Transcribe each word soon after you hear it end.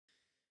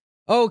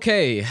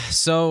Okay,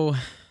 so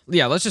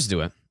yeah, let's just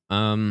do it.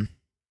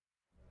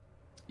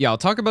 Yeah, I'll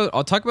talk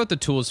about the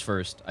tools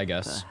first, I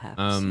guess.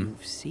 Perhaps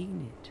you've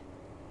seen it.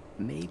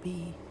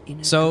 Maybe in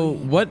a So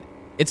dream. what?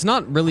 It's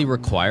not really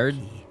required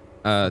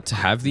to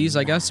have these,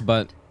 I guess,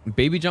 but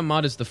Baby Jump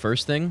mod is the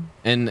first thing,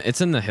 and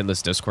it's in the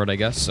Hitless Discord, I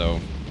guess. So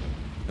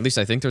at least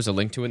I think there's a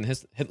link to it in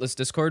his Hitless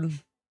Discord.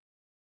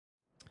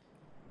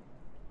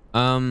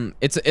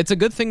 It's a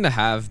good thing to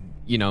have,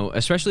 you know,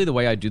 especially the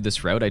way I do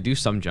this route. I do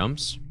some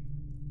jumps.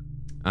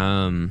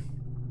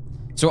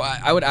 So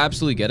I would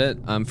absolutely get it.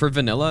 For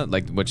vanilla,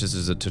 like, which this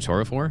is a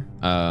tutorial for,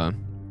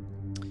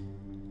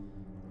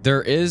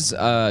 there is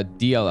a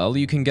DLL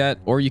you can get,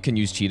 or you can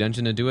use Cheat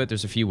Engine to do it.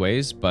 There's a few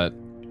ways, but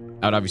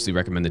I would obviously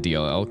recommend the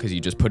DLL because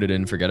you just put it in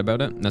and forget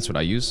about it. And that's what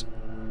I use.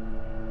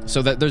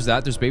 So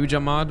there's Baby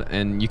Jump mod,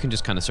 and you can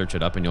just kind of search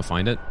it up and you'll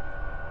find it.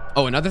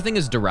 Oh, another thing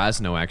is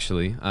Durazno,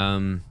 actually.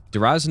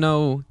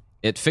 Durazno,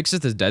 it fixes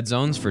the dead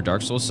zones for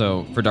Dark Souls,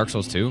 so for Dark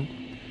Souls 2.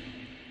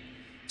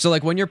 So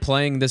like when you're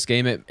playing this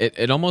game,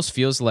 it almost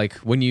feels like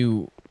when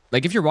you,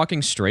 like if you're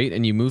walking straight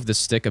and you move the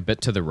stick a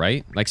bit to the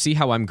right, like see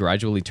how I'm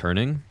gradually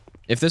turning?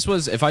 If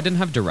I didn't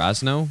have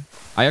Durazno,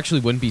 I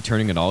actually wouldn't be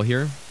turning at all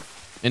here.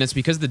 And it's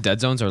because the dead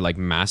zones are like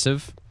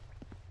massive.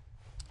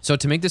 So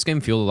to make this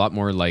game feel a lot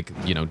more like,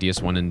 you know,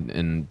 DS1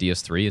 and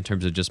DS3 in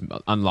terms of just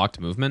unlocked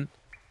movement,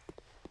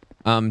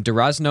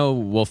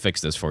 Durazno will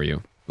fix this for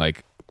you.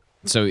 Like,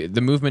 so the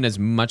movement is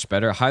much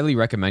better. Highly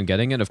recommend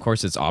getting it. Of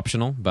course, it's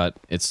optional, but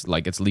it's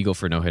like it's legal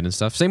for no hit and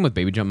stuff. Same with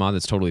Baby Jump mod.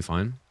 It's totally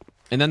fine.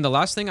 And then the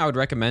last thing I would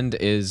recommend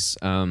is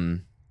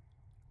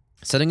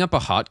setting up a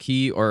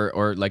hotkey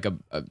or like a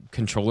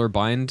controller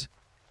bind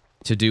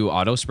to do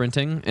auto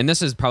sprinting. And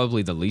this is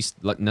probably the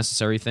least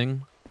necessary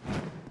thing.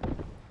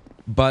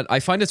 But I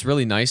find it's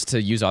really nice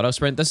to use auto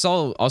sprint. This is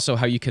also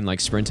how you can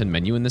like sprint and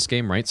menu in this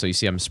game, right? So you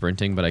see I'm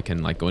sprinting, but I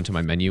can like go into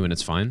my menu and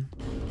it's fine.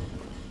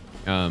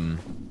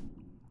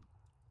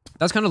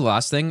 That's kind of the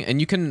last thing, and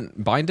you can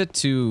bind it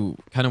to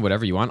kind of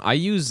whatever you want. I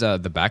use the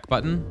back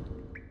button,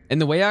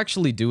 and the way I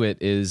actually do it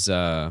is,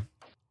 yeah,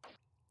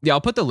 I'll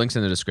put the links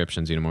in the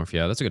description, Xenomorph.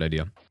 Yeah, that's a good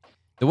idea.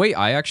 The way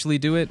I actually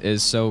do it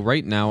is, so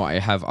right now I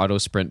have auto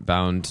sprint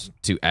bound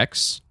to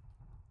X,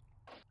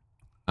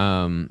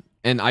 and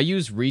I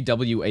use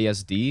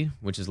ReWASD,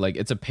 which is like,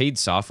 it's a paid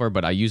software,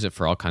 but I use it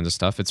for all kinds of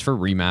stuff. It's for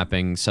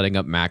remapping, setting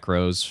up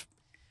macros,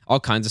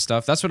 all kinds of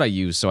stuff. That's what I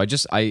use. So I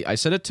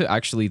set it to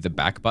actually the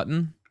back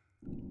button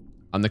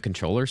on the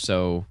controller,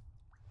 so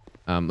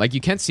like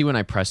you can't see when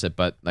I press it,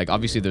 but like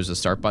obviously there's a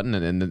start button,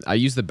 and then I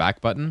use the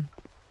back button,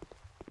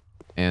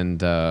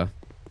 and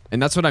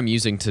that's what I'm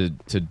using to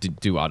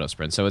do auto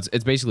sprint. So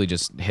it's basically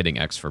just hitting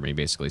X for me,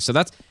 basically. So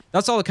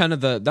that's all kind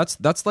of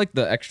that's like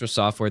the extra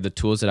software, the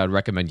tools that I'd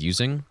recommend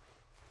using.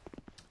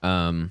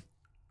 You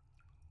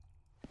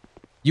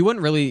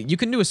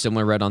can do a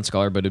similar route on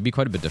Scholar, but it'd be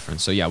quite a bit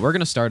different. So yeah, we're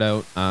gonna start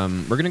out.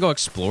 We're gonna go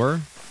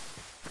explore.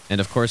 And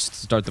of course,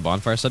 start the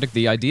bonfire aesthetic.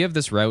 The idea of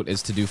this route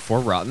is to do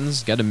 4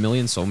 Rottens, get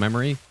 1,000,000 soul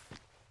memory,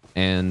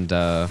 and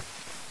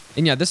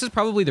yeah, this is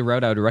probably the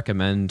route I would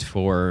recommend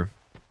for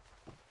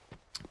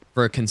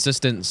a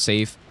consistent,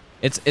 safe.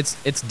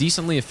 It's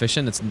decently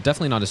efficient. It's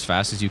definitely not as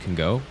fast as you can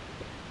go,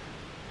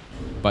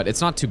 but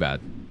it's not too bad.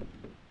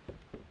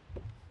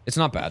 It's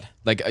not bad.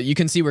 Like you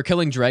can see, we're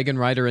killing Dragon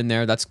Rider in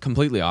there. That's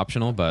completely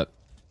optional, but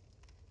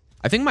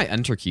I think my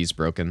enter key's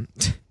broken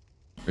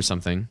or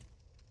something.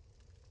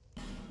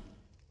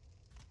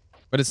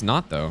 But it's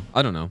not, though.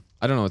 I don't know.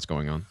 I don't know what's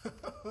going on.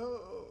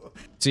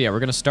 So yeah, we're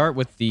going to start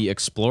with the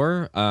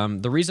Explorer.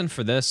 The reason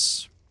for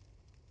this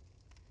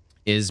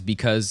is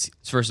because,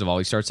 first of all,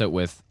 he starts out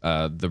with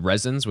the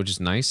resins, which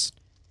is nice.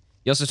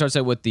 He also starts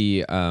out with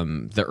the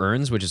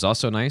urns, which is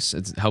also nice.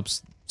 It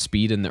helps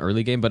speed in the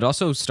early game, but it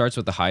also starts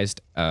with the highest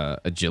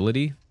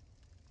agility.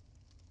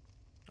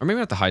 Or maybe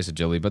not the highest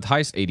agility, but the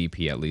highest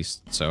ADP at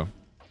least, so...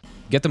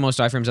 Get the most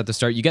iframes at the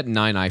start. You get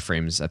 9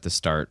 iframes at the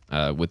start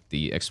with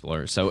the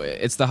Explorer. So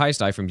it's the highest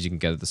iframes you can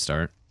get at the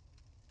start.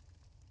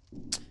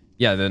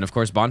 Yeah, then of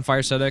course Bonfire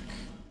Aesthetic.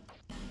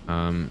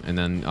 And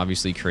then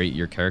obviously create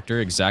your character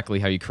exactly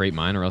how you create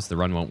mine, or else the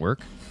run won't work.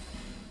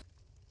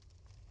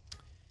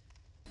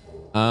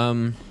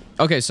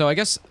 Okay, so I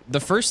guess the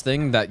first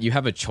thing that you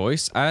have a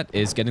choice at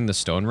is getting the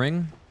Stone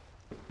Ring.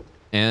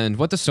 And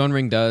what the Stone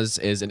Ring does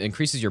is it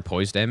increases your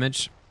poise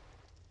damage.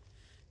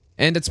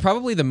 And it's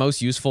probably the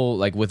most useful,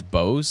 like, with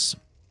bows.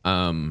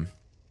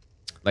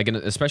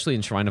 Especially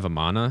in Shrine of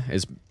Amana,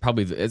 it's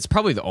probably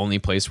the only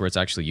place where it's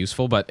actually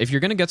useful. But if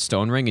you're going to get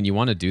Stone Ring and you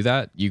want to do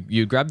that,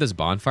 you grab this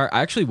Bonfire.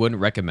 I actually wouldn't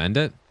recommend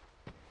it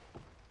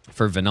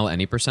for vanilla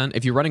any percent.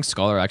 If you're running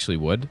Scholar, I actually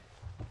would.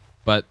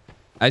 But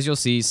as you'll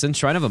see, since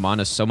Shrine of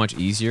Amana is so much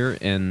easier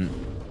in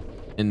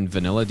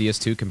vanilla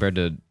DS2 compared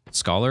to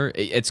Scholar,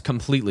 it's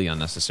completely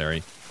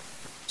unnecessary.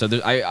 So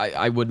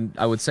I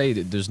would say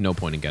that there's no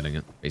point in getting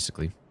it,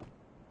 basically.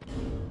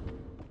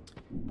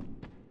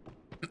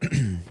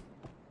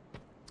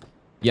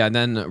 Yeah, and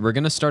then we're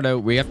gonna start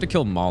out. We have to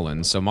kill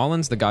Maulin. So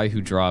Maulin's the guy who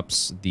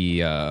drops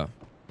the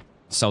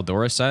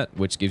Saldora set,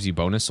 which gives you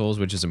bonus souls,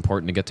 which is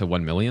important to get to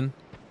 1,000,000.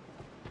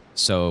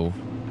 So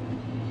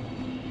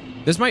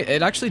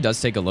it actually does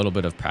take a little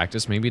bit of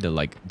practice maybe to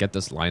like get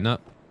this line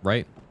up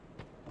right.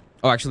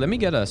 Oh, actually, let me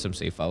get some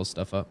save file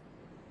stuff up.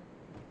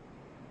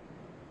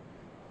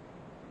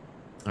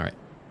 All right.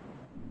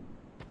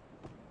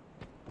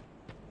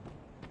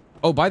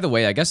 Oh, by the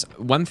way, I guess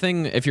one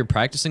thing if you're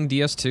practicing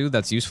DS2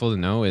 that's useful to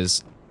know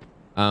is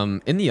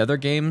in the other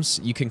games,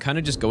 you can kind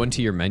of just go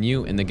into your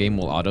menu and the game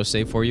will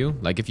autosave for you.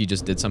 Like if you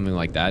just did something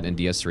like that in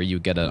DS3, you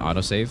get an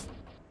autosave.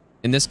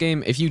 In this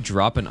game, if you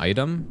drop an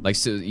item, like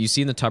so you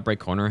see in the top right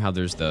corner how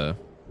there's the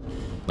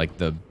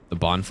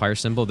bonfire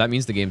symbol, that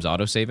means the game's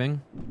autosaving,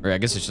 or I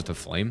guess it's just a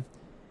flame.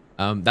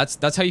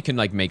 That's how you can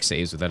like make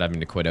saves without having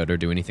to quit out or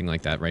do anything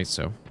like that, right?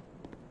 So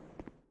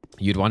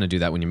you'd want to do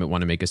that when you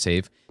want to make a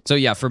save. So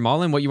yeah, for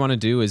Malin, what you want to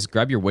do is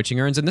grab your witching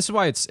urns, and this is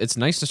why it's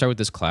nice to start with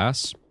this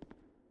class.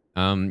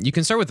 You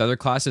can start with other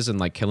classes and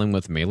like kill him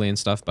with melee and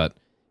stuff, but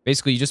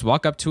basically you just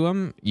walk up to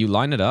him, you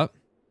line it up,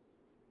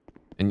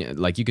 and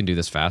like you can do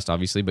this fast,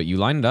 obviously, but you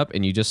line it up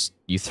and you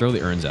throw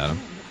the urns at him.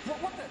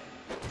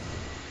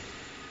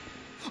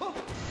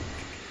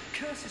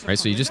 Right,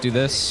 so you just do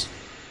this.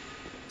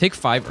 Take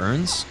 5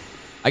 urns.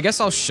 I guess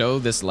I'll show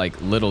this like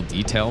little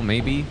detail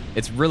maybe.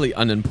 It's really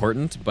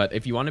unimportant, but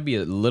if you want to be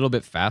a little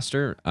bit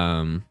faster,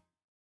 I'll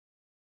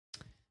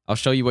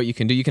show you what you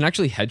can do. You can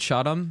actually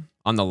headshot him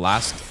on the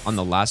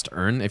last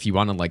urn if you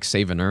want to like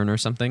save an urn or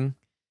something.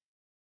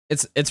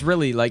 It's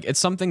really like it's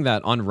something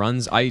that on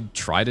runs I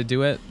try to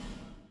do it,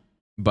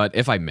 but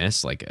if I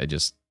miss, like I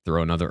just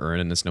throw another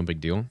urn and it's no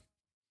big deal.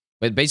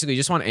 But basically, you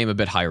just want to aim a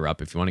bit higher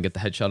up if you want to get the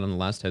headshot on the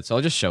last hit. So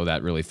I'll just show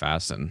that really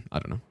fast, and I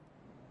don't know.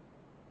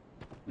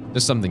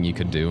 Just something you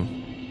could do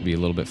to be a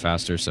little bit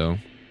faster, so...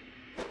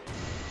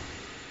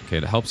 Okay,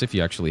 it helps if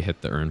you actually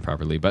hit the urn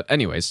properly. But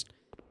anyways,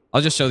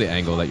 I'll just show the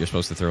angle that you're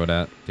supposed to throw it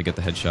at to get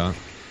the headshot.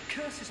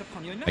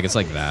 Like, it's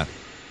like that.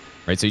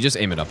 Right, so you just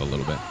aim it up a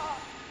little bit.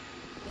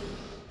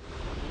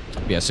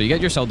 Yeah, so you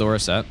get your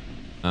Seldora set.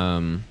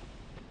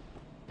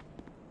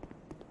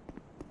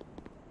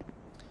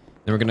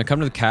 Then we're gonna come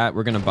to the cat.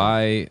 We're gonna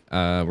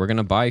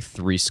buy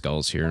 3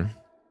 skulls here.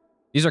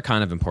 These are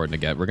kind of important to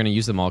get. We're gonna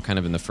use them all kind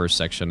of in the first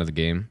section of the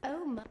game.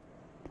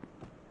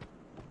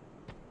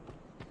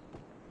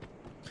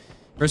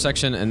 First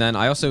section, and then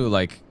I also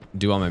like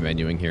do all my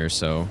menuing here.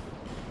 So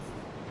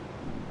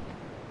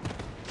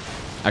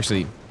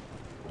actually,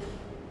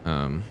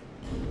 the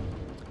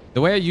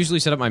way I usually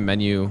set up my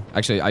menu,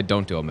 actually I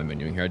don't do all my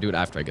menuing here. I do it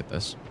after I get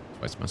this.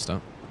 That's why it's messed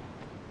up.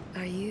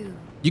 Are you?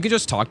 You can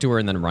just talk to her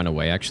and then run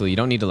away, actually. You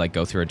don't need to, like,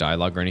 go through a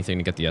dialogue or anything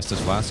to get the Estus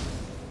Flask.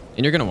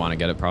 And you're going to want to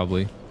get it,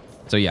 probably.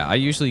 So, yeah, I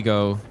usually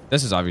go...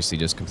 This is obviously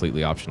just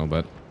completely optional,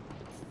 but...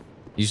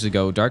 Usually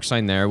go Dark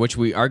Sign there, which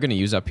we are going to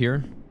use up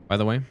here, by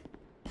the way.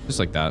 Just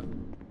like that.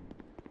 And,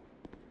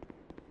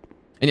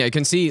 yeah, you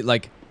can see,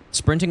 like,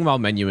 sprinting while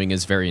menuing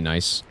is very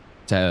nice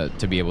to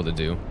be able to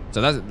do.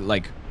 So, that's,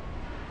 like...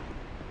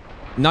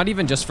 Not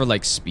even just for,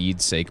 like,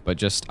 speed's sake, but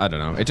just, I don't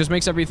know. It just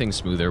makes everything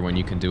smoother when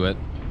you can do it.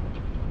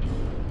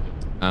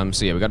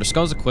 So yeah, we got our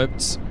skulls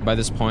equipped by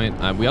this point.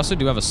 We also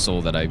do have a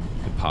soul that I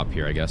could pop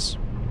here, I guess.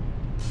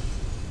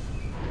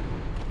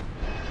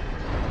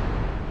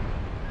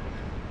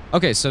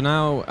 Okay, so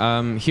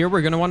now, here we're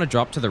going to want to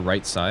drop to the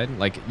right side.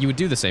 Like, you would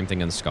do the same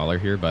thing in Scholar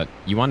here, but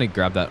you want to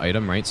grab that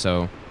item, right?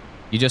 So,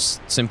 you just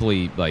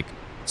simply, like,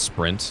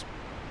 sprint.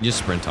 You just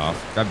sprint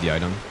off. Grab the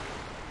item.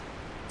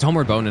 It's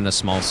Homeward Bone and a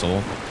small soul.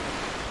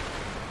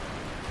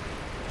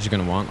 Which you're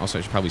going to want. Also,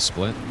 I should probably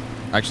split.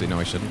 Actually, no,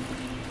 I shouldn't.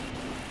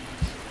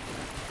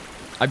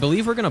 I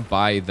believe we're going to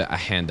buy a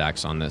hand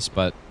axe on this,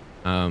 but...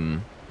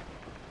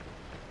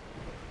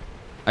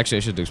 Actually, I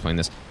should explain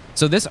this.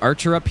 So this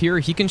archer up here,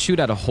 he can shoot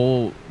at a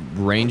whole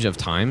range of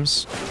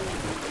times.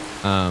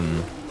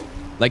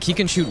 Like, he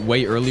can shoot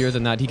way earlier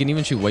than that. He can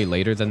even shoot way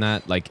later than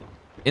that. Like,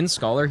 in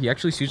Scholar, he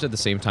actually shoots at the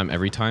same time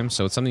every time,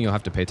 so it's something you'll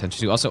have to pay attention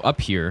to. Also,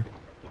 up here,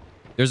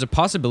 there's a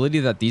possibility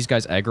that these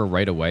guys aggro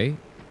right away.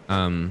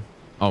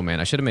 Oh, man,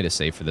 I should have made a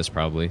save for this,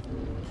 probably.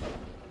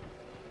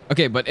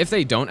 Okay, but if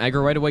they don't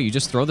aggro right away, you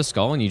just throw the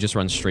skull and you just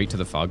run straight to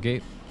the fog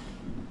gate.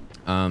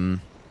 I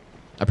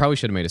probably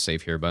should have made a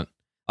save here, but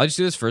I'll just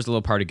do this first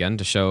little part again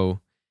to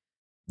show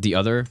the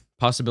other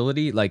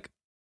possibility. Like,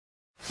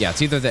 yeah,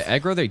 it's either they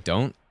aggro or they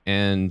don't,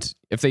 and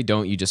if they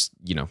don't, you just,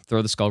 you know,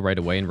 throw the skull right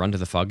away and run to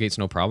the fog gates,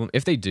 no problem.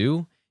 If they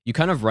do, you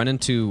kind of run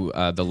into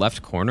the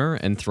left corner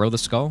and throw the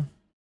skull.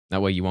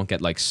 That way you won't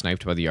get, like,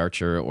 sniped by the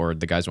archer, or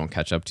the guys won't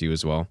catch up to you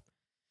as well.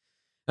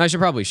 And I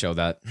should probably show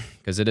that,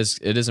 because it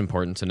is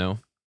important to know.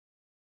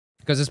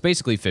 Because it's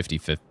basically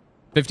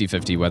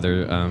 50-50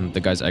 whether the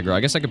guys aggro.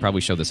 I guess I could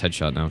probably show this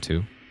headshot now,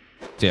 too.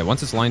 So yeah,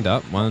 once it's lined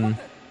up, 1,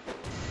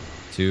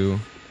 2,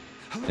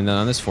 and then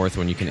on this 4th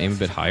one, you can aim a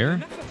bit higher,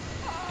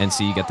 and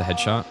see you get the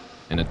headshot,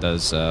 and it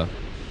does a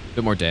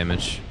bit more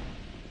damage.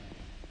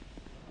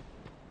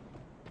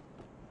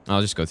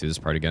 I'll just go through this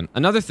part again.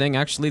 Another thing,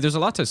 actually, there's a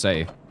lot to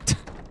say.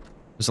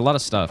 There's a lot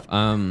of stuff.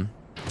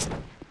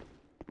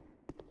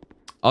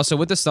 Also,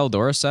 with the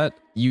Seldora set,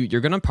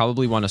 you're gonna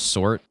probably want to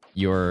sort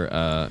your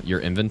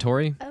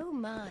inventory. Oh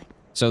my.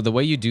 So the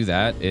way you do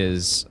that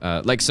is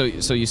like so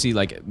you see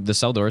like the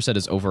Seldora set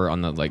is over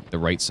on the like the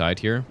right side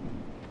here.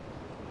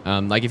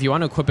 Like if you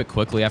want to equip it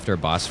quickly after a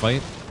boss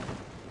fight,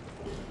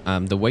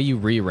 the way you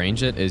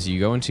rearrange it is you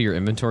go into your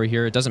inventory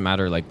here. It doesn't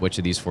matter like which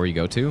of these 4 you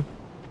go to,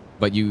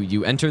 but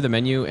you enter the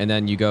menu and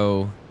then you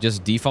go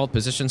just default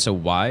position. So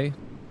Y,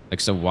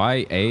 like so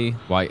Y A,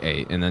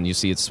 and then you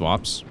see it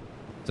swaps.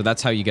 So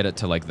that's how you get it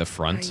to like the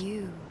front.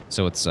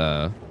 So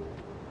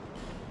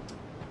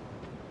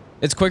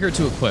it's quicker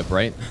to equip,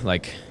 right?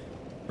 Like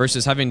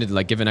versus having to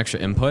like give an extra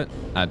input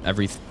at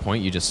every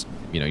point. You just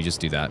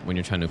do that when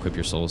you're trying to equip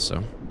your souls.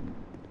 So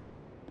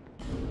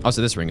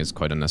also this ring is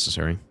quite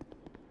unnecessary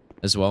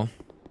as well.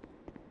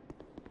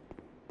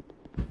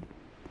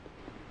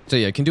 So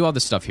yeah, you can do all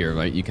this stuff here,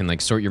 right? You can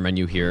like sort your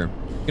menu here.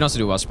 You can also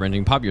do it while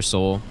sprinting, pop your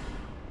soul,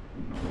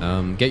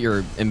 get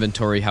your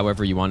inventory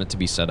however you want it to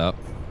be set up.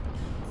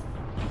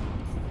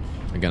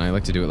 Again, I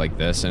like to do it like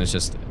this, and it's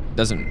just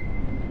there's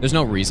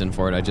no reason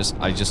for it. I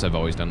just have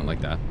always done it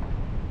like that.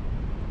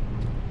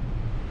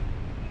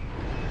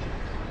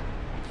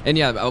 And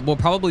yeah, we'll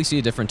probably see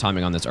a different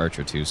timing on this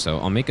archer too. So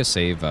I'll make a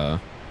save. I'll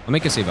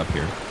make a save up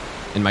here.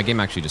 And my game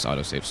actually just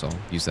autosave, so I'll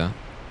use that.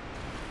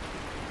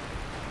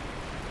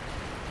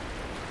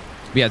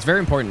 But yeah, it's very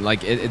important.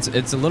 Like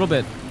it's a little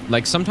bit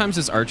like sometimes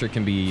this archer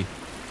can be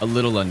a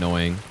little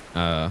annoying.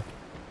 When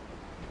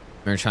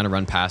you're trying to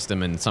run past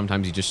him, and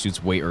sometimes he just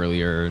shoots way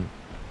earlier.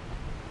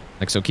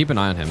 Like so, keep an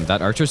eye on him.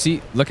 That archer,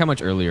 see, look how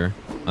much earlier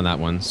on that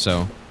one.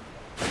 So,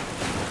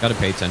 gotta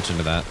pay attention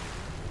to that.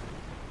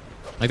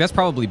 Like that's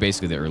probably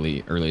basically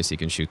the earliest he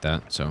can shoot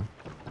that. So,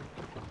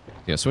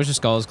 yeah, switch of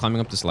skulls,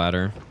 climbing up this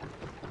ladder.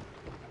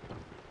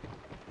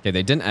 Okay,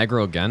 they didn't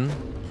aggro again.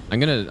 I'm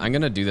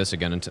gonna do this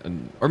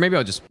again, or maybe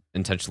I'll just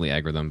intentionally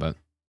aggro them. But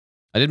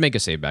I did make a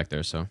save back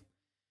there, so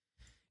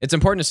it's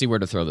important to see where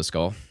to throw the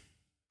skull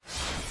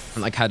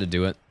and like how to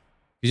do it,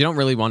 because you don't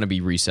really want to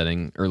be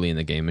resetting early in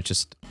the game. It's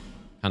just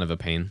kind of a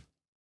pain.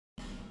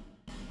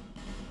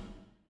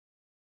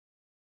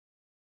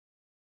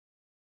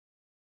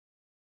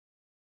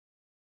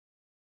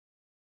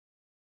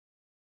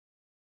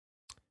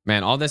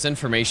 Man, all this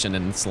information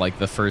and it's like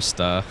the first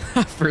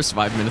first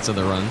 5 minutes of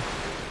the run.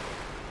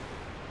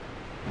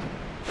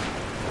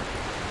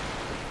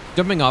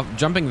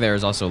 Jumping there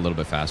is also a little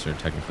bit faster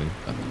technically,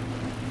 but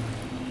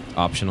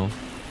optional.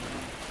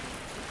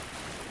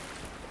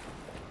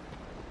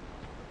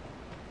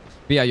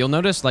 But yeah, you'll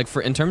notice like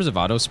in terms of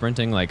auto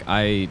sprinting, like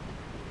I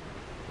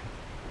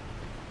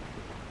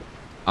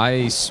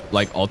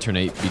like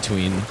alternate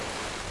between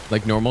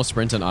like normal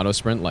sprint and auto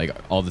sprint like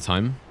all the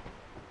time.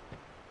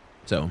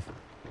 So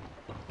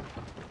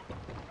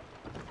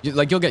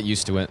you'll get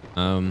used to it.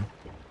 Okay,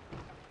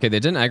 they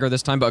didn't aggro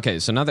this time, but okay,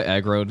 so now they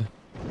aggroed.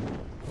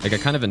 Like I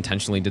kind of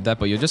intentionally did that,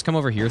 but you'll just come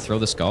over here, throw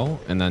the skull,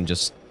 and then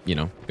just,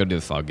 go to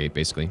the fog gate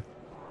basically.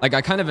 Like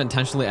I kind of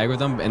intentionally aggro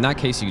them. In that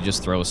case, you could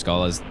just throw a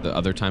skull as the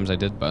other times I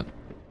did, but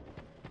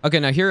okay,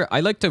 now here I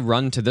like to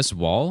run to this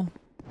wall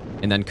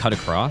and then cut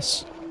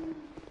across.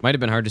 Might have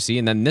been hard to see.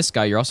 And then this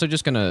guy, you're also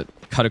just gonna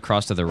cut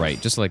across to the right,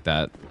 just like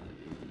that.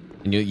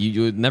 And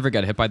you would never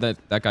get hit by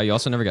that guy. You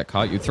also never get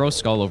caught. You throw a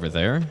skull over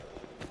there.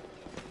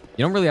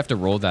 You don't really have to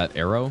roll that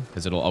arrow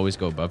because it'll always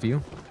go above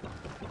you.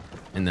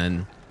 And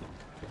then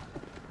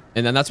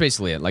that's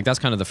basically it. Like that's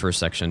kind of the first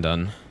section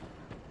done.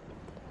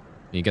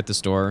 You get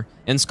this door.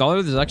 In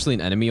Scholar, there's actually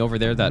an enemy over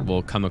there that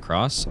will come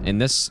across. In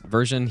this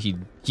version,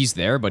 he's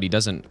there, but he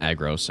doesn't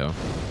aggro, so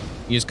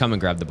you just come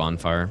and grab the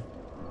bonfire.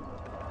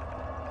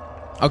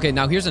 Okay,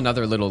 now here's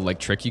another little like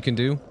trick you can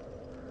do.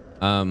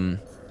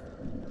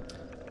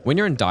 When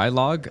you're in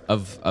dialogue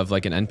of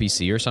like an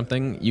NPC or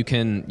something, you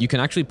can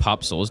actually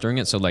pop souls during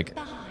it. So like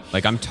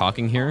I'm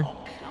talking here,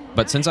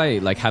 but since I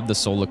like have the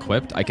soul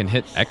equipped, I can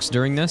hit X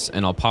during this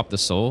and I'll pop the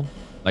soul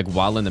like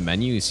while in the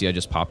menu. You see I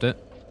just popped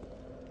it.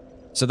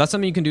 So that's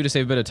something you can do to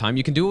save a bit of time.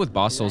 You can do it with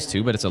boss souls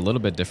too, but it's a little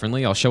bit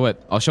differently. I'll show it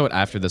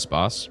after this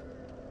boss.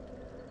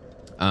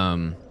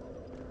 But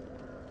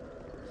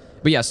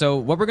yeah, so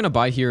what we're gonna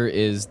buy here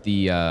is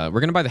we're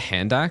gonna buy the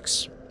hand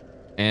axe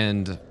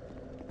and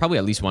probably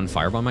at least one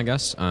firebomb, I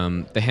guess.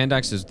 The hand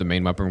axe is the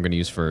main weapon we're gonna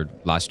use for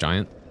Last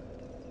Giant.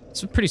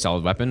 It's a pretty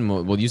solid weapon.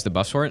 We'll use the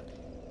buffs for it.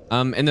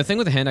 And the thing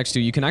with the hand axe too,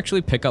 you can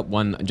actually pick up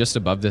one just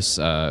above this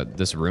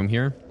this room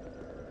here.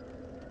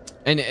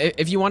 And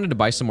if you wanted to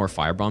buy some more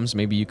firebombs,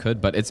 maybe you could,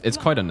 but it's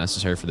quite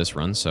unnecessary for this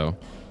run. So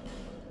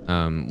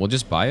we'll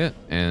just buy it,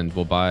 and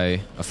we'll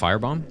buy a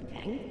firebomb.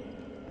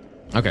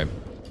 Okay.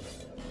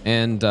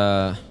 And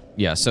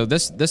yeah, so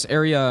this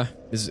area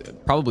is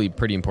probably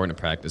pretty important to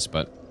practice,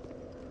 but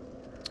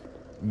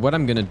what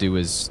I'm gonna do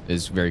is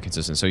very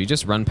consistent. So you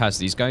just run past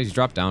these guys, you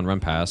drop down, run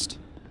past,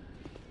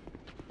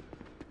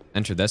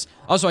 enter this.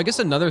 Also, I guess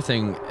another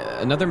thing,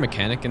 another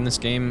mechanic in this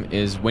game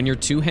is when you're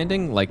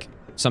two-handing like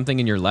something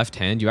in your left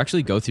hand, you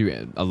actually go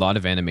through a lot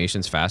of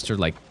animations faster,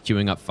 like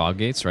queuing up fog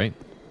gates, right?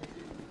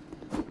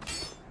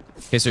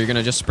 Okay, so you're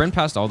gonna just sprint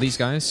past all these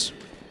guys,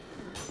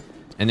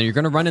 and then you're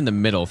gonna run in the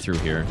middle through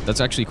here.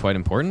 That's actually quite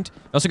important.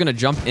 You're also gonna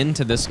jump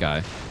into this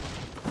guy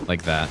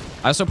like that.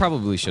 I also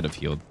probably should have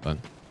healed, but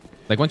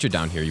Like once you're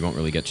down here, you won't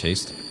really get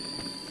chased.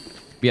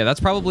 But yeah,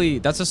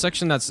 that's a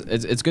section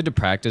it's good to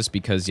practice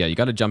because yeah, you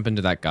got to jump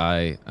into that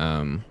guy.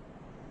 I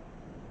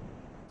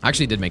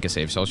actually did make a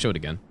save, so I'll show it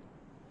again.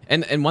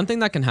 And one thing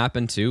that can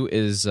happen too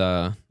is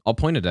I'll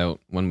point it out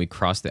when we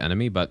cross the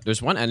enemy, but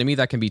there's one enemy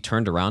that can be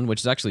turned around,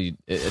 which is actually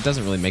it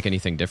doesn't really make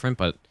anything different,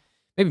 but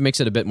maybe makes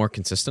it a bit more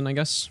consistent, I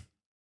guess.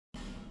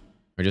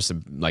 Or just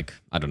like,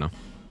 I don't know.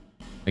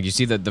 Like you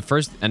see that the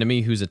first enemy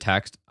who's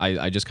attacked,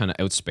 I just kind of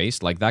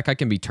outspaced. Like that guy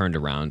can be turned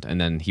around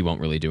and then he won't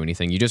really do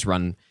anything. You just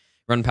run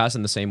past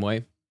in the same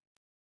way.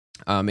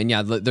 And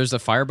yeah, there's a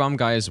firebomb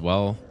guy as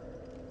well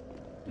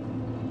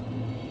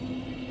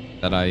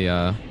that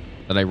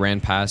I ran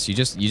past. You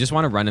just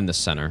want to run in the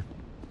center.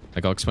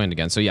 Like I'll explain it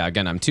again. So yeah,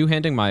 again, I'm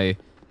two-handing my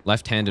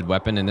left-handed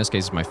weapon. In this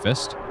case, it's my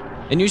fist.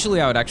 And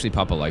usually I would actually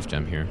pop a life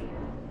gem here.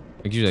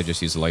 Like usually I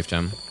just use a life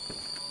gem.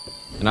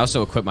 And I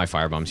also equip my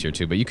firebombs here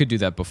too, but you could do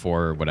that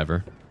before or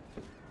whatever.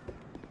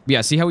 But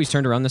yeah, see how he's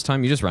turned around this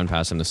time? You just run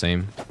past him the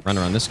same. Run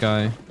around this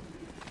guy.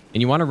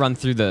 And you want to run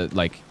through the,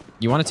 like,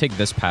 you want to take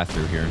this path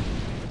through here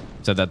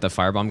so that the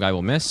firebomb guy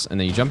will miss. And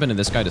then you jump into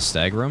this guy to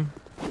stagger him.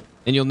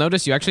 And you'll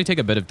notice you actually take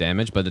a bit of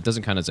damage, but it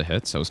doesn't count as a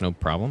hit, so it's no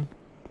problem.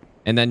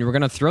 And then we're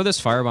going to throw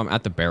this firebomb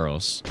at the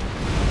barrels.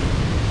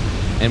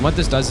 And what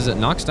this does is it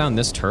knocks down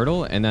this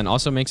turtle and then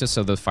also makes it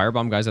so the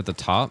firebomb guys at the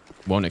top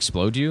won't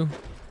explode you.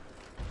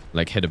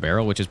 Like hit a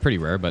barrel, which is pretty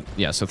rare, but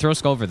yeah, so throw a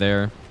skull over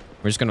there.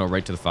 We're just gonna go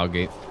right to the fog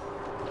gate.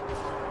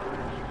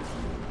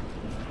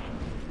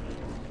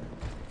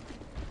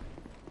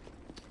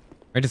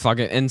 Right to the fog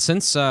gate. And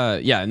since,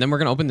 yeah, and then we're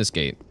gonna open this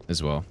gate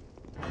as well.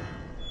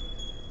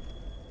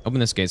 Open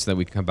this gate so that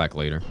we can come back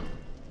later.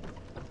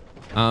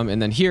 And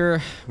then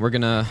here, we're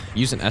gonna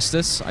use an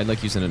Estus. I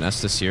like using an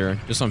Estus here,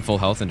 just on full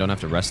health and don't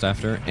have to rest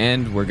after.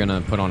 And we're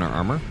gonna put on our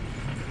armor.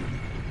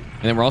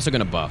 And then we're also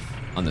gonna buff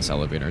on this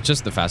elevator. It's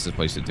just the fastest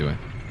place to do it.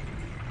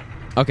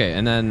 Okay,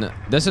 and then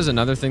this is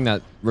another thing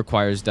that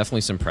requires definitely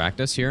some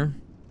practice here.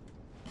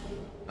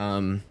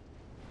 Hopefully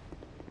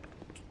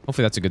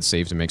that's a good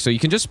save to make. So you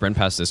can just sprint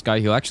past this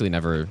guy. He'll actually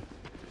never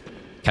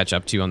catch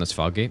up to you on this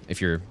fog gate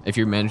if you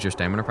manage your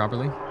stamina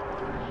properly.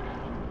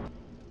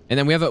 And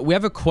then we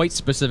have a quite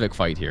specific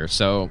fight here.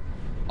 So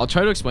I'll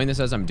try to explain this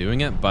as I'm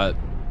doing it, but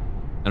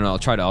I don't know, I'll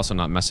try to also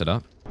not mess it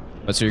up.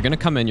 But so you're gonna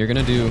come in, you're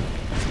gonna do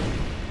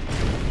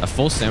a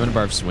full stamina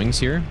bar of swings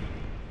here.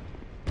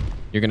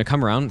 You're going to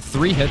come around,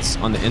 3 hits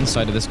on the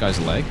inside of this guy's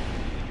leg.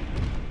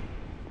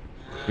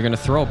 You're going to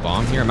throw a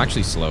bomb here. I'm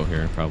actually slow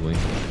here, probably.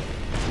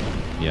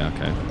 Yeah,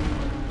 okay.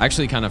 I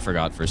actually kind of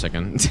forgot for a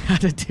second how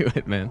to do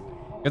it, man.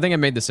 Good thing I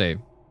made the save.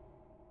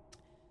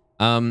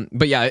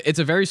 But yeah, it's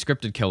a very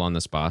scripted kill on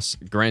this boss.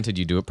 Granted,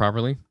 you do it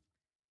properly.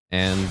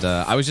 And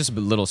I was just a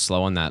little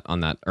slow on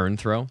that urn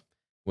throw,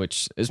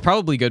 which is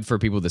probably good for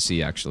people to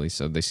see, actually,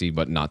 so they see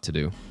what not to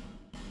do.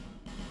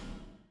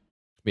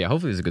 But yeah,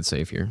 hopefully there's a good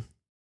save here.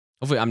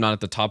 Hopefully I'm not at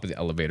the top of the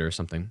elevator or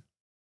something,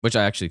 which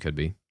I actually could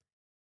be.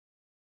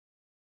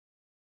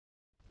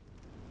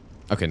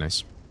 Okay,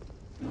 nice.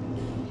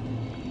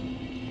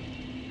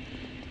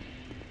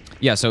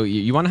 Yeah, so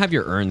you want to have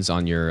your urns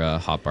on your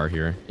hotbar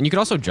here. And you could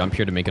also jump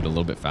here to make it a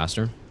little bit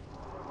faster.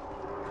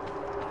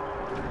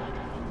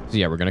 So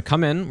yeah, we're going to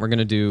come in. We're going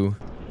to do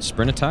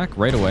sprint attack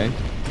right away.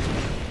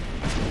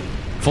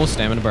 Full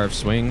stamina bar of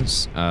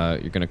swings. You're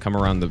going to come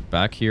around the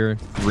back here.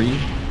 3.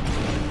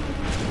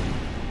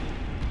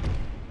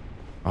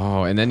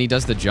 Oh, and then he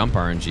does the jump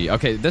RNG.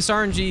 Okay, this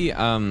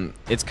RNG,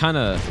 it's kind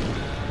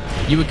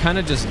of... You would kind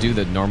of just do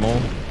the normal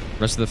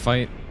rest of the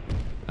fight.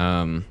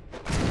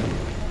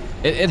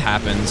 It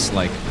happens,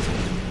 like...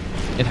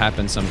 It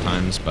happens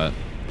sometimes, but...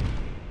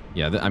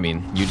 Yeah, I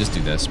mean, you just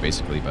do this,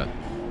 basically, but...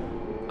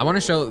 I want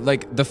to show,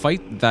 like, the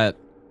fight that...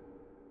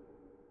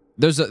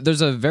 There's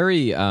a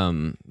very,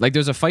 like,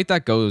 there's a fight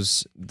that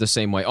goes the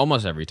same way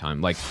almost every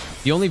time. Like,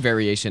 the only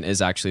variation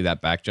is actually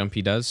that back jump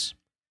he does.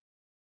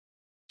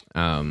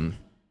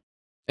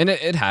 And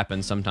it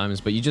happens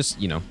sometimes, but you just,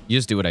 you know, you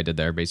just do what I did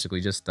there,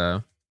 basically. Just,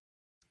 you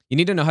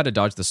need to know how to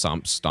dodge the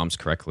stomps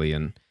correctly,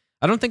 and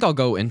I don't think I'll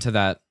go into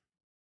that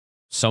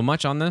so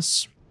much on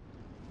this.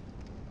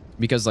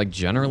 Because, like,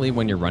 generally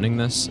when you're running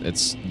this,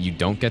 you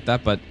don't get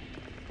that, but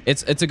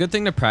it's a good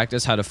thing to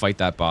practice how to fight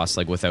that boss,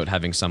 like, without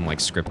having some, like,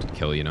 scripted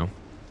kill, you know?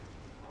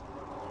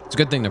 It's a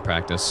good thing to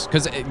practice.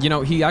 Because, you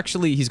know,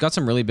 he's got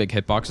some really big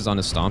hitboxes on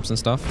his stomps and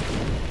stuff.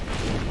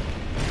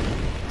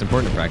 It's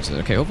important to practice it.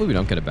 Okay, hopefully we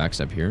don't get a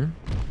backstab here.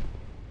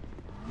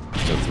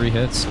 So 3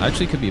 hits. I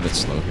actually could be a bit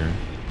slow here.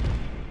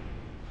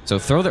 So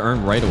throw the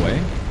urn right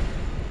away.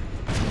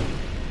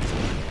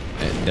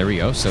 And there we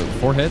go. So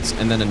 4 hits,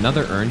 and then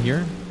another urn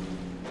here.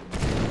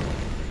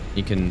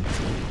 You can...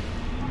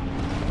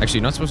 Actually,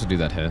 you're not supposed to do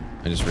that hit.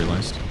 I just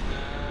realized.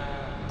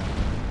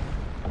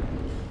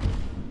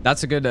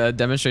 That's a good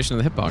demonstration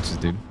of the hitboxes,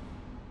 dude.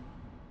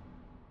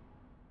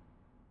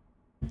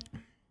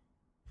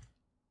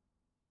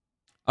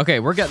 Okay,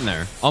 we're getting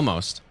there.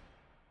 Almost.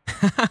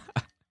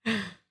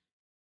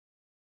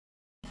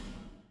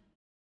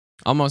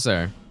 Almost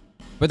there.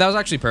 But that was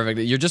actually perfect.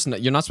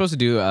 You're not supposed to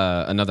do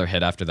another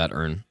hit after that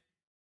urn.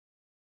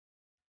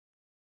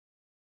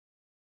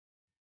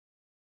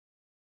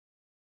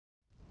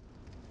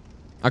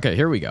 Okay,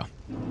 here we go.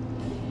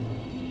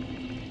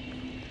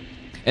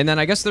 And then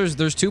I guess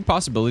there's two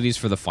possibilities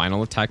for the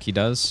final attack he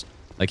does.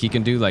 Like he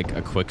can do like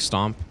a quick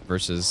stomp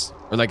versus,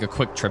 or like a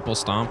quick triple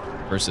stomp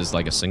versus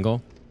like a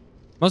single.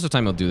 Most of the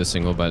time he'll do the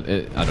single, but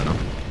I don't know.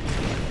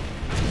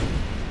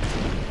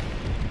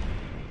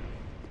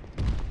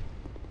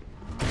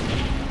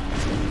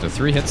 So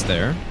 3 hits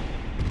there.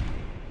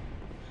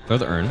 Throw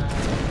the urn.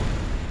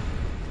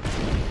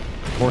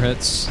 4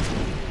 hits.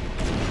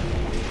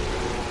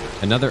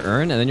 Another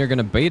urn, and then you're going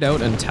to bait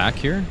out and attack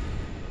here.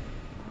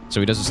 So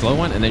he does a slow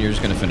one, and then you're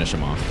just going to finish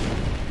him off.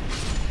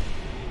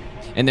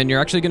 And then you're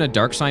actually going to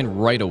Dark Sign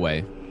right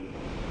away.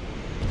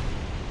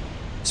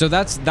 So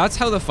that's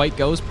how the fight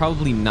goes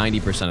probably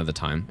 90% of the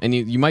time. And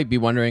you might be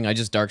wondering, I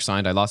just Dark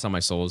Signed, I lost all my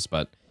souls,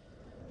 but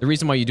the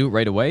reason why you do it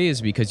right away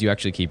is because you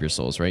actually keep your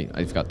souls, right?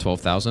 I've got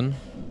 12,000.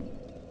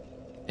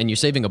 And you're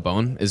saving a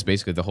bone is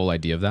basically the whole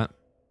idea of that.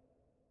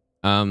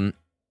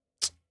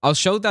 I'll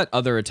show that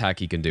other attack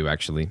he can do,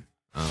 actually.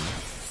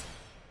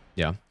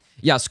 Yeah.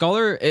 Yeah,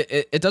 Scholar,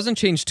 it doesn't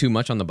change too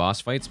much on the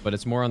boss fights, but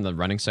it's more on the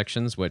running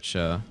sections, which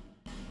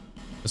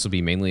this will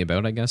be mainly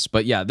about, I guess.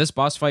 But yeah, this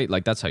boss fight,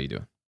 like, that's how you do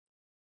it.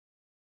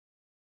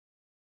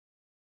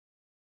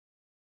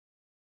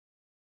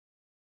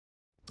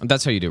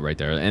 That's how you do it right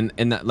there.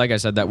 And that, like I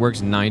said, that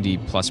works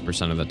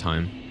 90+% of the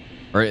time.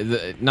 Or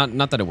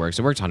not that it works.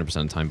 It works 100% of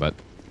the time, but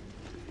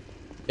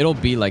it'll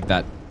be like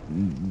that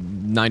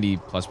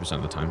 90+%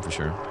 of the time for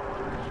sure.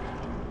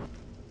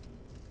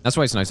 That's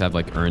why it's nice to have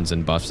like urns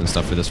and buffs and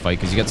stuff for this fight,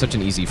 because you get such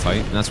an easy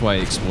fight, and that's why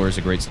Explorer is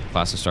a great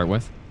class to start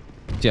with.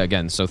 So yeah,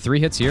 again, so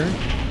 3 hits here.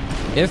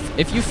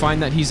 If you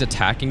find that he's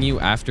attacking you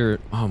after...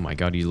 Oh my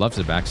god, he loves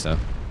the backstab.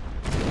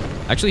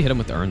 Actually hit him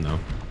with the urn though.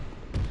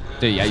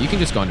 So yeah, you can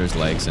just go under his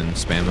legs and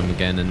spam him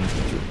again and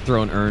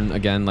throw an urn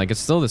again. Like,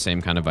 it's still the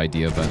same kind of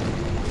idea, but...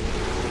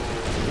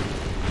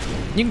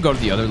 You can go to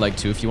the other leg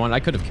too if you want. I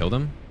could have killed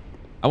him.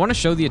 I want to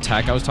show the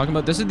attack I was talking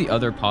about. This is the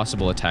other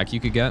possible attack you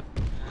could get.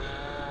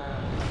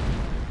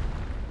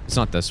 It's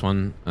not this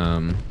one.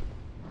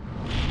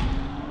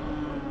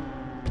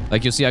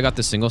 Like, you'll see I got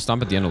the single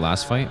stomp at the end of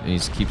last fight, and he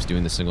just keeps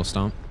doing the single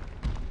stomp.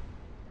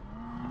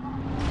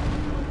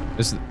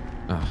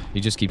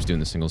 He just keeps doing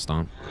the single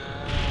stomp.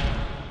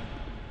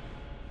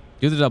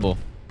 Do the double.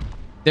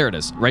 There it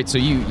is. Right, so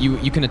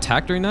you can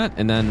attack during that,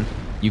 and then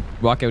you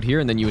walk out here,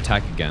 and then you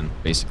attack again,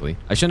 basically.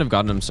 I shouldn't have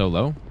gotten him so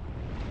low,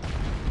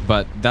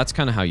 but that's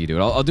kind of how you do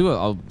it.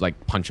 I'll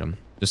like punch him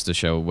just to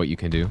show what you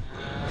can do.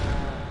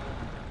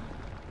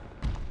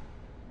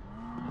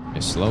 Okay,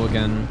 slow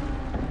again.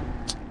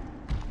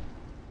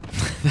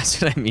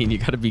 That's what I mean. You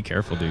gotta be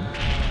careful, dude,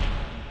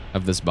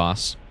 of this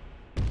boss.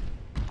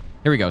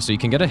 Here we go. So you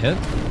can get a hit,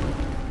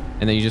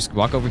 and then you just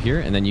walk over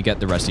here, and then you get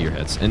the rest of your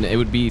hits. And it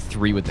would be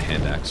 3 with the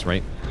hand axe,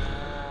 right?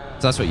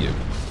 So that's what you do.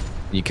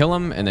 You kill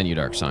him, and then you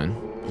Dark Sign.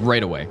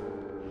 Right away.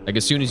 Like,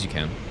 as soon as you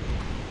can.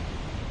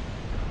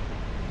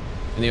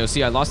 And you'll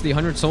see I lost the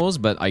 100 souls,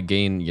 but I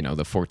gain, you know,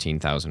 the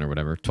 14,000 or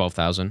whatever.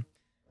 12,000.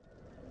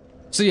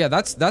 So yeah,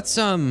 that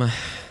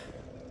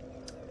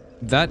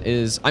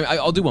is...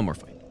 I'll do one more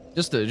fight.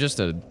 Just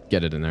to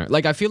get it in there.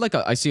 Like, I feel like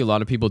I see a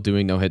lot of people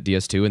doing no-hit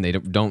DS2, and they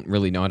don't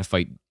really know how to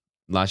fight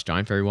Last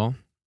Giant very well.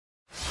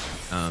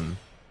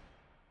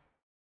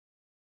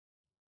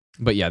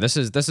 But yeah, this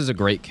is a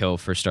great kill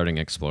for starting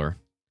Explorer.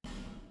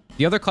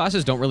 The other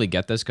classes don't really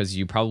get this because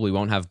you probably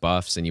won't have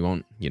buffs and you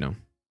won't, you know.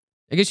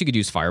 I guess you could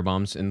use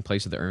firebombs in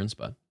place of the urns,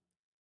 but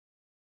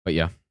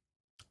yeah.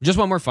 Just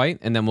one more fight,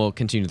 and then we'll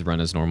continue the run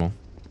as normal.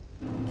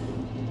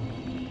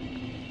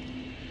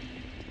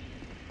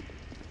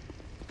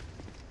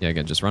 Yeah,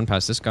 again, just run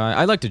past this guy.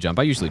 I like to jump.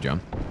 I usually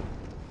jump.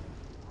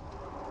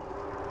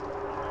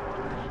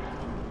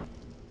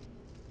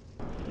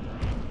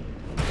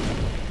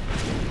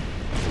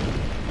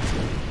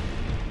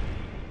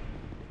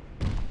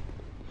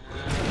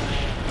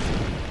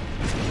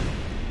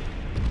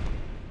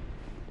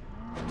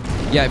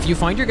 Yeah, if you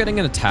find you're getting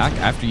an attack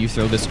after you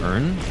throw this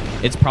urn,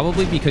 it's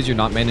probably because you're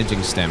not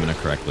managing stamina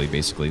correctly,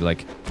 basically.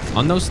 Like,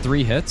 on those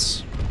 3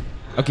 hits...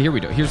 Okay, here we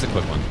go. Here's the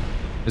quick one.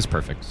 This is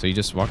perfect. So you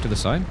just walk to the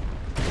side,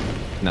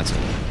 and that's it.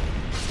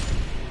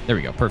 There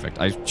we go. Perfect.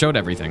 I showed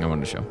everything I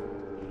wanted to show.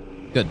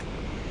 Good.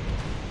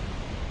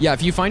 Yeah,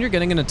 if you find you're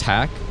getting an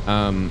attack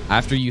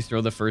after you throw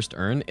the first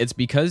urn, it's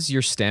because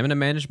your stamina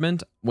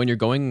management, when you're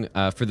going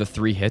for the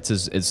 3 hits,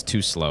 is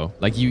too slow.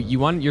 Like, you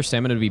want your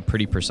stamina to be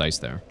pretty precise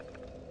there.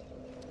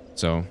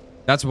 So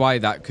that's why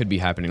that could be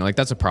happening. Like,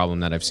 that's a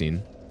problem that I've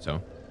seen.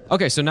 So,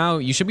 okay, so now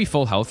you should be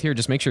full health here.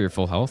 Just make sure you're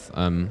full health.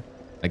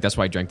 Like, that's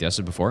why I drank the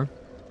acid before.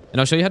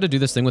 And I'll show you how to do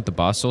this thing with the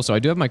boss soul. So I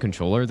do have my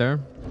controller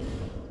there.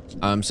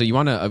 So you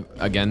want to,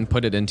 again,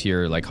 put it into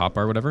your, like,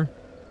 hotbar or whatever.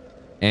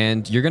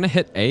 And you're going to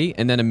hit A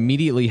and then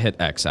immediately hit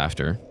X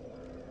after.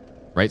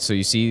 Right? So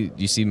you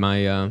see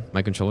my,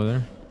 my controller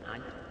there?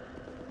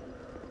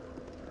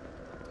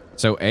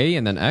 So A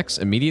and then X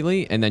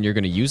immediately, and then you're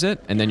going to use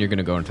it, and then you're going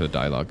to go into the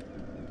dialogue.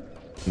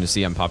 And to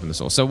see I'm popping the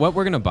soul. So what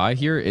we're going to buy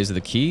here is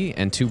the key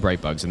and 2 bright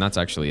bugs, and that's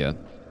actually it.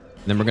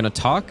 And then we're going to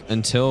talk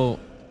until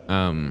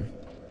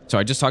So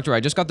I just talked to her.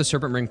 I just got the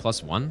Serpent Ring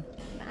 +1.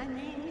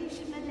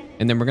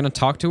 And then we're going to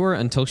talk to her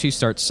until she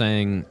starts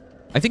saying...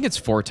 I think it's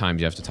 4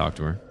 times you have to talk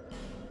to her.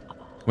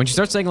 When she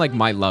starts saying, like,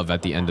 my love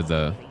at the end of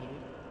the...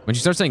 When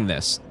she starts saying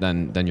this,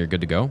 then you're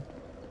good to go.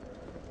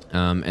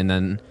 And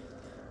then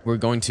we're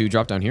going to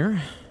drop down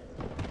here.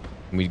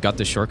 We got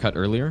this shortcut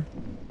earlier.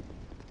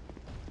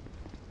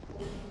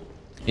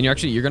 And you're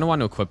going to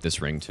want to equip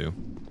this ring too.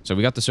 So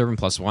we got the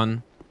Servant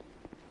 +1.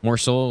 More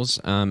souls.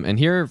 And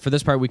here, for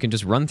this part, we can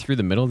just run through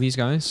the middle of these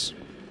guys.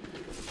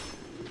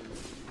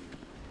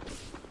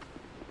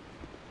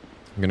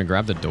 I'm going to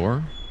grab the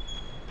door.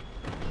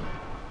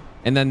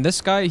 And then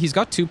this guy, he's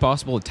got 2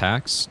 possible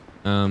attacks.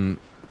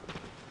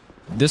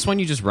 This one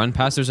you just run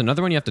past. There's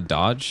another one you have to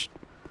dodge.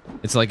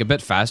 It's like a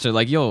bit faster.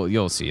 Like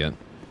you'll see it.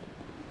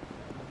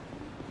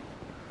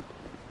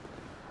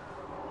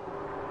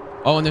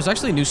 Oh, and there's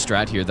actually a new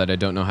strat here that I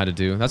don't know how to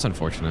do. That's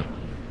unfortunate.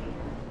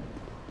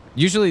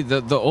 Usually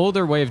the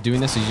older way of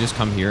doing this is you just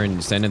come here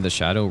and stand in the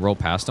shadow, roll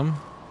past them.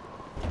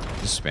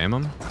 Just spam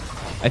them.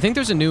 I think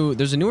there's a newer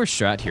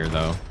strat here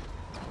though.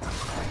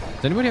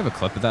 Does anybody have a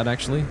clip of that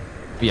actually?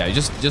 But yeah,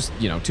 just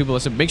you know, 2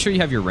 ballista. Make sure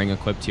you have your ring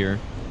equipped here.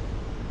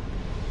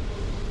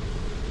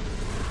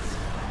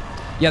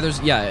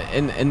 Yeah,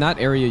 in that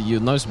area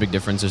you'll notice a big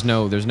difference. There's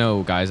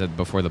no guys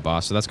before the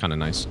boss, so that's kind of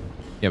nice.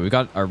 Yeah, we've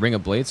got our Ring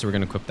of Blades, so we're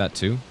gonna equip that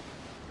too.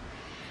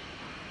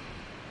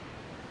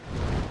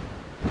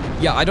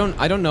 Yeah, I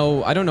don't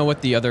know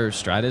what the other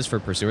strat is for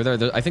Pursuer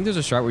there. I think there's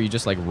a strat where you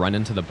just like run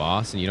into the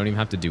boss and you don't even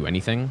have to do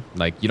anything.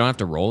 Like you don't have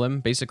to roll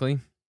him basically.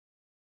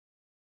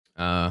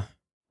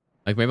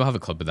 Like maybe I'll have a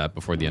clip of that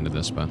before the end of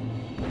this, but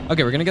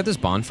okay, we're gonna get this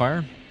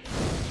bonfire.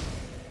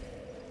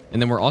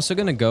 And then we're also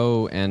going to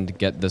go and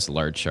get this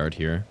large shard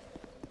here.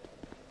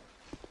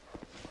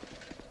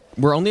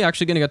 We're only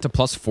actually going to get to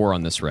 +4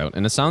 on this route.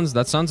 And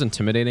that sounds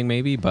intimidating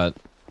maybe, but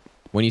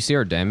when you see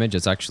our damage,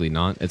 it's actually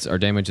not. Our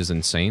damage is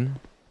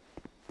insane.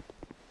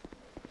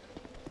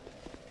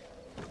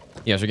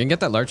 Yeah, so we can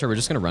get that large shard. We're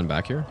just going to run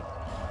back here.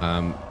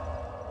 Going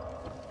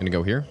to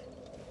go here.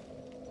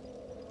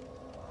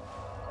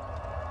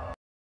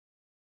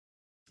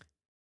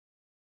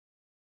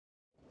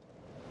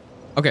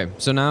 Okay,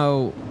 so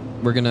now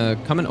we're gonna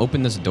come and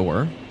open this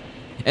door.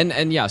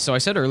 And yeah, so I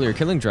said earlier,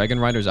 killing Dragon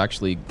Rider is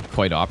actually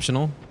quite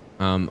optional.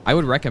 I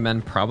would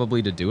recommend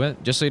probably to do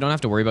it, just so you don't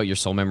have to worry about your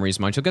soul memories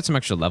much. You'll get some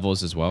extra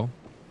levels as well.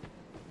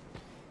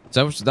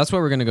 So that's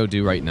what we're gonna go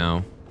do right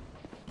now.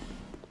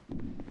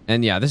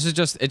 And yeah, it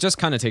just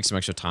kind of takes some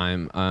extra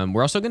time.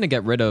 We're also gonna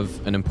get rid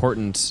of an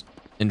important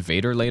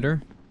invader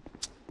later.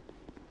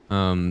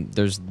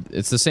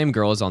 It's the same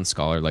girl as on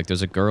Scholar. Like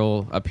there's a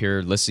girl up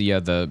here,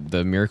 Lycia,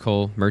 the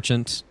miracle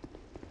merchant.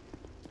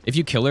 If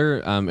you kill her,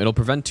 it'll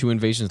prevent 2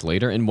 invasions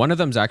later, and one of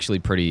them's actually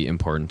pretty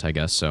important, I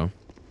guess, so.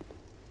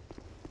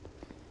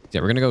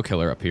 Yeah, we're gonna go kill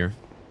her up here.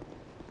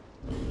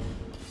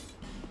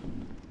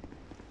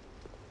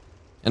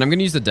 And I'm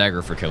gonna use the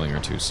dagger for killing her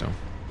too, so.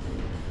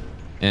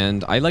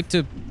 And I like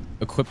to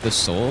equip the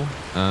soul,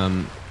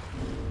 and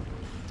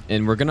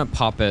we're gonna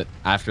pop it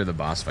after the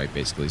boss fight,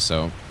 basically.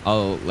 So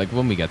like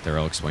when we get there,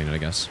 I'll explain it, I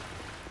guess.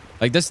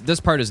 Like this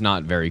part is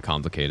not very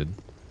complicated.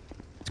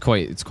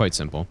 It's quite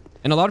simple.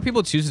 And a lot of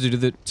people choose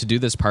to do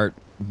this part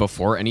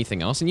before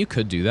anything else, and you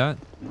could do that.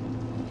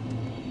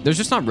 There's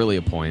just not really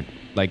a point.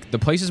 Like the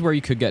places where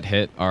you could get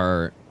hit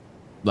are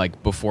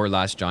like before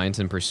Last Giant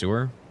and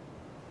Pursuer,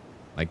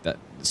 like that.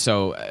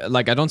 So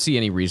like I don't see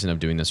any reason of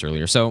doing this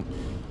earlier. So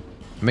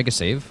make a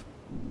save,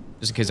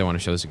 just in case I want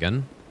to show this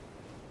again.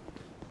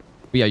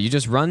 But yeah, you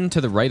just run to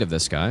the right of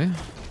this guy. And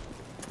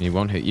he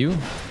won't hit you.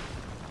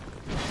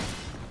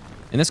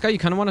 And this guy, you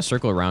kind of want to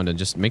circle around and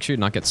just make sure you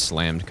not get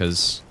slammed,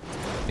 because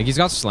like he's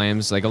got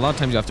slams. Like a lot of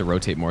times you have to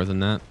rotate more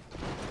than that.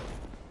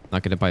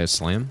 Not get hit by a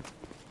slam.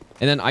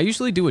 And then I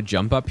usually do a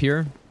jump up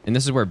here. And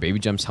this is where baby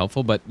jump's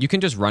helpful, but you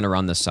can just run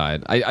around this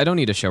side. I don't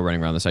need to show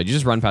running around the side. You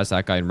just run past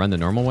that guy and run the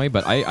normal way,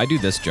 but I do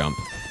this jump.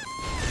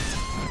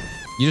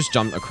 You just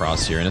jump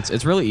across here, and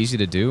it's really easy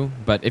to do.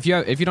 But if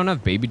you don't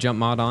have baby jump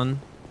mod on,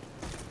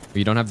 or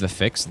you don't have the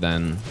fix,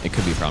 then it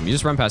could be a problem. You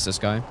just run past this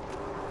guy.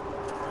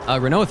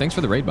 Renoa, thanks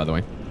for the raid, by the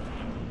way.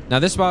 Now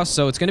this boss,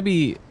 so it's gonna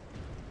be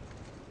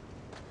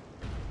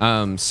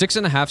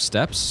 6.5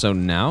 steps. So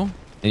now,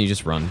 and you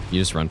just run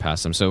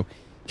past them. So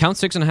count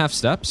 6.5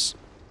 steps.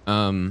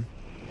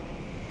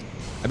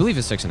 I believe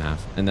it's 6.5,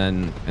 and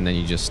then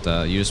you just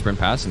sprint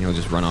past, and he'll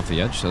just run off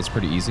the edge. So that's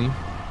pretty easy.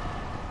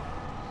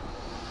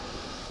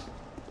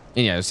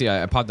 And yeah, see,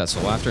 I popped that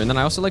soul after, and then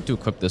I also like to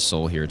equip this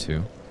soul here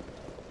too.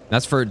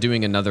 That's for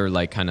doing another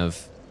like kind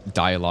of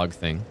dialogue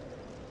thing,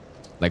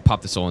 like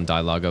pop the soul in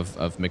dialogue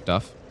of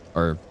Macduff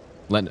or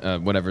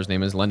whatever his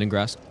name is,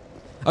 Lendengrass.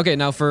 Okay,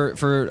 now for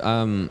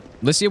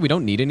Lycia, we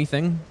don't need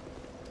anything,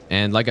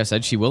 and like I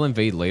said, she will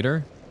invade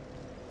later.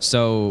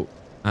 So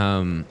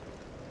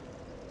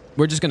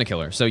we're just gonna kill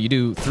her. So you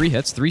do 3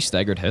 hits, 3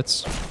 staggered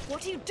hits.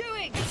 What are you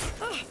doing?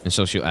 And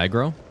so she'll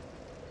aggro.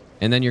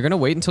 And then you're gonna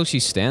wait until she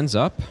stands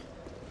up.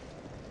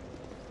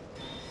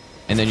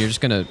 And then you're just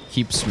gonna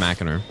keep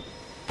smacking her.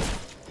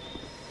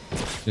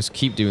 Just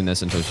keep doing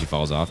this until she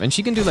falls off. And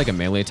she can do like a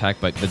melee attack,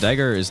 but the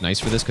dagger is nice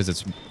for this because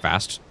it's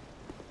fast.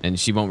 And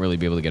she won't really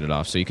be able to get it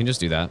off. So you can just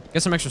do that.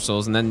 Get some extra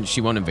souls, and then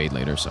she won't invade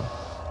later, so.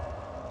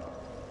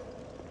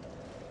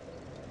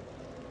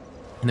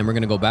 And then we're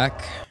going to go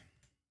back.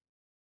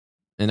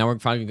 And now we're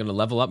finally going to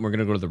level up, and we're going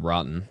to go to the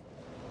Rotten.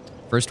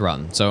 First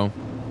Rotten. So,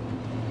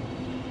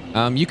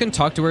 you can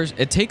talk to her.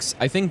 It takes,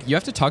 I think, you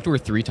have to talk to her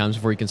 3 times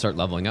before you can start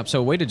leveling up. So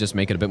a way to just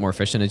make it a bit more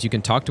efficient is you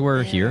can talk to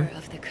her here.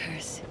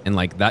 And,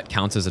 like, that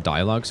counts as a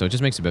dialogue, so it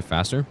just makes it a bit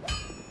faster.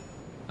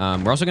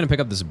 We're also going to pick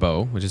up this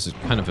bow, which is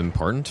kind of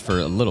important for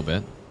a little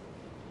bit.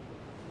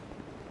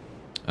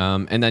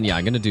 And then, yeah,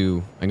 I'm going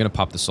to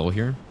pop the soul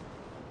here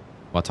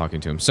while talking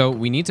to him. So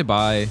we need to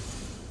buy,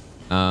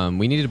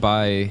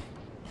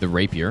 the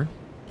rapier.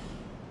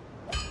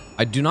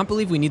 I do not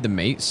believe we need the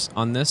mace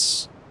on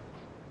this.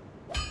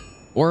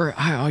 Or,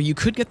 you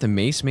could get the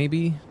mace,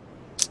 maybe.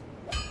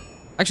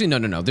 Actually,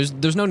 no.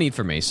 There's no need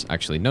for mace,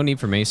 actually. No need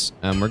for mace.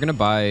 We're going to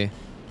buy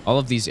all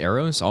of these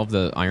arrows, all of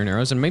the iron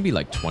arrows, and maybe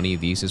like 20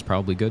 of these is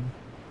probably good.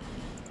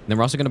 And then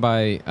we're also going to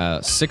buy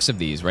 6 of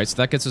these, right? So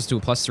that gets us to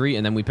a +3,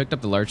 and then we picked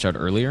up the large shard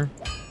earlier.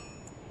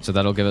 So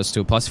that'll give us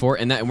to a +4,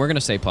 and we're going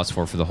to say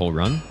 +4 for the whole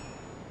run.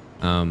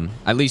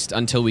 At least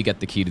until we get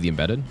the key to the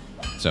embedded.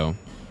 So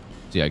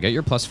yeah, get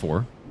your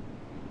 +4.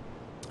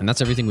 And that's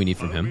everything we need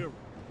from him.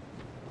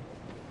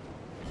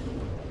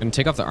 I'm going to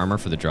take off the armor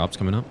for the drops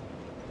coming up.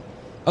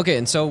 Okay,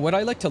 and so what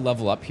I like to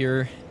level up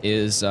here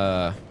is...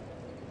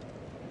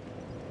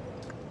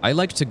 I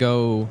like to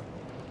go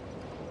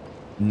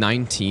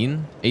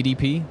 19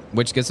 ADP,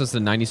 which gets us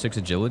the 96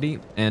 agility.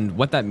 And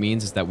what that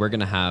means is that we're going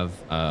to have,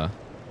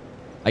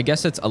 I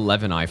guess it's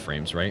 11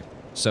 iframes, right?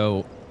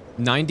 So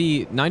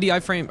 90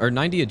 iframe, or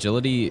 90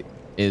 agility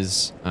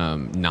is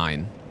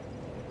 9.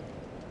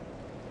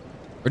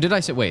 Or did I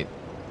say, wait.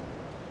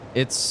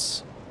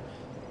 It's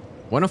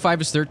 105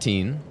 is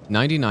 13,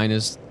 99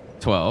 is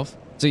 12.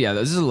 So yeah,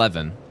 this is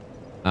 11.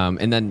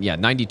 And then, yeah,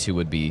 92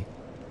 would be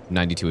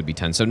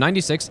 10. So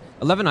 96,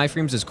 11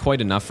 iframes is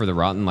quite enough for the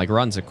Rotten. Like,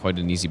 Rotten's quite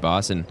an easy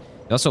boss, and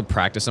you also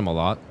practice him a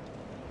lot.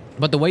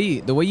 But the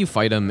way you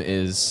fight him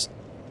is,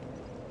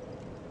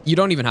 you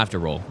don't even have to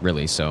roll,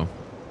 really, so.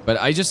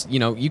 But I just, you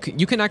know, you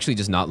can actually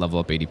just not level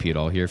up ADP at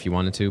all here if you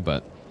wanted to,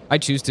 but I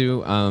choose to.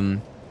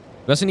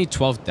 We also need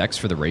 12 dex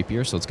for the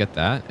rapier, so let's get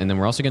that. And then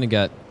we're also going to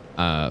get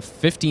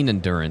 15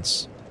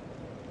 endurance.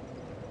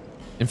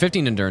 And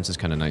 15 endurance is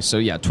kind of nice. So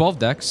yeah, 12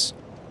 dex.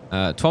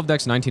 12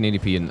 dex, 19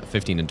 ADP, and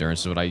 15 endurance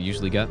is what I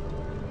usually get.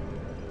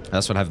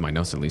 That's what I have in my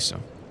notes, at least, so.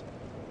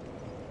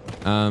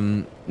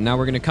 Now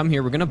we're going to come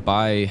here. We're going to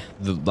buy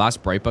the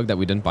last bright bug that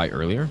we didn't buy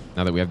earlier,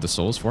 now that we have the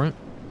souls for it.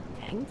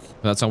 Thanks. So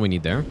that's all we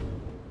need there.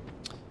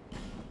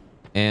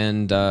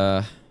 And,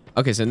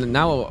 okay, so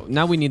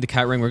now we need the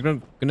cat ring. We're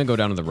going to go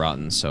down to the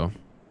Rotten, so.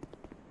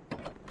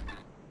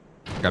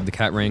 Grab the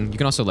cat ring. You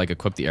can also, like,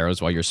 equip the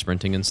arrows while you're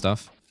sprinting and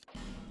stuff.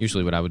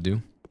 Usually what I would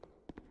do.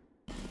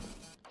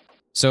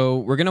 So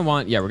we're going to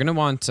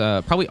want,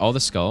 probably all the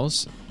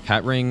skulls,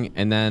 cat ring,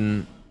 and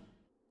then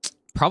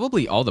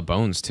probably all the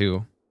bones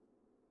too.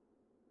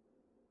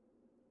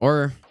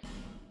 Or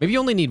maybe you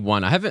only need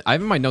one. I have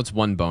in my notes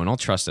 1 bone. I'll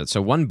trust it.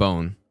 So 1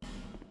 bone.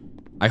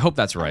 I hope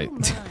that's right.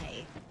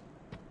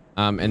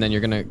 Oh and then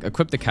you're going to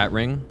equip the cat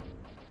ring.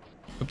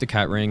 Equip the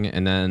cat ring,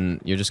 and then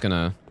you're just going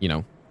to, you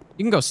know,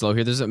 you can go slow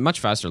here. There's a much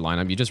faster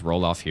lineup. You just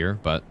roll off here,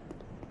 but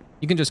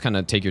you can just kind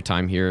of take your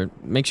time here.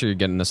 Make sure you're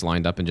getting this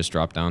lined up and just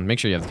drop down. Make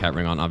sure you have the cat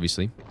ring on,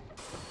 obviously.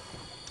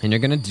 And you're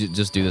going to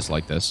just do this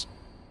like this.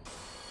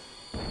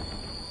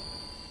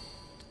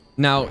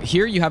 Now,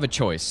 here you have a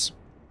choice.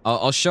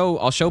 I'll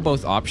show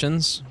both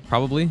options,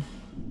 probably.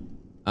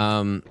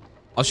 I'll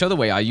show the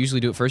way I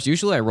usually do it first.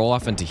 Usually I roll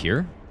off into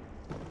here.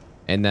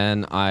 And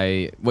then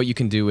what you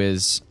can do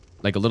is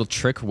like a little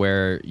trick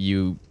where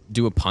you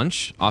do a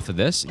punch off of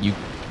this. You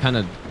kind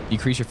of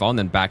decrease your fall and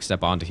then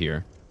backstep onto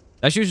here.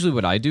 That's usually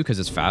what I do because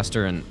it's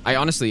faster, and I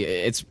honestly,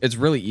 it's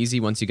really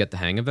easy once you get the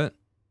hang of it.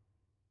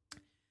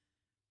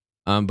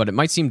 But it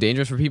might seem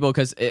dangerous for people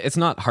because it's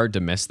not hard to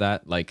miss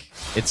that. Like,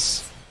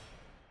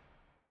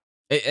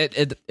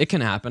 it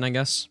can happen, I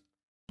guess.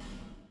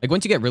 Like,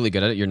 once you get really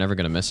good at it, you're never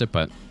gonna miss it,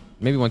 but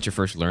maybe once you're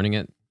first learning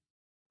it.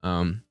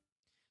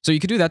 So you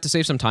could do that to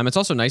save some time. It's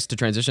also nice to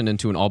transition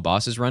into an all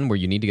bosses run where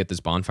you need to get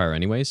this bonfire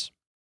anyways.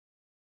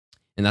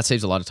 And that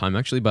saves a lot of time,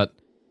 actually, but...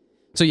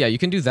 So yeah, you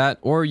can do that,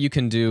 or you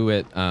can do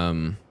it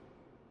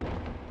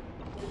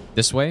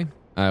this way,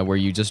 where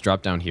you just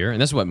drop down here.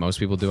 And this is what most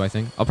people do, I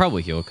think. I'll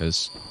probably heal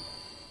because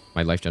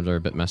my life gems are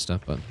a bit messed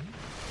up, but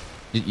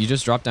you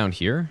just drop down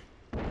here,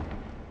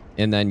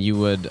 and then you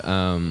would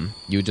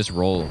just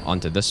roll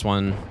onto this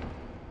one,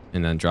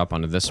 and then drop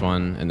onto this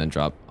one, and then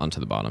drop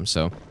onto the bottom.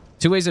 So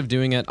 2 ways of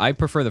doing it. I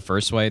prefer the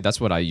first way. That's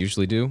what I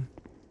usually do.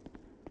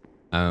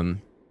 Yeah,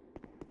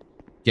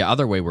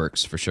 other way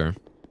works for sure.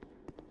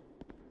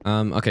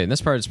 Okay,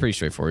 this part is pretty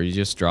straightforward. You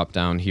just drop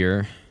down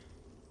here.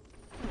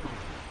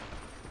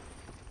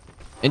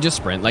 And just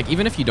sprint. Like,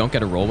 even if you don't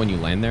get a roll when you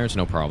land there, it's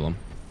no problem.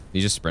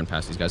 You just sprint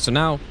past these guys. So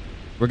now,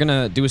 we're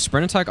gonna do a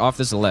sprint attack off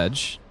this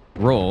ledge.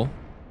 Roll.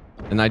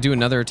 And I do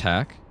another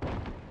attack.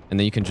 And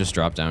then you can just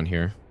drop down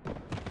here.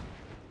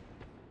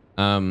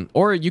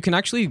 Or you can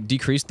actually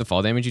decrease the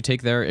fall damage you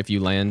take there if you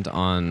land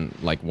on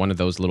like one of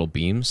those little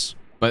beams.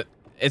 But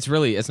it's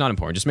not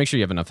important. Just make sure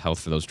you have enough health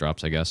for those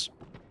drops, I guess.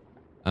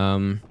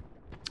 And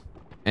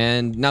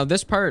now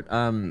this part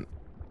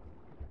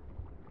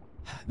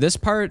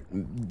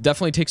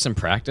definitely takes some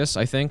practice,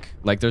 I think.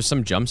 Like there's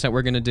some jumps that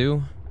we're going to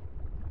do.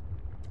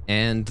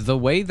 And the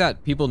way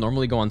that people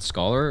normally go on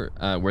Scholar,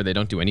 where they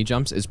don't do any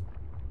jumps is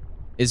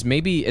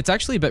maybe, it's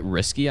actually a bit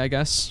risky, I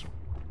guess.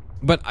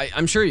 But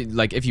I'm sure,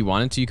 like, if you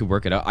wanted to, you could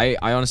work it out.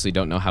 I honestly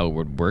don't know how it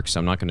would work, so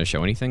I'm not going to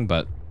show anything,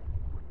 but...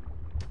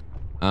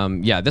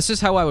 yeah, this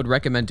is how I would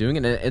recommend doing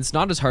it. It's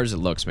not as hard as it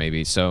looks,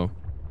 maybe. So,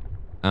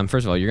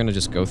 first of all, you're going to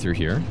just go through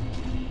here.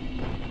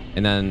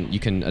 And then you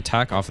can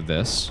attack off of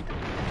this.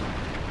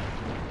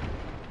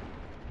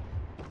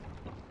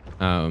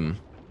 And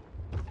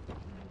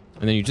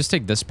then you just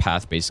take this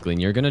path, basically,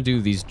 and you're going to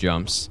do these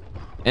jumps.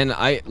 And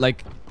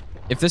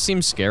if this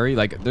seems scary,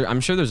 like,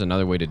 I'm sure there's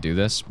another way to do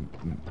this.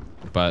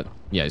 But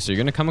yeah, so you're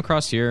gonna come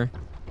across here,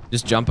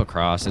 just jump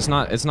across. It's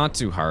not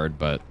too hard,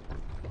 but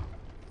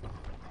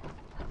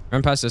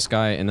run past this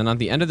guy, and then on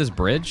the end of this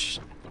bridge,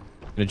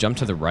 I'm gonna jump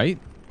to the right,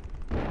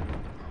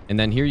 and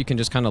then here you can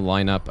just kind of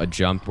line up a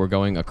jump. We're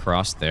going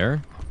across there,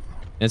 and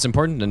it's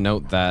important to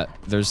note that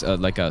there's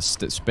like a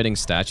spitting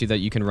statue that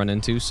you can run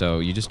into, so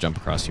you just jump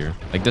across here.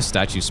 Like this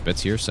statue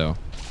spits here, so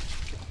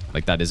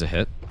like that is a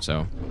hit.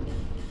 So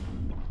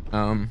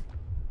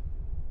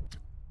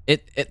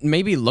It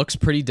maybe looks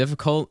pretty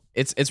difficult.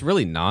 It's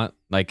really not.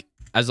 Like,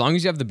 as long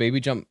as you have the baby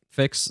jump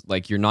fix,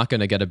 like, you're not going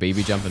to get a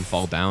baby jump and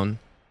fall down.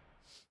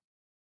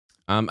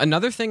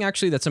 Another thing,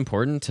 actually, that's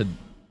important to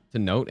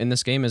note in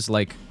this game is,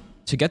 like,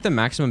 to get the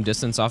maximum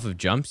distance off of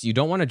jumps, you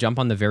don't want to jump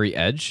on the very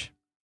edge.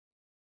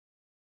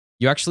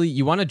 You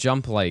want to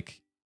jump,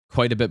 like,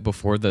 quite a bit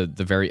before the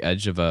very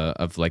edge of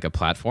like, a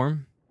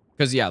platform.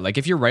 Because, yeah, like,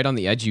 if you're right on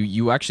the edge,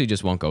 you actually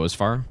just won't go as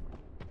far.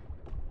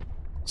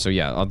 So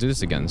yeah, I'll do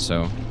this again.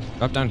 So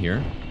drop down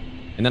here.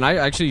 And then I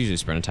actually usually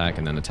sprint attack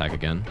and then attack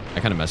again. I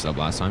kind of messed it up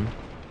last time.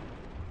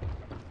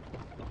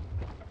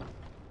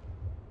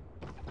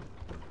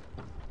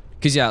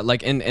 Because yeah,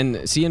 like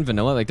in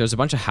vanilla, like there's a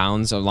bunch of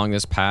hounds along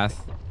this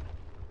path.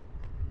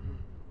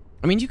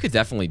 I mean, you could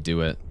definitely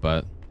do it,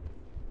 but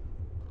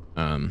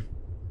I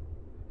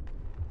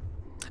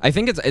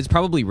think it's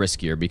probably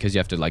riskier because you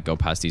have to like go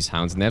past these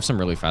hounds and they have some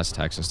really fast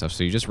attacks and stuff.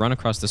 So you just run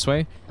across this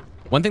way.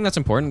 One thing that's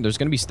important, there's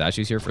going to be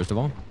statues here, first of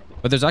all.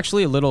 But there's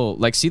actually a little...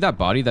 Like, see that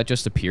body that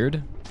just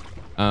appeared?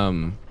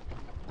 Like,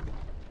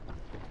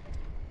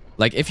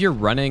 if you're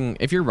running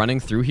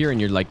through here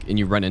and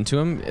you run into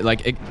him,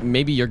 like,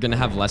 maybe you're going to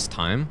have less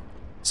time.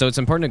 So it's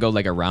important to go,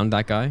 like, around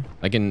that guy.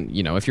 Like,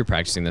 if you're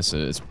practicing this,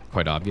 it's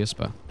quite obvious,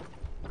 but...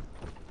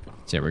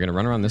 So, yeah, we're going to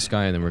run around this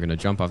guy, and then we're going to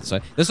jump off the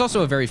side. There's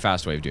also a very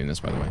fast way of doing this,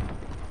 by the way.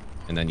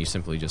 And then you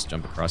simply just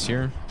jump across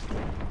here.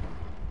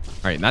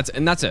 All right,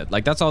 and that's it.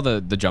 Like, that's all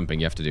the jumping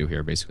you have to do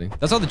here, basically.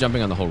 That's all the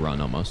jumping on the whole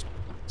run, almost.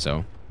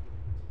 So,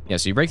 yeah,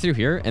 so you break through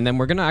here, and then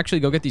we're going to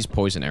actually go get these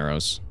poison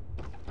arrows.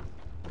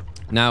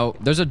 Now,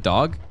 there's a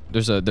dog.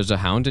 There's a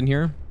hound in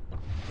here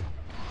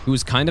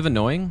who's kind of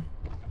annoying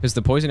because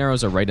the poison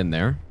arrows are right in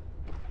there.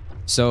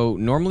 So,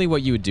 normally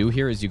what you would do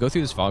here is you go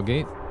through this fog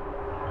gate,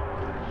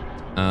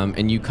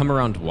 and you come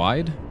around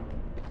wide.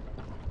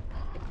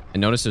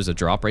 And notice there's a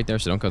drop right there,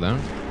 so don't go down.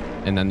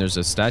 And then there's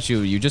a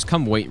statue. You just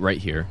come wait right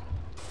here.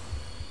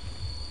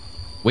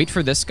 Wait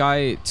for this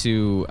guy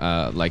to,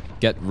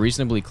 like, get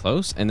reasonably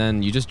close, and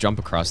then you just jump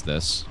across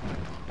this.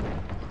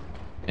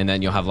 And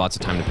then you'll have lots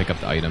of time to pick up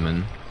the item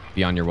and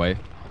be on your way.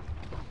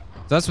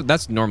 So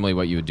that's normally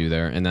what you would do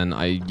there. And then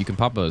you can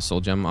pop a soul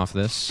gem off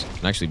this.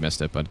 I actually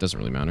missed it, but it doesn't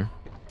really matter.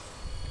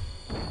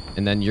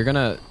 And then you're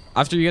gonna,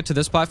 after you get to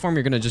this platform,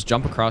 you're gonna just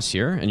jump across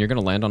here, and you're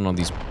gonna land on all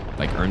these,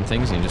 like, urn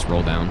things, and you just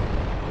roll down.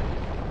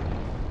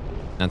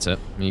 That's it.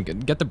 And you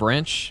get the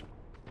branch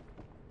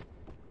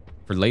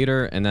for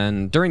later, and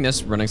then during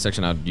this running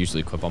section, I'd usually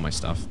equip all my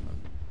stuff.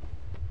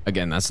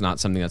 Again, that's not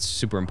something that's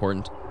super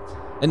important.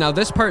 And now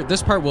this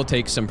part will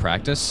take some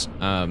practice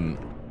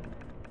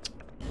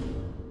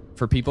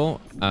for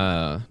people.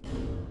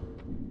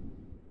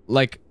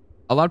 Like,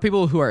 a lot of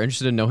people who are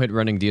interested in no-hit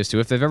running DS2,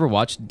 if they've ever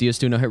watched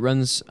DS2 no-hit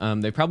runs,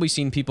 they've probably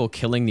seen people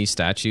killing these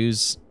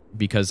statues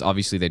because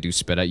obviously they do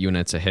spit at you and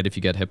it's a hit if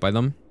you get hit by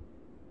them.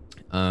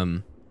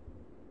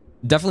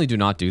 Definitely do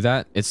not do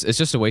that. It's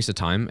just a waste of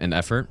time and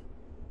effort.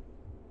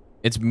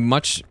 It's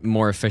much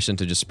more efficient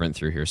to just sprint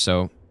through here.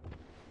 So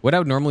what I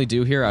would normally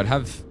do here, I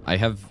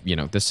have, you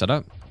know, this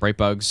setup, bright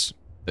bugs,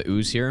 the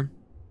ooze here.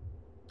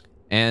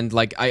 And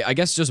like, I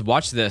guess just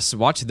watch this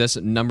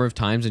a number of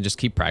times and just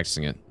keep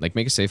practicing it. Like,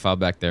 make a save file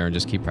back there and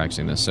just keep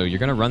practicing this. So you're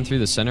going to run through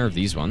the center of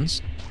these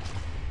ones.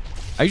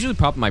 I usually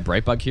pop my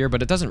bright bug here,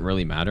 but it doesn't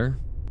really matter.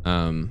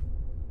 So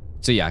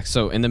yeah,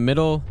 so in the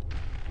middle,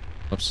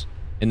 whoops,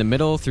 in the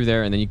middle through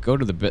there, and then you go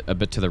to a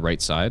bit to the right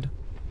side.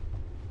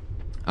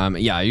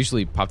 Yeah, I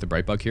usually pop the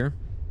bright bug here.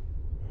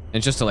 And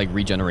it's just to like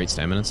regenerate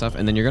stamina and stuff.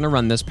 And then you're going to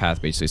run this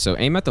path basically. So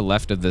aim at the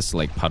left of this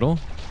like puddle.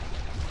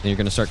 Then you're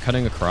going to start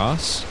cutting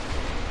across.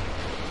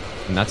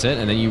 And that's it.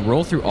 And then you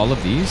roll through all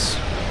of these.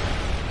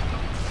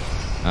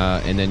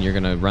 And then you're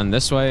going to run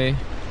this way.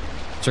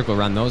 Circle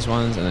around those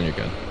ones. And then you're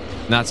good.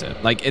 And that's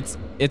it. Like,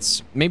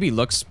 it's maybe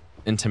looks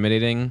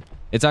intimidating.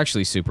 It's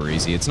actually super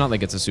easy. It's not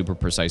like it's a super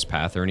precise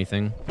path or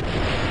anything.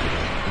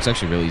 It's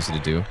actually really easy to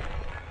do.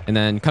 And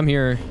then come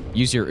here,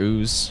 use your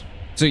ooze.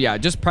 So yeah,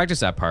 just practice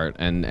that part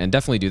and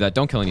definitely do that.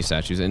 Don't kill any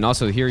statues. And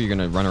also here, you're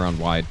going to run around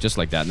wide just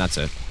like that. And that's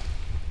it.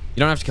 You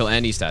don't have to kill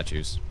any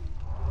statues.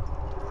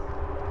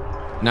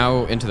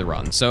 Now into the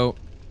run. So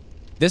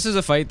this is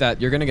a fight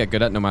that you're going to get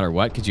good at no matter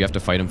what, because you have to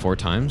fight him 4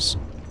 times.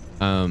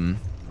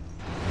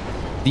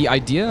 The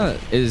idea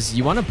is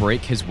you want to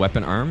break his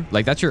weapon arm.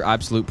 Like, that's your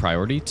absolute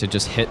priority, to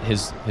just hit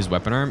his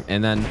weapon arm.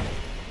 And then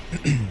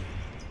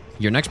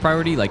your next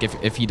priority, like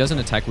if he doesn't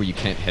attack where you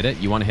can't hit it,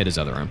 you want to hit his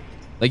other arm.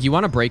 Like, you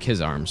want to break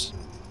his arms.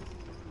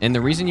 And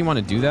the reason you want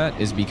to do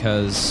that is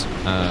because,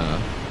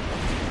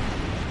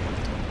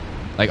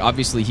 like,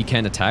 obviously he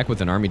can't attack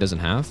with an arm he doesn't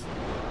have.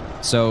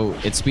 So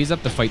it speeds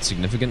up the fight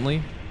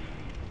significantly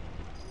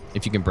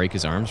if you can break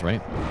his arms,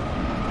 right?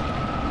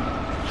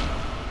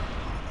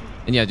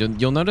 And yeah,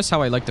 you'll notice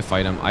how I like to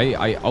fight him.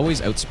 I always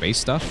outspace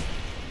stuff.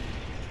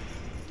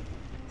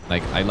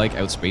 Like, I like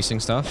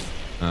outspacing stuff.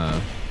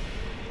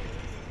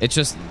 It's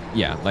just,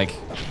 yeah, like,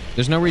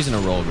 there's no reason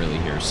to roll really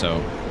here,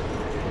 so...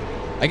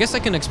 I guess I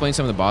can explain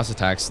some of the boss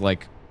attacks.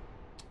 Like,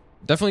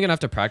 definitely gonna have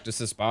to practice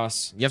this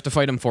boss. You have to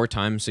fight him 4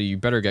 times, so you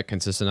better get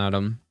consistent at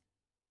him.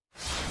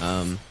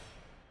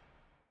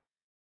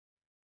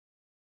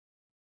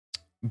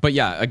 But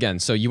yeah, again,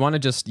 so you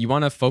want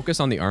to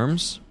focus on the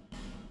arms.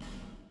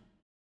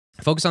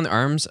 Focus on the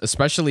arms,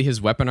 especially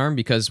his weapon arm,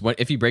 because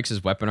if he breaks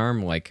his weapon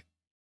arm, like,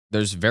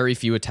 there's very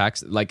few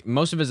attacks. Like,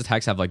 most of his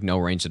attacks have, like, no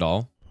range at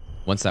all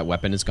once that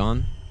weapon is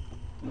gone.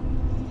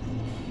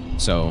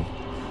 So,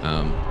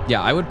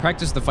 yeah, I would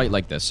practice the fight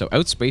like this. So,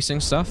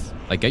 outspacing stuff,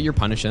 like, get your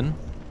punish in.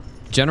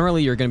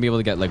 Generally, you're going to be able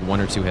to get, like, 1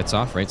 or 2 hits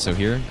off, right? So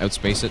here,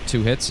 outspace it,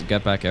 2 hits,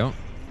 get back out.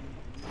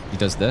 He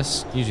does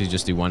this. Usually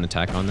just do 1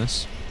 attack on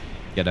this.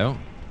 Get out.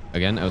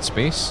 Again,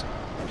 outspace.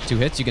 2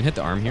 hits. You can hit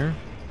the arm here.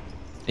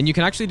 And you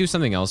can actually do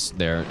something else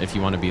there if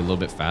you want to be a little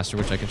bit faster,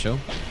 which I can show.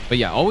 But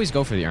yeah, always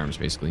go for the arms,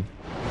 basically.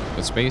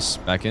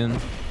 Outspace, back in.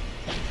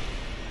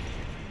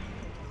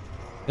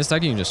 This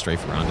attack, you can just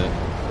strafe around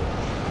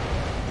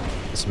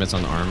it. Smith's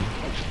on the arm.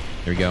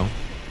 There we go.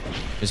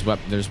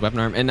 There's weapon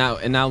arm. And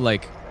now,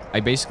 like, I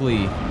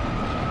basically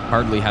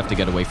hardly have to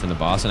get away from the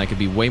boss, and I could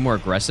be way more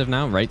aggressive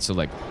now, right? So,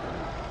 like,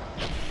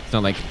 it's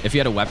not like, if you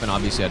had a weapon,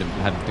 obviously I'd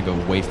have to go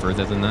way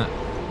further than that.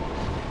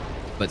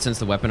 But since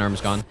the weapon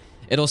arm's gone,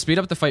 it'll speed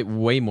up the fight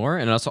way more,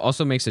 and it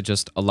also makes it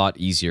just a lot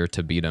easier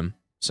to beat him.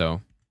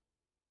 So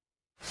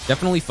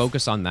definitely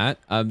focus on that.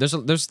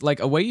 There's like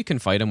a way you can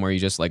fight him where you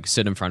just like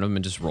sit in front of him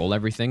and just roll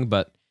everything,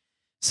 but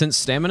since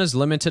stamina is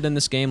limited in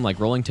this game, like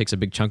rolling takes a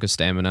big chunk of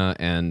stamina,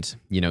 and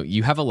you know,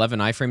 you have 11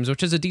 iframes,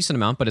 which is a decent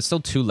amount, but it's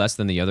still 2 less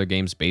than the other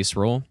game's base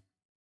roll.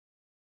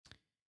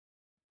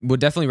 Would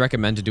definitely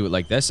recommend to do it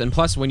like this. And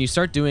plus, when you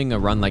start doing a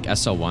run like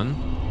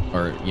SL1,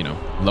 or, you know,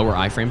 lower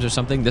iframes or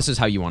something, this is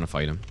how you want to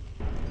fight him.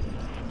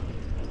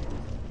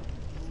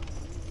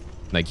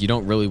 Like, you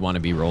don't really want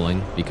to be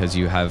rolling because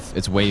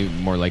it's way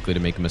more likely to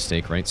make a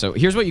mistake, right? So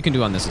here's what you can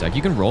do on this attack.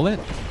 You can roll it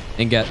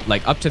and get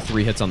like up to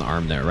 3 hits on the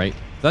arm there, right?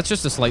 That's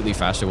just a slightly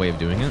faster way of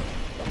doing it,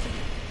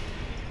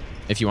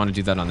 if you want to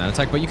do that on that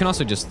attack. But you can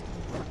also just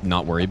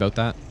not worry about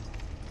that.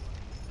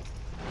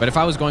 But if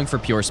I was going for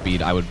pure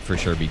speed, I would for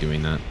sure be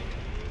doing that.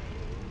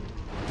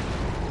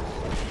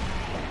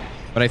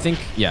 But I think,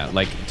 yeah,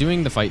 like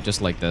doing the fight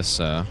just like this,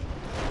 like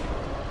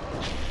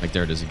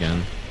there it is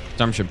again. His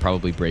arm should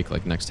probably break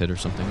like next hit or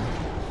something.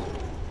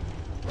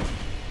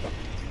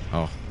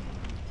 Oh,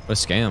 what a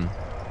scam.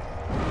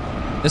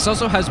 This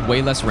also has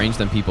way less range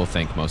than people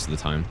think most of the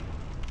time.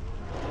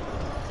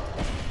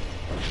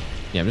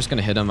 Yeah, I'm just going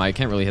to hit him. I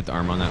can't really hit the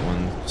arm on that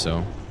one,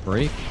 so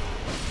break.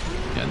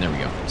 Yeah, and there we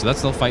go. So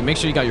that's the fight. Make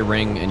sure you got your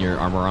ring and your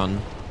armor on.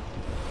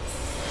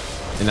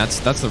 And that's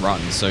the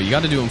Rotten. So you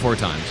got to do them 4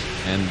 times.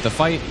 And the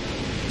fight,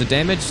 the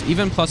damage,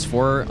 even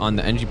 +4 on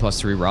the NG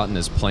 +3 Rotten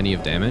is plenty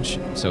of damage,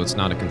 so it's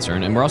not a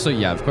concern. And we're also,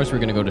 yeah, of course, we're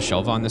going to go to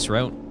Shelva on this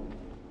route.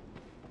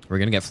 We're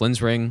going to get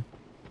Flynn's ring.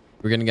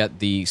 We're going to get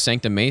the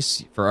Sanctum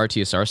Mace for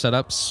RTSR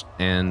setups.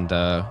 And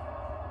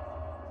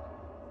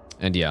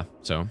yeah,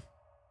 so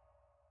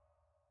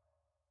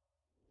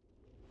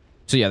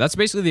yeah, that's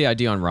basically the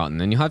idea on Rotten.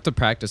 And you'll have to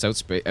practice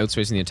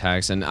outspacing the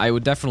attacks, and I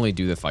would definitely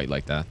do the fight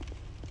like that.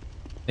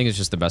 I think it's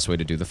just the best way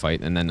to do the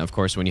fight. And then, of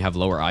course, when you have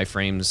lower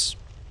iframes,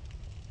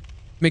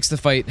 makes the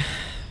fight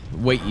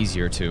way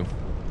easier, too.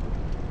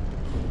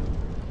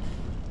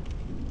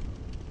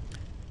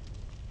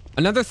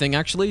 Another thing,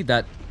 actually,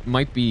 that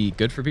might be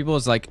good for people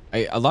is, like,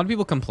 a lot of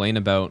people complain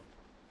about,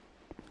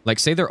 like,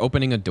 say they're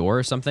opening a door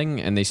or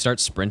something, and they start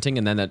sprinting,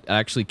 and then it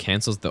actually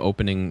cancels the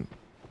opening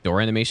door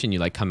animation. You,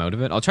 like, come out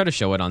of it. I'll try to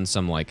show it on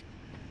some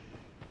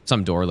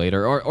door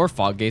later, or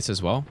fog gates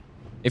as well.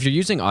 If you're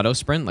using auto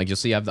sprint, like, you'll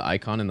see I have the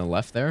icon in the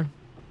left there.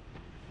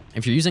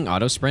 if you're using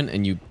auto sprint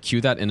and you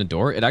cue that in a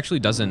door, it actually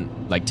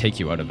doesn't like take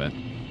you out of it.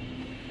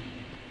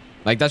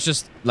 Like that's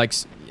just like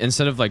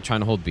instead of like trying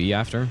to hold B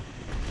after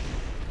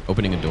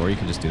opening a door, you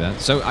can just do that.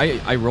 So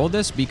I rolled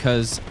this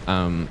because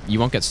you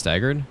won't get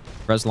staggered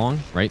for as long,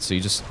 right? So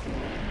you just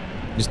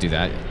do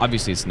that.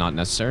 Obviously, it's not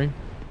necessary.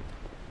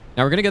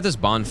 Now we're gonna get this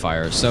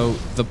bonfire. So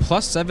the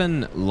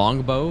 +7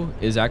 longbow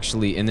is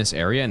actually in this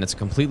area, and it's a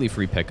completely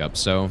free pickup.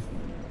 So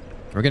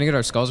we're gonna get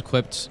our skulls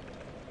equipped.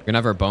 We're gonna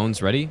have our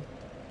bones ready.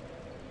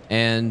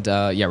 And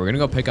yeah, we're gonna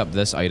go pick up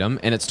this item,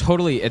 and it's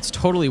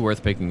totally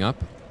worth picking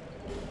up.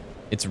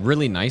 It's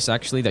really nice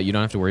actually that you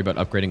don't have to worry about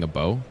upgrading a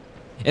bow.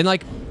 And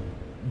like,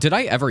 did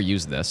I ever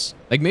use this?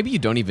 Like maybe you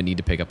don't even need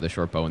to pick up the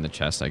short bow in the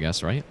chest, I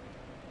guess, right?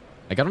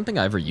 Like I don't think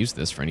I ever used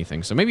this for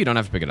anything, so maybe you don't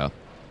have to pick it up.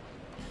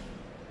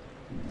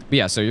 But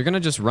yeah, so you're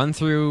gonna just run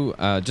through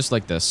just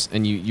like this,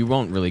 and you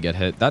won't really get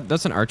hit.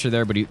 That's an archer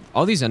there, but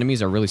all these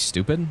enemies are really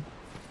stupid.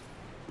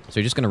 So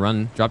you're just gonna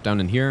run, drop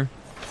down in here.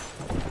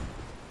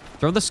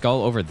 Throw the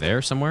skull over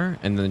there somewhere,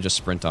 and then just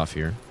sprint off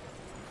here.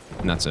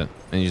 And that's it.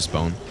 And you just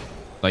bone.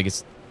 Like,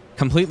 it's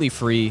completely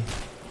free.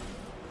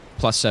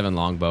 +7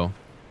 longbow.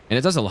 And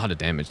it does a lot of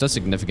damage. It does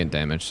significant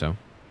damage, so.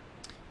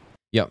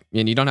 Yep.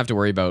 And you don't have to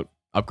worry about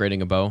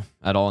upgrading a bow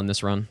at all in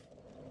this run.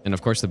 And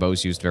of course, the bow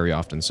is used very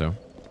often, so.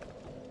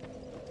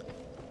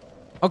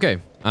 Okay.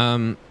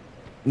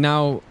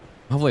 Now,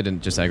 hopefully I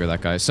didn't just aggro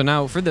that guy. So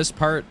now, for this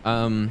part,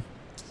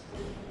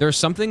 there's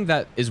something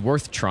that is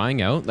worth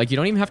trying out. Like, you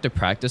don't even have to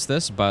practice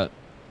this, but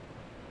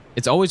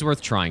it's always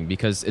worth trying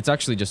because it's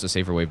actually just a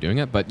safer way of doing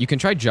it. But you can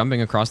try jumping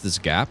across this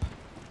gap,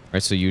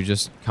 right? So you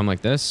just come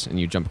like this and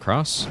you jump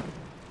across. I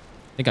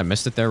think I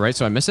missed it there, right?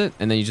 So I miss it,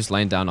 and then you just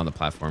land down on the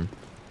platform.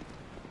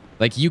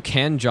 Like, you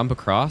can jump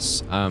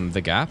across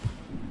the gap,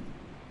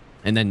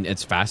 and then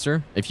it's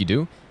faster if you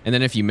do. And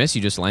then if you miss,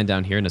 you just land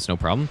down here, and it's no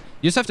problem.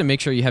 You just have to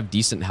make sure you have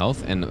decent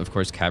health and, of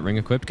course, cat ring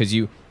equipped, because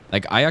you...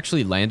 Like, I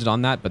actually landed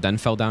on that, but then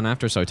fell down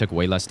after, so I took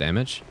way less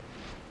damage.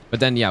 But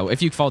then, yeah,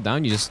 if you fall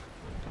down, you just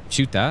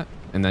shoot that,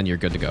 and then you're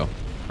good to go,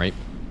 right?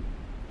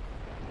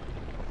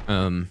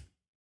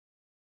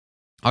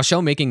 I'll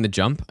show making the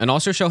jump, and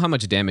also show how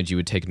much damage you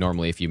would take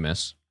normally if you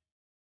miss.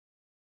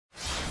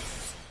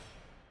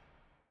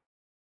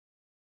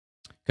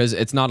 Because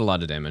it's not a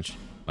lot of damage.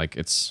 Like,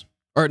 it's...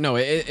 Or, no,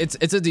 it's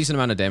a decent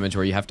amount of damage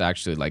where you have to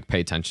actually, like,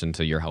 pay attention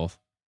to your health.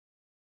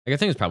 Like, I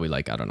think it's probably,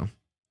 like, I don't know,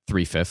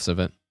 3/5 of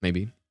it,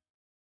 maybe.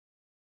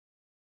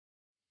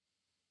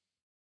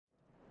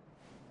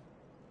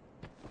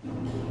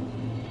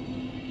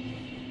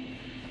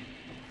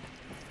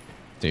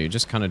 So you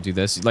just kind of do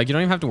this. Like, you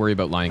don't even have to worry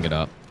about lining it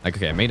up. Like,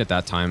 okay, I made it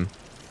that time.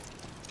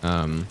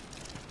 But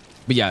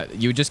yeah,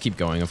 you would just keep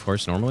going, of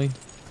course, normally.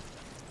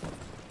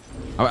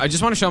 I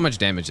just want to show how much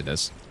damage it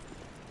is.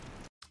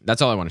 That's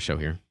all I want to show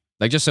here.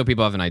 Like, just so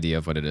people have an idea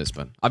of what it is.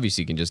 But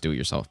obviously, you can just do it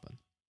yourself. But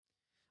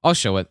I'll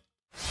show it.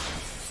 I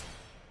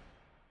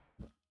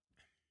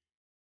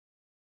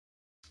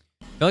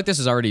feel like this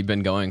has already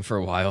been going for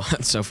a while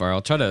so far.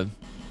 I'll try to...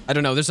 I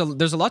don't know. There's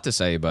a lot to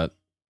say, but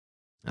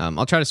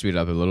I'll try to speed it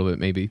up a little bit,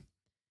 maybe.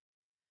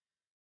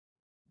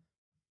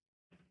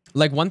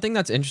 Like, one thing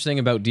that's interesting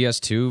about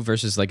DS2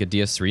 versus, like, a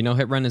DS3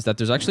 no-hit run is that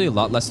there's actually a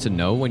lot less to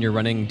know when you're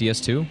running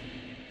DS2.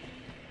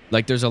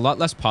 Like, there's a lot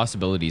less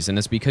possibilities, and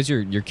it's because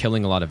you're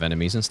killing a lot of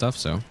enemies and stuff,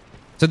 so...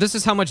 So this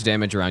is how much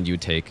damage around you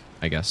would take,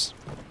 I guess.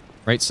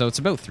 Right? So it's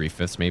about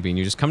 3/5 maybe, and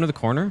you just come to the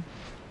corner,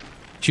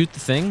 shoot the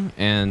thing,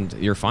 and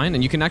you're fine.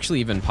 And you can actually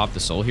even pop the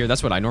soul here.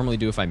 That's what I normally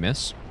do if I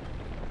miss.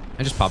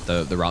 I just pop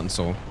the rotten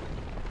soul.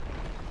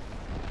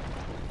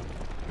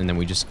 And then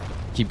we just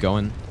keep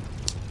going.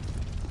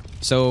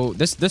 So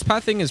this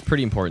path thing is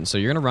pretty important. So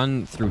you're going to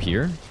run through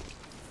here.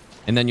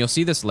 And then you'll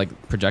see this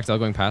like projectile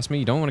going past me.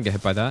 You don't want to get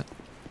hit by that.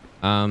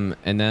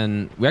 And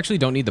then we actually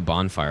don't need the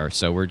bonfire.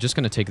 So we're just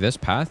going to take this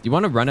path. You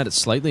want to run at it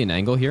slightly an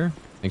angle here.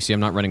 You see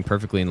I'm not running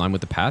perfectly in line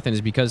with the path. And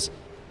it's because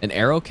an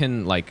arrow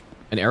can like...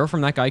 An arrow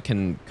from that guy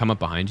can come up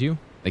behind you.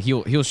 Like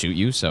he'll shoot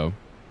you. So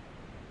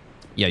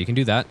yeah, you can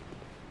do that.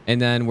 And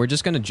then we're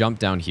just going to jump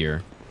down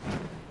here.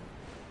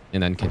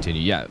 And then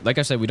continue. Yeah, like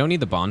I said, we don't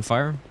need the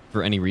bonfire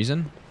for any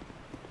reason.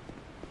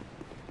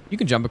 You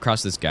can jump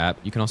across this gap.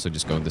 You can also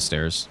just go up the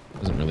stairs.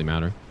 Doesn't really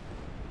matter.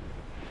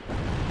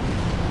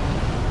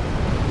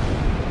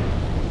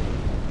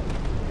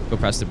 Go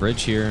past the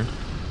bridge here.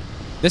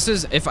 This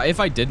is, if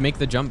I did make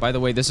the jump, by the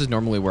way, this is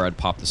normally where I'd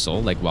pop the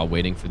soul, like while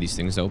waiting for these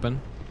things to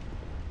open.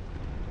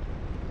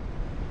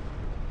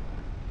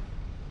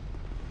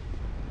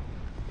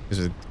 This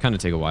would kind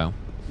of take a while.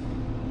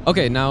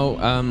 Okay,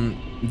 now,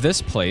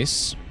 this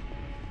place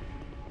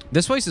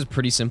is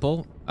pretty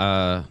simple.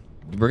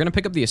 We're going to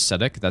pick up the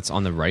ascetic that's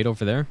on the right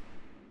over there.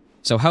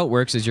 So how it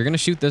works is you're going to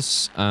shoot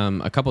this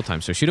a couple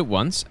times. So shoot it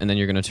once, and then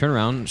you're going to turn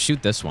around,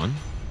 shoot this one.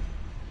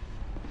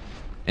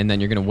 And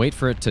then you're going to wait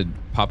for it to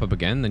pop up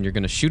again. Then you're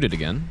going to shoot it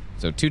again.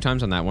 So 2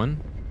 times on that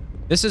one.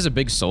 This is a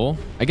big soul.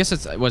 I guess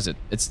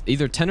it's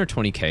either 10 or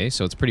 20k,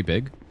 so it's pretty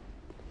big.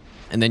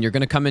 And then you're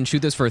going to come and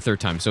shoot this for a 3rd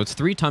time. So it's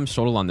 3 times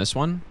total on this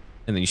one.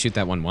 And then you shoot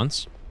that one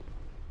once.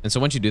 And so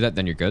once you do that,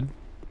 then you're good.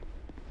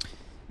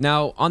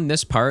 Now, on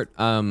this part,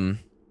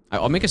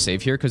 I'll make a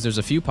save here because there's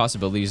a few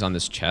possibilities on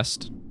this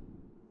chest.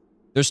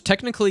 There's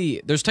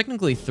technically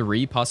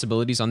 3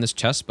 possibilities on this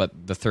chest,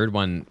 but the third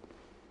one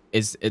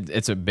is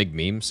it's a big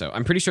meme, so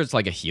I'm pretty sure it's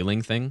like a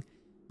healing thing.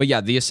 But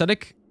yeah, the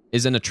ascetic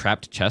is in a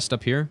trapped chest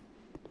up here.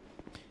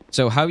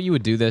 So how you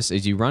would do this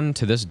is you run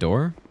to this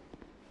door,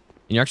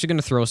 and you're actually going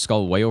to throw a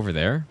skull way over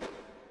there.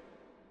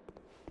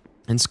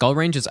 And skull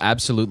range is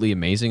absolutely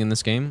amazing in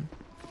this game.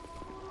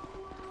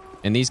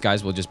 And these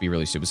guys will just be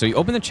really stupid. So you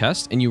open the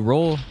chest and you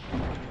roll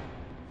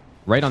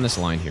right on this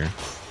line here.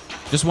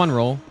 Just one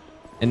roll.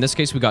 In this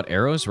case, we got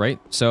arrows, right?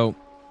 So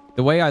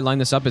the way I line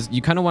this up is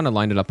you kind of want to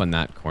line it up on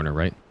that corner,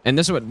 right? And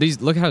this is what these,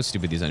 look how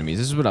stupid these enemies.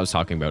 This is what I was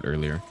talking about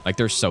earlier. Like,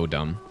 they're so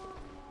dumb.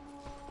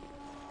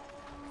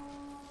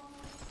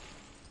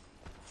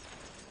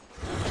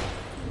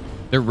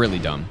 They're really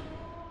dumb.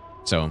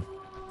 So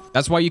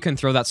that's why you can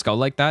throw that skull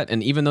like that.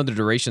 And even though the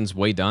duration's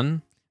way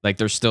done, like,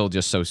 they're still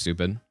just so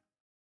stupid.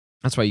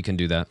 That's why you can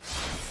do that.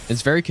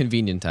 It's very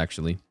convenient,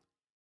 actually.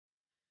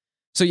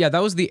 So yeah,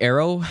 that was the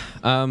arrow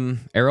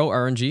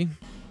RNG.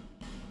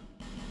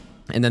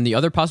 And then the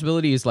other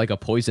possibility is like a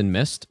poison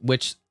mist,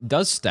 which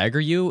does stagger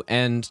you.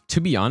 And to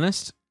be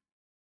honest,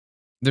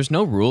 there's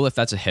no rule if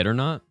that's a hit or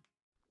not.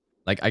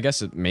 Like, I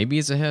guess maybe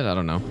it's a hit. I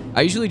don't know.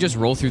 I usually just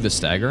roll through the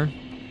stagger.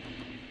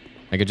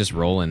 I could just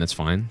roll and it's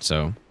fine.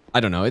 So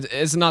I don't know.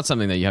 It's not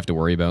something that you have to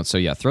worry about. So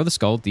yeah, throw the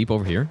skull deep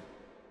over here.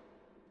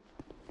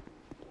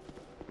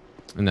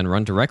 And then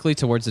run directly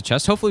towards the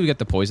chest. Hopefully we get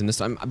the poison this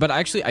time. But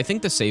actually, I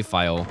think the save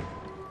file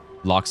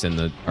locks in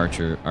the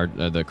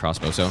the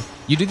crossbow. So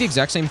you do the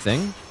exact same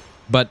thing,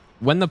 but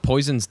when the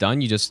poison's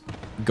done, you just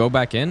go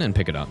back in and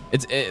pick it up.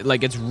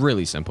 It's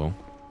really simple.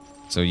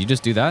 So you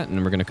just do that, and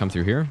then we're gonna come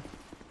through here.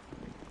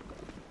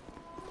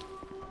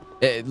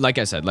 Like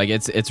I said, like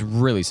it's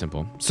really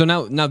simple. So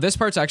now this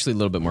part's actually a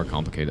little bit more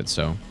complicated.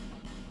 So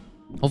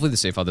hopefully the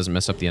save file doesn't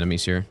mess up the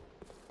enemies here.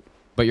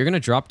 But you're gonna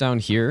drop down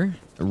here,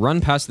 run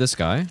past this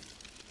guy.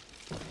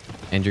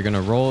 And you're going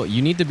to roll.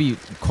 You need to be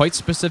quite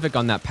specific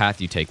on that path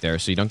you take there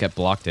so you don't get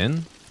blocked in.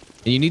 And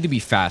you need to be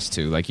fast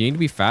too. Like, you need to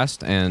be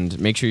fast and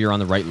make sure you're on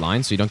the right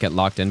line so you don't get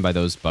locked in by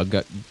those bug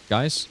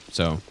guys.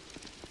 So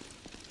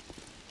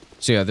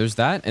yeah, there's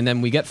that. And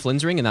then we get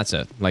Flynn's ring and that's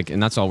it. Like,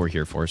 and that's all we're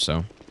here for.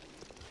 So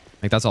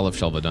like, that's all of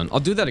Shelva done. I'll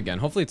do that again.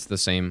 Hopefully it's the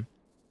same.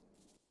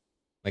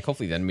 Like,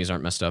 hopefully the enemies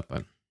aren't messed up,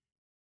 but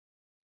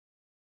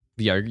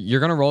yeah, you're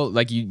going to roll.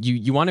 Like,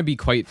 you want to be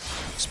quite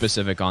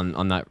specific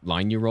on that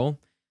line you roll.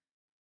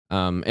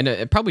 And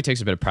it probably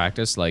takes a bit of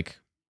practice. Like,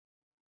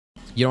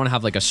 you don't want to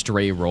have like a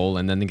stray roll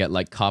and then get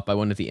like caught by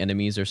one of the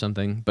enemies or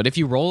something. But if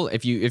you roll,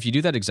 if you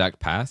do that exact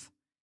path,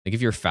 like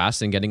if you're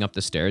fast and getting up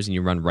the stairs and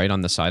you run right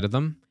on the side of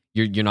them,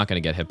 you're not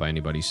going to get hit by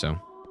anybody. So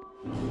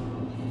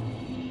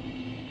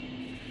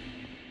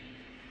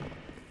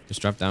just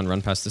drop down,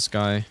 run past this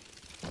guy,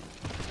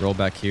 roll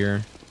back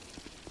here,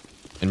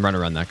 and run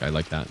around that guy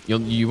like that.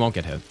 You won't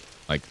get hit,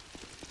 like,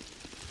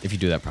 if you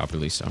do that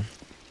properly. So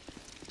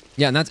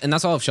yeah, and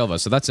that's all of Shelva.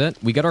 So that's it.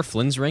 We got our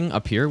Flynn's ring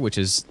up here, which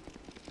is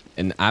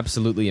an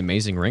absolutely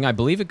amazing ring. I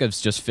believe it gives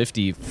just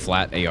 50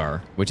 flat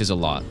AR, which is a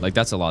lot. Like,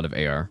 that's a lot of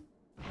AR.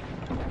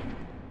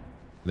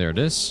 There it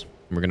is.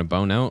 We're gonna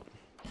bone out.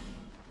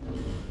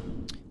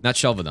 That's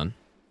Shelva done.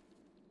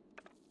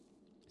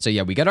 So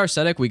yeah, we got our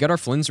ascetic, we got our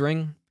Flynn's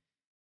ring.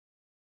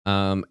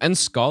 And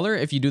Scholar,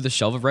 if you do the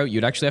Shelva route,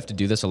 you'd actually have to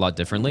do this a lot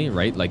differently,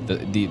 right? Like,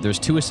 there's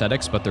 2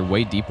 ascetics, but they're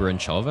way deeper in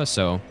Shelva,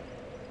 so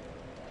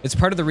it's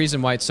part of the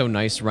reason why it's so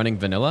nice running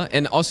vanilla.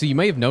 And also, you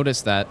may have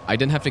noticed that I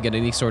didn't have to get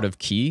any sort of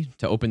key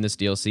to open this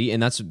DLC,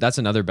 and that's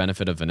another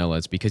benefit of vanilla.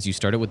 It's because you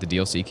started with the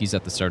DLC keys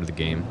at the start of the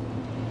game.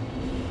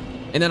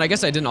 And then I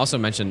guess I didn't also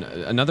mention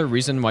another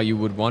reason why you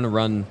would want to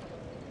run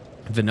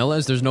vanilla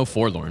is there's no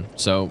Forlorn.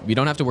 So we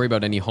don't have to worry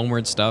about any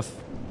homeward stuff.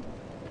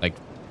 Like,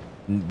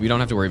 we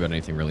don't have to worry about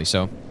anything really.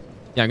 So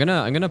yeah, I'm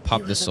gonna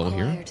pop this soul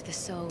here.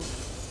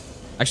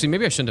 Actually,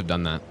 maybe I shouldn't have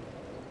done that.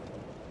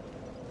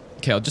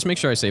 Okay, I'll just make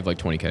sure I save like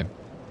 20k.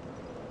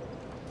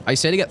 I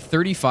say to get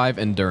 35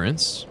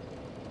 endurance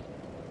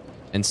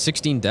and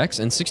 16 dex,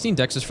 and 16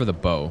 dex is for the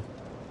bow.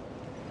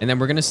 And then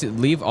we're gonna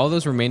leave all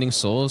those remaining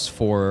souls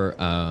for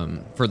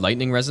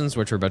lightning resins,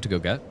 which we're about to go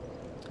get.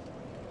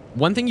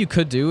 One thing you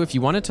could do if you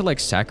wanted to like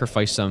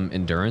sacrifice some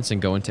endurance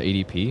and go into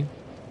ADP,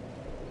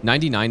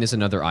 99 is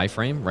another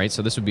iframe, right?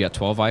 So this would be at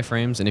 12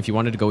 iframes, and if you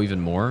wanted to go even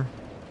more,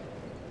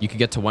 you could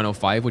get to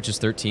 105, which is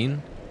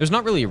 13. There's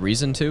not really a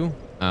reason to.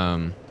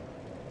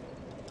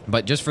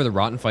 But just for the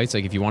rotten fights,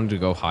 like if you wanted to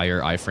go higher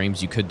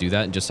iframes, you could do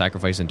that and just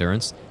sacrifice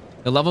endurance.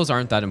 The levels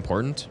aren't that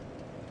important.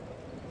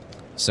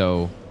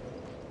 So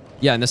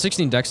yeah, and the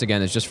 16 dex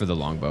again is just for the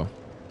longbow.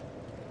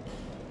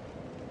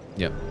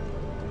 Yep.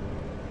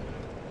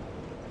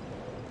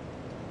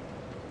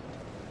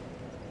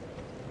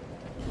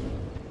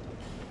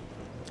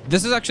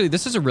 This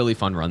is a really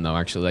fun run though,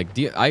 actually.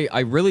 Like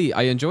I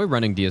enjoy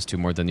running DS2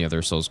 more than the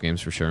other Souls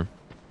games for sure.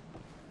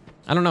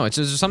 I don't know, it's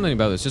just something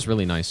about it. It's just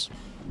really nice.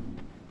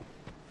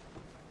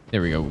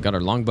 There we go. We got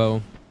our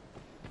longbow.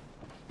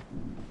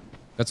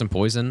 Got some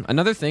poison.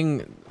 Another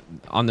thing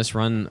on this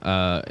run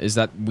is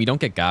that we don't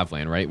get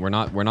Gavlan, right? We're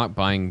not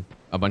buying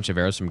a bunch of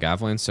arrows from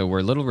Gavlan, so we're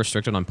a little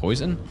restricted on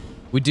poison.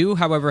 We do,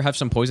 however, have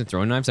some poison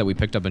throwing knives that we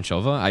picked up in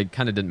Shulva. I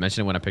kind of didn't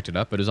mention it when I picked it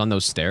up, but it was on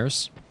those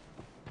stairs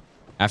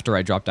after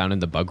I dropped down in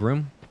the bug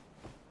room.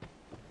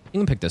 You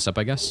can pick this up,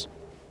 I guess.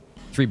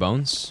 3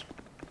 bones.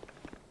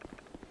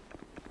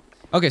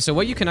 Okay, so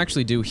what you can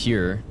actually do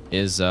here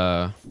is you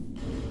can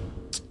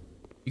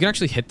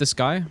actually hit this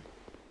guy.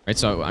 Right,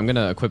 so I'm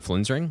gonna equip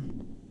Flynn's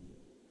ring.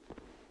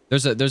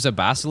 There's a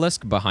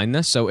basilisk behind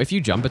this, so if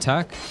you jump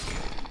attack,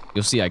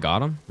 you'll see I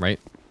got him, right?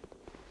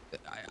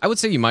 I would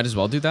say you might as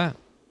well do that.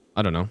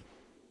 I don't know.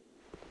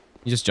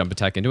 You just jump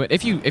attack into it.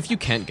 If you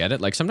can't get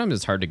it, like sometimes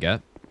it's hard to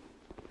get.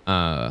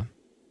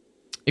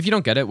 If you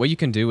don't get it, what you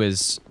can do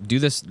is do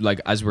this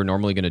like as we're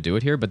normally gonna do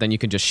it here, but then you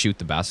can just shoot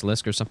the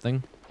basilisk or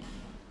something.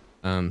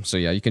 So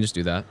yeah, you can just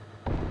do that.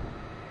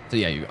 So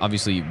yeah,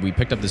 obviously we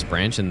picked up this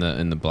branch in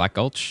the Black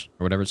Gulch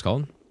or whatever it's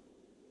called,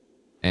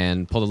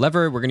 and pull the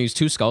lever. We're gonna use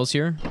 2 skulls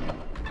here.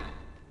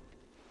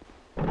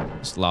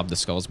 Just lob the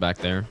skulls back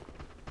there.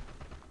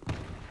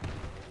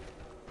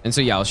 And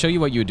so yeah, I'll show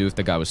you what you would do if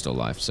the guy was still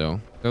alive. So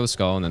throw the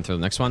skull and then throw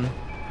the next one.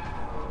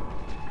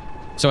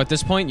 So at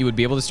this point, you would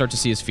be able to start to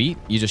see his feet.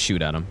 You just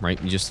shoot at him,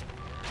 right? You just...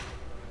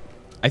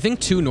 I think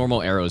 2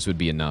 normal arrows would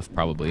be enough,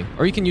 probably.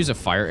 Or you can use a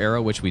fire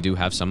arrow, which we do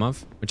have some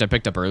of, which I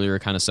picked up earlier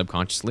kind of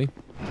subconsciously.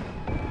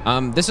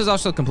 This is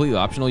also completely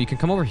optional. You can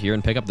come over here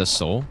and pick up the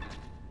soul.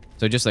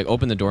 So just like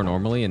open the door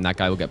normally and that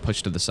guy will get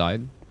pushed to the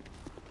side.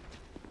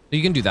 So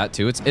you can do that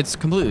too. It's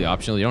completely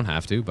optional. You don't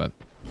have to, but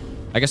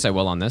I guess I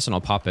will on this and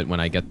I'll pop it when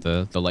I get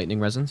the lightning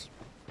resins.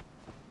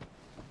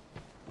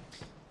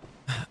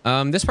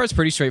 This part's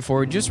pretty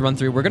straightforward. You just run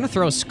through. We're going to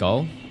throw a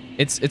skull.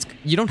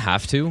 You don't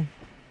have to.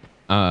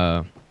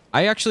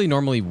 I actually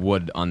normally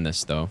would on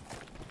this though.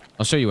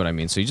 I'll show you what I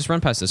mean. So you just run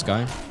past this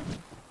guy.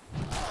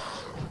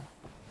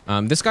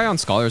 This guy on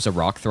Scholar is a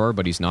rock thrower,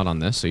 but he's not on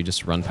this, so you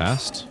just run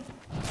past.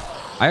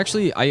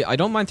 I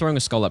don't mind throwing a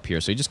skull up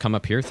here, so you just come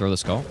up here, throw the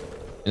skull.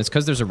 And it's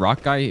because there's a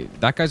rock guy.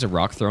 That guy's a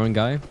rock throwing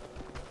guy.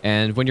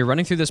 And when you're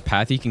running through this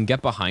path, he can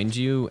get behind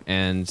you,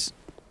 and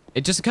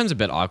it just becomes a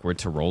bit awkward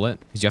to roll it,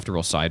 because you have to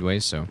roll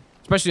sideways, so...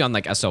 Especially on,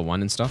 like,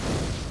 SL1 and stuff.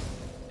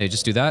 Hey,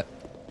 just do that.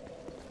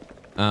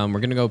 We're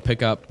gonna go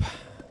pick up...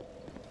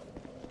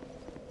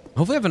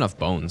 Hopefully I have enough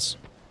bones.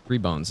 3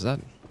 bones, is that...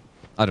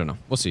 I don't know.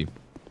 We'll see.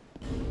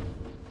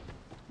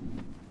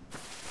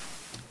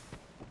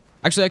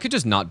 Actually, I could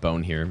just not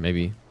bone here,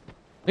 maybe.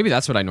 Maybe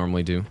that's what I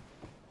normally do.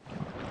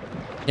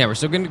 Yeah, we're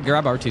still gonna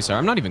grab our TSR.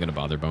 I'm not even gonna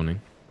bother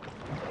boning.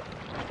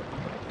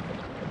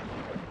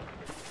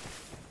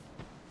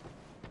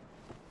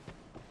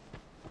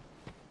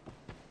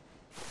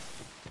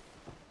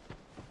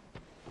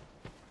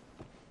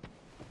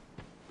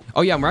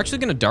 Oh yeah, and we're actually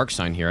gonna dark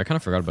sign here. I kind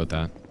of forgot about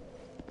that.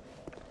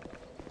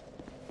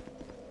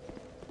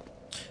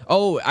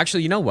 Oh,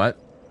 actually, you know what?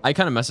 I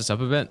kind of messed this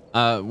up a bit.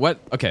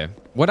 Okay,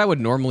 what I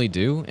would normally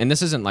do, and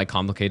this isn't like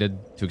complicated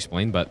to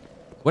explain, but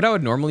what I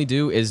would normally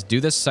do is do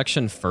this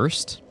section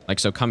first. Like,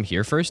 so come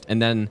here first,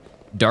 and then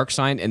dark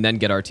sign, and then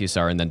get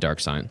RTSR, and then dark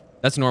sign.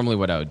 That's normally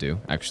what I would do,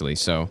 actually.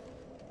 So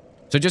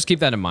just keep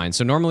that in mind.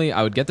 So normally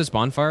I would get this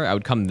bonfire. I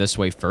would come this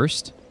way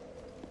first.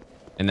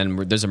 And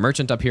then there's a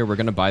merchant up here we're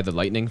going to buy the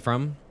lightning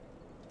from.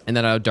 And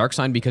then I would dark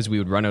sign because we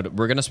would run out.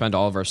 We're going to spend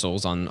all of our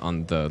souls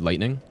on the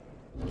lightning.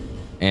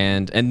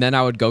 And then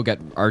I would go get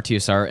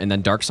RTSR and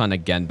then dark sign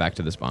again back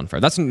to this bonfire.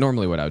 That's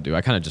normally what I would do.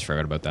 I kind of just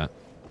forgot about that.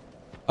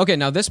 Okay,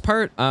 now this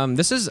part,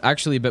 this is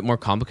actually a bit more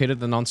complicated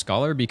than on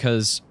Scholar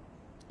because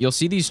you'll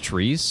see these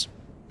trees.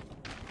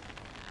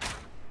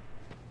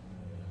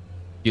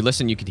 If you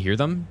listen, you could hear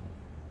them.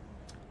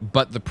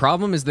 But the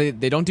problem is they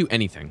don't do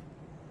anything.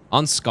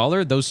 On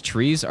Scholar, those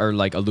trees are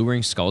like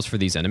alluring skulls for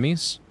these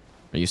enemies.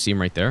 You see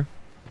them right there.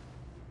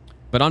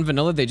 But on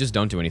Vanilla, they just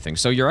don't do anything.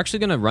 So you're actually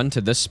going to run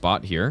to this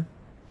spot here.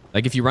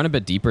 Like if you run a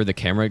bit deeper, the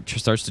camera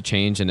starts to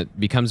change and it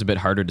becomes a bit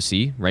harder to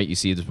see, right? You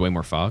see there's way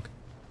more fog.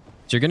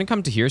 So you're going to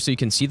come to here so you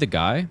can see the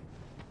guy.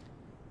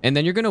 And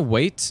then you're going to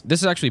wait.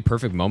 This is actually a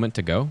perfect moment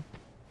to go.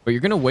 But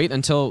you're going to wait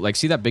until, like,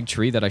 see that big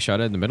tree that I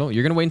shot at in the middle?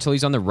 You're going to wait until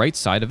he's on the right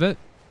side of it.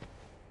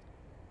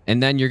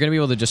 And then you're going to be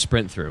able to just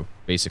sprint through,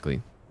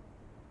 basically.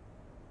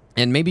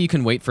 And maybe you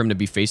can wait for him to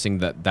be facing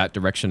that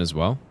direction as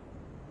well.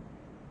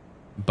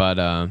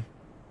 But,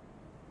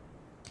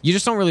 you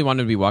just don't really want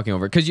him to be walking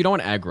over because you don't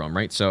want to aggro him,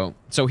 right? So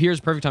here's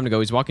the perfect time to go.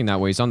 He's walking that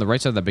way. He's on the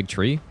right side of that big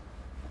tree.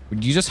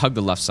 You just hug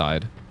the left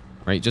side,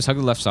 right? Just hug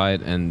the left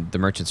side and the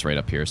merchant's right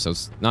up here. So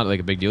it's not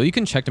like a big deal. You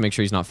can check to make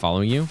sure he's not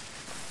following you.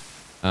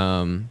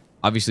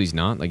 Obviously he's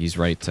not. Like he's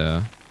right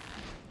there.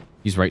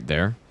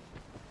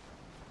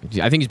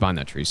 I think he's behind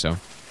that tree. So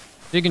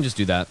you can just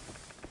do that.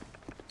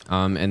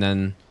 And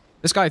then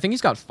this guy, I think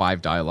he's got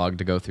 5 dialogue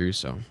to go through.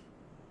 So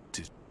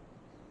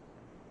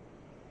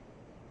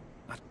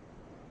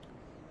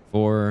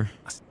 4.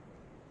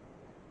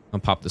 I'll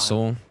pop the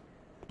soul.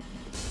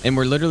 And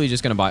we're literally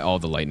just going to buy all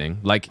the lightning.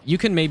 Like, you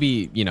can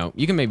maybe,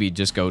 you can maybe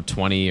just go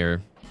 20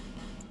 or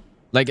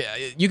Like,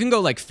 you can go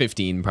like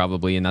 15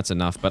 probably, and that's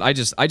enough. But I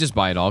just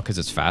buy it all because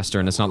it's faster,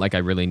 and it's not like I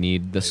really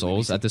need the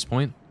souls at this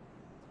point.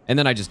 And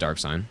then I just Dark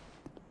Sign.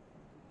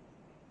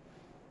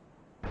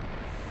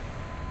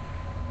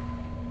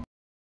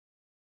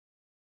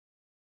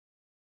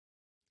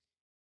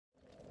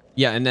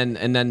 Yeah, and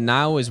then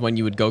now is when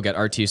you would go get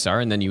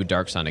RTSR, and then you would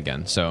Dark Sign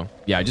again. So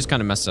yeah, I just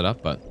kind of messed it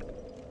up, but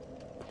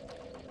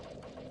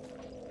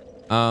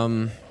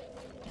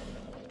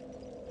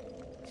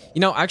you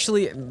know,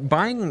 actually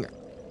buying,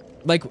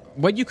 like,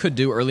 what you could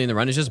do early in the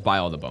run is just buy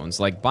all the bones.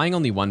 Like, buying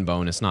only one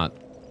bone, it's not,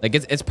 like,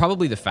 it's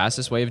probably the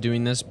fastest way of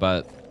doing this,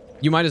 but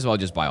you might as well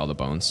just buy all the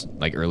bones,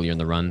 like, earlier in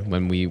the run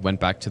when we went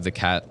back to the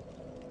cat,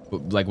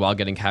 like, while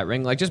getting cat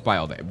ring. Like, just buy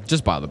all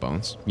the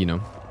bones, you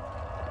know?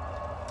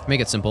 Make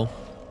it simple.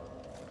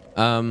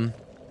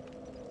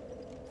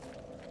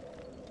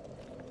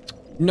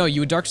 No,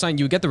 you would Dark Sign,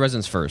 you would get the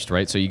resins first,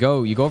 right? So you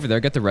go over there,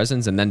 get the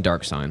resins, and then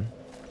Dark Sign.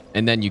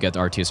 And then you get the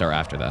RTSR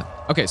after that.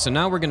 Okay, so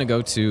now we're gonna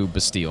go to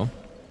Bastille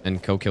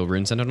and go kill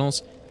Rune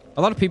Sentinels.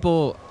 A lot of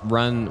people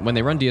run, when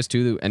they run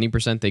DS2 any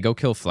percent, they go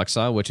kill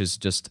Flexile, which is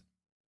just,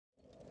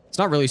 it's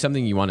not really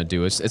something you want to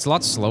do. It's a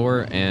lot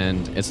slower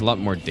and it's a lot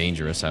more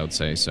dangerous, I would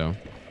say. So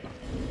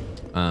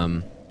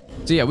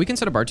yeah, we can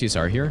set up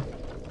RTSR here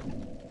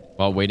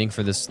while waiting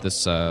for this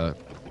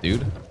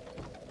dude.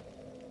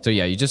 So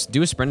yeah, you just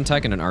do a sprint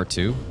attack and an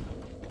R2,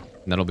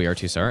 and that'll be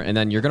RTSR. And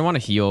then you're gonna want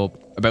to heal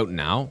about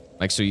now,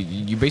 like, so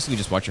you basically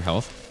just watch your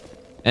health.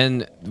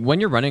 And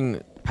when you're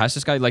running past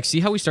this guy, like, see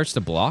how he starts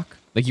to block?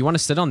 Like, you want to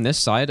sit on this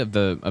side of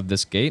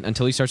this gate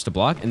until he starts to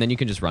block, and then you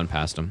can just run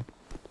past him.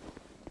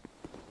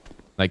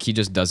 Like, he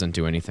just doesn't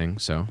do anything,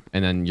 so.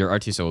 And then your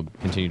RTSR will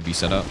continue to be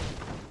set up.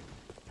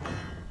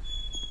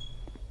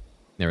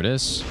 There it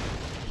is.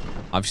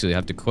 Obviously, I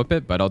have to equip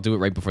it, but I'll do it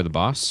right before the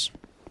boss.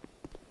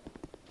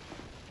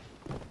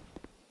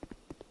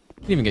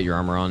 You can even get your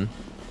armor on.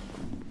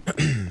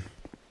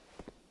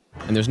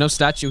 And there's no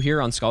statue here.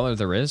 On Scholar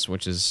there is,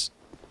 which is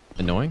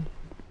annoying.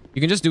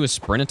 You can just do a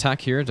sprint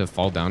attack here to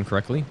fall down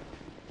correctly.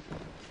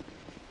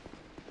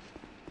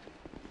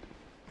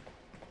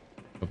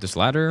 Up this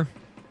ladder.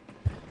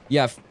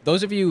 Yeah,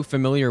 those of you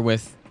familiar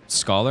with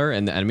Scholar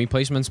and the enemy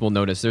placements will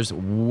notice there's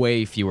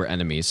way fewer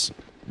enemies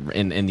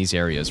in these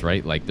areas,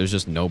 right? Like, there's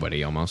just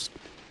nobody almost.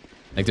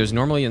 Like, there's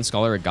normally in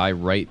Scholar a guy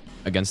right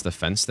against the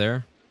fence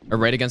there. Or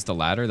right against the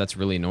ladder. That's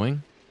really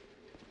annoying.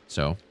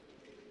 So.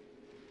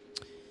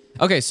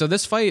 Okay, so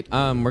this fight,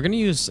 we're gonna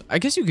use, I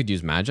guess you could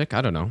use magic.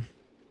 I don't know.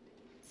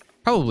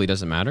 Probably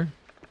doesn't matter.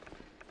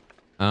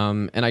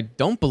 And I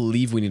don't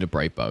believe we need a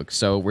bright bug.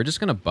 So we're just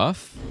gonna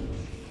buff.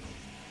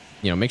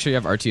 You know, make sure you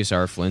have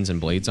RTSR, Flins, and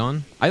Blades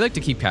on. I like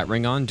to keep Cat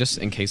Ring on just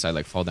in case I,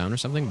 like, fall down or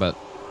something, but...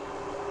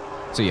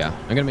 So yeah,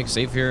 I'm gonna make a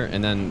save here,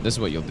 and then this is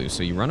what you'll do.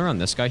 So you run around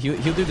this guy.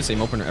 He'll do the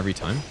same opener every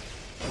time.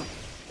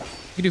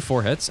 You do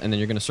 4 hits, and then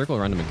you're gonna circle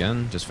around him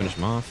again. Just finish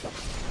him off.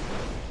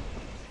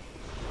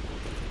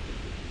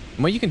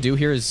 And what you can do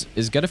here is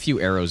get a few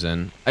arrows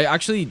in. I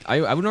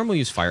would normally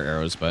use fire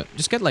arrows, but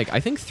just get, like, I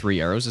think 3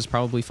 arrows is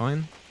probably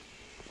fine.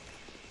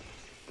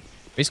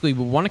 Basically,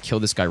 we want to kill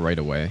this guy right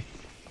away.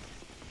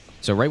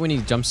 So right when he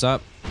jumps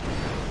up,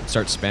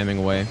 start spamming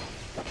away.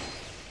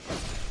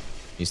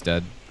 He's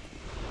dead.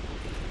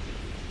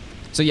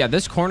 So yeah,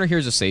 this corner here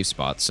is a safe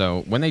spot.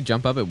 So when they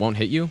jump up, it won't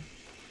hit you.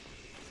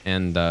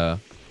 And yeah,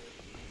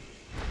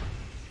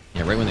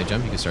 right when they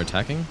jump, you can start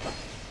attacking.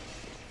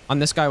 On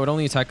this guy, I would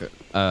only attack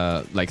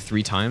like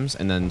 3 times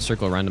and then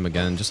circle around him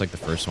again, just like the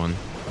first one.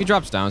 If he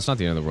drops down, it's not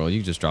the end of the world. You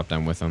can just drop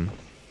down with him.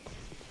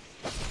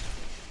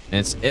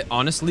 And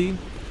honestly,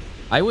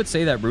 I would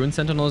say that Rune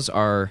Sentinels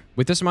are,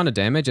 with this amount of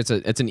damage, it's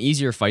an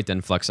easier fight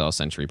than Flexile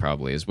Sentry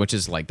probably is, which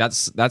is like,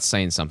 that's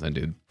saying something,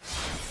 dude.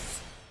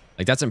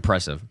 Like, that's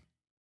impressive.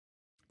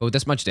 But with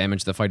this much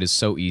damage, the fight is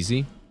so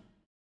easy.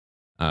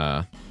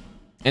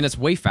 And it's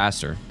way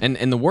faster.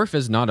 And the Wharf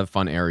is not a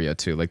fun area,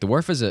 too. Like, the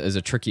Wharf is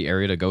a tricky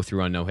area to go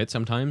through on no hit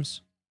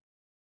sometimes.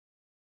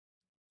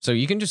 So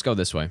you can just go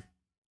this way.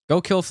 Go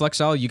kill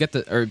Flexile, you get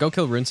or go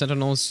kill Rune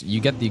Sentinels,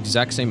 you get the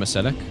exact same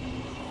aesthetic.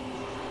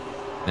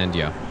 And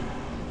yeah.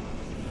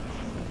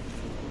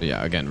 But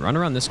yeah, again, run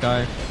around this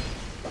guy.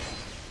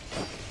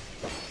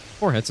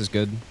 4 hits is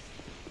good.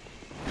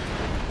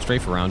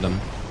 Strafe around him.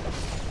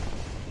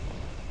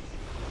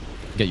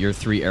 Get your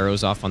 3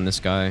 arrows off on this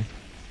guy.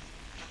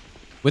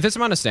 With this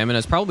amount of stamina,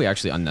 it's probably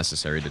actually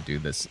unnecessary to do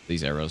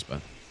these arrows,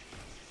 but...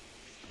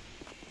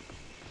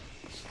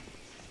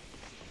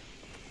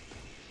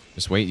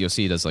 Just wait, you'll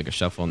see he does like a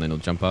shuffle and then he'll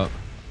jump up.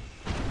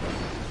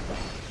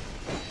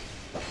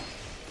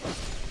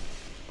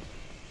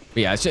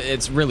 But yeah,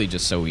 it's really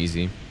just so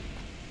easy.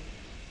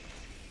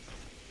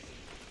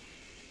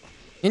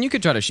 And you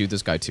could try to shoot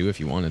this guy too if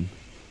you wanted.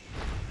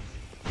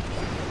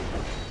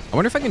 I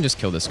wonder if I can just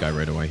kill this guy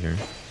right away here.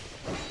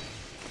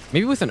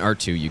 Maybe with an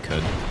R2 you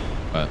could,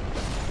 but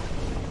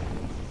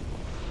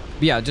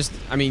yeah,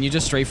 I mean, you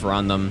just strafe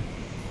around them.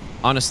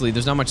 Honestly,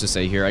 there's not much to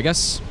say here. I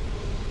guess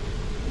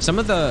some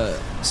of the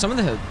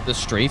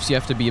strafes you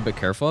have to be a bit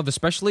careful of,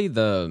 especially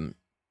the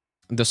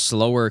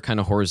slower kind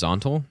of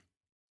horizontal.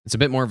 It's a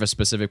bit more of a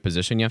specific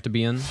position you have to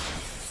be in.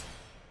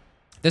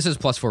 This is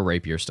 +4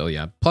 rapier still,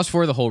 yeah.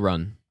 +4 the whole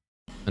run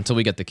until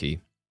we get the key.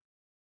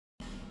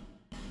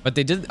 But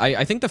they did,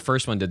 I think the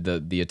first one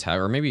did the attack,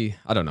 or maybe,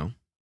 I don't know.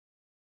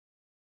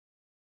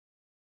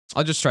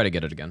 I'll just try to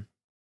get it again.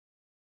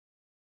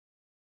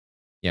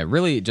 Yeah,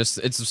 really just,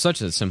 it's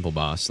such a simple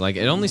boss. Like,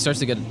 it only starts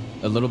to get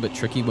a little bit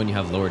tricky when you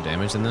have lower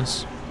damage than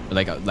this. Or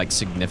like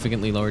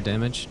significantly lower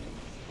damage.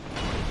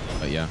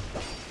 But yeah.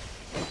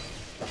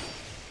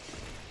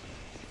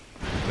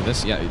 For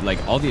this, yeah,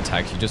 like all the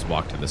attacks, you just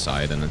walk to the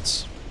side and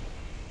it's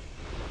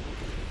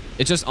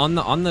just on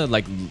the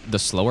like the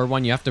slower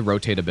one, you have to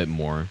rotate a bit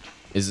more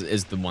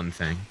is the one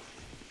thing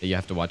that you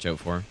have to watch out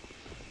for. All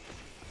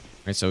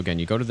right, so again,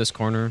 you go to this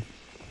corner.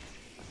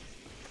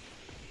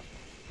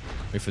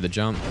 Wait for the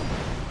jump.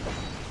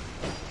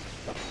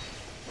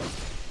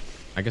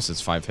 I guess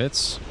it's 5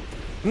 hits.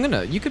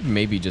 You could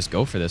maybe just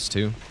go for this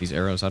too. These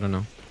arrows, I don't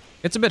know.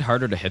 It's a bit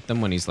harder to hit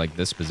them when he's like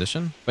this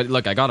position. But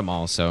look, I got them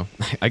all, so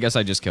I guess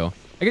I just kill.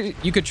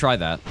 You could try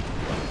that.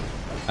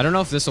 I don't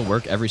know if this will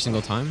work every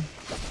single time.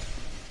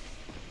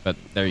 But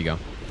there you go.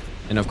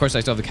 And of course, I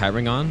still have the cat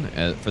ring on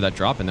for that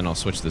drop, and then I'll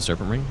switch to the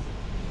serpent ring.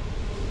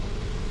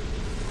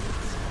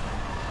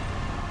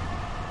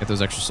 Get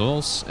those extra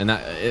souls, and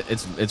that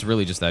it's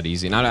really just that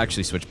easy. And I'd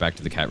actually switch back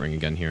to the cat ring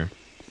again here.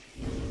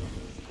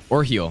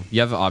 Or heal.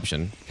 You have an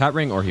option. Cat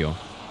ring or heal.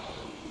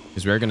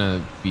 Because we're going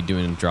to be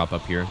doing a drop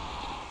up here.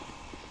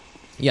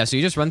 Yeah, so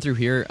you just run through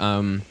here.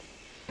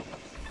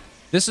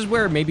 This is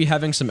where maybe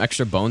having some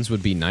extra bones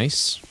would be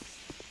nice.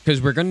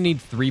 Because we're going to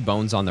need 3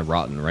 bones on the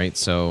rotten, right?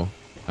 So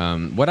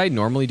what I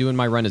normally do in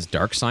my run is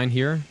Dark Sign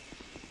here.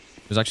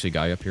 There's actually a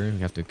guy up here. We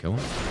have to kill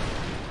him.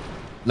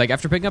 Like,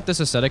 after picking up this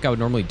aesthetic, I would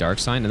normally Dark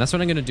Sign, and that's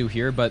what I'm going to do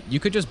here, but you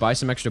could just buy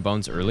some extra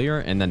bones earlier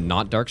and then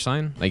not Dark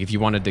Sign. Like, if you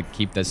wanted to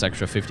keep this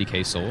extra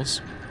 50k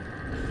souls.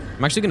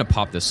 I'm actually going to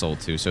pop this soul,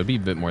 too, so it'd be a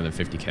bit more than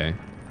 50k.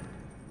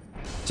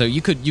 So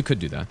you could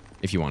do that,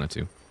 if you wanted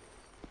to.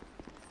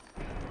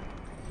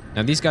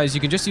 Now, these guys, you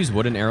can just use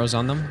wooden arrows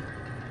on them.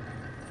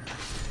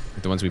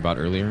 Like the ones we bought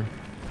earlier.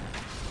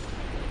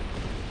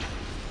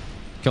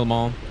 Kill them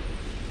all.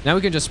 Now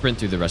we can just sprint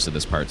through the rest of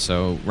this part.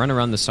 So, run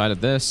around the side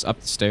of this,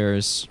 up the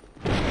stairs.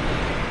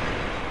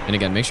 And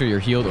again, make sure you're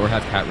healed or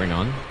have cat ring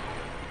on.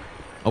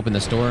 Open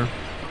this door.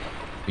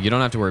 You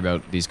don't have to worry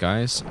about these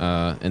guys.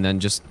 And then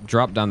just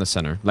drop down the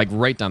center. Like,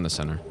 right down the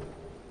center.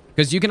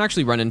 Because you can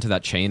actually run into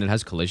that chain. It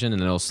has collision,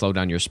 and it'll slow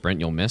down your sprint.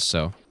 You'll miss,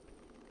 so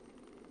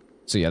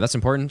yeah, that's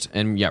important.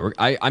 And yeah,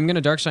 I'm going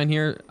to Dark Sign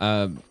here.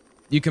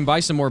 You can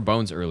buy some more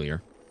bones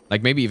earlier.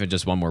 Like, maybe even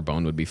just one more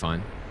bone would be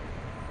fine.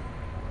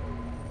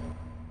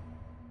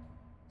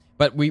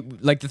 But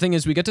the thing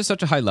is, we get to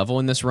such a high level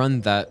in this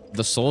run that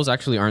the souls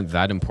actually aren't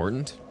that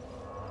important.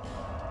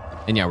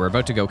 And yeah, we're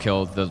about to go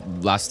kill the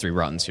last 3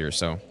 rottens here,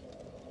 so.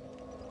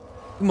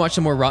 We can watch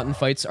some more rotten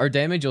fights. Our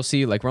damage, you'll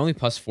see, like, we're only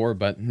 +4,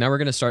 but now we're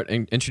going to start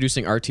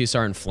introducing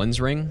RTSR and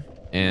Flynn's Ring.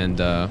 And,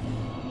 of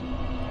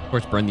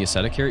course, burn the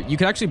Ascetic here. You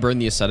can actually burn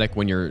the Ascetic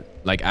when you're,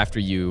 like, after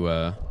you,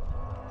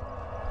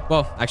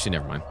 well, actually,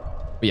 never mind.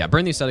 But yeah,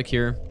 burn the Ascetic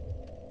here.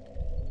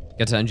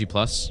 Get to NG+.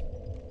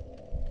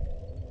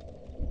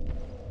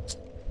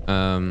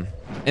 And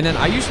then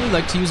I usually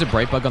like to use a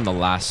Bright Bug on the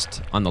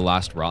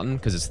last rotten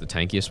because it's the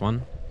tankiest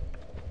one.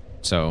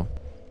 So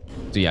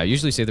yeah, I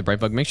usually save the Bright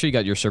Bug. Make sure you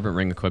got your Serpent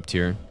Ring equipped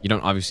here. You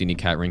don't obviously need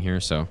Cat Ring here,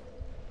 so.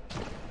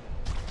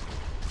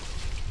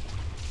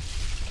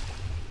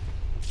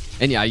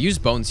 And yeah, I use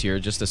bones here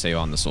just to save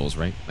on the souls,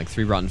 right? Like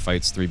 3 rotten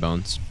fights, 3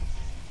 bones.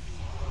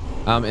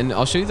 And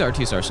I'll show you the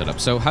RTSR setup.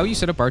 So how you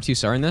set up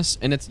RTSR in this,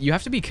 and you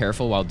have to be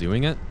careful while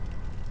doing it.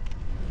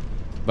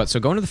 But so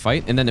go into the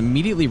fight and then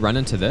immediately run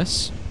into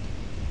this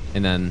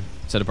and then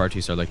set up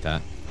RTSR like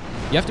that.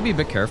 You have to be a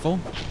bit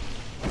careful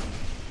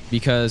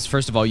because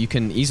first of all, you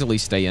can easily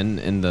stay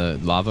in the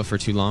lava for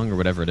too long or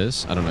whatever it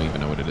is. I don't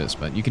even know what it is,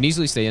 but you can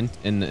easily stay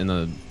in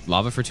the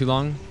lava for too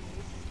long.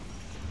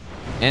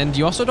 And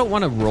you also don't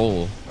want to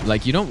roll.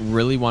 Like, you don't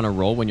really want to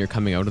roll when you're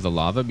coming out of the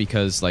lava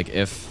because, like,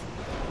 if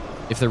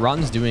the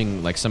Rotten's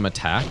doing, like, some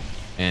attack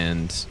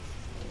and,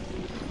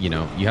 you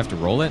know, you have to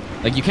roll it.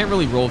 Like, you can't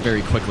really roll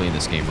very quickly in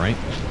this game, right?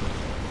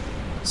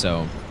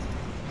 So,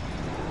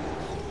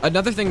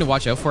 another thing to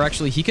watch out for,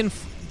 actually, he can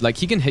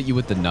hit you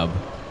with the nub.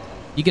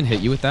 He can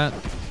hit you with that.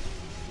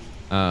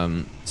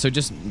 So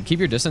just keep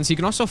your distance. He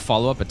can also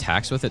follow up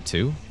attacks with it,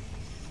 too.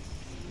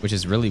 Which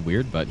is really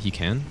weird, but he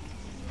can.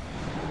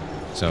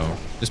 So,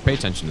 just pay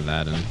attention to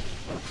that, and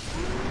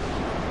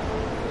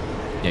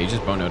yeah, you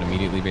just bone out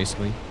immediately,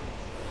 basically.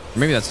 Or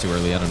maybe that's too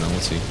early, I don't know, we'll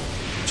see.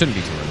 Shouldn't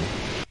be too early.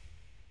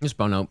 Just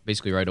bone out,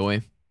 basically, right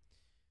away.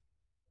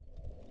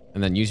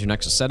 And then use your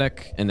next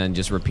ascetic, and then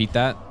just repeat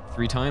that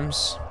 3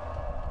 times.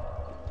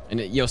 And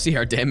you'll see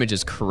our damage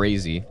is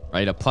crazy,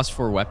 right? A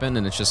 +4 weapon,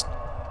 and it's just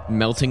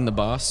melting the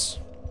boss.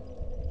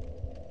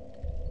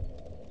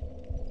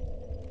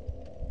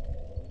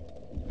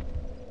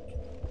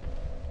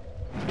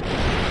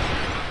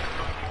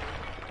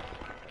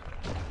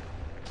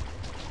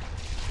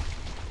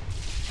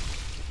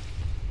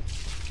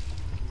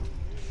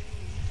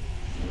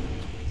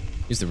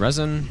 Use the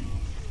resin.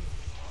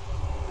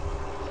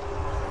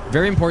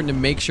 Very important to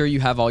make sure you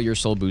have all your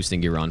soul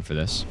boosting gear on for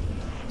this.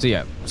 So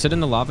yeah, sit in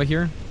the lava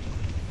here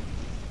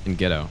and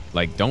get out.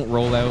 Like, don't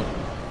roll out,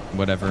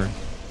 whatever,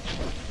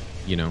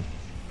 you know.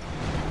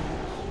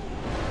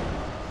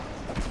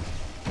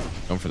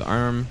 Going for the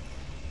arm.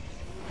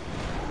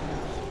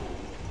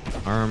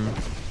 Arm.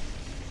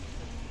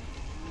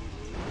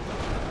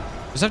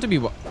 Just have to be,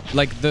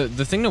 like, the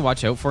thing to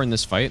watch out for in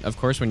this fight, of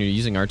course, when you're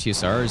using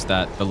RTSR, is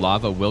that the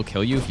lava will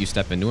kill you if you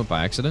step into it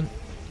by accident.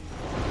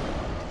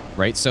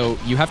 Right? So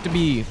you have to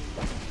be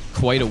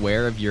quite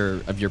aware of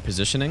your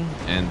positioning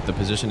and the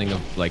positioning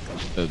of, like,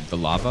 the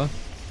lava.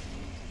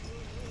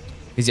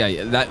 Because,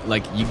 yeah, that,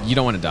 like, you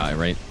don't want to die,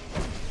 right?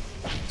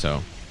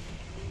 So.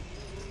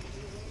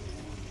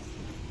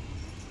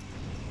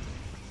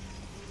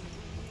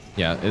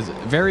 Yeah, it's a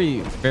very,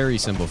 very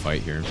simple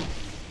fight here.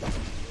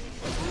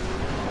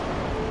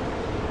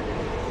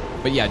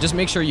 But yeah, just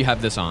make sure you have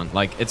this on.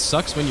 Like, it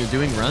sucks when you're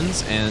doing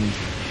runs and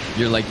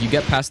you're like, you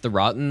get past the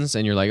Rottens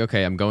and you're like,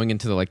 okay, I'm going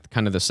into the, like,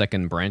 kind of the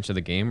second branch of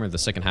the game or the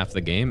second half of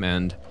the game,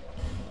 and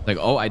like,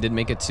 oh, I did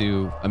make it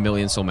to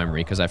 1,000,000 soul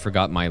memory because I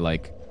forgot my,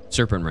 like,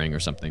 serpent ring or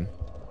something.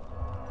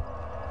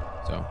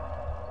 So.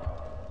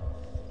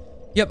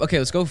 Yep, okay,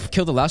 let's go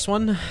kill the last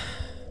one.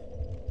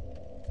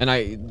 And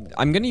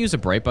I'm gonna use a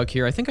bright bug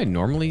here. I think I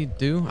normally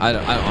do. I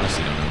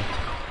honestly don't know.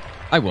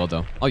 I will,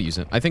 though. I'll use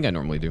it. I think I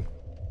normally do.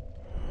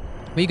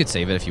 But you could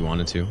save it if you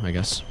wanted to, I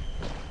guess.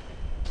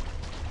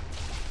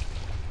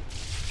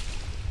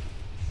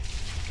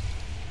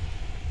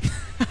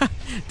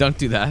 Don't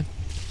do that.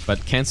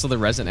 But cancel the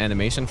resin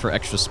animation for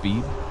extra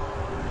speed.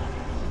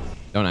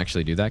 Don't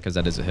actually do that, because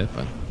that is a hit,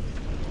 but...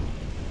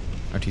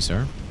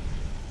 RT-Sar.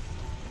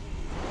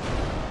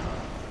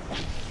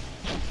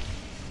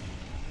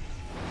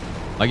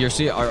 Like, you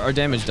see, our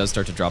damage does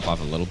start to drop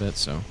off a little bit,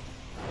 so...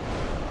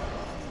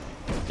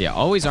 Yeah,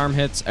 always arm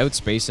hits,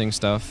 outspacing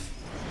stuff.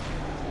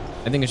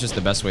 I think it's just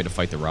the best way to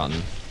fight the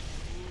Rotten.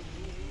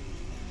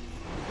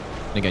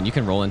 And again, you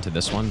can roll into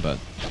this one, but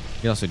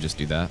you also just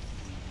do that.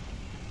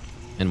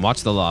 And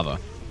watch the lava.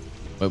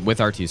 But with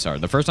RTSR.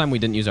 The first time we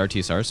didn't use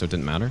RTSR, so it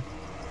didn't matter.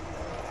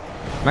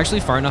 I'm actually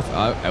far enough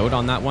out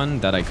on that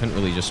one that I couldn't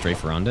really just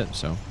strafe around it,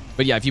 so...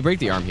 But yeah, if you break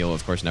the arm heal,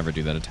 of course, never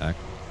do that attack.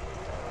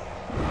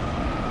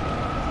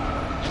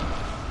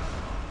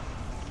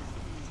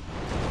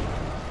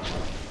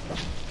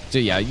 So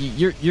yeah,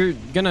 you're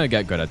gonna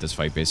get good at this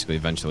fight basically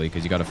eventually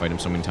because you gotta fight him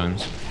so many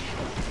times. Here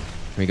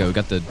we go, we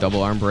got the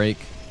double arm break.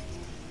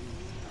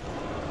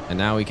 And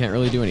now we can't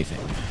really do anything.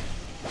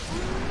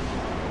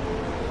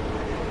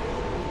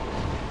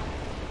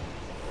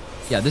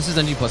 Yeah, this is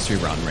NG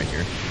 +3 round right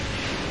here.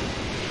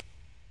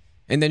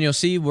 And then you'll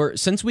see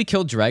since we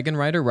killed Dragon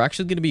Rider, we're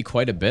actually gonna be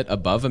quite a bit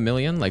above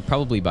 1,000,000, like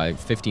probably by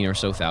 15 or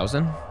so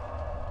thousand.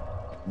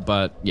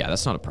 But yeah,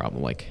 that's not a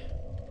problem, like.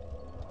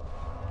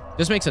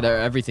 Just makes it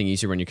everything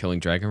easier when you're killing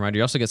Dragon Rider.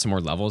 You also get some more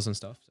levels and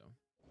stuff. So,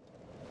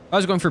 if I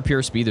was going for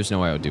pure speed, there's no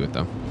way I would do it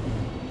though.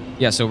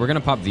 Yeah, so we're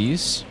gonna pop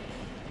these.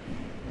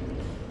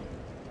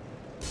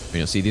 And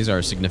you'll see these are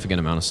a significant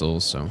amount of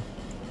souls, so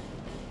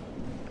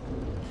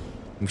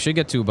we should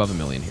get to above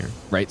 1,000,000 here,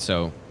 right?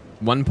 So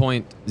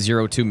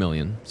 1.02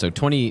 million, so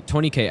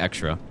 20k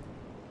extra.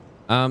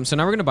 So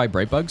now we're gonna buy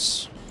bright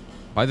bugs.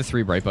 Buy the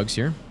 3 bright bugs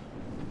here.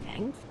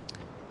 Thanks.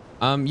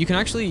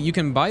 You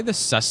can buy the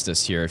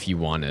Cestus here if you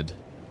wanted.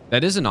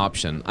 That is an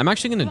option. I'm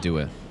actually gonna do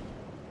it.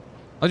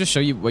 I'll just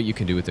show you what you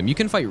can do with them. You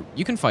can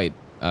fight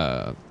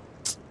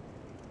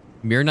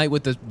Mirror Knight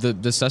with the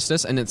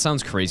Cestus, and it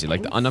sounds crazy.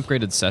 Like the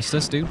unupgraded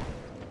Cestus, dude.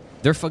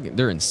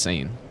 They're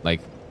insane.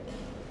 Like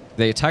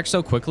they attack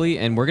so quickly,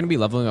 and we're gonna be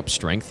leveling up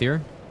strength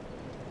here.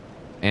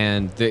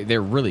 And they're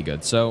really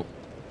good. So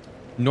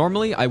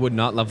normally I would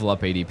not level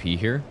up ADP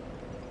here.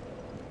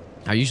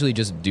 I usually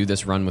just do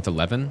this run with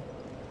 11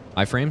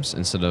 iframes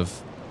instead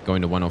of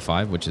going to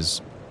 105, which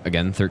is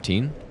again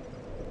 13.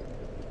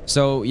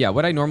 So yeah,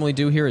 what I normally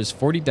do here is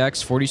 40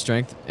 dex, 40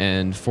 strength,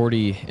 and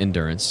 40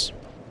 endurance.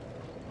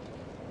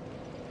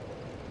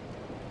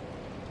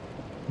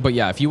 But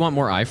yeah, if you want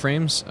more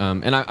iframes,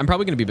 and I'm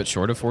probably going to be a bit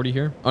short of 40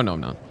 here. Oh, no, I'm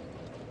not.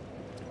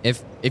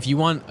 If you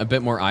want a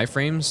bit more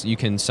iframes, you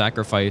can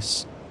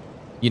sacrifice,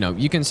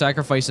 you can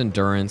sacrifice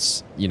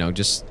endurance,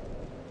 just,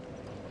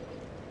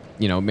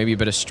 maybe a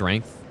bit of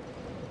strength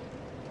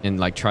and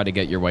like try to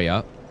get your way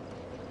up.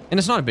 And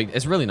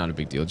it's really not a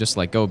big deal. Just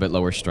like go a bit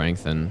lower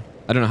strength, and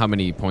I don't know how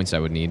many points I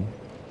would need.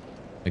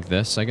 Like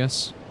this, I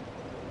guess.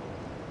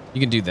 You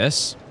can do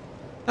this.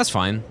 That's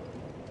fine.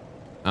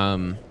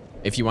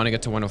 If you want to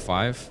get to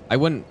 105, I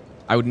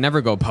would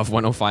never go above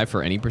 105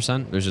 for any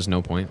percent. There's just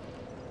no point.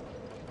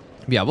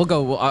 But yeah, we'll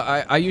go. Well,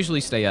 I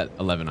usually stay at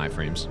 11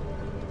 iframes.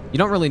 You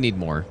don't really need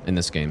more in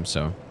this game,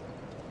 so.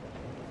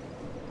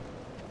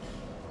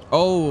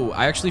 Oh,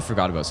 I actually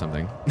forgot about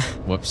something.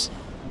 Whoops.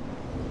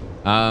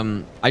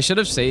 I should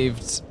have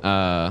saved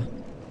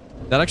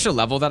that extra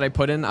level that I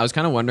put in. I was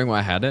kind of wondering why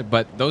I had it,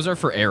 but those are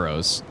for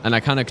arrows, and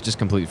I kind of just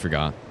completely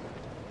forgot.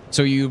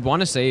 So you'd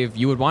want to save,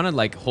 you would want to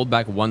like hold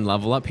back 1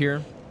 level up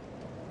here,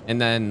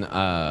 and then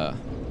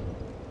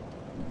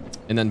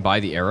and then buy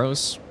the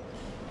arrows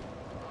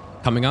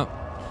coming up.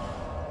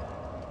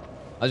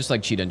 I'll just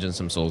like cheat engine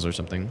some souls or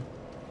something.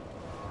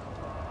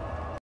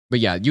 But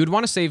yeah, you would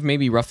want to save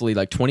maybe roughly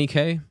like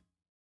 20k,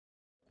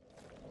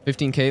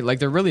 15k. Like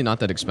they're really not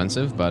that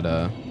expensive, but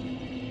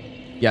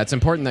yeah, it's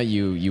important that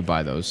you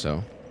buy those.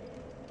 So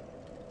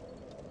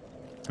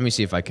let me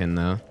see if I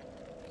can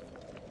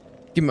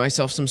give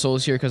myself some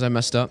souls here because I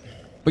messed up.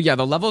 But yeah,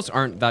 the levels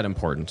aren't that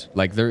important.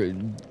 Like they're,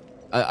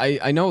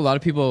 I know a lot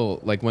of people,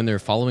 like when they're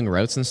following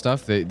routes and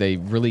stuff, they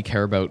really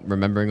care about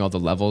remembering all the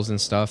levels and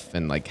stuff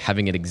and like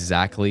having it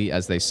exactly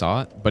as they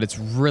saw it. But it's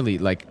really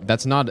like,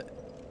 that's not,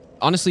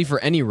 honestly, for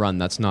any run,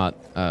 that's not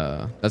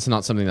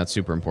something that's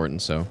super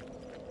important. So,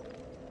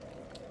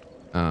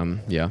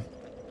 yeah.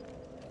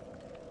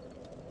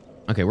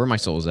 Okay, where are my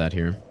souls at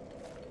here?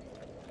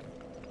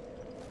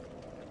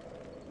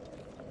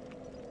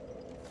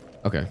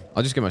 Okay,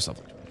 I'll just give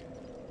myself.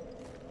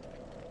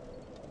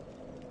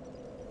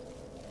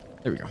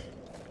 There we go.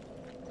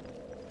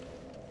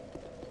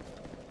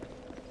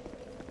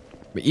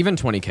 But even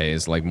 20k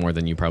is like more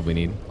than you probably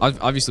need.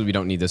 Obviously, we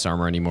don't need this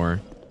armor anymore.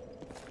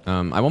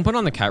 I won't put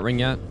on the cat ring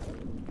yet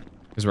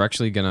because we're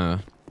actually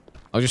gonna.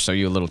 I'll just show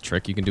you a little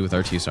trick you can do with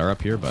RTSR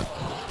up here. But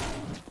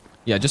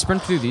yeah, just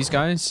sprint through these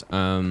guys.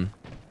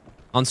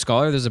 On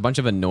Scholar, there's a bunch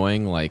of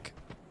annoying like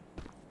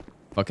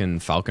fucking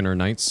Falconer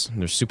Knights.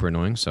 They're super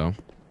annoying, so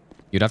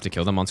you'd have to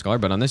kill them on Scholar.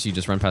 But on this, you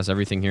just run past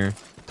everything here.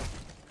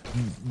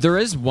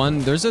 There's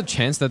a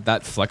chance that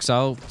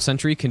Flexile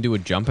Sentry can do a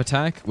jump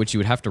attack, which you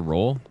would have to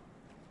roll.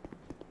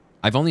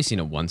 I've only seen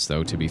it once,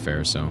 though, to be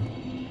fair, so...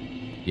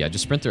 yeah,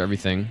 just sprint through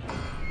everything.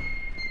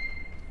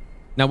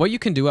 Now, what you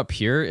can do up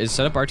here is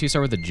set up RTSR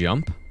with a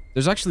jump.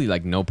 There's actually,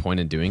 like, no point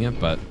in doing it,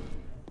 but...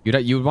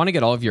 you would want to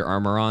get all of your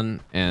armor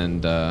on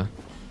and,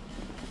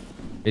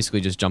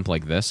 basically just jump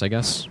like this, I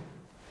guess.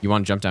 You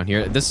want to jump down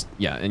here.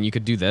 Yeah, and you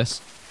could do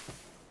this.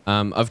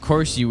 Of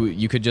course,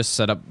 you could just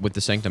set up with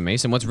the Sanctum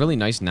Mace. And what's really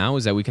nice now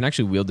is that we can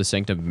actually wield the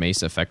Sanctum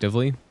Mace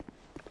effectively.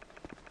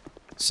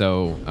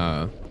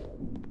 So,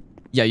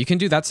 yeah, you can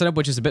do that setup,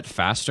 which is a bit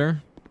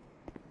faster.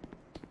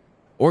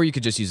 Or you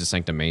could just use the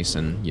Sanctum Mace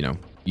and, you know,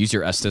 use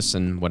your Estus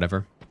and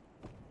whatever.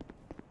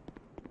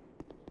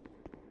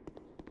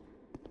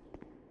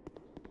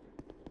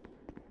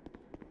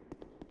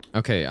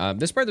 Okay,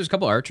 this part, there's a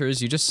couple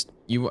archers.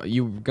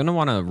 You're gonna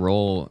want to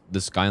roll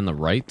this guy on the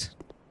right.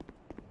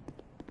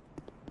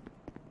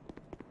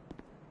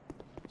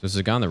 There's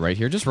a guy on the right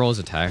here. Just roll his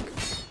attack.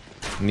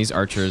 And these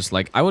archers,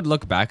 like, I would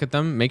look back at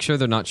them. Make sure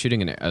they're not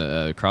shooting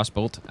a cross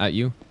bolt at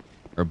you.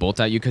 Or bolt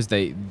at you, because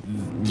they,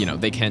 you know,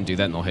 they can do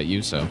that and they'll hit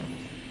you, so.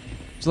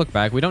 Just look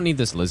back. We don't need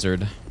this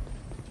lizard.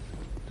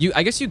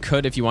 I guess you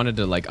could if you wanted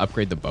to, like,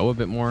 upgrade the bow a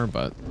bit more,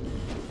 but...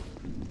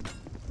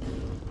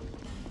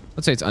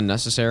 let's say it's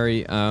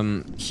unnecessary.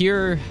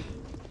 Here...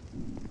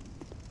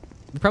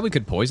 you probably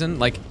could poison.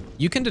 Like,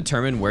 you can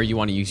determine where you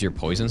want to use your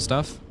poison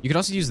stuff. You could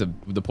also use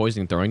the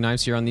poisoning throwing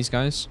knives here on these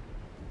guys.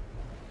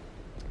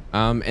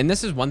 And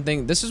this is one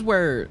thing. This is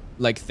where,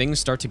 like, things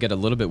start to get a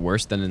little bit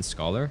worse than in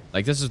Scholar.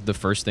 Like, this is the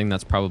first thing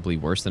that's probably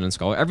worse than in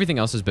Scholar. Everything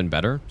else has been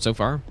better so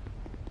far.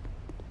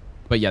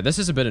 But yeah, this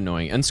is a bit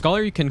annoying. In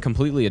Scholar, you can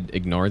completely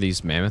ignore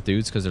these mammoth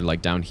dudes because they're,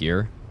 like, down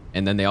here.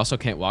 And then they also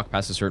can't walk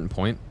past a certain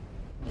point.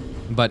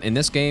 But in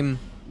this game,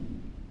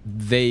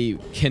 they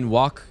can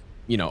walk,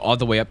 you know, all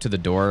the way up to the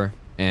door.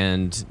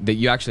 And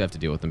you actually have to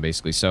deal with them,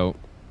 basically. So,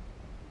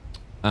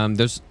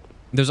 there's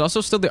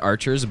also still the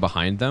archers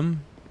behind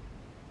them.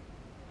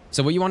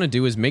 So what you want to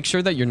do is make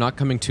sure that you're not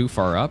coming too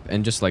far up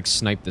and just, like,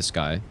 snipe this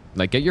guy.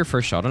 Like, get your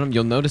first shot on him.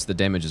 You'll notice the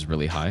damage is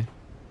really high.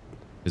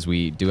 Because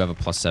we do have a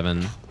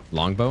 +7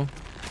 longbow.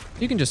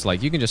 You can just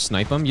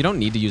snipe him. You don't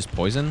need to use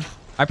poison.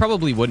 I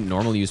probably wouldn't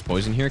normally use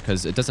poison here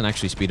because it doesn't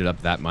actually speed it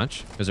up that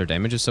much because their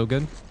damage is so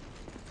good.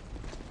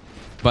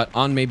 But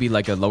on maybe,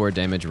 like, a lower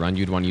damage run,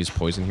 you'd want to use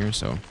poison here,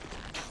 so...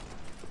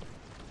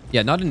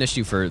 yeah, not an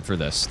issue for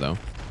this, though.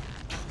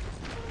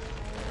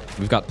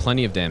 We've got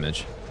plenty of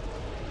damage.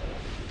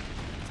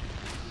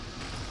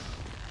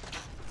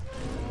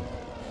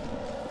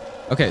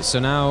 Okay, so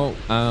now,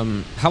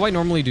 how I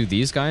normally do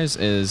these guys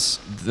is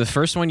the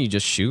first one you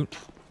just shoot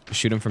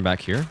him from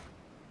back here.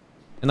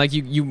 And, like,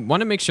 you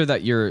want to make sure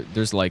that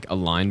there's, like, a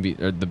line,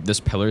 this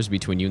pillar's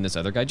between you and this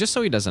other guy, just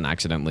so he doesn't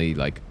accidentally,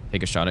 like,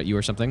 take a shot at you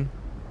or something.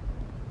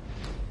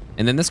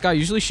 And then this guy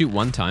usually shoot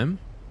one time.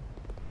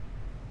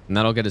 And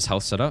that'll get his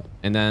health set up.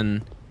 And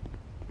then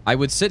I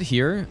would sit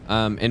here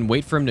and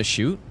wait for him to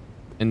shoot.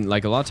 And,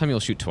 like, a lot of time he'll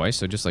shoot twice,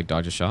 so just, like,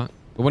 dodge a shot.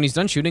 But when he's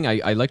done shooting,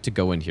 I like to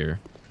go in here.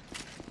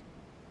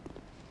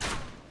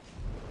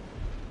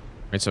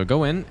 Right, so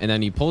go in, and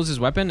then he pulls his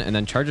weapon, and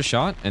then charge a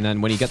shot, and then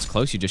when he gets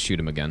close, you just shoot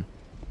him again.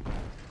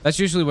 That's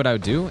usually what I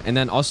would do. And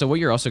then also, what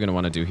you're also going to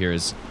want to do here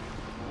is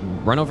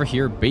run over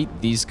here, bait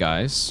these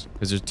guys,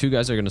 because there's 2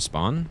 guys that are going to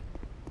spawn.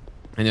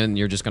 And then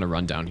you're just going to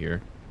run down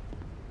here.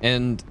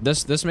 And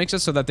this makes it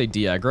so that they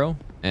de-aggro,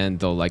 and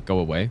they'll, like, go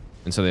away.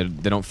 And so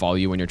they don't follow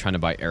you when you're trying to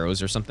buy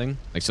arrows or something.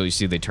 Like, so you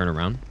see they turn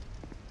around.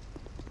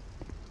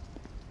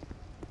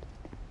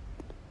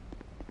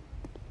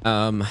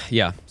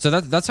 Yeah.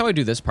 So that's how I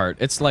do this part.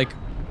 It's like,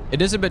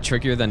 it is a bit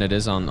trickier than it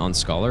is on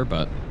Scholar,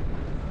 but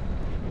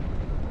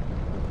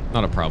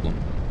not a problem.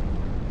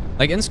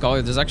 Like in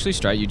Scholar, there's actually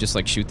strat, you just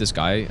like shoot this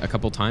guy a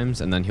couple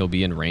times and then he'll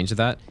be in range of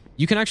that.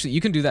 You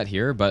can do that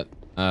here, but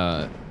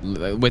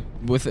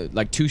with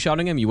like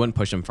two-shotting him, you wouldn't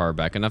push him far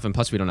back enough, and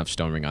plus we don't have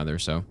Stone Ring either,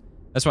 so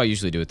that's why I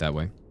usually do it that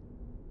way.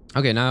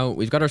 Okay, now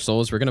we've got our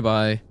souls. We're gonna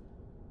buy...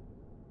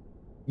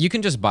 You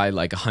can just buy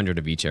like 100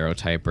 of each arrow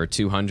type or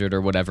 200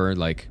 or whatever.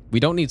 Like, we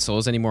don't need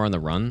souls anymore on the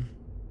run.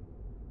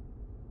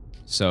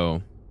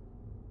 So,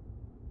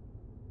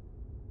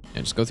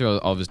 yeah, just go through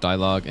all of his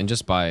dialogue and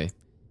just buy...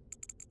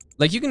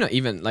 Like, you can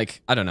even,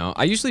 like, I don't know.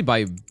 I usually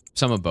buy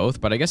some of both,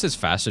 but I guess it's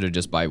faster to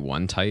just buy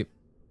one type.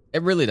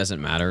 It really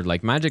doesn't matter.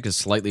 Like, magic is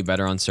slightly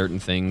better on certain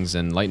things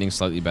and lightning's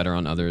slightly better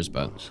on others,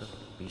 but...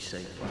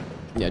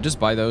 Yeah, just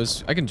buy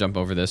those. I can jump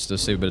over this to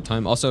save a bit of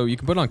time. Also, you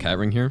can put on Cat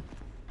Ring here.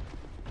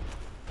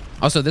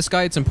 Also, this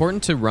guy, it's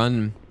important to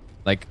run,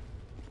 like,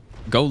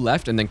 go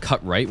left and then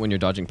cut right when you're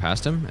dodging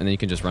past him, and then you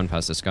can just run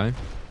past this guy.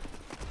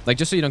 Like,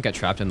 just so you don't get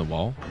trapped in the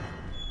wall.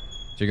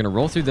 So you're going to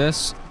roll through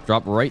this,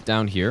 drop right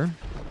down here.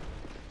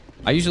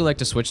 I usually like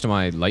to switch to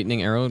my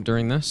lightning arrow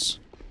during this.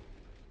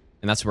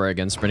 And that's where,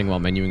 again, sprinting while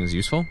menuing is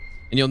useful.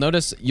 And you'll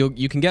notice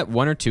you can get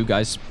 1 or 2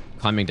 guys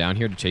climbing down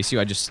here to chase you.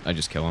 I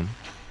just kill them.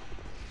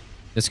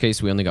 In this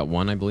case, we only got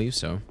 1, I believe,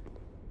 so...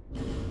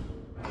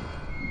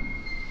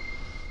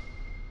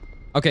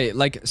 Okay,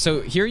 like, so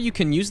here you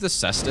can use the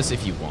Cestus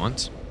if you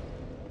want.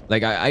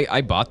 Like,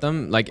 I bought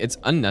them. Like, it's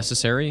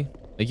unnecessary.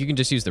 Like, you can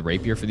just use the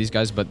Rapier for these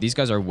guys, but these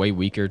guys are way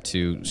weaker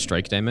to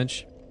strike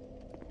damage.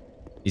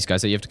 These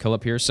guys that you have to kill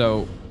up here,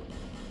 so...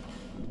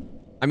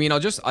 I mean, I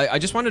just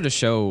wanted to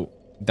show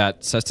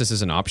that Cestus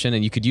is an option,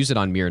 and you could use it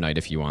on Mirror Knight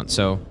if you want,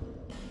 so...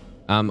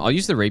 I'll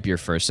use the Rapier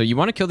first. So you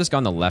want to kill this guy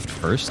on the left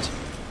first.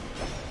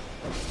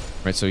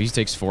 Right, so he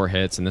takes 4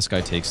 hits, and this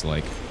guy takes,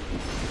 like...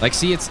 Like,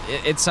 see,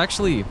 it's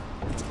actually...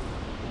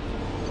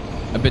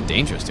 a bit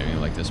dangerous doing it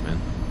like this, man.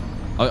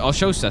 I'll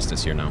show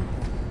Cestus here now.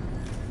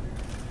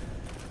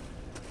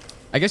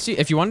 I guess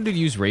if you wanted to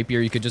use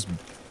Rapier, you could just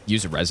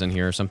use a Resin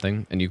here or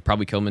something, and you could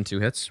probably kill him in 2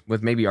 hits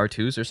with maybe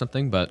R2s or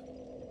something, but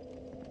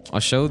I'll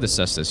show the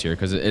Cestus here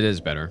because it is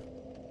better.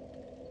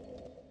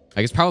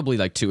 Like, it's probably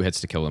like 2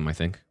 hits to kill him, I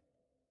think.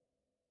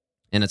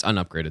 And it's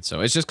unupgraded, so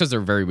it's just because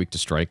they're very weak to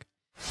strike.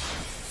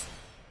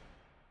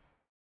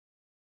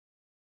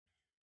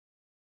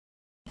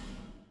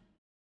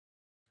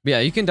 But yeah,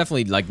 you can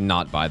definitely, like,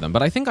 not buy them.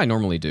 But I think I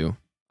normally do.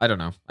 I don't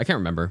know. I can't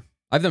remember.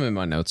 I have them in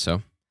my notes,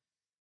 so.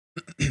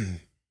 And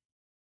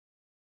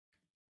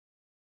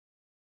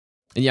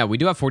yeah, we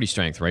do have 40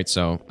 strength, right?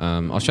 So,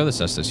 I'll show the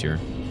Cestus here.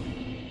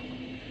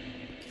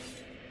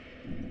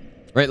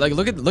 Right, like,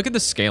 look at the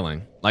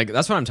scaling. Like,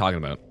 that's what I'm talking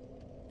about.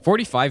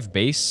 45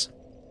 base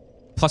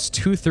plus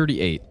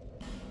 238.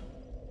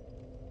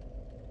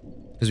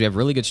 Because we have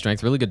really good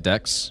strength, really good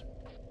dex.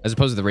 As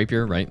opposed to the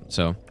Rapier, right?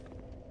 So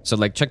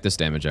like, check this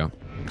damage out.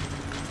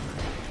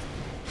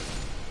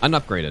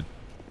 Unupgraded.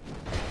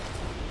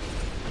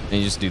 And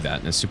you just do that,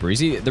 and it's super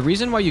easy. The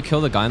reason why you kill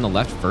the guy on the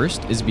left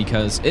first is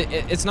because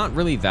it's not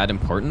really that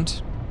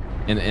important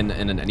in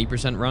an any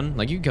percent run.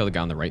 Like, you can kill the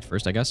guy on the right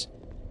first, I guess.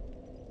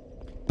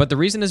 But the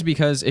reason is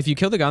because if you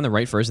kill the guy on the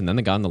right first and then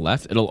the guy on the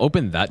left, it'll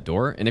open that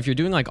door. And if you're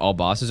doing, like, all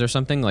bosses or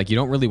something, like, you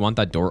don't really want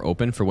that door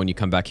open for when you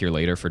come back here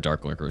later for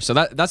Dark Lurker. So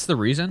that's the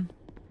reason.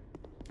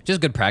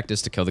 Just good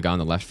practice to kill the guy on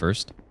the left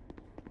first.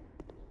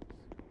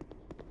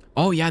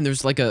 Oh, yeah, and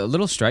there's, like, a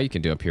little strat you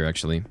can do up here,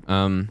 actually.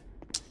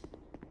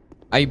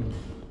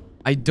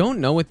 I don't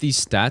know with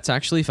these stats,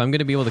 actually, if I'm going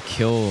to be able to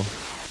kill...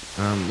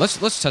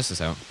 Let's test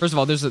this out. First of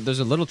all, there's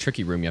a little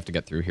tricky room you have to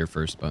get through here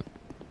first, but...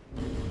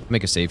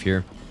 Make a save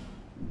here.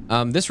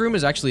 This room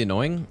is actually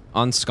annoying.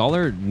 On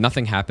Scholar,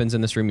 nothing happens in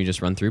this room, you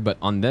just run through, but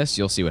on this,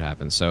 you'll see what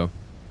happens, so...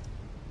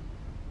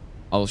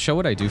 I'll show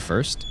what I do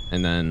first,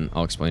 and then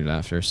I'll explain it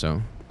after,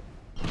 so...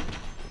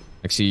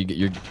 Like,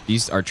 see,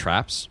 these are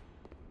traps.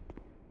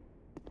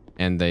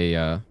 And they,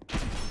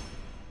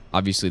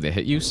 obviously they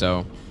hit you,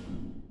 so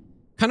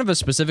kind of a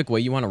specific way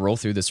you want to roll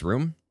through this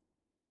room.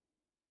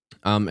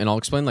 And I'll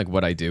explain, like,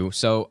 what I do.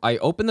 So I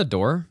open the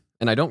door,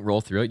 and I don't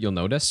roll through it, you'll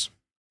notice.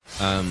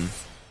 I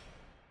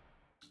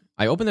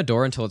open the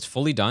door until it's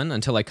fully done,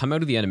 until I come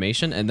out of the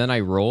animation, and then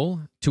I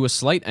roll to a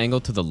slight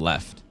angle to the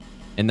left.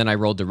 And then I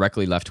roll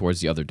directly left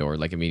towards the other door,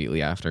 like,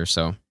 immediately after,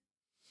 so...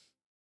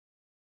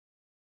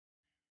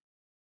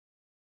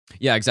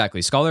 Yeah,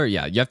 exactly. Scholar,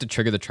 yeah, you have to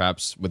trigger the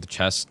traps with the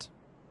chest.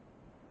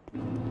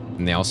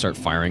 And they all start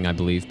firing, I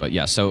believe. But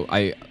yeah, so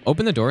I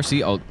open the door.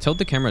 See, I'll tilt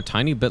the camera a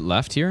tiny bit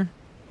left here.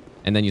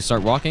 And then you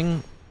start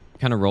walking,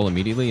 kind of roll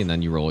immediately, and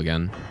then you roll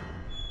again.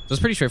 So it's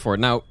pretty straightforward.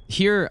 Now,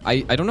 here,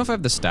 I don't know if I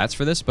have the stats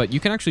for this, but you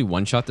can actually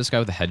one-shot this guy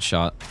with a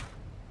headshot.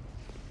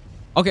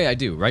 Okay, I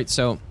do, right?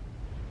 So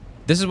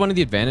this is one of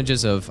the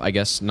advantages of, I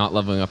guess, not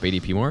leveling up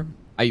ADP more.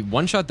 I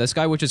one-shot this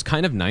guy, which is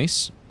kind of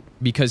nice,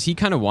 because he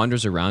kind of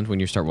wanders around when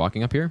you start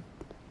walking up here.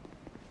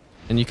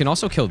 And you can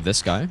also kill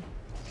this guy.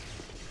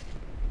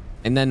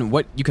 And then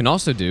what you can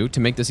also do to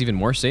make this even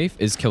more safe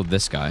is kill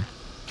this guy.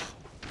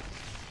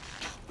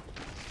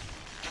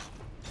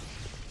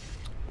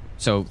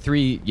 So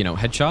 3, you know,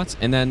 headshots,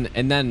 and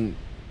then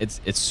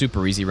it's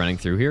super easy running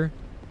through here.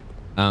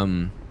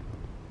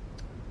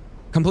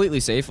 Completely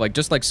safe, like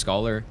just like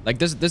Scholar. Like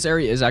this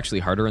area is actually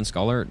harder in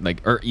Scholar,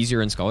 like, or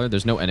easier in Scholar.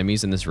 There's no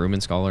enemies in this room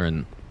in Scholar,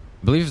 and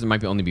I believe there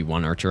might only be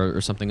 1 archer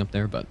or something up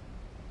there, but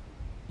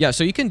yeah,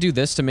 so you can do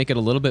this to make it a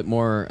little bit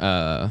more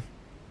a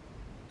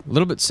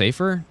little bit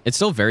safer. It's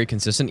still very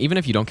consistent even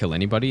if you don't kill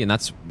anybody, and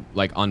that's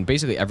like on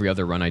basically every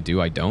other run I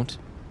don't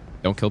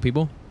kill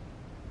people.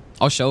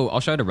 I'll show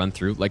how to run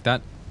through like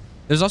that.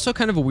 There's also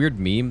kind of a weird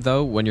meme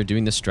though when you're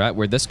doing this strat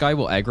where this guy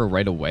will aggro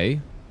right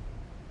away.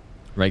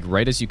 Like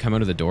right as you come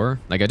out of the door.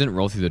 Like I didn't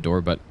roll through the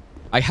door, but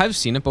I have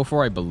seen it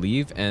before, I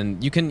believe.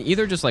 And you can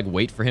either just like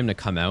wait for him to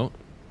come out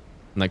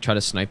and like try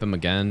to snipe him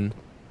again,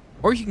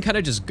 or you can kind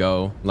of just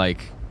go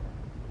like.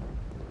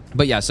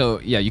 But yeah, so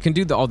yeah, you can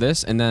do all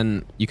this, and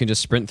then you can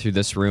just sprint through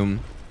this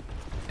room,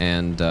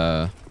 and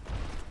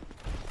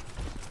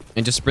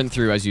just sprint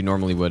through as you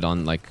normally would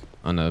on like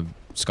on a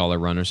Scholar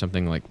run or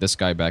something. Like this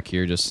guy back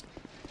here, just,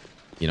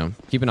 you know,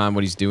 keep an eye on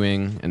what he's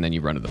doing, and then you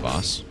run to the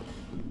boss.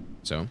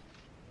 So.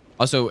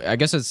 Also, I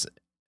guess it's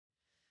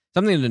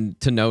something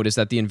to note is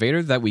that the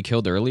invader that we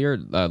killed earlier,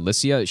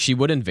 Lycia, she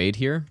would invade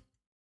here.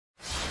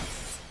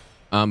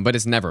 But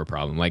it's never a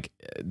problem. Like,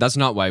 that's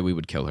not why we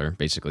would kill her,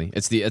 basically.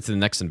 It's the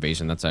next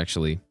invasion that's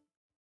actually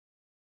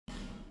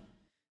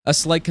a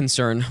slight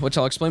concern, which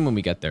I'll explain when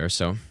we get there,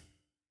 so.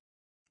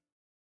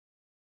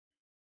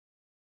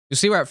 You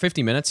see we're at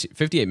 58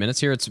 minutes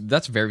here.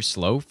 That's very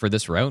slow for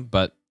this route,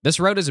 but this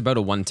route is about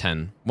a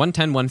 110.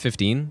 110,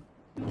 115.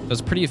 So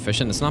it's pretty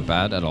efficient. It's not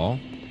bad at all.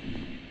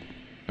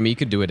 I mean, you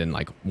could do it in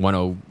like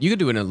you could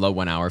do it in a low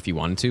 1 hour if you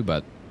wanted to,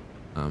 but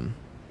talk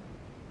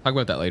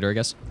about that later, I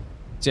guess.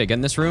 So yeah, get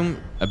in this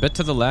room, a bit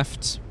to the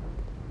left.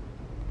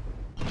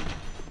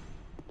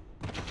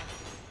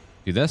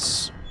 Do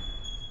this.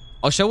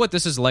 I'll show what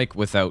this is like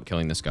without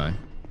killing this guy.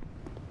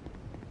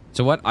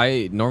 So what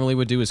I normally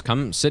would do is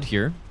come sit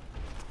here.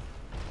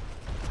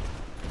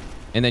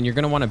 And then you're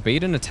going to want to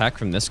bait an attack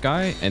from this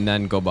guy and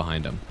then go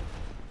behind him.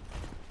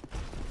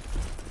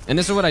 And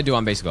this is what I do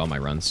on basically all my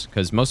runs,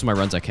 because most of my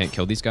runs I can't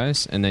kill these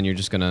guys, and then you're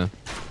just gonna,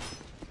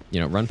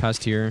 you know, run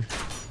past here.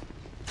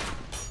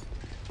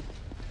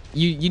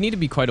 You need to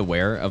be quite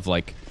aware of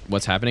like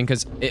what's happening,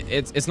 because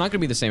it's not gonna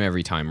be the same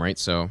every time, right?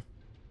 So,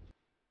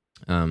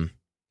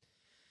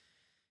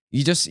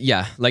 you just,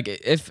 yeah, like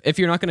if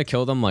you're not gonna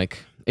kill them, like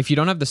if you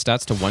don't have the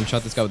stats to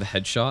one-shot this guy with a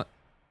headshot,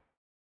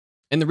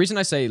 and the reason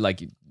I say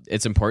like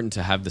it's important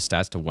to have the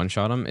stats to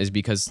one-shot him is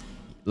because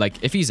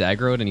like if he's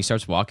aggroed and he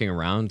starts walking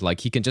around,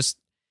 like he can just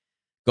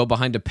go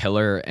behind a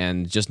pillar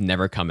and just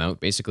never come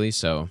out, basically.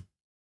 So,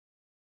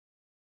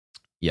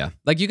 yeah.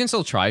 Like, you can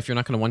still try if you're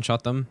not going to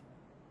one-shot them.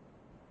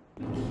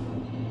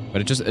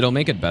 But it'll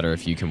make it better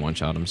if you can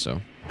one-shot them, so.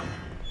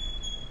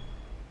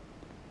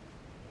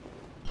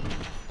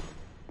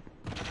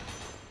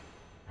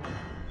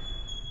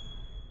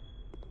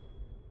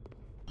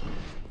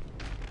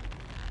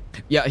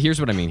 Yeah,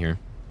 here's what I mean here.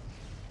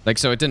 Like,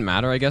 so it didn't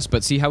matter, I guess,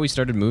 but see how he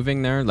started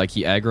moving there? Like,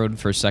 he aggroed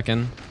for a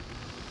second.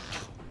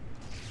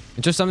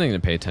 It's just something to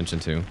pay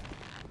attention to.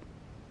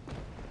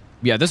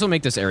 Yeah, this will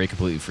make this area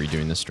completely free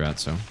doing this strat,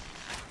 so.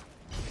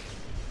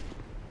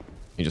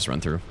 You just run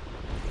through.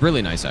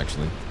 Really nice,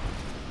 actually.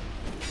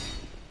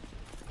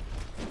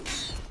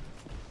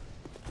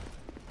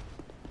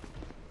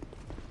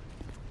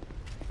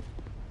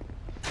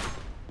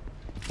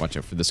 Watch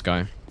out for this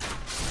guy.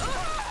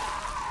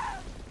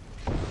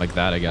 Like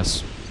that, I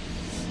guess.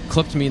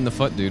 Clipped me in the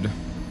foot, dude.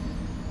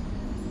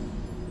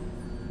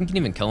 You can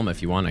even kill him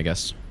if you want, I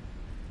guess.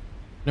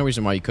 No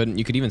reason why you couldn't.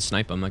 You could even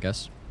snipe him, I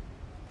guess.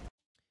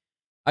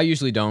 I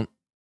usually don't,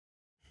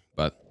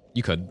 but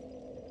you could.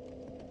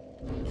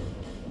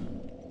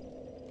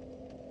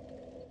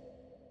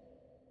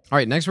 All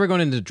right, next we're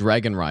going into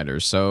Dragon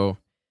Riders. So,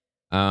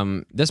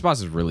 this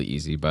boss is really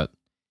easy, but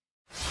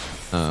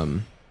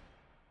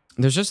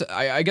there's just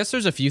I guess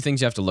there's a few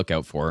things you have to look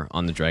out for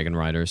on the Dragon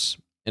Riders,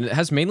 and it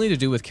has mainly to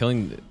do with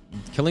killing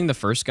the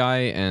first guy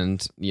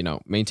and, you know,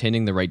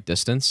 maintaining the right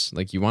distance.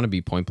 Like, you want to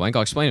be point blank.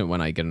 I'll explain it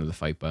when I get into the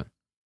fight, but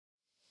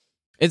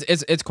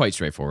it's quite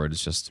straightforward.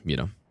 It's just, you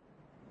know,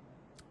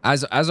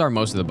 as are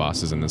most of the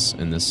bosses in this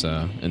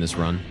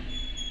run.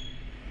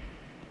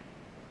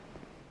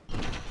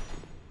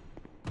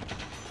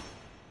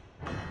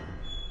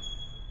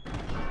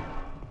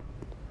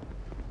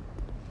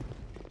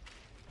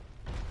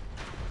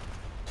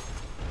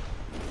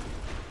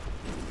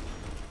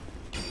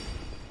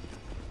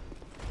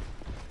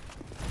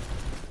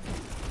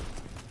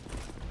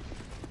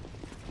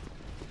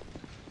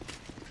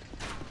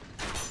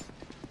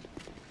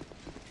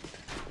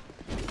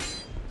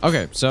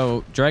 Okay,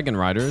 so Dragon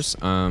Riders,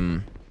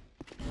 we're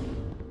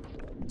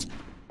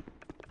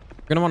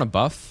gonna want to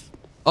buff.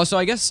 Oh, so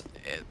I guess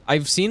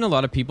I've seen a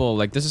lot of people,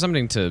 like, this is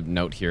something to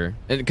note here,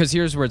 because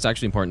here's where it's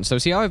actually important. So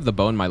see how I have the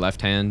bow in my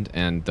left hand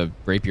and the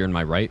rapier in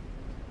my right?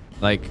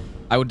 Like,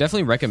 I would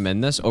definitely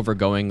recommend this over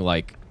going,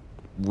 like,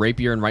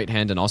 rapier in right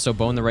hand and also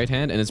bow in the right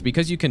hand, and it's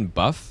because you can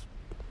buff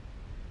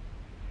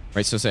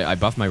right? So say I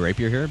buff my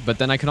rapier here, but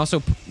then I can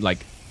also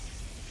like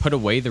put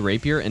away the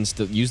rapier and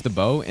still use the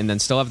bow and then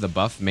still have the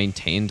buff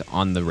maintained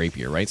on the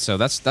rapier, right? So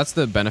that's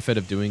the benefit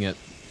of doing it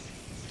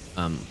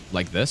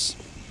like this,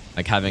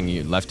 like having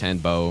your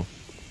left-hand bow,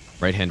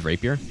 right-hand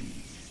rapier.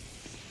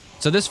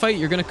 So this fight,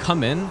 you're going to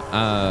come in.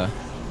 I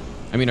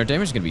mean, our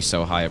damage is going to be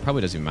so high, it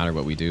probably doesn't even matter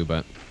what we do,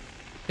 but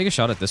take a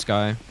shot at this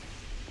guy.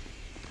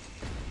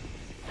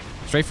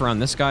 Strafe around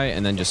this guy,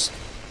 and then just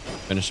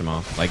finish him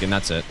off. Like, and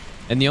that's it.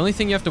 And the only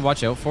thing you have to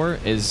watch out for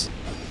is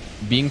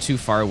being too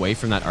far away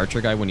from that archer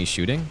guy when he's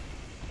shooting.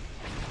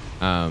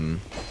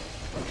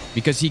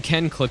 Because he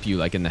can clip you,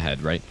 like, in the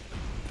head, right?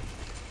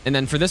 And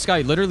then for this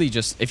guy, literally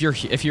just, if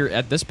you're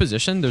at this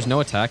position, there's no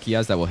attack he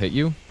has that will hit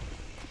you.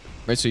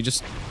 Right, so you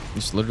just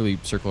literally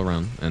circle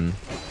around, and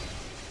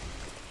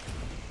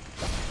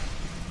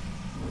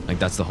like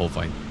that's the whole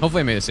fight.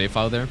 Hopefully I made a save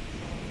file there.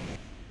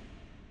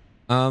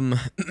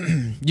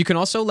 You can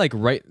also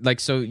like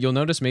so you'll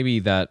notice maybe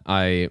that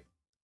I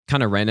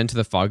kind of ran into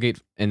the fog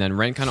gate and then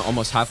ran kind of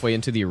almost halfway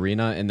into the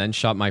arena and then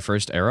shot my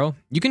first arrow.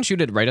 You can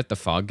shoot it right at the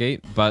fog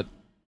gate, but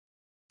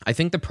I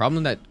think the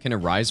problem that can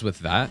arise with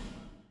that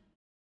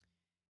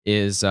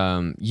is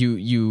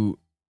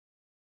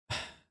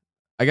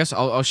I guess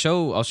I'll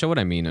show what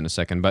I mean in a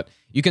second, but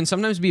you can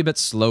sometimes be a bit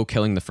slow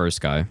killing the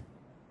first guy.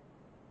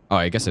 Oh,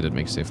 I guess I did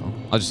make a save file.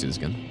 I'll just do this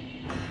again.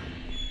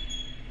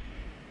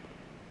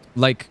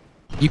 Like,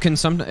 you can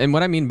and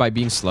what I mean by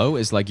being slow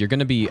is like you're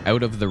gonna be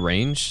out of the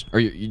range,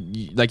 or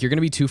like you're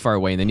gonna be too far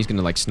away, and then he's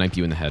gonna like snipe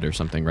you in the head or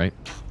something, right?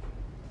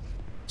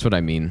 That's what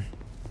I mean.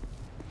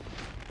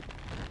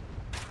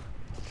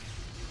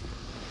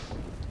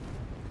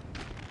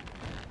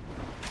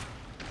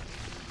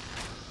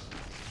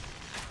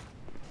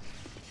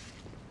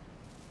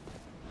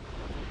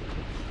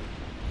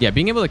 Yeah,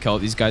 being able to kill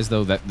these guys,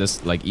 though, that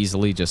this, like,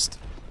 easily just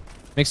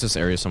makes this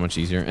area so much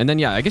easier. And then,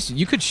 yeah, I guess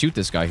you could shoot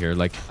this guy here.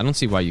 Like, I don't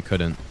see why you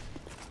couldn't.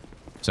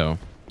 So,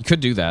 you could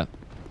do that.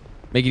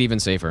 Make it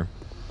even safer.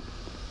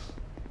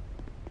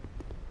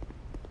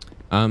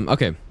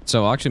 Okay,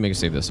 so I'll actually make a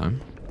save this time.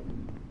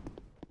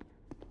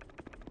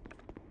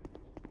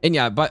 And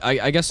yeah, but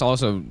I guess I'll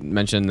also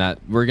mention that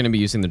we're going to be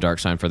using the Dark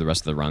Sign for the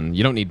rest of the run.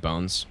 You don't need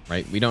bones,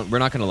 right? We're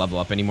not going to level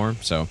up anymore,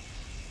 so...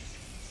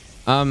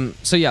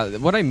 So yeah,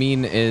 what I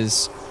mean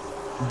is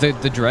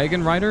the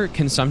Dragon Rider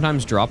can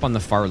sometimes drop on the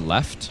far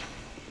left.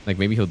 Like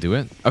maybe he'll do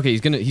it. Okay,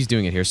 he's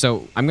doing it here.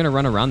 So I'm gonna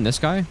run around this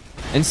guy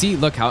and see,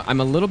 look how I'm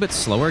a little bit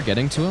slower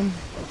getting to him.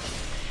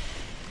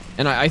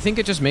 And I think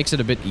it just makes it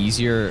a bit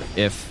easier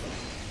if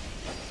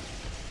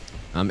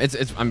I'm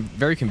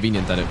very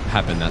convenient that it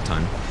happened that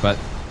time, but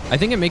I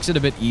think it makes it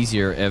a bit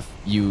easier if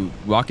you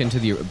walk into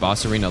the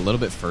boss arena a little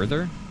bit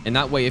further, and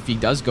that way if he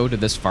does go to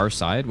this far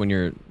side when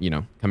you're,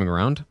 coming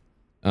around,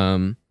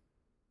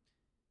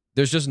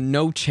 there's just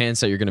no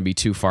chance that you're going to be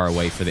too far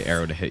away for the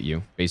arrow to hit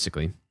you,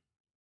 basically.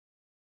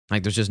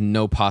 Like, there's just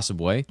no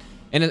possible way.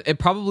 And it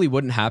probably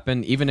wouldn't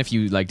happen even if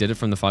you, like, did it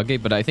from the fog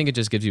gate, but I think it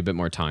just gives you a bit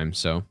more time,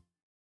 so...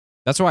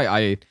 That's why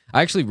I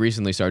actually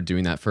recently started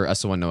doing that for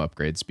SO1 no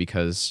upgrades,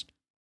 because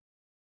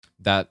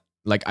that,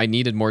 like, I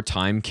needed more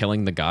time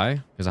killing the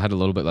guy, because I had a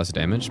little bit less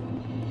damage.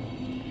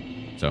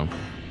 So...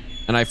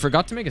 And I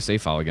forgot to make a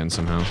save file again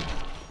somehow.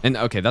 And,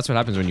 okay, that's what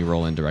happens when you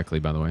roll in directly,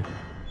 by the way.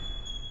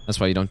 That's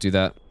why you don't do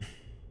that.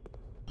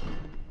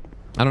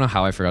 I don't know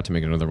how I forgot to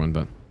make another one,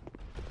 but...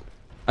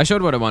 I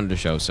showed what I wanted to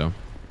show, so...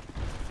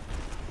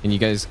 And you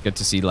guys get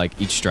to see,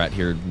 like, each strat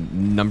here a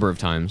number of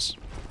times.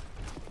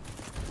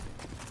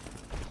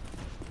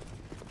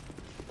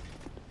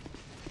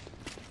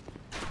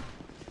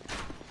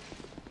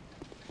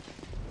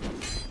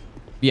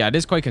 Yeah, it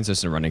is quite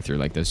consistent running through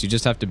like this. You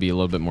just have to be a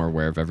little bit more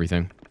aware of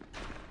everything.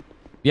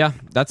 Yeah,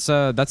 that's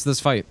this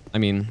fight. I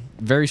mean,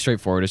 very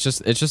straightforward. It's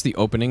just the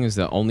opening is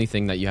the only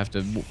thing that you have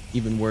to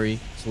even worry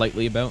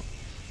slightly about.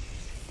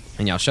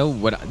 And yeah, I'll show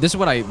this is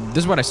what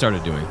I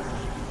started doing.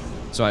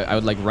 So I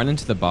would like run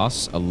into the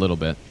boss a little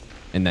bit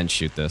and then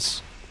shoot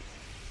this.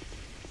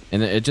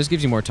 And it just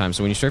gives you more time.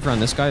 So when you strafe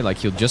around this guy, like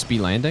he'll just be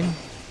landing.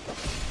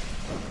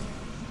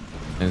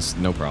 And it's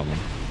no problem.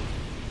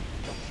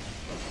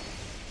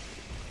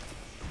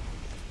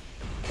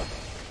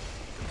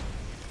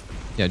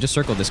 Yeah, just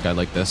circle this guy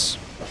like this.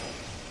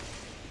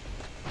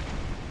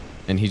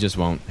 And he just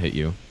won't hit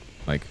you.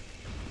 Like,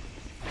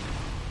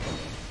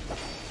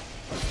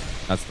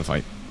 that's the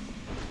fight.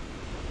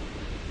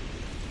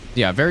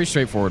 Yeah, very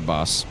straightforward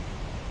boss.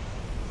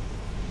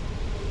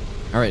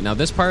 Alright, now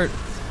this part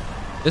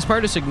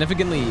is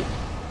significantly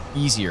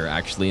easier,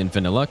 actually, in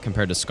vanilla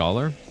compared to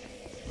Scholar.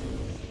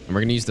 And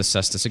we're going to use the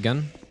Cestus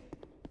again.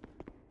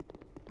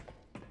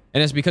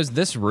 And it's because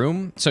this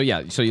room... So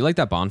yeah, so you like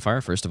that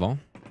bonfire, first of all.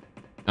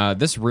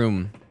 This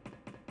room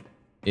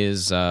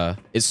is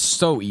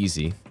so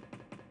easy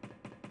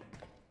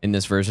in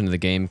this version of the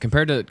game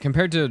compared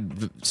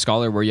to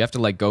Scholar, where you have to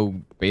like go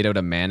bait out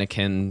a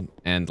mannequin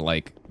and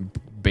like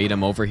bait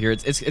him over here.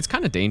 It's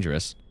kind of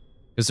dangerous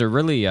because they're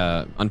really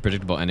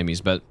unpredictable enemies.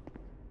 But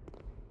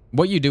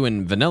what you do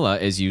in vanilla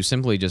is you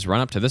simply just run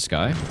up to this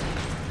guy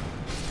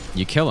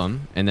you kill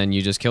him, and then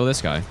you just kill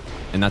this guy.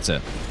 And that's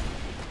it.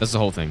 That's the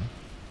whole thing.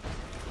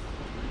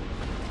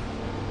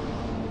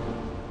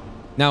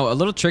 Now, a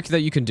little trick that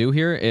you can do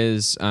here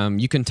is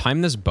you can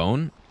time this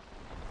bone.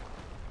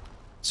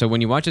 So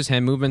when you watch his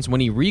hand movements,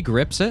 when he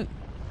re-grips it,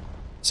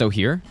 so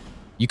here,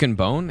 you can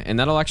bone, and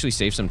that'll actually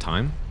save some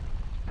time.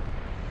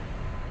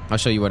 I'll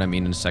show you what I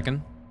mean in a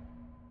second.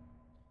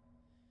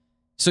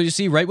 So you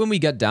see, right when we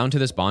get down to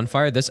this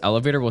bonfire, this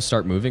elevator will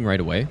start moving right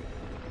away.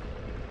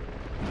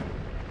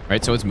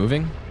 Right, so it's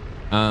moving.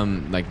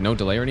 Like, no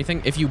delay or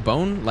anything. If you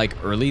bone, like,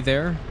 early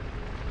there,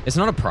 it's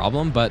not a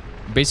problem, but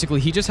basically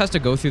he just has to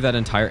go through that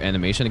entire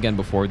animation again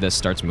before this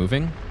starts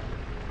moving.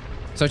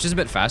 So it's just a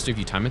bit faster if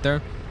you time it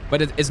there,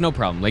 but it's no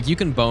problem. Like, you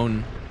can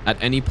bone at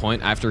any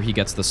point after he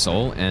gets the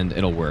soul and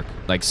it'll work.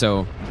 Like,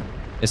 so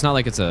it's not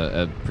like it's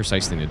a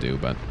precise thing to do,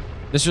 but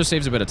this just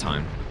saves a bit of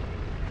time.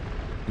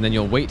 And then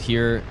you'll wait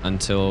here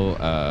until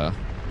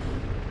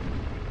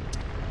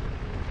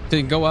so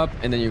you can go up,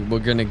 and then we're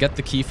gonna get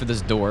the key for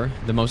this door,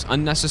 the most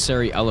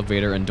unnecessary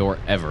elevator and door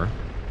ever.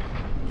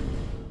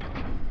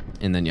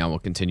 And then, yeah, we'll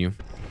continue.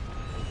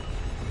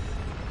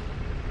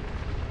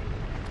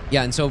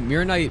 Yeah, and so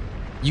Mirror Knight,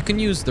 you can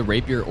use the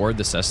Rapier or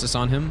the Cestus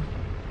on him.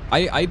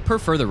 I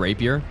prefer the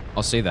Rapier,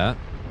 I'll say that.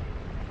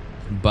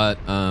 But,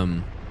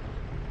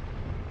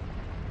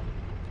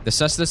 the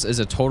Cestus is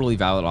a totally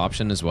valid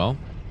option as well.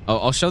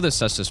 I'll show the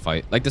Cestus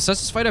fight. Like, the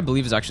Cestus fight, I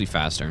believe, is actually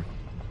faster.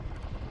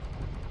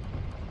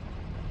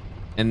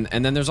 And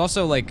then there's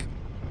also, like,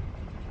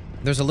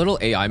 there's a little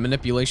AI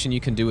manipulation you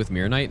can do with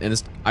Mirror Knight,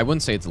 and I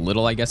wouldn't say it's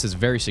little, I guess it's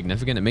very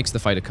significant. It makes the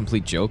fight a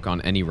complete joke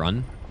on any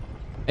run.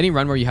 Any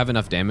run where you have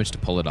enough damage to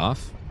pull it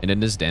off, and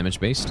it is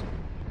damage-based.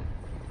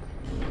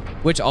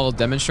 Which I'll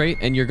demonstrate,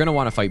 and you're going to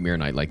want to fight Mirror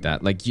Knight like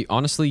that. Like,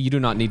 honestly, you do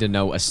not need to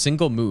know a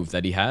single move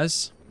that he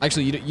has.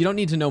 Actually, you don't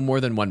need to know more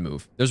than one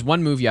move. There's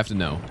one move you have to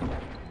know,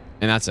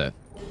 and that's it.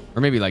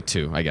 Or maybe, like,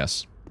 two, I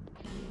guess.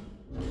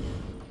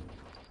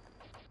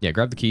 Yeah,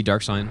 grab the key,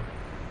 Dark Sign.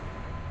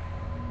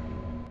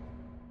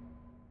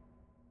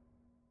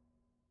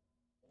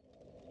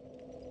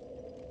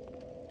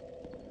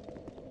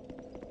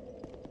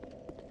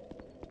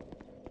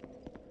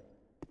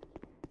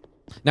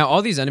 Now,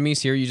 all these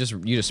enemies here, you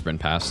just sprint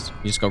past.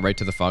 You just go right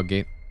to the fog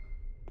gate.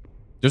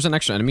 There's an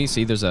extra enemy.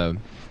 See, there's a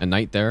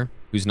knight there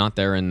who's not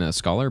there in the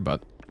Scholar,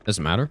 but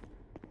doesn't matter.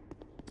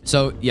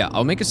 So, yeah,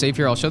 I'll make a save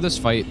here. I'll show this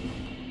fight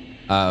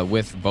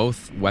with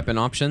both weapon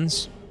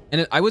options.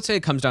 And I would say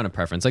it comes down to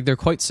preference. Like, they're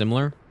quite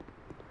similar.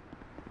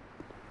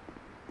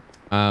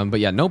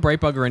 But yeah, no Bright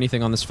Bug or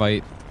anything on this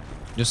fight.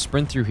 Just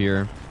sprint through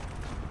here.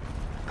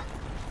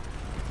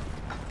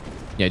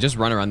 Yeah, just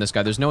run around this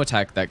guy. There's no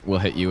attack that will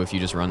hit you if you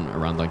just run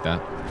around like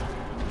that.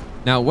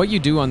 Now, what you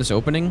do on this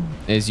opening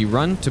is you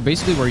run to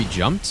basically where he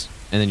jumped,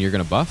 and then you're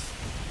going to buff.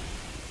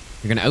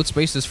 You're going to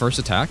outspace his first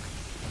attack.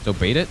 So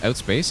bait it,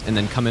 outspace, and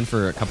then come in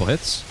for a couple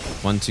hits.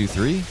 1, 2,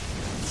 3. You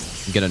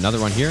get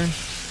another one here.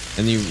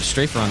 And you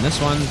strafe around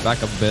this one,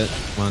 back up a bit.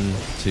 1,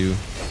 2,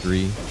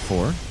 3,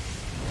 4.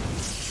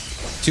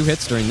 2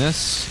 hits during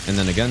this, and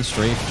then again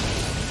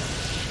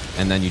strafe.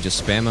 And then you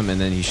just spam him, and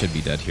then he should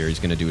be dead here. He's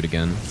going to do it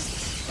again.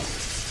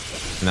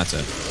 And that's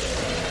it.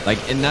 Like,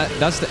 and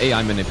that's the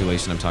AI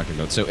manipulation I'm talking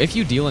about. So if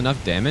you deal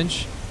enough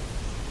damage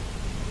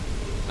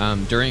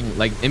during,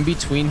 like, in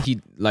between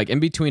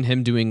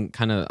him doing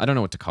kind of, I don't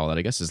know what to call it,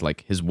 I guess is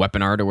like his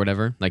weapon art or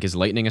whatever, like his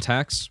lightning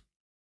attacks.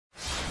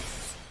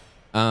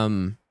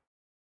 If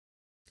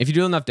you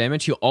do enough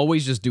damage, he'll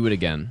always just do it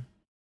again.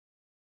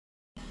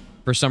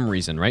 For some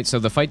reason, right? So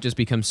the fight just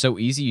becomes so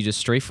easy, you just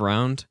strafe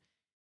around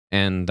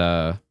and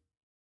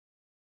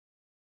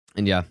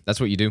yeah, that's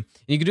what you do. And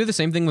you can do the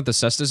same thing with the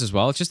Cestus as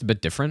well. It's just a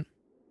bit different.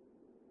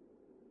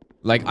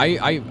 Like,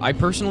 I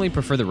personally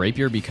prefer the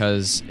Rapier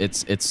because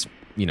it's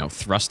you know,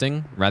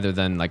 thrusting rather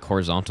than, like,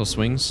 horizontal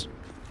swings.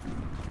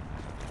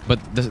 But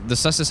the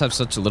Cestus have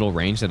such a little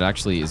range that it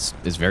actually is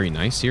very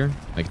nice here.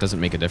 Like, it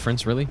doesn't make a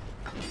difference, really.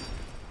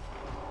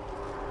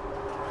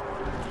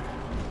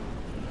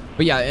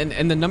 But yeah,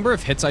 and the number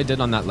of hits I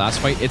did on that last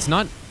fight, it's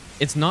not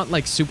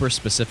like super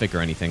specific or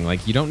anything.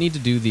 Like, you don't need to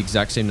do the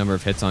exact same number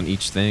of hits on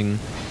each thing.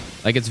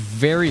 Like, it's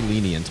very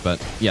lenient,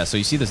 but yeah, so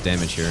you see this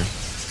damage here.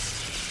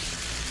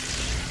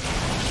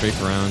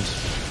 Strafe around.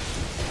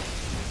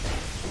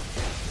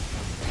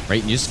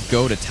 Right, you just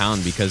go to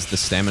town because the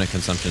stamina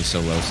consumption is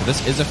so low. So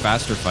this is a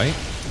faster fight.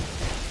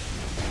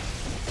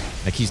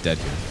 Like, he's dead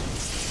here.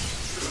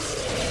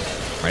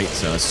 Right,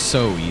 so it's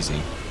so easy.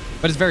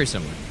 But it's very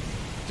similar.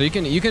 So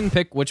you can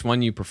pick which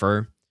one you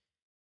prefer.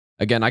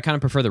 Again, I kind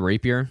of prefer the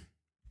Rapier.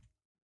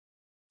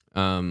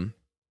 Yeah,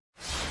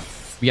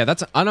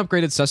 that's an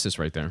unupgraded Cestus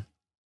right there.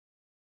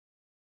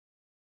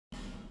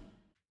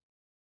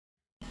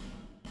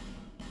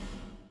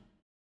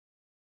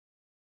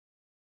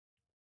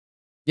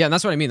 Yeah, and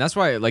that's what I mean. That's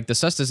why, like, the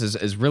Cestus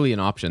is really an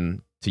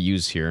option to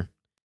use here.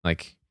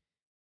 Like,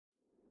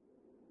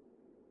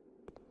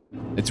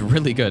 it's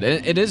really good.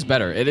 It is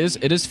better. It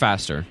is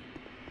faster.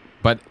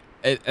 But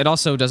it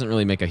also doesn't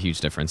really make a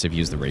huge difference if you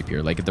use the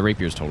Rapier. Like, the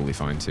Rapier is totally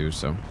fine too,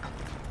 so.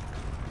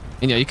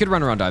 And yeah, you could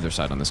run around either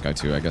side on this guy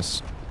too, I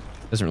guess.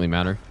 Doesn't really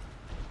matter.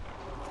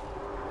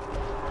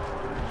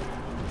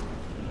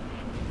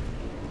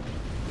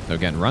 So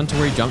again, run to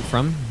where you jumped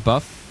from,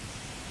 buff,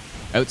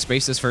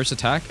 outspace this first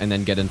attack, and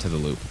then get into the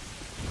loop.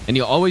 And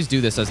you'll always do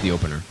this as the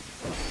opener.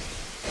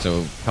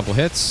 So a couple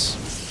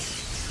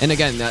hits. And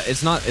again,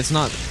 it's not,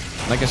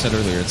 like I said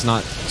earlier, it's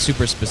not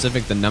super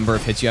specific the number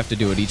of hits you have to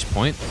do at each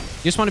point.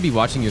 You just want to be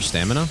watching your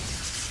stamina,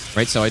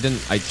 right? So I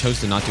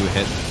chose to not do a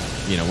hit,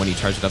 you know, when he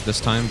charged it up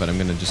this time, but I'm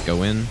going to just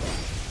go in. I'm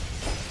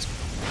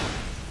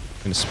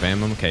going to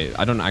spam him. Okay,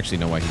 I don't actually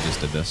know why he just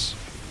did this.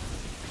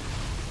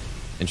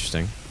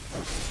 Interesting.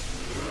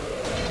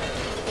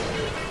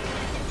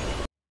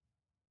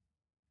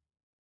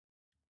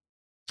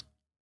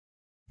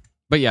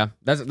 But yeah,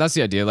 that's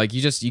the idea. Like,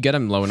 you get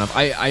him low enough.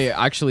 I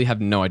actually have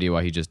no idea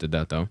why he just did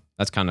that, though.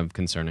 That's kind of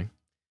concerning.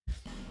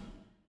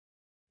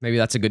 Maybe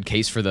that's a good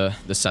case for the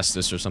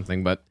Cestus or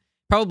something, but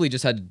probably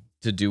just had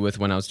to do with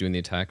when I was doing the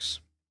attacks.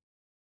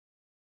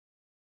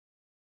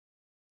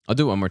 I'll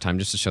do it one more time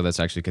just to show that's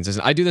actually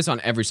consistent. I do this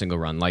on every single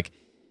run. Like,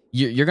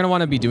 you're going to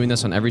want to be doing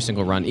this on every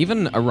single run.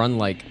 Even a run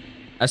like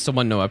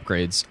S1 no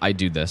upgrades, I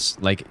do this.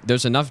 Like,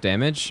 there's enough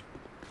damage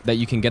that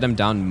you can get him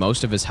down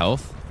most of his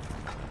health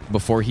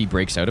before he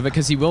breaks out of it,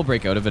 because he will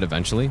break out of it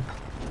eventually.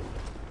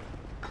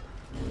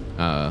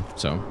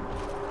 So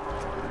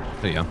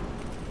yeah.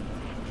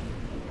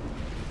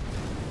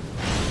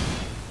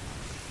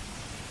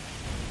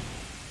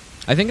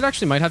 I think it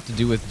actually might have to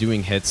do with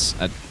doing hits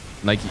at,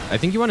 like, I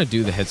think you want to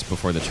do the hits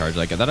before the charge.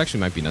 Like, that actually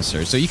might be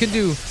necessary. So you could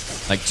do,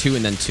 like, 2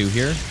 and then 2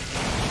 here.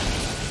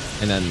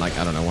 And then, like,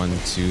 I don't know, 1,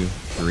 2,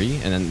 3.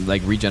 And then,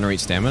 like, regenerate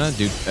stamina.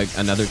 Do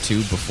another 2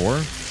 before.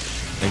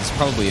 Like, it's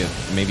probably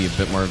maybe a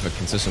bit more of a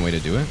consistent way to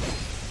do it.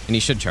 And he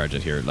should charge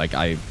it here. Like,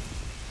 yeah.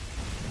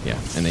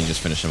 And then you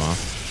just finish him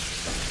off.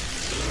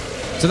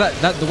 So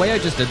the way I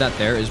just did that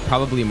there is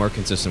probably a more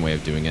consistent way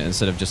of doing it,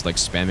 instead of just, like,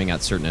 spamming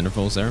at certain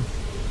intervals there.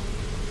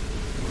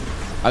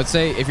 I would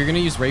say if you're going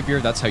to use Rapier,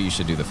 that's how you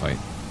should do the fight.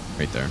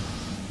 Right there.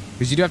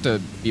 Because you do have to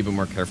be a bit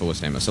more careful with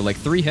stamina. So, like,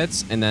 3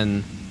 hits, and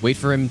then wait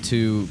for him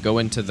to go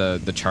into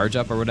the charge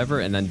up or whatever,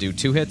 and then do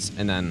 2 hits,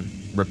 and then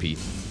repeat.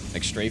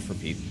 Like, strafe,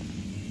 repeat.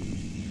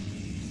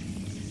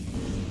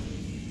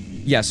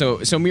 Yeah, so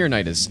Mirror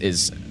Knight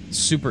is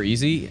super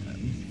easy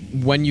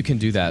when you can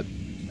do that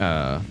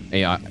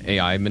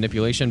AI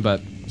manipulation, but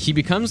he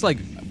becomes,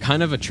 like,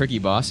 kind of a tricky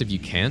boss if you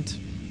can't.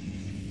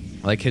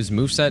 Like, his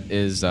moveset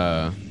is,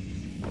 like,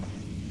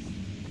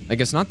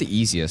 it's not the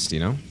easiest,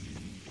 you know?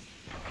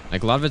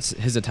 Like, a lot of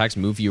his attacks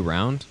move you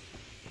around,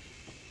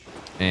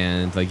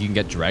 and, like, you can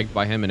get dragged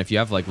by him, and if you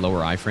have, like,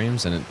 lower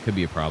iframes, then it could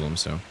be a problem,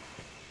 so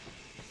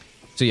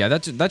yeah,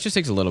 that just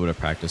takes a little bit of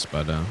practice,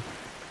 but,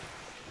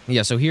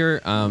 yeah, so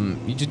here,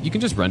 you can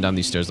just run down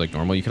these stairs like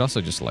normal. You could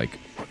also just, like,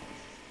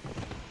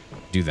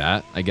 do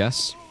that, I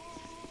guess.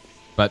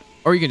 But,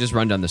 or you can just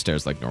run down the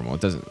stairs like normal.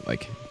 It doesn't,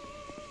 like,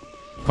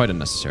 quite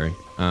unnecessary.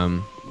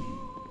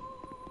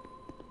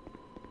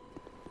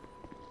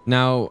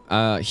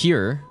 Now,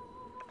 here,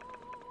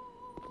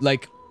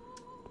 like,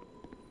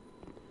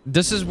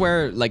 this is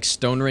where, like,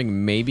 Stone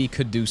Ring maybe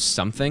could do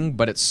something,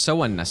 but it's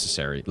so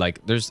unnecessary.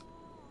 Like,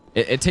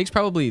 it takes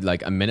probably,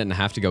 like, a minute and a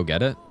half to go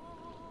get it.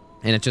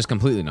 And it's just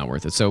completely not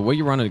worth it. So what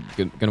you're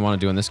gonna want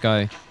to do on this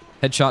guy,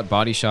 headshot,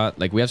 body shot,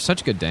 like, we have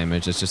such good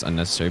damage, it's just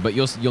unnecessary. But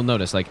you'll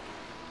notice, like,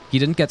 he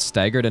didn't get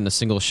staggered in a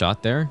single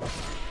shot there.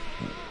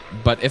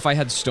 But if I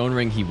had Stone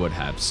Ring, he would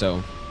have.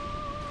 So,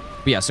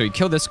 but yeah, so you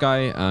kill this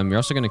guy. You're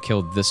also gonna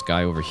kill this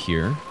guy over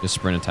here. Just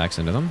sprint attacks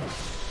into them.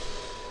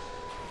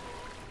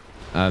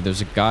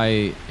 There's a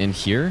guy in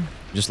here.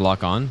 Just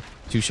lock on.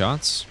 2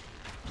 shots.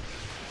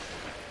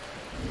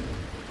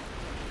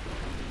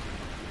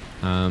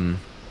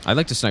 I'd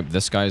like to snipe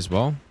this guy as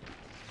well.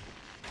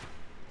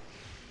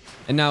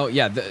 And now,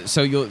 yeah,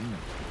 so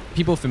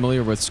people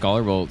familiar with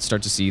Scholar will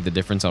start to see the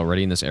difference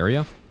already in this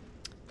area.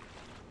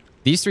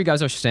 These 3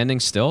 guys are standing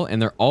still,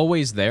 and they're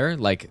always there.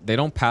 Like, they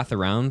don't path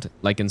around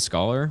like in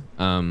Scholar,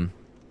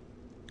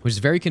 which is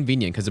very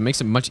convenient because it makes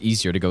it much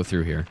easier to go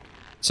through here.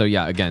 So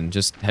yeah, again,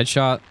 just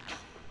headshot,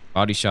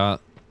 body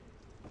shot.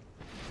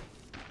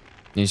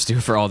 You just do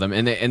it for all of them,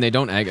 and they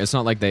don't it's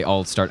not like they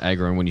all start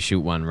aggroing when you shoot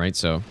one, right?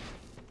 So,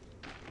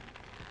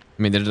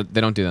 I mean, they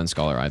don't do that in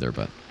Scholar either,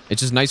 but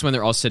it's just nice when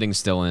they're all sitting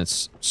still, and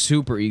it's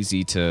super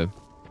easy to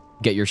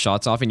get your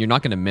shots off, and you're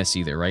not going to miss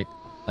either, right?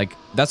 Like,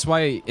 that's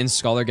why in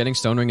Scholar getting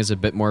Stone Ring is a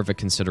bit more of a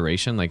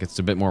consideration. Like, it's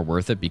a bit more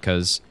worth it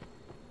because,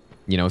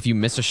 you know, if you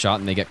miss a shot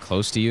and they get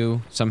close to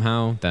you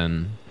somehow,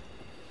 then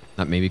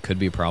that maybe could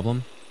be a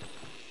problem.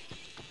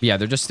 But yeah,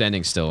 they're just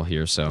standing still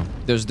here, so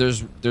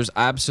there's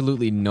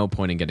absolutely no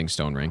point in getting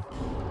Stone Ring.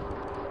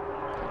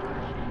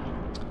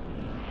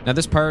 Now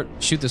this part,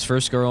 shoot this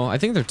first girl. I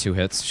think they're 2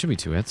 hits. Should be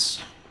 2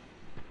 hits.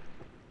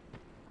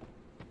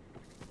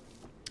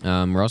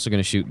 We're also going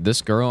to shoot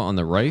this girl on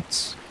the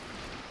right.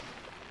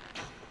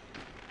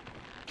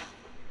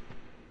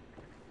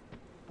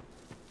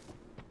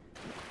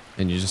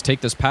 And you just take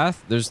this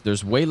path.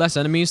 There's way less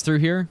enemies through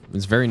here.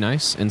 It's very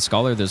nice. In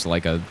Scholar, there's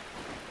like a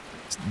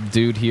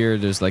dude here.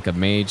 There's like a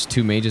mage,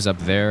 2 mages up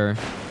there.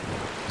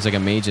 There's like a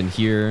mage in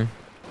here.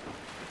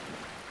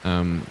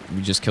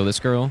 We just kill this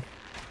girl.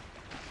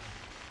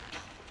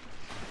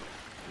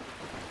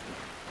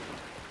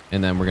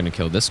 And then we're gonna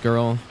kill this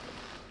girl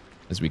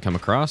as we come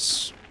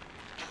across.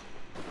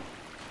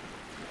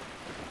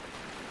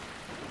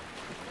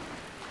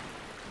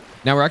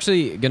 Now we're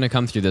actually gonna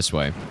come through this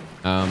way.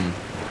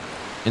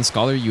 In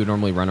Scholar, you would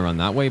normally run around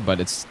that way,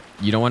 but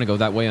you don't want to go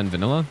that way on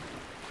Vanilla.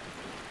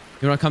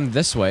 You want to come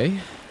this way.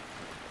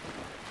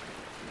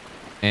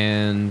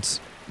 And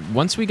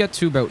once we get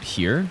to about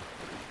here,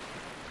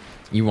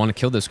 you want to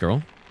kill this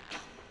girl.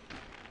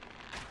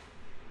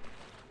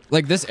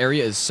 Like, this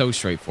area is so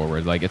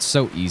straightforward. Like, it's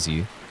so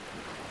easy.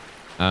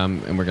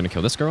 And we're going to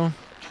kill this girl.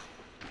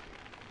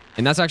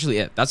 And that's actually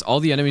it. That's all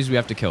the enemies we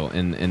have to kill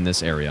in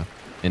this area,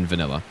 in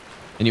Vanilla.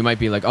 And you might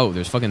be like, oh,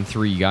 there's fucking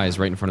 3 guys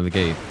right in front of the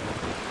gate.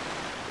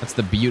 That's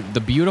the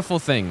beautiful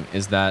thing,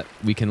 is that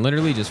we can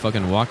literally just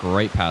fucking walk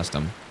right past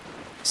them.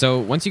 So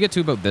once you get to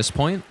about this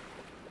point,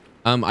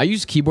 I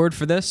use keyboard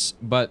for this,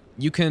 but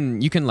you can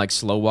like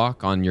slow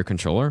walk on your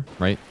controller,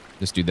 right?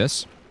 Just do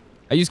this.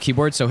 I use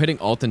keyboard, so hitting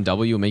Alt and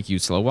W will make you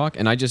slow walk,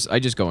 and I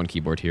just go on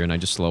keyboard here and I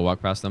just slow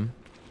walk past them.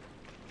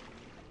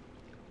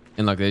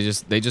 And look, they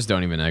just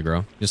don't even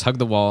aggro. Just hug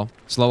the wall,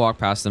 slow walk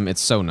past them. It's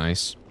so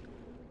nice.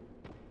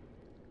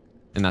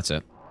 And that's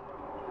it.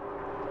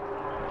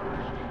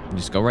 You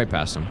just go right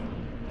past them.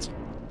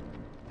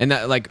 And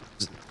that, like,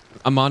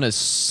 Amana is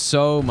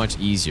so much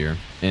easier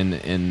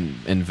in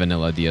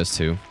Vanilla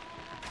DS2.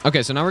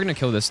 Okay, so now we're gonna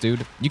kill this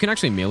dude. You can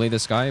actually melee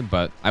this guy,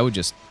 but I would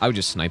just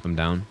snipe him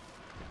down.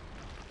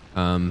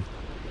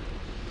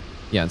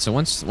 Yeah, and so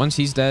once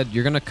he's dead,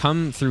 you're gonna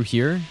come through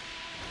here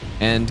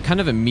and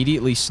kind of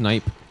immediately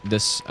snipe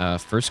this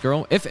first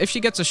girl. If she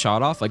gets a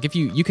shot off, like, if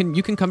you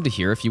can come to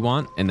here if you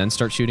want and then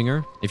start shooting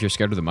her if you're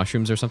scared of the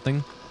mushrooms or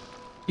something.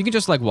 You can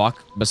just like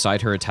walk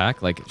beside her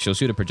attack, like she'll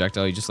shoot a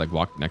projectile, you just like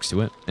walk next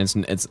to it,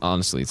 and it's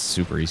honestly, it's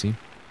super easy.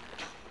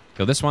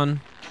 Kill this one,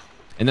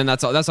 and then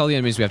that's all the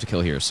enemies we have to kill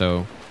here.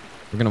 So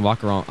we're gonna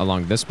walk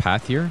along this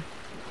path here.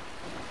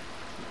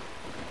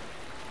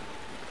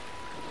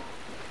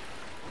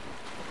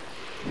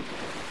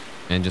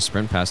 And just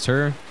sprint past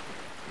her.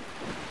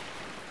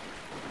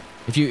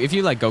 If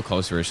you like go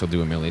close to her, she'll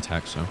do a melee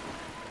attack, so.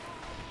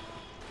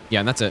 Yeah,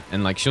 and that's it.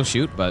 And like she'll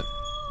shoot, but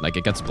like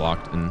it gets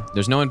blocked, and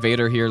there's no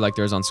invader here like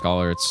there's on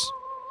Scholar. It's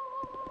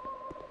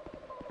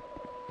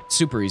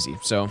super easy.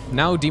 So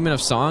now Demon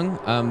of Song,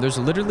 there's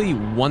literally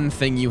one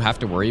thing you have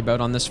to worry about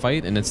on this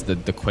fight, and it's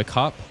the quick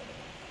hop.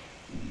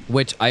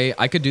 Which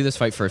I could do this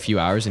fight for a few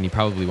hours and he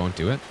probably won't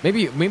do it.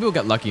 Maybe we'll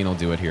get lucky and he'll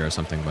do it here or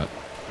something, but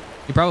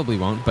he probably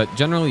won't. But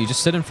generally you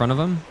just sit in front of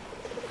him.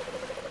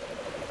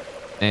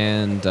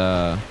 And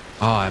oh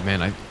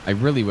man, I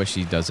really wish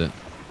he does it.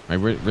 I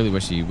really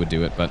wish he would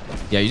do it, but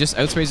yeah, you just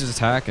outspace his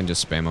attack and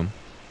just spam him.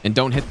 And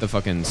don't hit the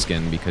fucking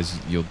skin because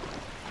you'll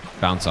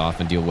bounce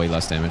off and deal way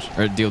less damage.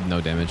 Or deal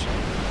no damage.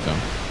 So,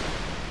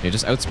 yeah,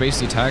 just outspace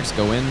the attacks,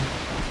 go in.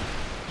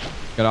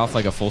 Get off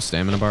like a full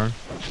stamina bar.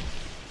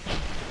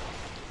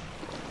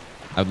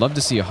 I'd love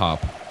to see a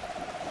hop.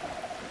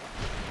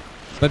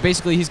 But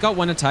basically, he's got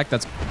one attack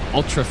that's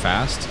ultra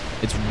fast.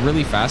 It's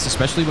really fast,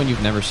 especially when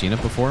you've never seen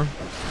it before.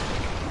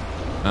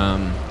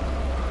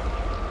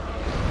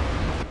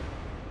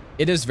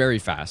 It is very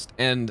fast,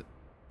 and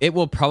it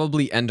will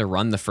probably end a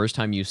run the first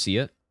time you see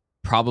it.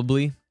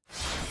 Probably.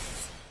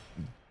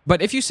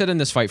 But if you sit in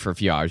this fight for a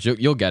few hours,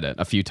 you'll get it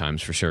a few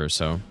times for sure,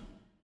 so...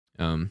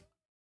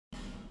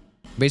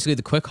 basically,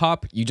 the quick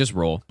hop, you just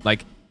roll.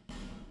 Like,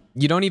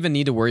 you don't even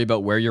need to worry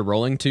about where you're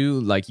rolling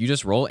to. Like, you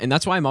just roll, and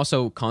that's why I'm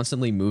also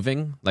constantly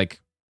moving. Like,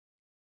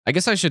 I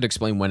guess I should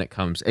explain when it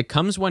comes. It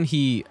comes when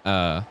he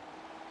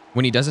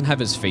doesn't have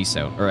his face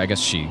out, or I guess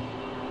she...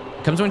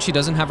 It comes when she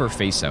doesn't have her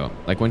face out.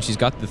 Like when she's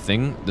got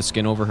the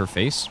skin over her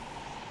face.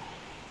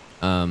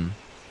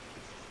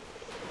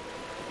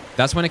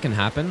 That's when it can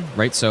happen,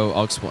 right? So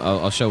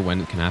I'll show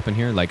when it can happen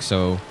here. Like,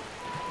 so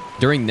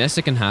during this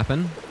it can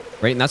happen,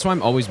 right? And that's why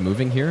I'm always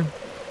moving here,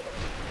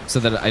 so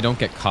that I don't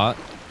get caught,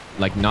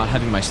 like not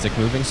having my stick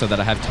moving, so that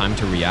I have time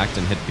to react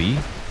and hit B.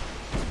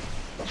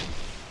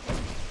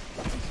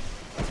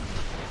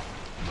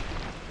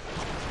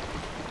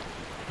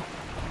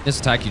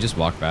 This attack, you just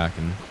walk back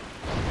and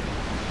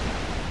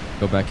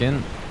go back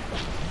in.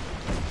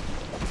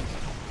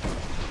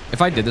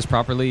 If I did this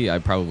properly, I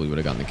probably would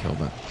have gotten the kill,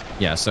 but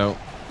yeah, so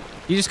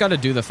you just got to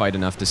do the fight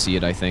enough to see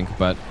it, I think.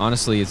 But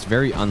honestly, it's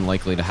very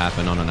unlikely to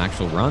happen on an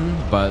actual run,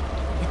 but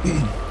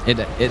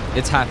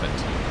it's happened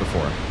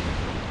before.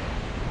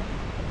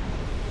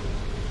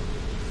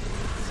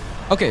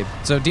 Okay,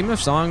 so Demon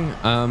of Song,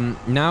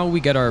 now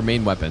we get our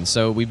main weapon.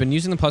 So we've been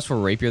using the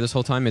 +4 rapier this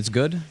whole time. It's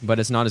good, but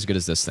it's not as good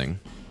as this thing.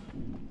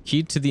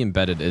 Key to the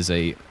Embedded is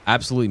a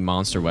absolutely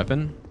monster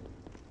weapon.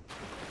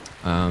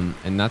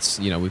 And that's,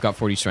 you know, we've got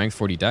 40 strength,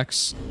 40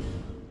 dex.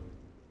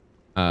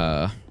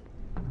 So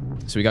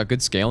we got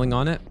good scaling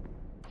on it.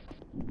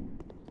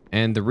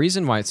 And the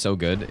reason why it's so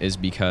good is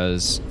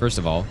because, first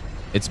of all,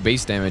 its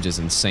base damage is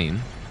insane,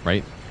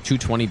 right?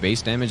 220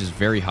 base damage is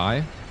very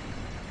high.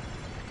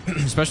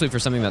 Especially for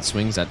something that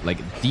swings at like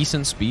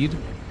decent speed.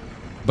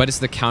 But it's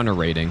the counter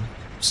rating.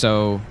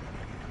 So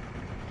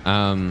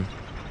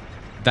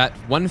that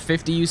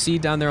 150 you see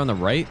down there on the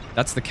right,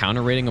 that's the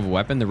counter rating of a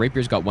weapon. The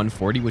rapier's got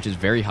 140, which is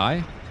very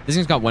high. This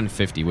thing's got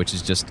 150, which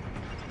is just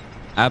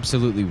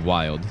absolutely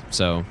wild.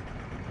 So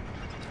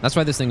that's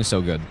why this thing is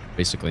so good,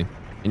 basically.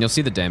 And you'll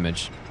see the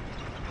damage.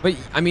 But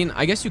I mean,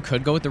 I guess you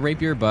could go with the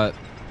rapier, but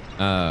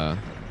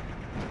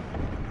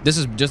this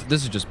is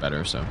just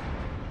better. So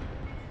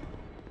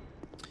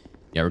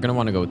yeah, we're gonna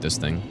want to go with this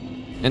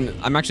thing. And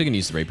I'm actually gonna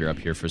use the rapier up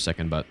here for a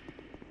second, but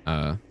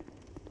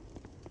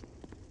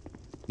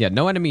yeah,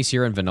 no enemies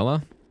here in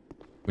vanilla,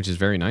 which is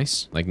very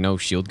nice. Like no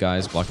shield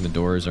guys blocking the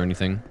doors or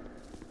anything.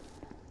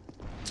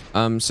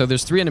 So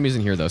there's 3 enemies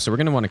in here though, so we're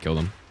gonna want to kill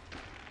them.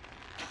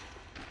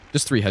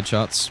 Just 3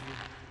 headshots.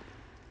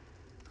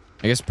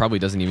 I guess probably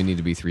doesn't even need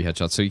to be 3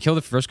 headshots. So you kill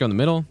the first girl in the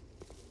middle.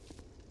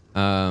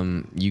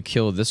 You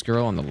kill this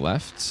girl on the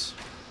left,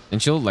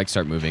 and she'll like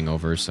start moving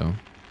over. So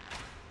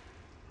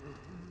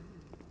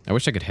I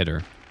wish I could hit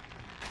her.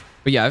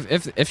 But yeah,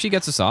 if she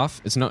gets us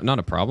off, it's not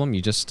a problem.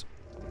 You just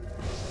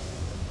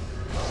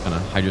kind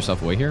of hide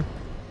yourself away here.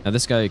 Now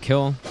this guy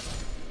kill.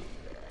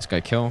 This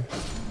guy kill.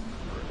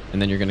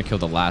 And then you're going to kill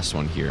the last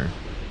one here.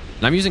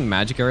 And I'm using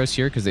magic arrows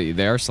here because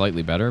they are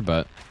slightly better,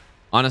 but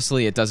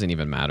honestly, it doesn't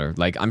even matter.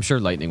 Like, I'm sure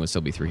lightning would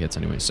still be 3 hits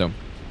anyway. So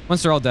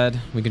once they're all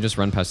dead, we can just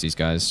run past these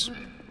guys.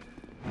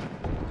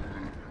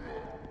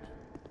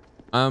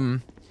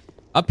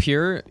 Up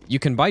here, you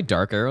can buy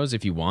dark arrows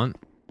if you want.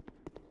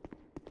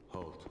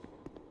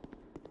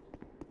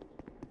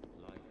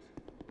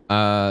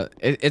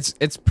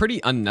 It's pretty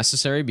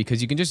unnecessary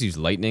because you can just use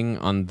lightning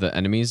on the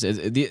enemies.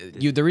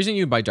 The reason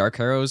you buy dark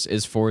arrows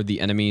is for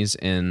the enemies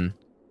in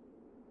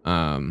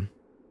Dragon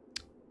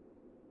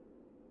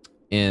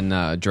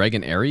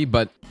Aerie,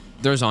 but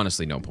there's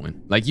honestly no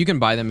point. Like, you can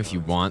buy them if you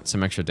want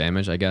some extra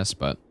damage, I guess,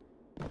 but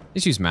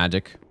just use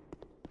magic.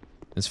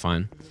 It's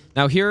fine.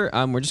 Now here,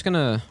 we're just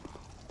gonna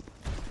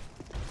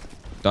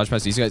dodge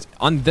past these guys.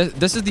 On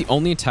this is the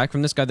only attack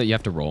from this guy that you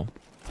have to roll.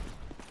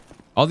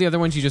 All the other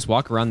ones you just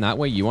walk around that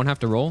way, you won't have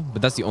to roll,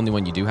 but that's the only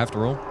one you do have to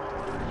roll.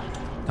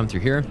 Come through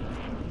here.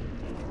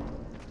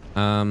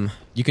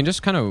 You can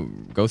just kind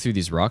of go through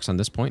these rocks on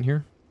this point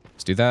here.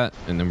 Let's do that,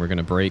 and then we're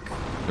gonna break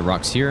the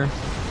rocks here.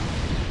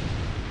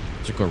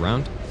 Just go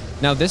around.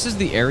 Now this is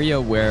the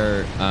area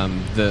where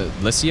the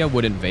Lycia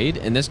would invade,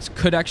 and this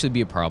could actually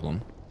be a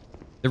problem.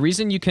 The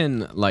reason you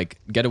can like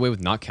get away with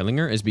not killing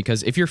her is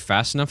because if you're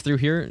fast enough through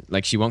here,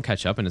 like she won't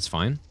catch up and it's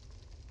fine.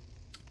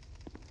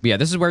 But yeah,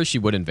 this is where she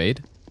would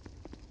invade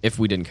if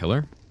we didn't kill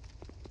her.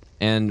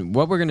 And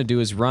what we're gonna do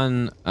is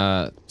run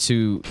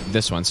to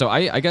this one. So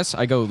I guess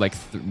I go like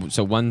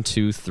so 1,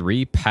 2,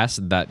 3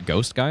 past that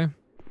ghost guy.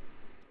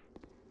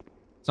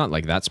 It's not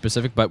like that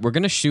specific, but we're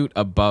gonna shoot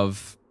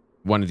above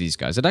one of these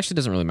guys. It actually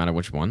doesn't really matter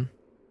which one.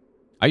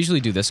 I usually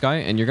do this guy,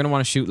 and you're gonna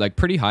want to shoot like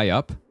pretty high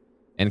up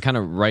and kind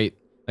of right.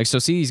 Like, so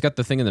see, he's got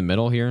the thing in the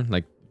middle here,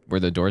 like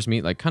where the doors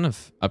meet, like kind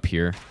of up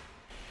here.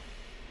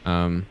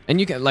 And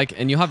you can like,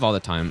 and you have all the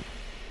time.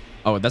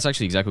 Oh, that's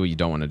actually exactly what you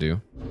don't want to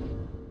do.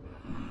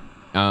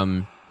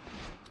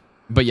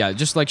 But yeah,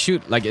 just like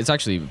shoot, like it's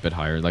actually a bit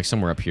higher, like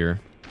somewhere up here.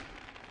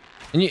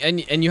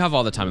 And you have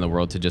all the time in the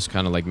world to just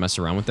kind of like mess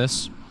around with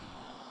this.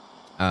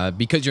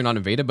 Because you're not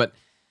invaded, but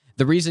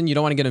the reason you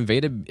don't want to get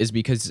invaded is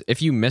because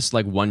if you miss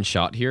like one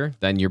shot here,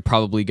 then you're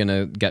probably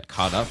gonna get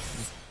caught up.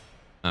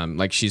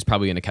 Like she's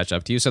probably gonna catch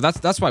up to you. So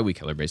that's why we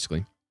kill her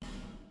basically.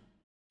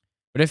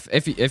 But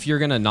if you're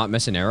gonna not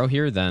miss an arrow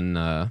here,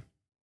 then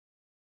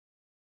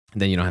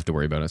you don't have to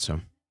worry about it. So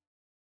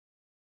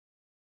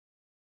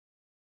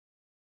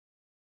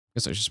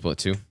guess I should split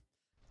 2.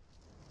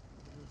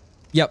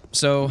 Yep.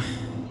 So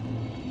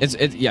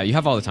yeah, you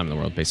have all the time in the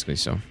world basically.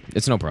 So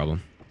it's no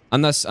problem.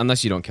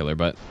 Unless you don't kill her,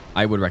 but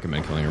I would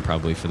recommend killing her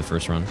probably for the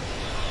first run.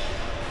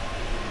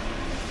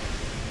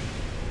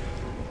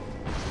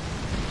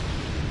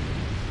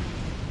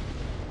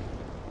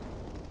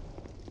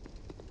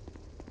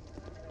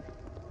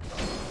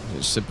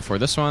 Just sit before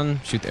this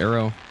one, shoot the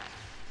arrow,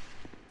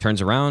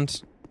 turns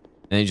around,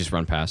 and then you just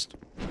run past.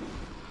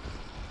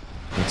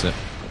 That's it.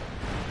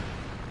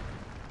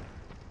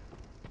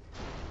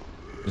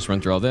 Just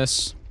run through all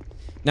this.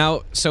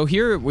 Now, so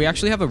here we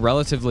actually have a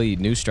relatively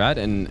new strat,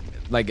 and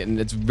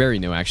it's very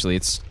new actually.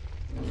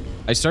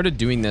 I started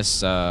doing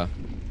this I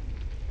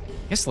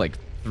guess like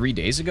 3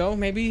 days ago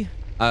maybe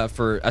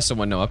for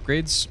SO1 no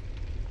upgrades.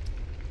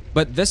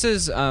 But this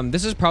is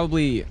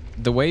probably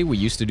the way we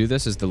used to do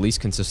this is the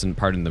least consistent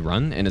part in the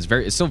run, and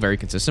it's still very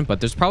consistent, but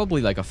there's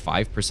probably like a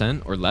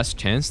 5% or less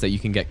chance that you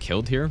can get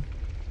killed here.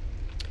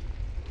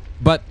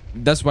 But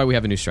that's why we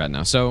have a new strat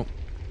now. So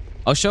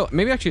I'll show,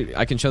 maybe actually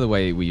I can show the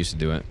way we used to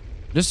do it.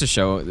 Just to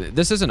show,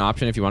 this is an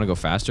option if you want to go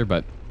faster,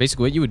 but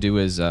basically what you would do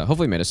is,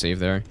 hopefully made a save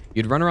there.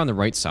 You'd run around the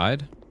right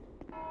side,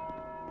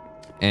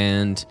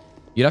 and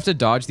you'd have to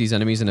dodge these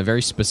enemies in a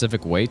very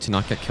specific way to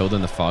not get killed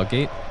in the fog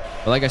gate.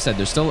 But like I said,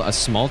 there's still a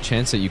small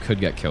chance that you could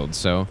get killed,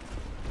 so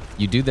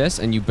You do this,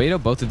 and you bait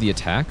out both of the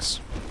attacks.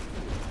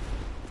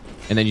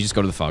 And then you just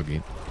go to the fog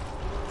gate.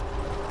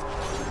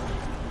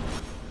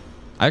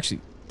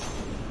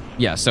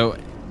 Yeah, so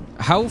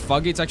how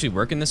fog gates actually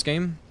work in this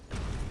game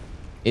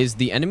is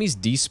the enemies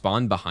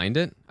despawn behind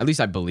it, at least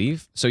I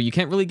believe. So you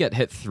can't really get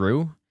hit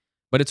through,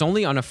 but it's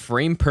only on a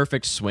frame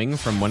perfect swing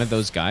from one of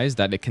those guys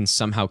that it can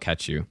somehow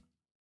catch you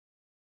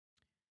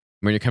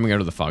when you're coming out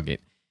of the fog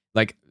gate.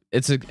 Like,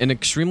 it's an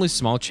extremely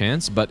small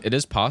chance, but it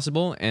is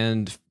possible.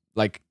 And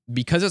like,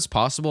 because it's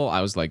possible,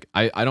 I was like,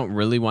 I don't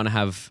really want to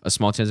have a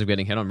small chance of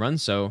getting hit on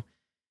runs. So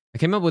I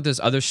came up with this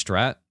other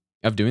strat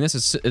of doing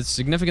this. It's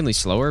significantly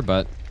slower,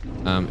 but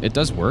it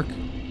does work.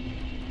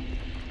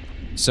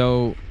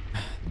 So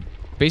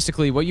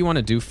basically what you want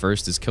to do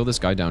first is kill this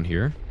guy down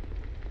here.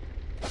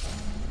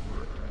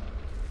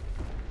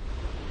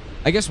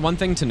 I guess one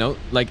thing to note,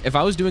 like if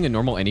I was doing a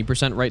normal any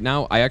percent right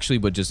now, I actually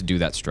would just do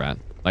that strat.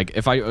 Like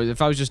if I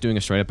was just doing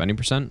a straight up any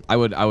percent, I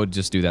would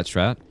just do that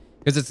strat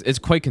because it's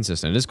quite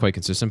consistent. It is quite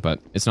consistent, but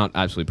it's not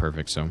absolutely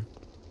perfect. So,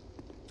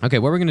 okay,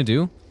 what we're gonna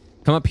do?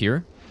 Come up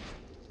here,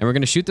 and we're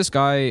gonna shoot this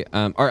guy.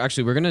 Or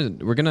actually,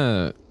 we're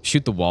gonna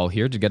shoot the wall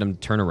here to get him to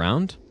turn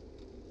around,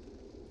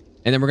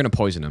 and then we're gonna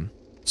poison him.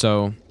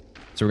 So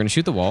we're gonna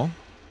shoot the wall.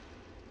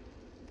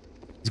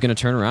 He's gonna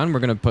turn around. We're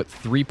gonna put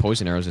 3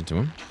 poison arrows into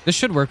him. This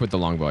should work with the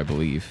longbow, I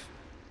believe.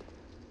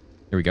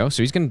 Here we go.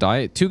 So he's gonna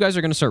die. 2 guys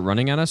are gonna start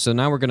running at us. So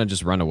now we're gonna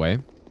just run away.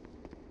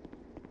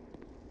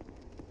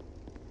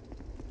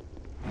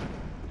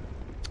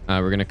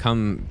 We're gonna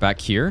come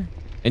back here,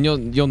 and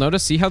you'll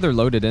notice, see how they're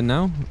loaded in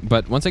now.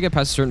 But once I get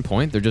past a certain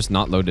point, they're just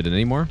not loaded in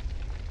anymore.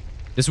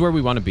 This is where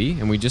we want to be,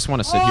 and we just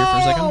want to sit here for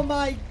a second. Oh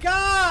my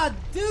god,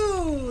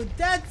 dude,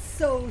 that's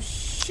so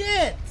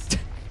shit.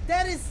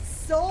 That is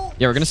so.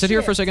 Yeah, we're gonna sit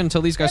here for a second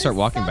until these guys start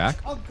walking back.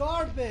 A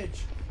garbage.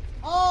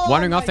 Oh,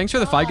 Wandering off. Thanks for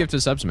the 5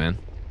 gifted subs, man.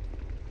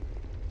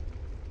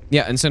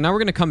 Yeah, and so now we're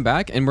gonna come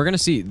back, and we're gonna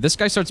see this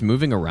guy starts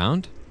moving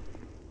around.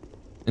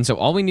 And so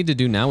all we need to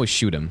do now is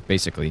shoot him,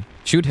 basically.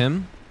 Shoot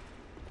him.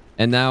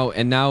 And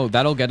now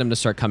that'll get him to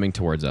start coming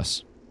towards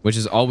us, which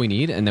is all we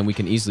need, and then we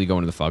can easily go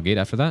into the fog gate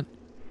after that.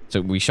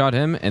 So we shot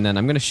him, and then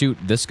I'm gonna shoot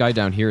this guy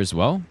down here as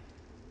well.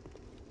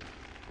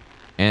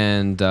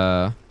 And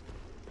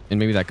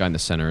maybe that guy in the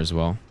center as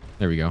well.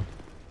 There we go.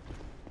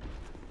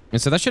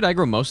 And so that should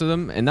aggro most of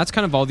them, and that's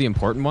kind of all the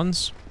important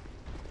ones.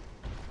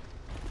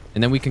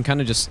 And then we can kind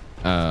of just,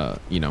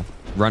 you know,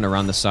 run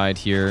around the side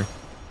here.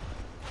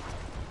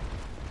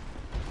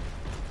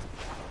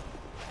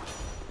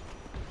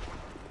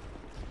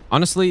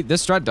 Honestly,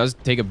 this strat does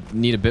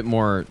need a bit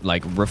more,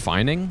 like,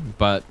 refining,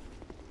 but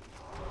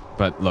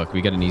look,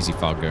 we get an easy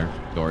fog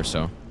door,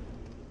 so.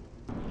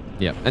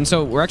 Yeah, and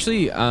so we're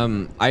actually,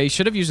 I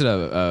should have used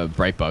a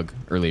bright bug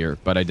earlier,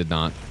 but I did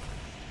not.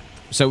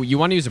 So you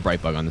want to use a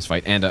bright bug on this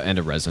fight, and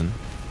a resin.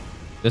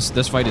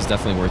 This fight is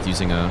definitely worth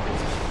using a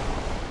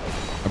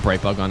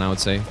bright bug on, I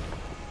would say.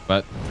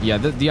 But yeah,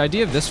 the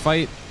idea of this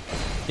fight,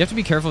 you have to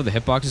be careful of the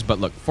hitboxes, but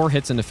look, 4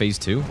 hits into phase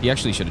 2. He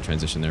actually should have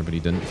transitioned there, but he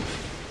didn't.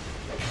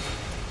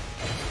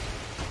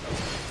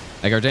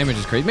 Like, our damage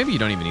is crazy. Maybe you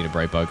don't even need a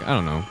bright bug. I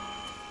don't know.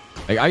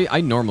 Like,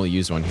 I normally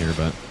use one here,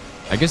 but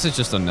I guess it's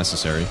just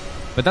unnecessary.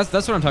 But that's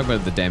what I'm talking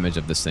about, the damage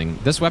of this thing.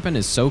 This weapon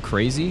is so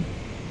crazy.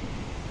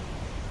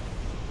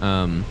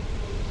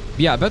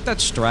 Yeah, about that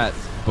strat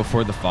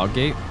before the fog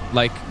gate,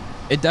 like,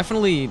 it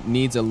definitely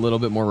needs a little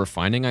bit more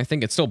refining. I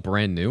think it's still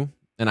brand new,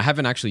 and I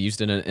haven't actually used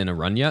it in a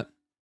run yet.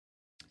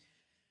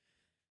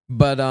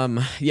 But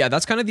yeah,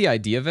 that's kind of the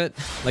idea of it.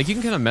 Like, you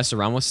can kind of mess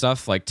around with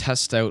stuff, like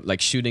test out, like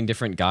shooting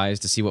different guys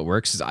to see what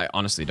works. 'Cause I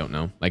honestly don't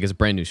know. Like, it's a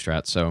brand new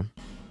strat, so.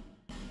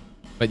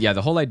 But yeah,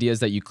 the whole idea is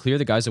that you clear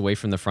the guys away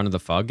from the front of the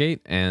fog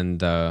gate,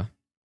 and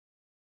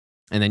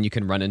then you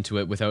can run into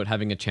it without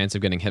having a chance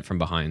of getting hit from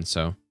behind.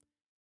 So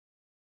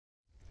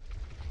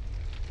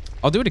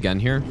I'll do it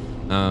again here.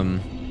 I'll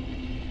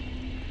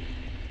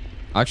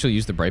actually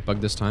use the bright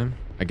bug this time,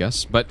 I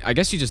guess. But I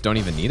guess you just don't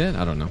even need it.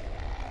 I don't know.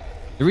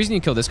 The reason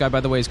you kill this guy, by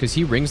the way, is because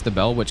he rings the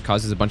bell, which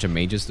causes a bunch of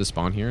mages to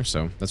spawn here,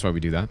 so that's why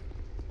we do that.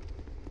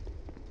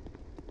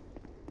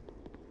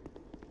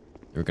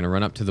 We're going to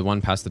run up to the one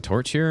past the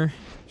torch here,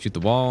 shoot the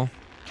wall,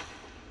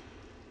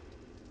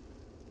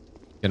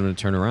 get him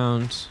to turn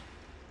around.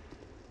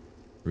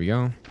 Here we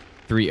go.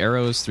 3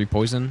 arrows, 3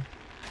 poison.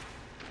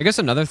 I guess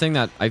another thing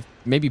that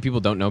maybe people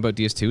don't know about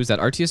DS2 is that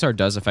RTSR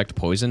does affect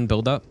poison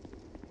buildup.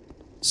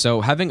 So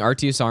having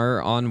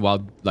RTSR on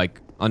while, like,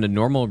 on a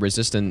normal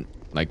resistant,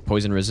 like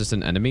poison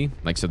resistant enemy,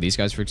 like so these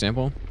guys for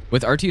example,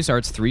 with RTSR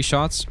it's 3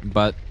 shots,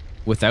 but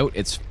without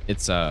it's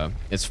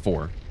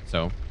 4.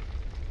 So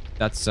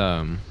that's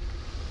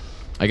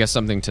I guess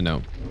something to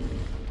know.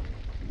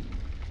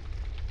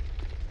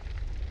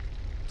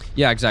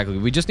 Yeah, exactly.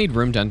 We just need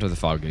room to enter the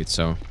fog gate.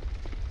 So,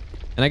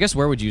 and I guess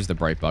where would you use the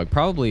bright bug?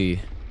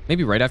 Probably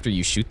maybe right after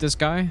you shoot this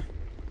guy,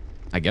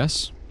 I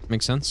guess.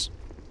 Makes sense.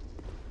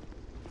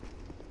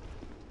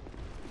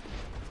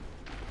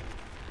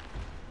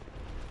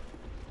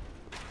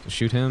 So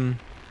shoot him.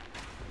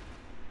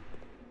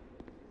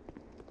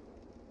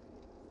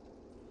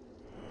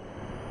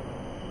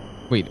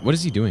 Wait, what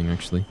is he doing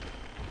actually?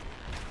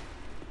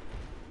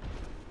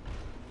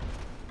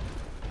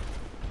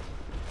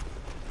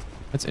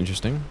 That's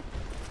interesting.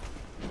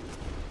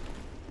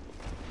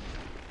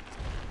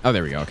 Oh,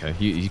 there we go. Okay.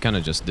 He kind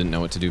of just didn't know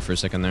what to do for a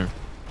second there.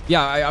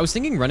 Yeah, I was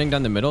thinking running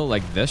down the middle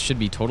like this should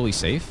be totally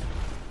safe.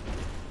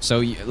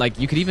 So, like,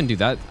 you could even do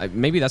that.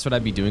 Maybe that's what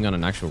I'd be doing on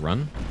an actual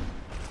run.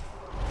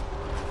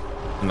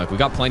 And look, we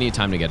got plenty of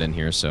time to get in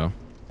here, so...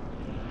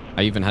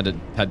 I even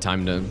had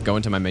time to go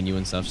into my menu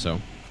and stuff, so...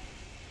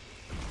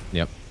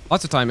 Yep.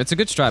 Lots of time. It's a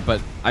good strat,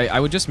 but I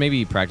would just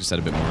maybe practice that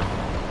a bit more.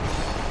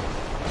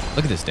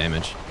 Look at this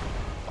damage.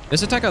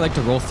 This attack, I like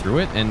to roll through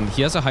it, and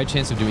he has a high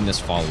chance of doing this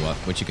follow-up,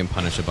 which you can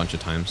punish a bunch of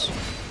times.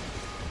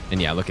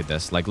 And yeah, look at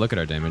this. Like, look at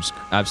our damage.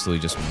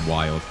 Absolutely just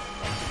wild.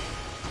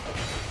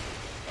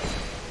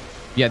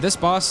 Yeah, this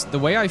boss, the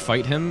way I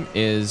fight him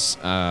is...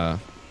 I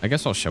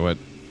guess I'll show it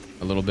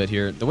a little bit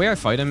here. The way I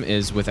fight him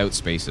is without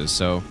spaces.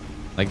 So,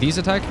 like these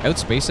attack,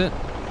 outspace it.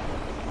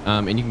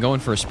 And you can go in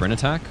for a sprint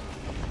attack.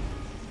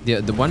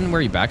 The one where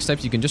he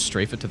backsteps, you can just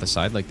strafe it to the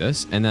side like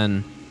this. And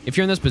then, if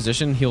you're in this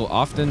position, he'll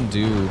often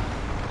do...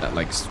 that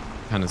like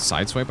kind of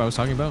side swipe I was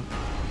talking about.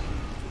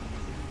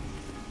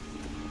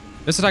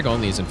 This attack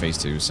only is in phase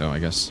 2, so I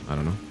guess, I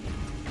don't know.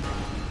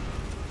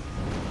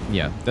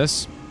 Yeah,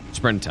 this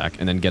sprint attack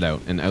and then get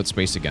out and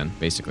outspace again,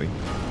 basically.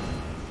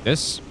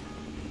 This,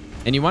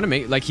 and you want to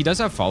make, like, he does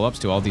have follow-ups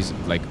to all these,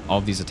 like, all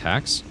of these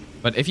attacks,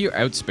 but if you're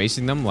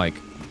outspacing them, like,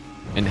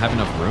 and have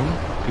enough room,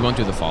 you won't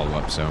do the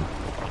follow-up, so.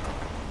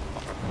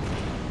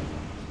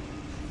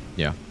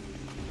 Yeah.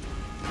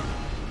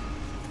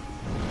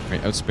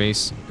 Right,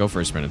 outspace, go for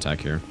a sprint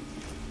attack here.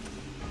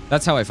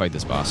 That's how I fight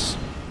this boss.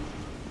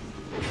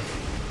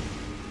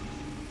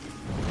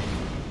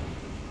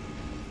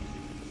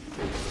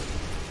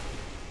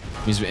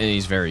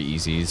 He's very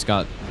easy. He's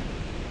got,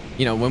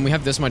 you know, when we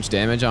have this much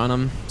damage on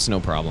him, it's no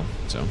problem.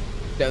 So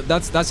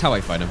that's how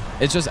I fight him.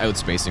 It's just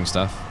outspacing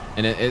stuff,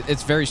 and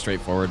it's very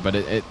straightforward. But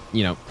it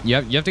you know, you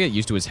have to get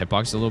used to his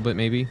hitbox a little bit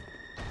maybe.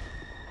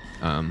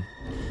 So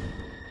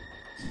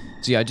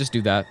yeah, I just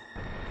do that.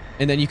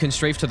 And then you can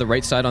strafe to the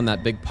right side on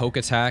that big poke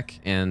attack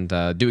and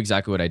do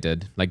exactly what I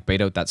did. Like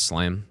bait out that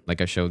slam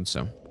like I showed,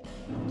 so.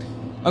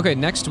 Okay,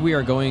 next we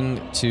are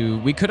going to...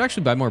 We could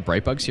actually buy more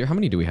Bright Bugs here. How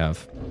many do we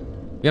have?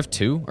 We have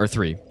 2 or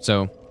 3.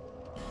 So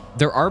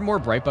there are more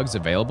Bright Bugs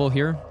available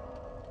here.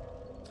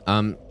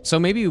 So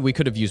maybe we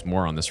could have used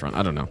more on this run.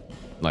 I don't know.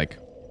 Like...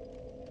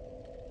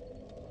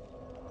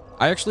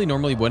 I actually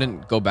normally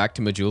wouldn't go back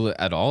to Majula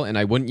at all, and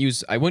I wouldn't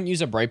use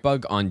a Bright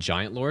Bug on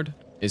Giant Lord.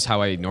 Is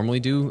how I normally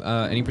do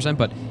any percent,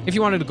 but if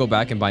you wanted to go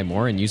back and buy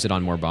more and use it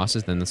on more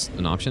bosses, then that's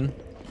an option.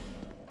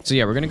 So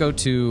yeah, we're gonna go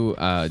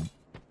to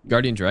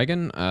Guardian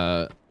Dragon.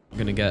 I'm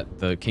gonna get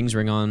the King's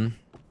Ring on.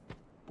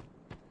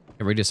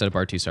 Get ready to set up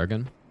R2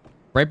 Sargon.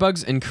 Bright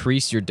Bugs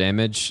increase your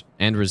damage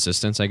and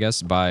resistance, I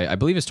guess, by, I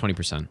believe it's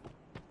 20%.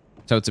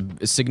 So it's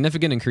a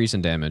significant increase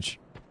in damage.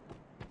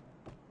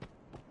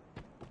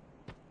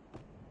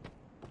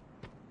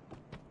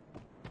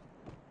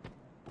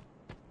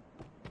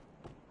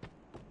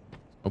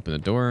 Open the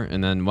door,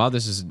 and then while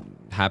this is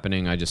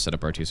happening, I just set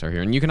up R2 Star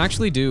here. And you can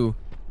actually do,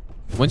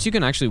 once you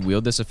can actually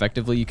wield this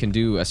effectively, you can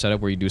do a setup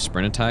where you do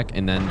sprint attack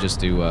and then just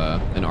do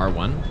an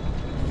R1.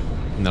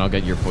 And then I'll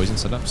get your poison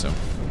set up, so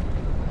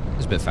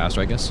it's a bit faster,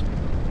 I guess.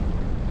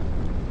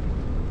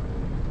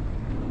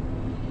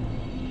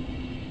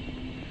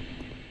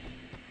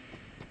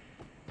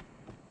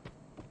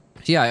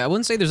 Yeah, I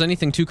wouldn't say there's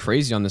anything too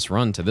crazy on this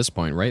run to this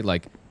point, right?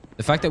 Like,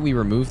 the fact that we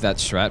removed that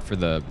strat for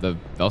the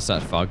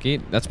Velstadt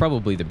Foggate, that's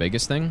probably the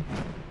biggest thing.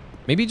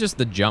 Maybe just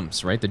the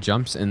jumps, right? The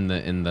jumps in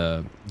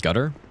the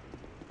gutter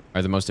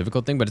are the most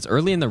difficult thing, but it's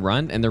early in the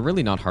run, and they're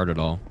really not hard at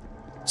all.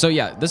 So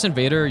yeah, this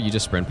Invader, you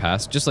just sprint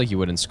past, just like you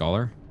would in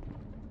Scholar.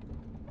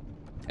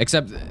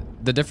 Except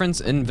the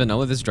difference in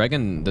vanilla, this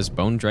dragon, this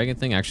bone dragon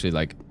thing actually,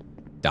 like,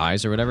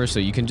 dies or whatever, so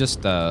you can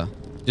just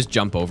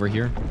jump over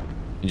here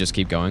and just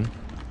keep going.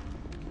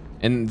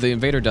 And the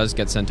Invader does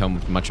get sent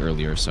home much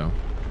earlier, so...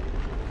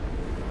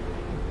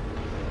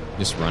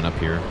 Just run up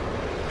here.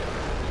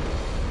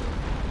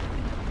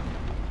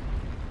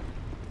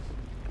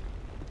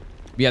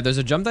 Yeah, there's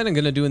a jump that I'm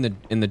gonna do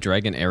in the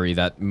dragon area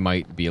that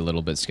might be a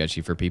little bit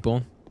sketchy for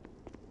people.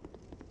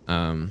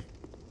 But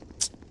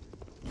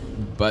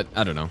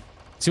I don't know.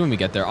 See when we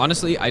get there.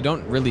 Honestly, I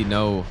don't really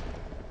know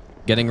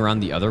getting around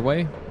the other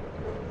way,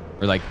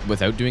 or like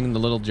without doing the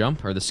little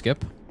jump or the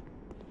skip.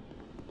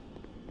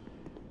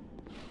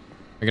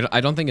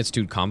 I don't think it's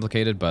too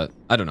complicated, but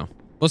I don't know.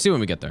 We'll see when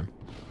we get there.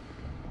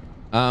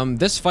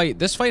 This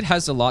fight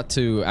has a lot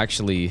to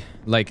actually,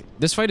 like,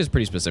 this fight is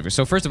pretty specific.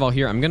 So first of all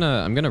here, I'm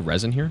gonna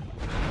resin here.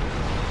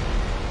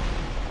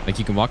 Like,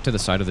 you can walk to the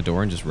side of the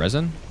door and just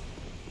resin.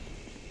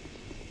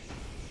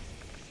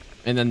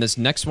 And then this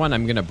next one,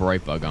 I'm gonna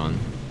Bright Bug on,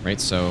 right?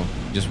 So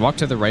just walk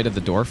to the right of the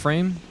door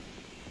frame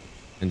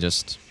and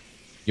just,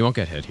 you won't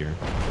get hit here.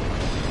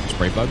 Just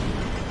Bright Bug.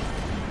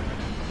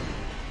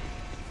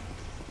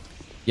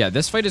 Yeah,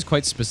 this fight is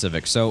quite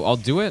specific. So I'll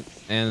do it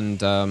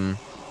and,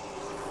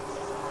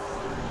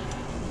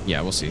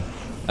 yeah, we'll see.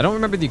 I don't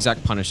remember the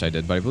exact punish I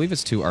did, but I believe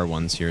it's 2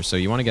 R1s here. So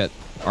you want to get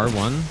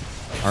R1,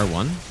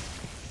 R1.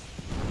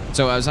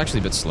 So I was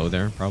actually a bit slow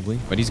there, probably.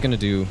 But he's going to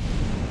do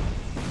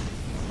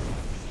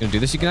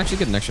this. You can actually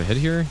get an extra hit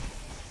here.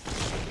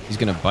 He's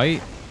going to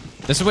bite.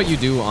 This is what you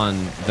do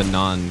on the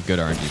non-good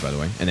RNG, by the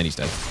way. And then he's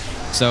dead.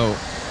 So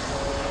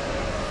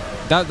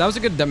that was a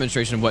good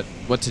demonstration of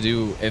what to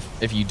do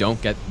if you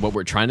don't get what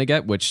we're trying to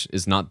get, which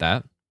is not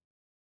that.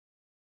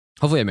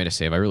 Hopefully I made a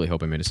save. I really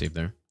hope I made a save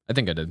there. I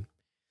think I did.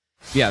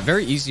 Yeah,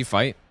 very easy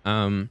fight.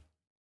 When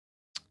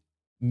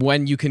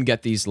you can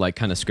get these like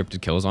kind of scripted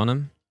kills on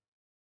him.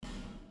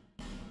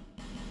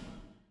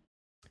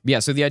 Yeah,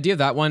 so the idea of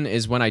that one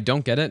is when I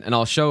don't get it, and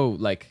I'll show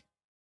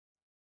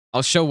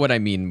what I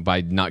mean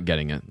by not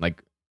getting it.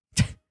 Like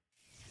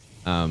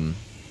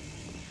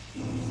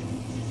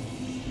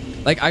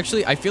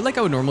actually, I feel like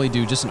I would normally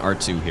do just an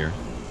R2 here,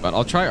 but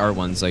I'll try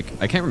R1s. Like,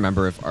 I can't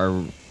remember if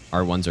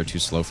R1s are too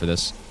slow for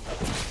this.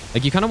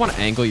 Like, you kind of want to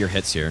angle your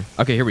hits here.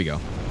 Okay, here we go.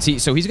 See,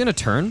 so he's going to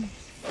turn,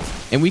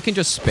 and we can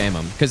just spam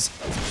him, because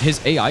his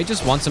AI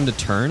just wants him to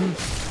turn.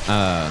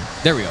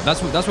 There we go.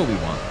 That's what we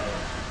want.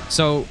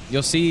 So,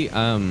 you'll see,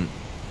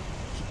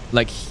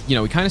 like, you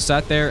know, he kind of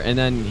sat there, and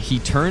then he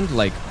turned,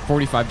 like,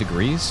 45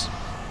 degrees.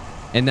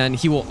 And then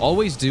he will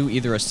always do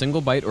either a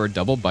single bite or a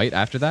double bite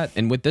after that.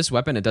 And with this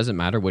weapon, it doesn't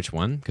matter which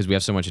one, because we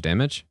have so much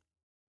damage.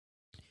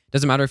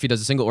 Doesn't matter if he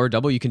does a single or a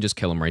double, you can just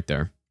kill him right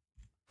there.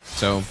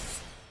 So,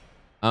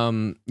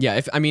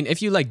 yeah,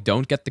 if you, like,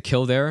 don't get the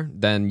kill there,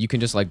 then you can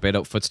just, like, bait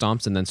out foot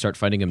stomps and then start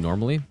fighting him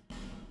normally.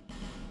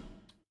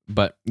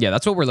 But, yeah,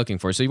 that's what we're looking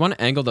for. So you want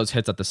to angle those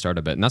hits at the start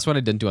a bit. And that's what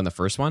I didn't do on the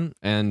first one.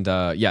 And,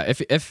 yeah,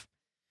 if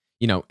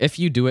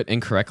you do it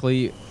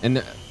incorrectly,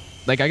 and...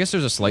 like, I guess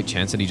there's a slight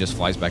chance that he just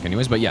flies back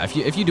anyways. But yeah,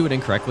 if you do it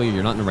incorrectly, or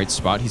you're not in the right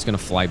spot, he's going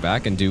to fly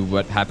back and do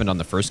what happened on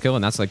the first kill.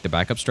 And that's like the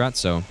backup strat.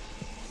 So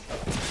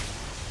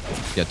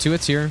yeah, 2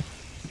 hits here.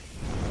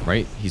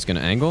 Right? He's going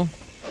to angle.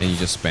 And you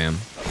just spam.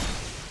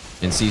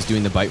 And see, he's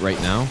doing the bite right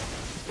now.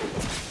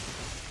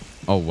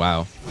 Oh,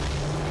 wow.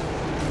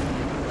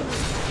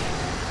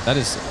 That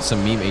is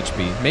some meme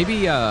HP.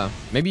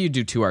 Maybe you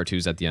do 2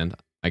 R2s at the end,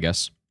 I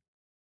guess.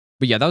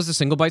 But yeah, that was the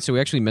single bite. So we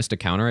actually missed a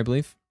counter, I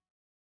believe.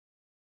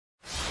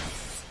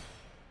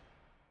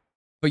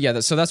 But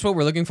yeah, so that's what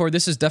we're looking for.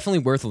 This is definitely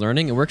worth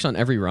learning. It works on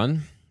every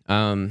run.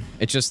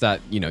 It's just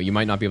that, you know, you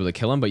might not be able to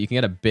kill him, but you can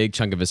get a big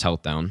chunk of his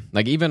health down.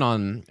 Like, even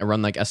on a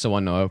run like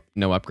SO1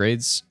 no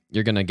upgrades,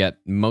 you're going to get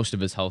most of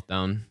his health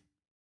down.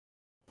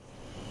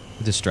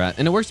 This strat.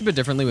 And it works a bit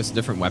differently with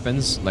different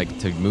weapons, like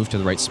to move to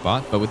the right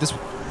spot. But with this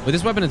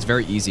weapon, it's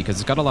very easy because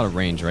it's got a lot of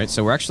range, right?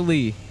 So we're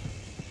actually...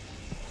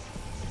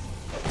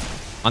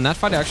 on that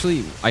fight,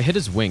 I hit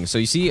his wing. So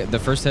you see, the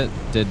first hit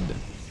did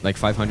like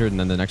 500, and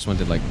then the next one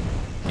did like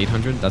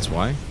 800. That's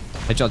why.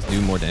 Headshots do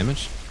more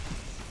damage.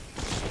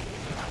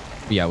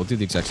 But yeah, we'll do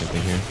the exact same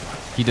thing here.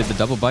 He did the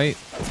double bite,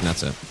 and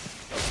that's it.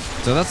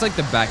 So that's like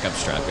the backup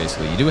strat,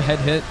 basically. You do a head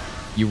hit,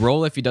 you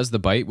roll if he does the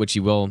bite, which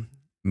he will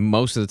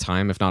most of the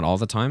time, if not all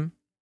the time.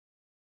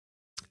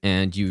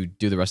 And you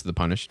do the rest of the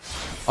punish.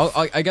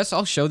 I guess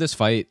I'll show this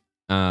fight,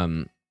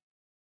 like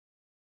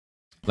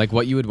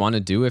what you would want to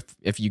do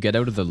if you get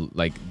out of the,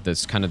 like,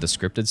 this kind of the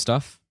scripted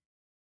stuff.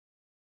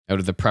 Out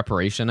of the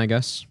preparation, I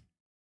guess.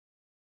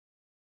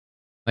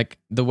 Like,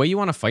 the way you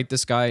want to fight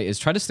this guy is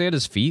try to stay at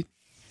his feet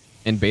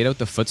and bait out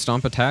the foot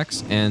stomp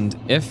attacks. And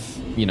if,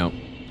 you know,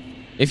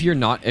 if you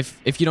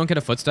don't get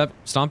a footstep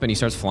stomp and he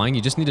starts flying,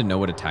 you just need to know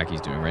what attack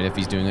he's doing, right? If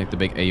he's doing, like, the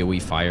big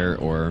AoE fire,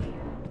 or...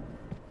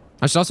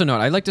 I should also note,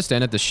 I like to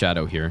stand at the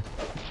shadow here.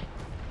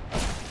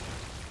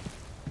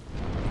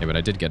 Yeah, but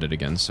I did get it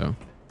again, so...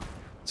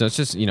 So it's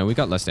just, you know, we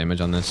got less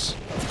damage on this.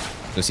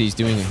 So see,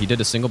 he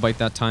did a single bite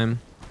that time.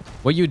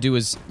 What you would do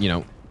is, you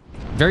know,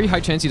 very high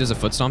chance he does a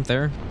foot stomp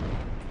there.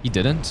 He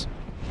didn't.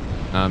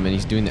 And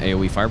he's doing the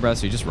AoE fire breath,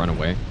 so you just run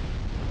away.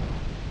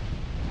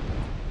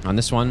 On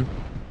this one.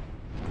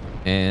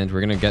 And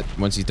we're going to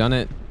once he's done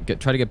it,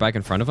 try to get back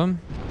in front of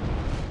him.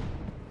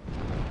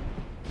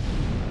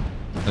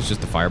 That's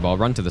just the fireball.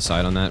 Run to the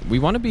side on that. We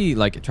want to be,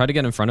 like, try to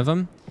get in front of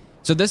him.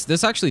 So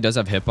this actually does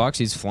have hitbox.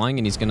 He's flying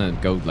and he's going to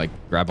go, like,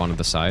 grab onto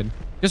the side.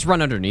 Just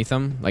run underneath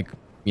him. Like,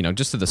 you know,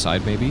 just to the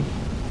side, maybe. You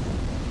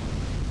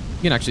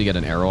can actually get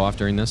an arrow off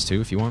during this, too,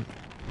 if you want.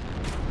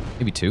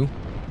 Maybe 2.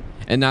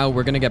 And now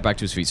we're going to get back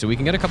to his feet. So we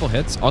can get a couple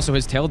hits. Also,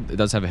 his tail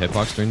does have a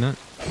hitbox during that.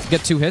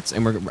 Get 2 hits,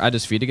 and we're at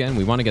his feet again.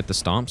 We want to get the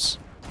stomps.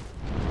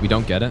 We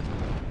don't get it.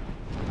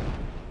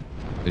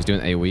 He's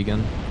doing AoE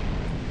again.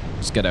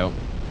 Just get out.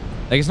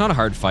 Like, it's not a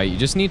hard fight. You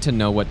just need to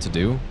know what to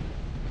do.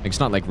 Like,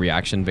 it's not, like,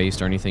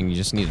 reaction-based or anything. You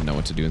just need to know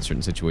what to do in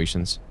certain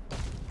situations.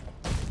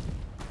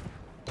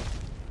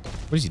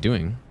 What is he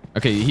doing?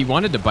 Okay, he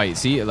wanted to bite.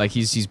 See, like,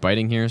 he's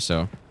biting here,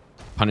 so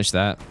punish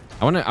that.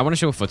 I want to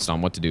show a foot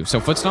stomp what to do. So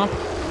foot stomp,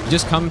 you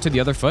just come to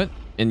the other foot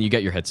and you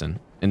get your hits in,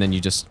 and then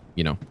you just,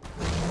 you know,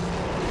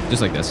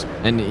 just like this.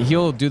 And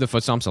he'll do the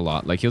foot stomps a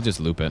lot. Like, he'll just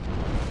loop it.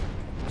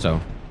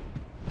 So,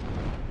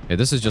 okay,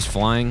 this is just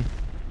flying.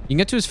 You can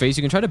get to his face.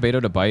 You can try to bait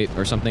out a bite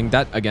or something.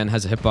 That again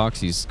has a hitbox.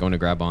 He's going to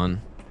grab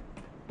on.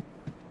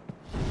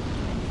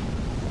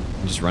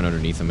 And just run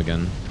underneath him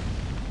again.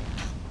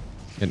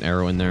 Get an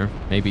arrow in there,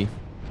 maybe.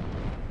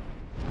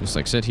 Just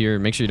like sit here,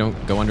 make sure you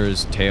don't go under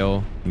his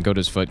tail and go to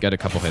his foot, get a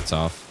couple hits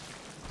off.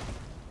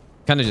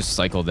 Kind of just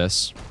cycle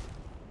this.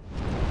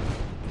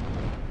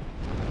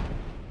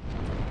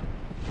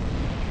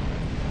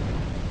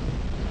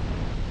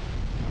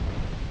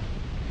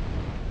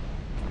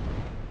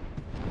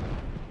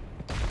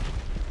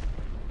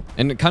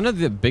 And kind of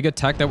the big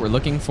attack that we're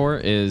looking for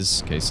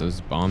is... Okay, so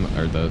it's bomb,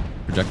 or the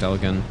projectile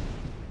again.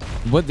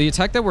 What the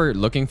attack that we're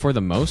looking for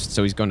the most...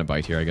 So he's going to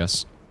bite here, I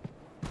guess.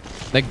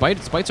 Like,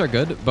 bites are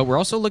good, but we're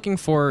also looking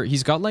for...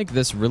 He's got, like,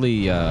 this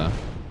really...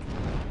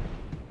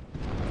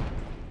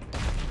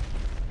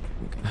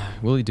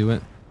 Will he do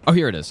it? Oh,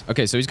 here it is.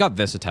 Okay, so he's got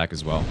this attack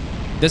as well.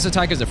 This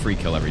attack is a free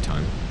kill every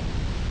time.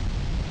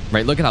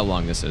 Right, look at how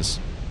long this is.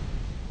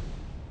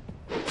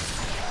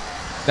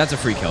 That's a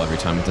free kill every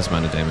time with this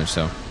amount of damage,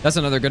 so that's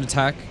another good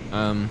attack.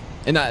 And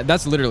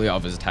that's literally all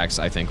of his attacks,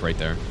 I think, right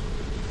there.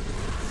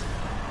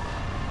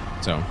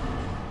 So.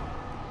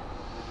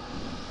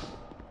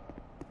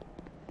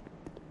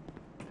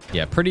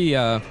 Yeah, pretty,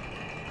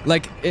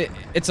 like,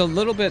 it's a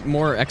little bit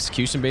more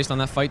execution based on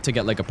that fight to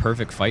get, like, a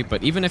perfect fight,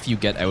 but even if you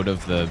get out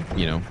of the,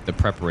 you know, the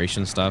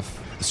preparation stuff,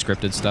 the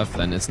scripted stuff,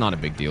 then it's not a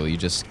big deal. You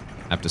just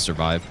have to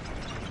survive.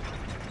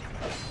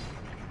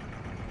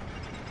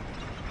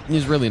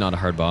 He's really not a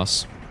hard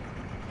boss.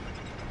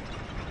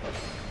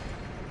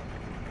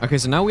 Okay,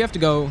 so now we have to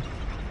go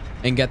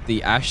and get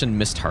the Ashen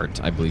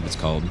Mistheart, I believe it's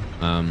called.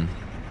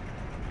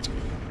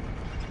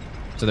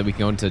 So that we can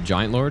go into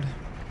Giant Lord.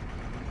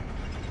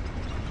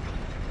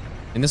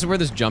 And this is where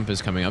this jump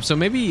is coming up. So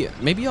maybe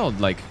I'll,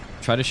 like,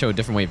 try to show a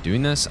different way of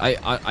doing this.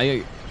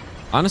 I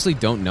honestly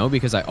don't know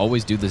because I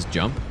always do this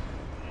jump.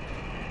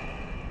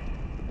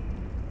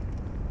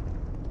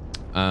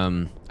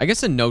 I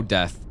guess a no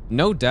death.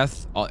 No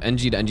death,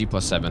 NG to NG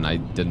plus 7. I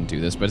didn't do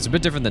this, but it's a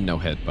bit different than no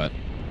hit, but...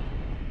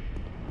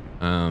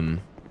 You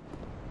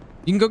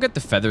can go get the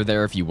feather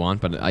there if you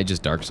want, but I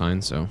just Dark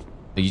Sign, so...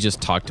 You just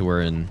talk to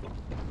her and...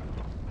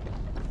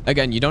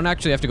 Again, you don't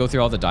actually have to go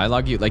through all the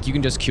dialogue. You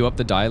can just queue up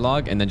the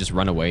dialogue and then just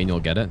run away and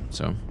you'll get it,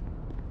 so...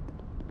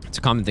 It's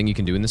a common thing you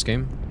can do in this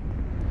game.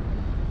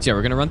 So yeah,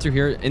 we're gonna run through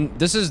here. And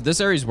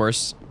this area's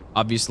worse,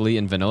 obviously,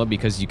 in vanilla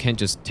because you can't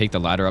just take the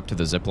ladder up to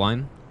the zip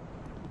line.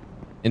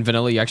 In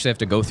vanilla, you actually have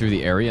to go through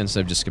the area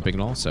instead of just skipping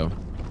it all, so...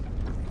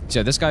 So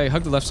yeah, this guy,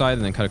 hug the left side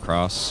and then cut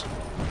across.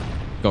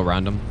 Go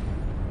around him.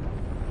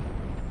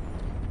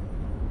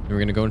 And we're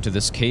gonna go into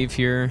this cave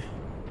here.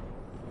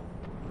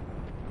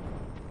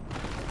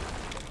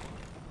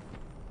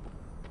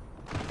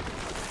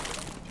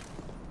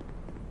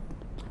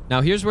 Now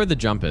here's where the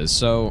jump is.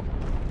 So,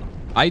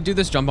 I do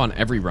this jump on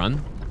every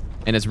run.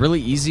 And it's really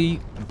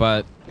easy,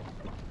 but...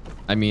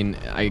 I mean,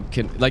 I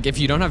can... Like, if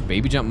you don't have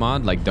baby jump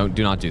mod, like, do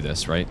not do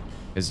this, right?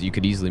 Because you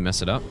could easily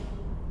mess it up.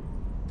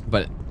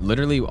 But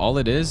literally all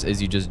it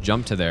is you just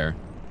jump to there.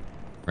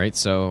 Right?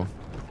 So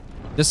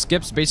this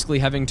skips basically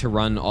having to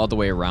run all the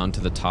way around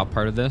to the top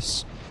part of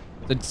this.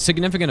 It's a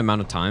significant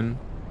amount of time.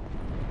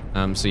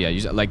 So yeah,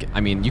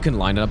 you can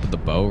line it up with the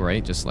bow,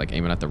 right? Just like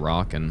aim it at the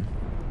rock and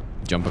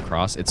jump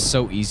across. It's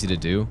so easy to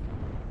do.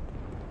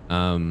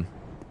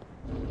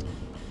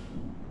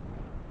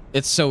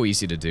 It's so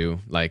easy to do.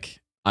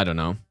 Like, I don't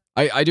know.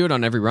 I do it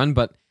on every run,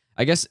 but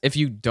I guess if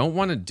you don't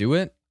want to do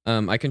it,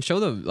 I can show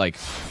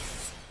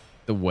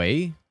the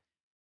way.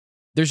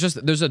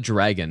 There's a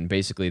dragon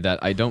basically that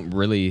I don't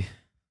really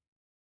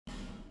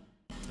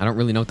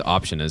know what the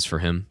option is for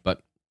him,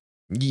 but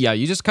yeah,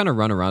 you just kind of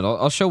run around.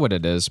 I'll show what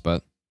it is,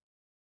 but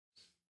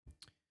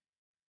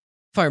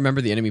if I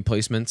remember the enemy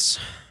placements,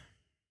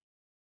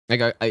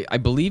 like I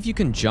believe you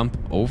can jump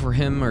over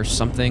him or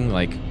something.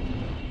 Like,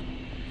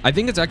 I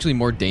think it's actually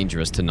more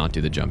dangerous to not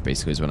do the jump,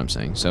 basically, is what I'm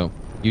saying. So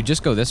you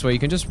just go this way. You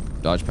can just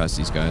dodge past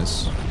these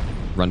guys.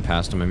 Run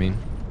past them, I mean.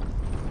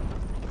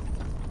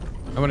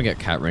 I want to get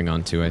Cat Ring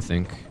on too, I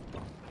think.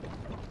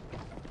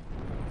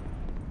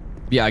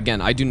 Yeah,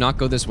 again, I do not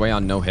go this way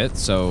on no hit,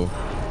 so...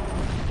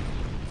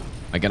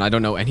 Again, I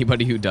don't know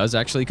anybody who does,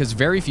 actually, because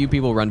very few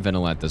people run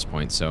vanilla at this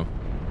point, so...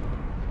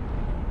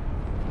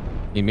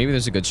 I mean, maybe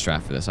there's a good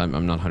strat for this.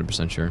 I'm not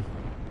 100% sure.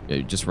 Yeah,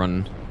 you just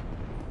run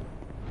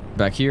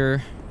back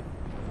here.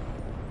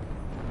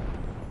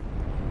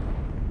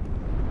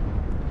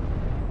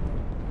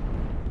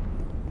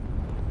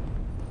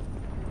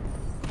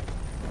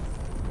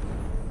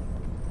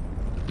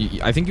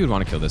 I think you would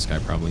want to kill this guy,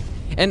 probably.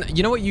 And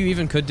you know what you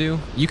even could do?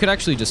 You could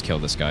actually just kill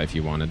this guy if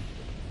you wanted.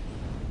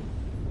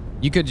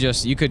 You could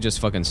just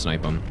fucking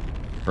snipe him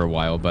for a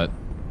while, but...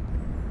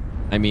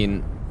 I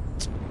mean...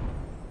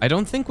 I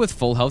don't think with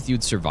full health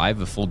you'd survive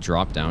a full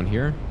drop down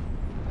here.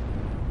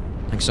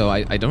 Like, so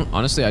I don't...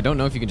 Honestly, I don't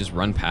know if you can just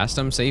run past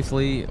him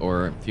safely,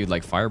 or if you'd,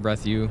 like, fire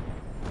breath you.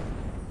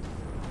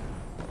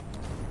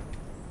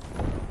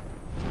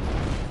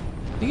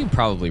 I think you'd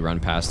probably run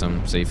past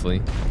him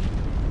safely.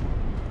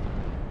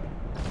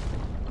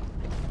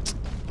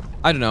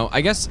 I don't know. I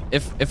guess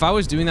if I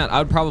was doing that, I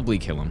would probably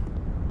kill him.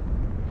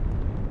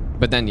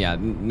 But then, yeah,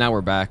 now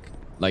we're back.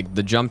 Like,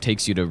 the jump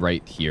takes you to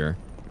right here.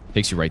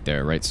 Takes you right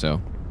there, right?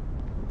 So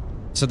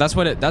that's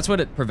what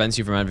it prevents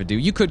you from having to do.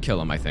 You could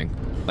kill him, I think.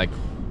 Like,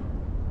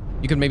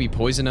 you could maybe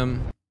poison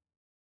him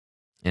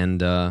and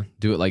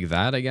do it like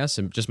that, I guess.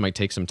 It just might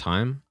take some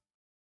time.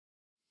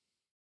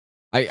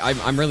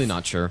 I'm really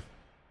not sure.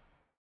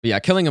 But yeah,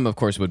 killing him, of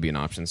course, would be an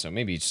option. So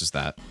maybe it's just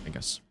that, I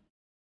guess.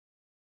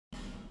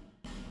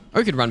 Or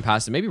you could run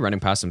past him. Maybe running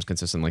past him is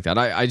consistent like that.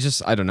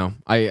 I don't know.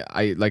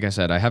 I like I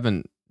said, I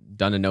haven't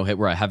done a no-hit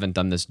where I haven't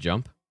done this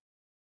jump.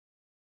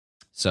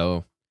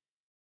 So...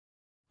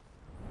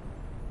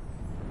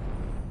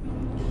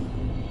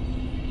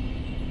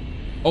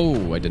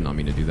 Oh, I did not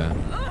mean to do that.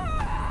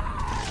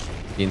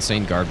 The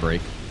insane guard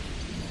break.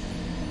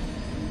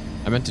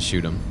 I meant to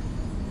shoot him.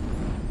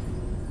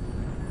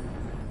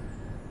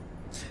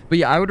 But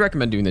yeah, I would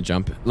recommend doing the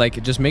jump.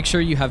 Like, just make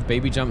sure you have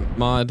baby jump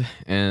mod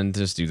and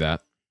just do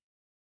that.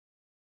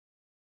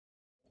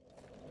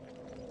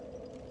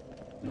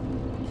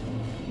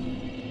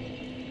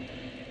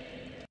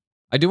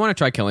 I do want to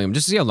try killing him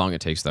just to see how long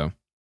it takes, though.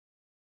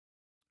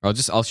 Or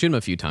I'll shoot him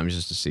a few times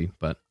just to see,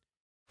 but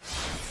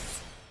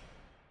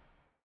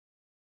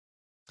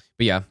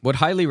yeah, would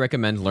highly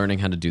recommend learning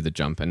how to do the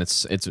jump, and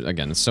it's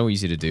again, it's so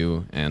easy to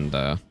do, and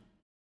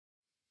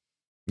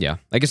yeah,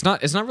 like it's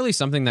not really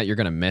something that you're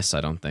gonna miss, I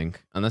don't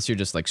think, unless you're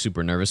just like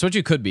super nervous, which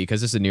you could be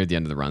because this is near the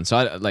end of the run. So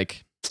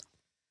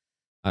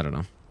I don't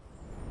know.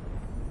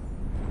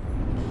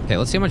 Okay,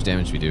 let's see how much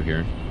damage we do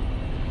here.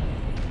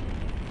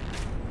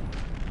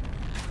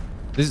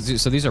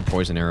 So these are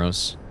poison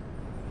arrows.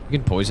 You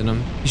can poison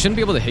them. You shouldn't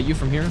be able to hit you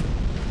from here.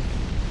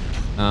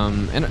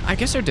 And I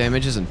guess our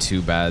damage isn't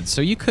too bad,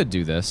 so you could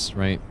do this,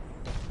 right?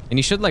 And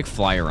you should, like,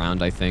 fly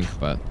around, I think,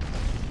 but...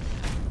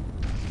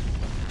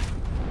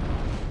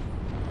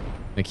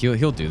 Like,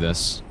 he'll do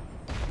this.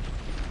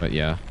 But,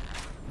 yeah.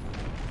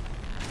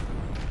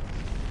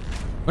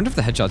 Wonder if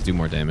the headshots do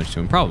more damage to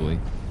him. Probably.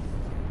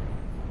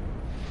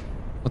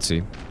 Let's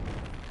see.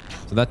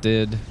 So that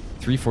did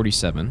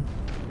 347.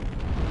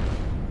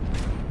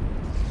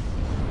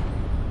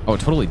 Oh, it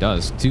totally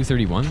does.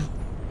 231.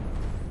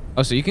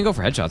 Oh, so you can go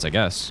for headshots, I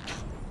guess.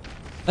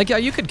 Like, yeah,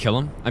 you could kill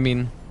him. I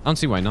mean, I don't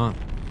see why not.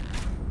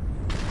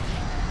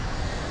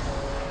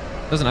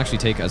 Doesn't actually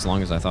take as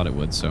long as I thought it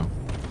would, so.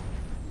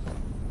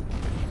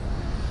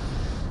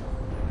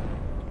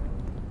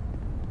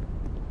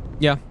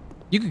 Yeah,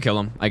 you could kill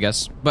him, I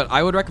guess. But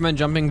I would recommend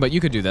jumping, but you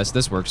could do this.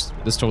 This works.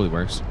 This totally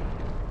works.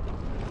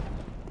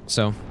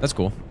 So, that's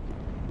cool.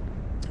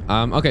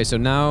 Okay, so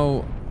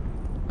now...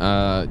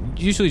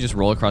 usually just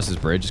roll across this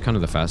bridge. It's kind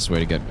of the fastest way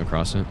to get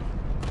across it.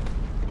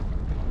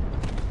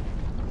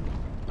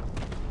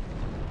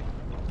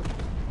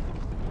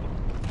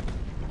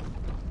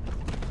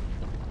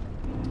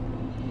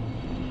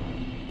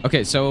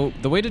 Okay, so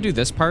the way to do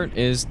this part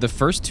is the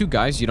first two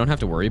guys you don't have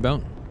to worry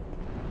about.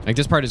 Like,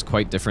 this part is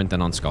quite different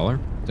than on Scholar.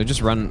 So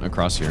just run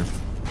across here.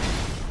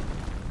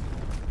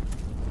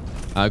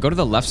 Go to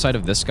the left side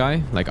of this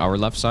guy, like our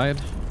left side,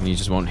 and he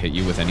just won't hit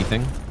you with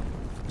anything.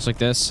 Just like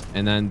this.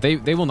 And then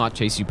they will not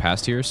chase you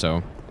past here,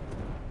 so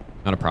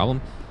not a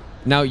problem.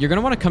 Now, you're going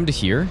to want to come to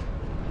here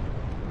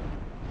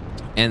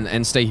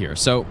and stay here.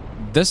 So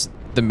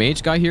the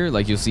mage guy here,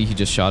 like you'll see he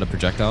just shot a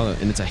projectile,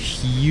 and it's a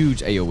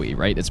huge AoE,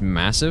 right? It's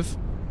massive.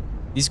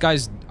 These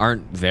guys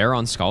aren't there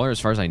on Scholar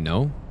as far as I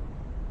know.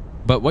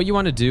 But what you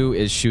want to do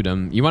is shoot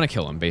him. You want to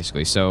kill him,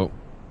 basically. So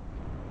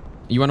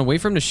you want to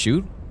wait for him to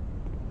shoot.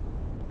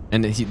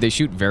 And they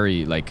shoot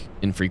very, like,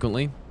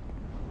 infrequently.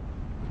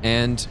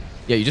 And,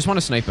 yeah, you just want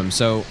to snipe him.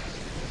 So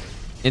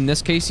in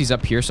this case, he's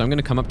up here. So I'm going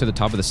to come up to the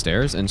top of the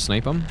stairs and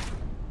snipe him.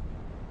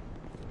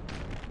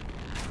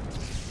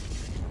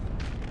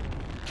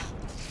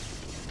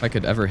 If I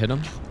could ever hit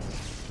him.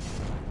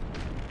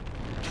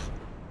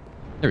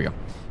 There we go.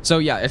 So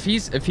yeah, if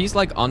he's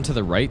like onto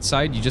the right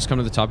side, you just come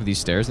to the top of these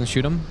stairs and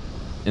shoot him.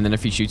 And then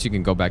if he shoots, you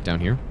can go back down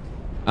here.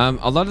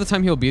 A lot of the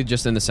time he'll be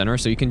just in the center,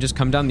 so you can just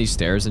come down these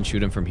stairs and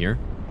shoot him from here.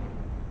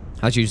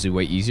 That's usually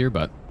way easier,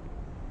 but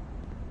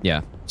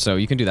yeah, so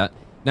you can do that.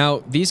 Now,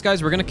 these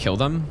guys, we're gonna kill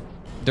them.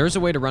 There's a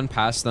way to run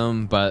past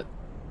them, but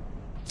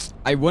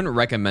I wouldn't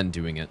recommend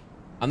doing it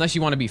unless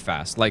you want to be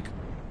fast. Like,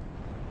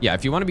 yeah,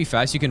 if you want to be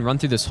fast, you can run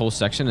through this whole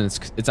section,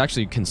 and it's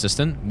actually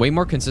consistent. Way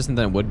more consistent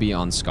than it would be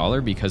on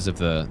Scholar because of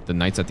the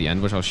knights at the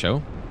end, which I'll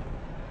show.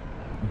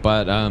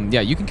 But,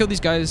 yeah, you can kill these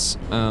guys.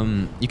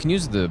 You can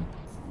use the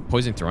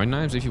poison throwing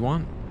knives if you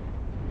want.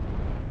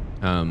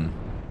 Like,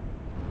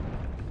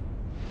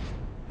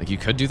 you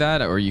could do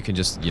that, or you can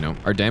just, you know,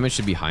 our damage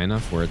should be high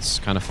enough where it's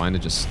kind of fine to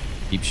just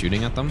keep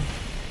shooting at them.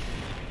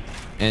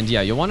 And,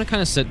 yeah, you'll want to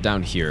kind of sit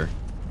down here,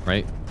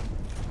 right?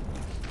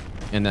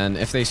 And then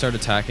if they start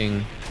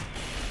attacking...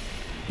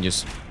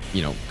 just,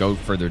 you know, go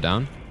further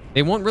down.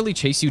 They won't really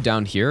chase you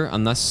down here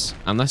unless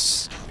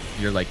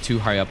you're like too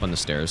high up on the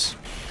stairs.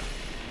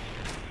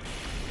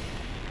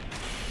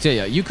 So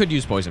yeah, you could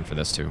use poison for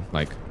this too.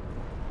 Like,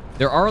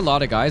 there are a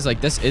lot of guys,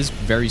 like this is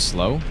very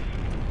slow,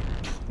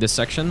 this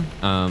section.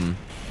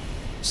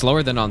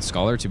 Slower than on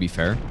Scholar, to be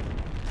fair.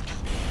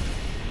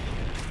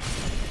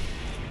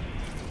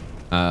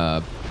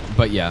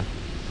 But yeah.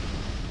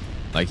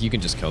 Like, you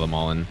can just kill them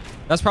all, and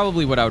that's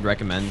probably what I would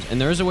recommend. And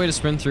there is a way to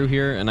sprint through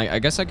here, and I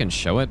guess I can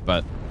show it,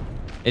 but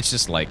it's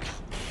just like...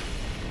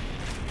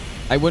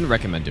 I wouldn't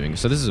recommend doing it.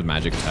 So this is a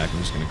magic attack. I'm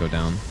just going to go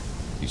down.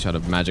 You shot a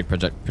magic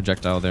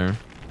projectile there.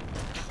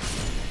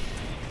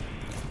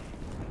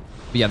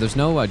 But yeah, there's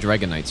no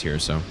Dragon Knights here,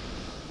 so...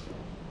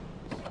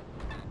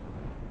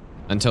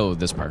 Until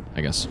this part,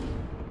 I guess.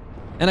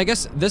 And I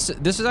guess this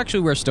is actually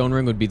where Stone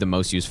Ring would be the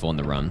most useful in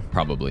the run,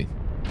 probably.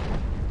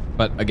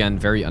 But again,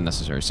 very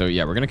unnecessary. So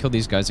yeah, we're gonna kill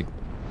these guys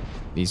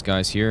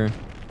here.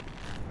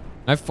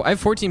 I have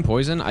 14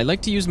 poison. I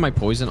like to use my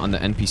poison on the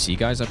NPC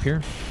guys up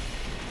here.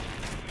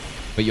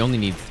 But you only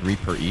need 3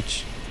 per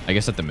each. I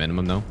guess at the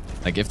minimum though.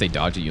 Like if they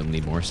dodge it, you'll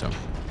need more, so.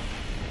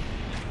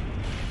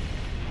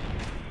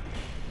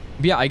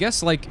 But yeah, I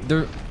guess like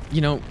there,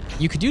 you know,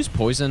 you could use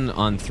poison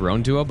on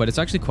Throne Duo, but it's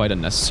actually quite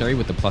unnecessary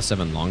with the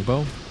 +7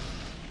 longbow.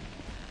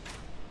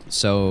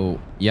 So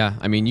yeah,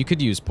 I mean, you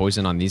could use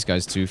poison on these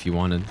guys too if you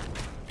wanted.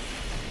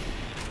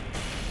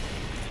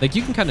 Like,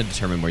 you can kind of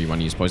determine where you want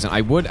to use poison. I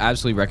would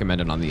absolutely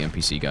recommend it on the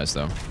NPC guys,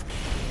 though.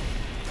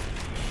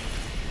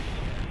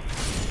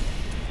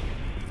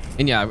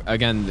 And yeah,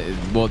 again,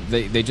 well,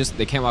 they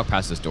can't walk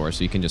past this door,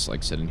 so you can just,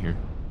 like, sit in here.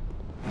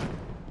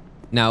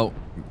 Now,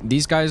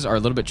 these guys are a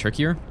little bit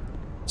trickier.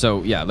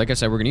 So, yeah, like I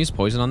said, we're going to use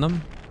poison on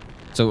them.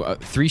 So,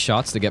 3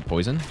 shots to get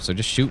poison. So,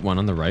 just shoot 1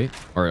 on the right,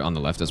 or on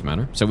the left, doesn't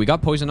matter. So, we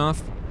got poison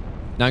off.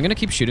 Now, I'm going to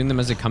keep shooting them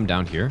as they come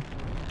down here.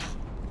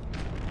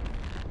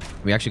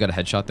 We actually got a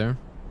headshot there.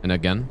 And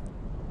again.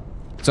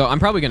 So I'm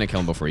probably going to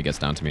kill him before he gets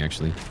down to me,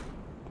 actually.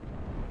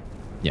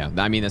 Yeah,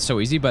 I mean, that's so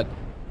easy. But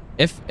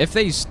if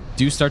they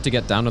do start to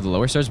get down to the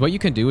lower stairs, what you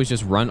can do is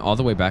just run all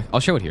the way back.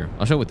 I'll show it here.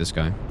 I'll show it with this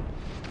guy.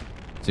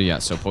 So yeah,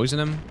 so poison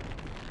him.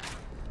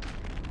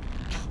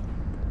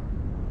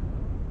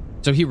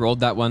 So he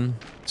rolled that one.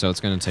 So it's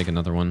going to take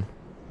another one.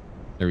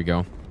 There we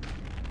go.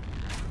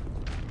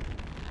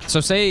 So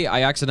say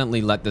I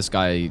accidentally let this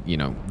guy, you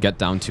know, get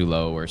down too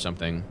low or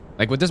something.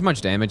 Like with this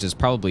much damage, it's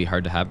probably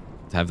hard to have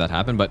that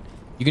happen, but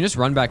you can just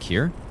run back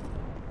here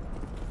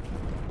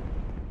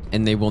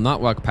and they will not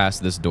walk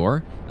past this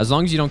door as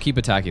long as you don't keep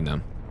attacking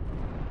them.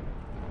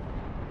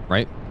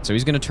 Right? So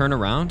he's going to turn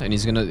around and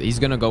he's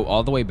going to go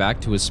all the way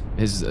back to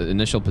his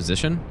initial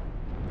position,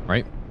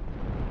 right?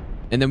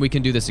 And then we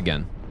can do this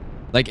again.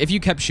 Like if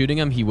you kept shooting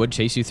him, he would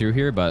chase you through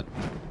here, but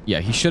yeah,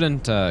 he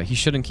shouldn't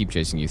keep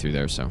chasing you through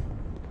there, so.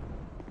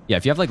 Yeah,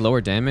 if you have like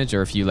lower damage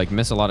or if you like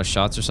miss a lot of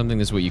shots or something,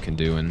 this is what you can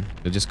do and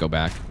you'll just go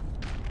back.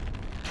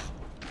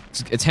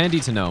 It's handy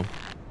to know. All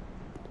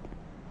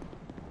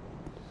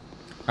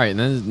right, and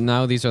then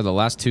now these are the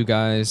last 2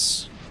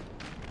 guys.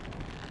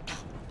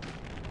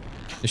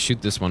 Just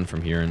shoot this one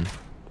from here, and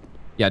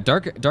yeah,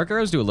 dark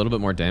arrows do a little bit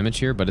more damage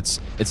here, but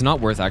it's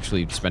not worth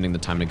actually spending the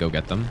time to go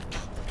get them.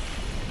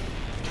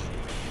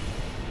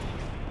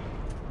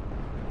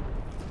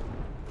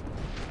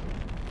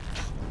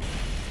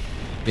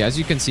 Yeah, as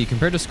you can see,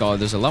 compared to Scholar,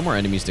 there's a lot more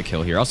enemies to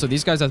kill here. Also,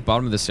 these guys at the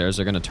bottom of the stairs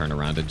are going to turn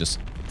around and just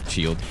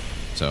shield,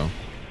 so.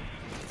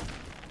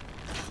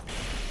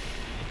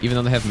 Even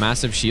though they have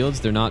massive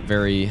shields, they're not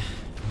very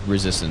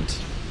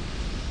resistant.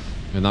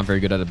 They're not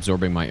very good at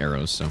absorbing my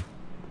arrows, so.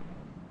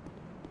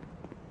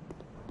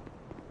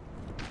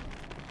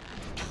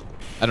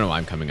 I don't know why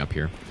I'm coming up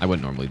here. I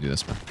wouldn't normally do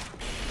this, but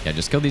yeah,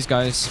 just kill these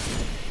guys.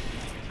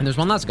 And there's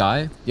one last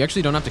guy. You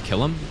actually don't have to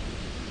kill him.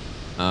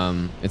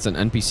 It's an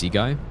NPC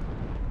guy.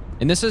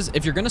 And this is,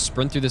 if you're going to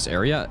sprint through this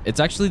area,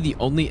 it's actually the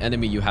only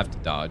enemy you have to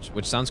dodge,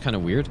 which sounds kind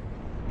of weird.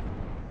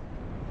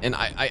 And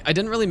I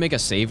didn't really make a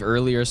save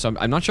earlier, so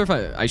I'm not sure if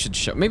I should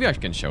show... Maybe I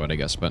can show it, I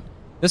guess, but...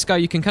 This guy,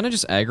 you can kind of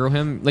just aggro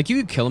him. Like, you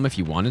could kill him if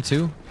you wanted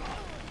to.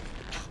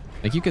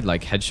 Like, you could,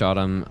 like, headshot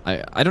him.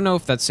 I don't know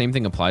if that same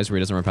thing applies where he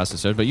doesn't run past the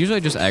stairs, but usually I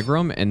just aggro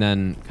him and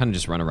then kind of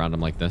just run around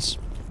him like this.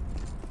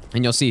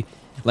 And you'll see,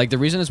 like, the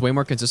reason it's way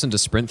more consistent to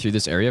sprint through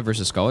this area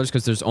versus Scholars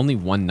because there's only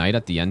 1 knight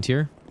at the end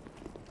here.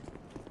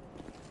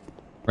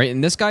 Right,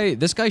 and this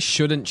guy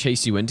shouldn't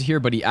chase you into here,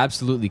 but he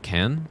absolutely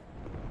can.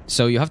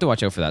 So you have to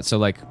watch out for that. So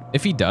like,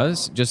 if he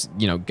does, just,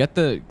 you know,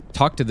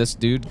 talk to this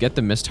dude, get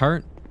the Mist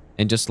Heart,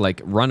 and just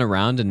like run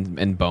around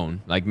and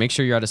bone. Like make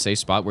sure you're at a safe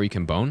spot where you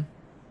can bone.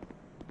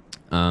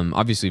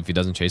 Obviously if he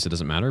doesn't chase, it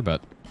doesn't matter,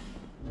 but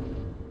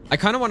I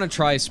kind of want to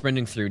try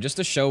sprinting through just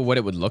to show what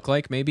it would look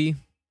like, maybe.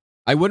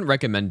 I wouldn't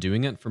recommend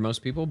doing it for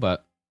most people,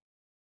 but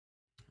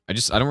I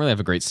don't really have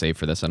a great save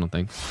for this, I don't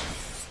think.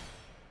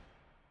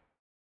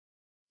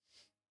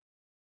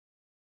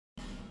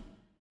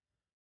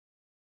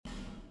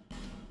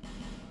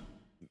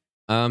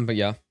 But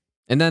yeah.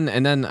 And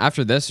then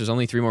after this, there's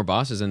only 3 more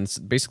bosses, and it's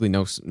basically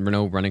no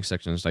running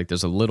sections. Like,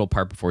 there's a little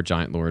part before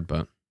Giant Lord,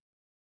 but...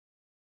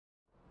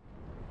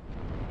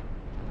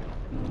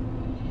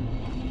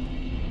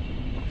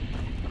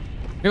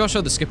 Maybe I'll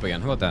show the skip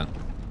again. How about that?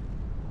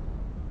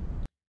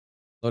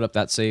 Load up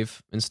that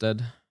save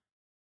instead.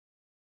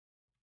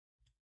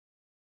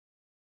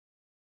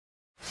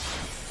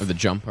 Or the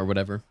jump, or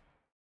whatever.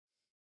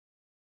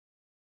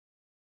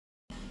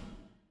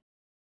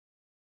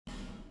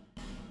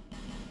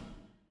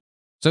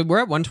 So we're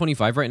at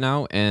 125 right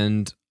now,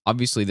 and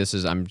obviously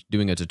I'm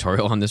doing a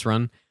tutorial on this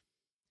run.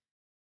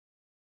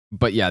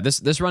 But yeah,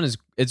 this run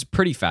it's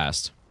pretty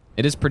fast.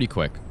 It is pretty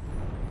quick.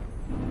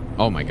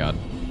 Oh my god.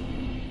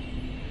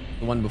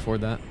 The one before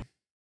that.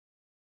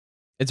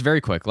 It's very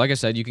quick. Like I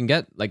said, you can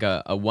get like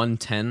a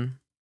 110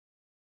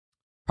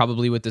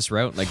 probably with this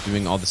route, like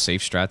doing all the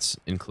safe strats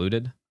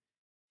included.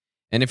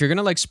 And if you're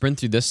gonna like sprint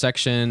through this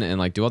section and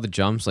like do all the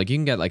jumps, like you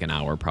can get like an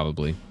hour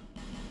probably.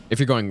 If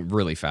you're going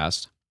really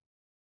fast.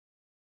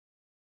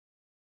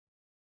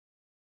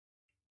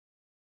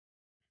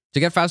 To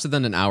get faster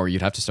than an hour,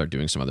 you'd have to start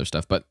doing some other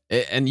stuff,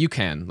 and you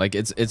can. Like,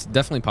 it's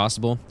definitely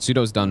possible.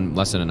 Pseudo's done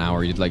less than an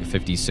hour. You did like a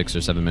 56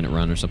 or 7 minute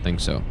run or something,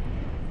 so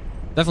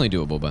definitely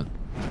doable, but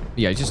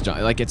yeah, just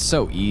jump. Like, it's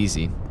so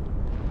easy.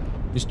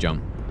 Just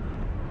jump.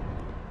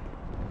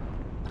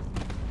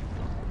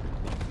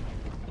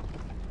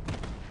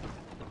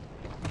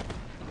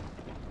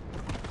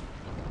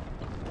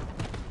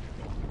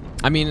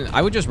 I mean,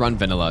 I would just run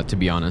vanilla, to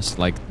be honest.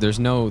 Like, there's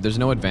no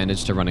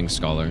advantage to running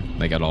Scholar,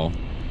 like, at all.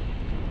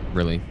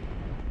 Really.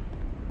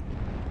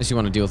 Unless you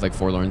want to deal with like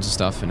forlorns and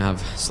stuff and have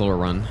slower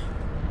run.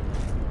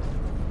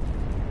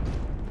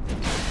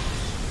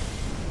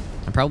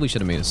 I probably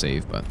should have made a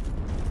save, but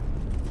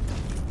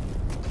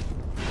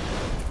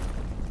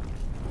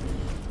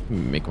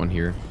make one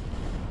here.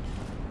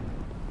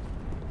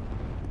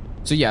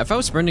 So yeah, if I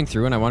was sprinting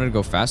through and I wanted to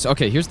go fast,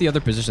 okay, here's the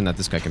other position that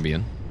this guy can be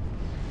in.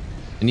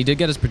 And he did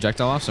get his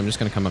projectile off, so I'm just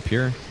gonna come up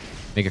here,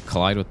 make a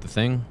collide with the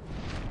thing.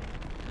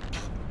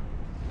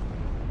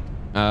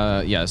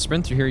 Yeah,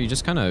 sprint through here, you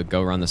just kind of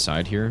go around the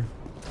side here.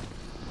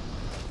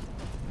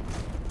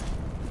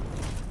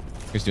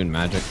 He's doing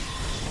magic.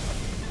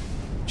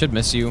 Should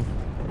miss you.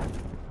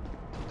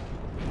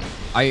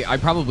 I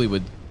probably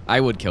would, I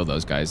would kill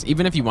those guys.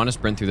 Even if you want to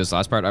sprint through this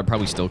last part, I'd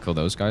probably still kill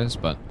those guys,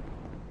 but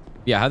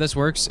yeah, how this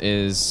works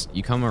is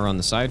you come around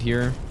the side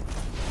here.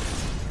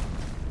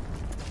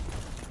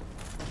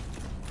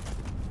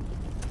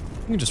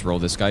 You can just roll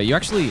this guy. You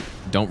actually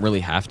don't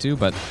really have to,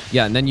 but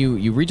yeah, and then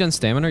you regen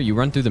stamina, you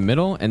run through the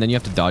middle, and then you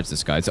have to dodge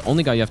this guy. It's the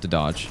only guy you have to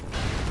dodge.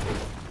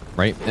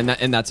 Right?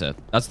 And that's it.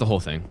 That's the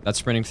whole thing. That's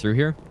sprinting through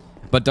here.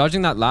 But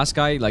dodging that last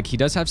guy, like, he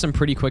does have some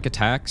pretty quick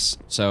attacks,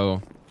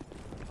 so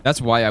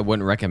that's why I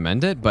wouldn't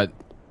recommend it, but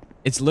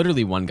it's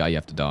literally one guy you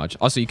have to dodge.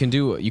 Also, you can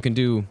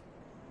do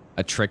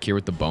a trick here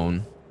with the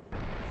bone.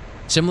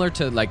 Similar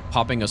to like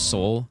popping a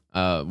soul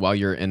while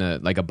you're in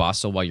a boss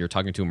soul while you're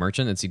talking to a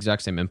merchant. It's the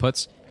exact same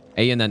inputs.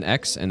 A and then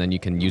X, and then you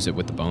can use it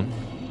with the bone.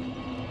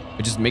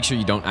 But just make sure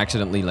you don't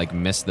accidentally like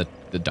miss the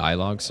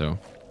dialogue, so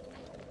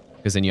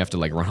because then you have to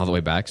like run all the way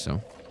back,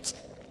 so.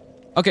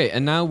 Okay,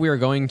 and now we are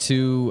going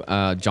to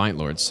Giant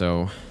Lord,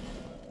 so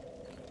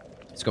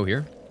let's go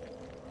here.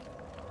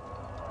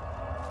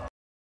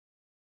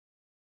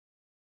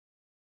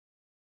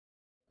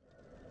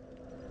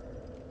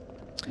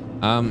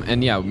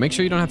 And yeah, make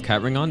sure you don't have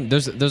cat ring on.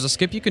 There's a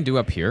skip you can do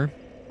up here.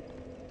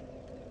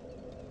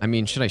 I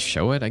mean, should I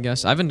show it, I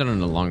guess? I haven't done it in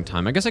a long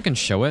time. I guess I can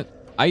show it.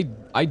 I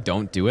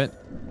don't do it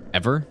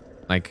ever.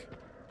 Like,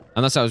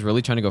 unless I was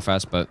really trying to go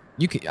fast, but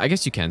you can, I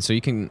guess you can. So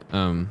you can,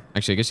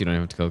 actually, I guess you don't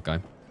have to kill the guy.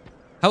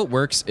 How it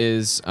works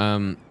is,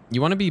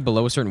 you want to be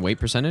below a certain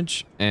weight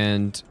percentage,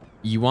 and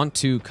you want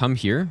to come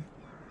here.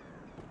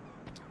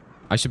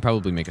 I should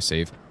probably make a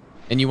save.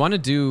 And you want to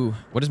do,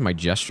 what is my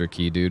gesture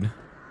key, dude?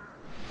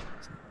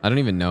 I don't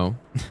even know.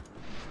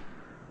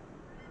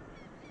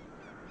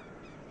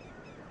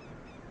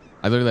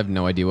 I literally have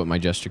no idea what my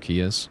gesture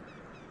key is.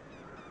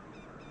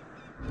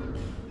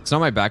 It's not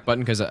my back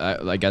button because,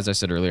 like as I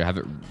said earlier, I have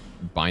it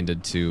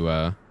binded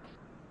to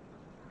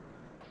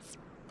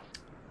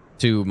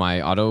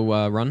my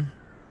auto run.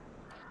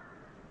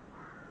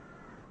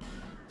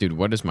 Dude,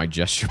 what is my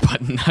gesture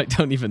button? I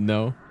don't even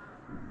know.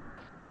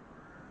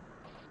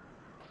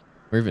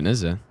 Where even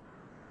is it?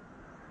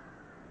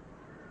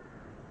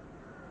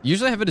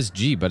 Usually I have it as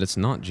G, but it's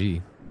not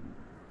G.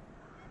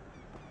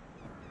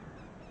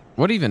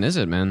 What even is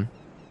it, man?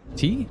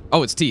 T?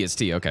 Oh, it's T. It's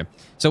T. Okay.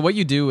 So what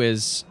you do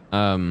is,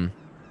 yeah,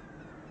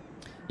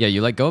 you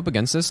like go up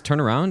against this,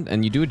 turn around,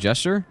 and you do a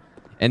gesture,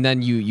 and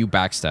then you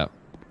backstep.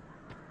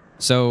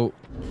 So,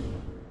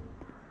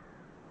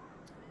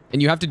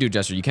 and you have to do a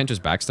gesture. You can't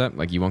just backstep,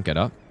 like you won't get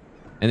up.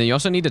 And then you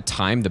also need to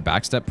time the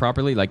backstep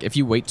properly. Like if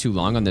you wait too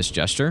long on this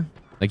gesture,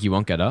 like you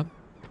won't get up,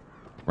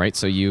 right?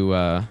 So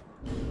you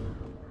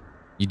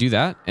do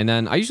that, and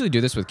then I usually do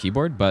this with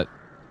keyboard, but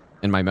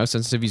and my mouse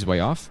sensitivity is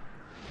way off.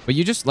 But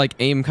you just like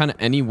aim kind of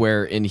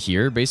anywhere in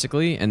here,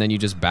 basically, and then you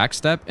just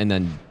backstep and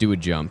then do a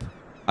jump.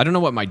 I don't know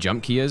what my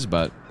jump key is,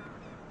 but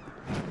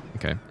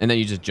okay. And then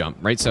you just jump,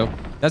 right? So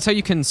that's how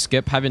you can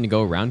skip having to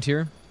go around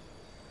here.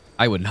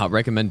 I would not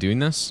recommend doing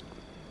this.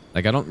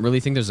 Like, I don't really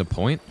think there's a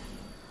point.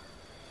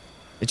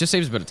 It just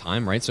saves a bit of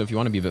time, right? So if you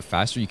want to be a bit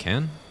faster, you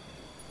can.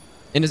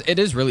 And it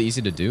is really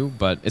easy to do,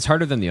 but it's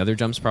harder than the other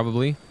jumps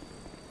probably.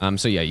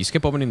 So yeah, you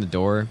skip opening the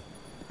door.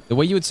 The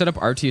way you would set up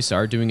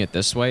RTSR doing it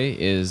this way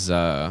is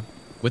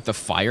with the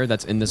fire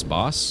that's in this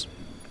boss.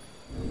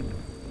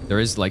 There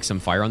is like some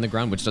fire on the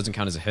ground, which doesn't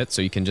count as a hit,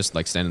 so you can just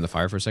like stand in the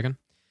fire for a second.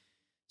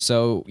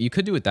 So you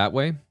could do it that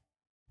way.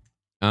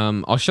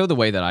 I'll show the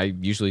way that I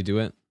usually do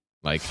it.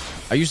 Like,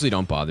 I usually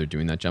don't bother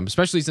doing that jump,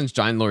 especially since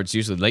Giant Lord's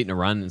usually late in a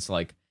run. It's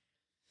like,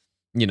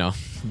 you know,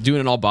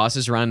 doing an all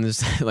bosses run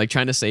is like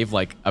trying to save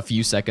like a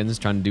few seconds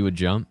trying to do a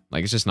jump.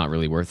 Like, it's just not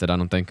really worth it, I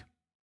don't think.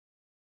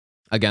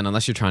 Again,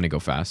 unless you're trying to go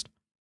fast.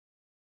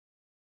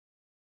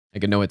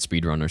 Like a no-hit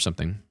speed run or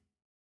something.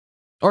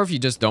 Or if you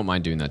just don't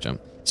mind doing that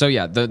jump. So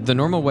yeah, the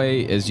normal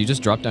way is you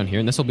just drop down here,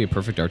 and this will be a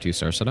perfect R2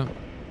 star setup.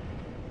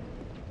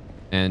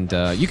 And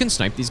you can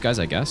snipe these guys,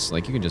 I guess.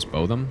 Like, you can just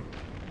bow them.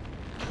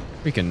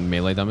 We can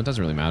melee them. It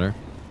doesn't really matter.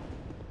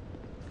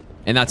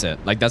 And that's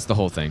it. Like, that's the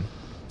whole thing.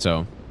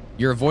 So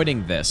you're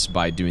avoiding this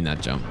by doing that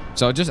jump.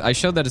 So I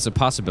showed that it's a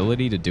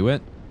possibility to do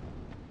it.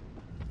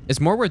 It's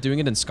more worth doing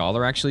it in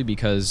Scholar, actually,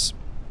 because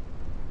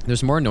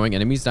there's more annoying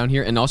enemies down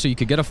here. And also, you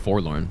could get a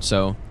Forlorn.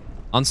 So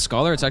on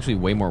Scholar, it's actually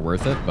way more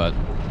worth it. But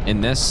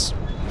in this,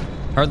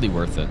 hardly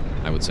worth it,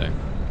 I would say.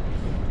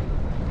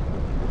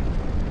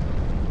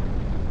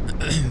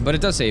 But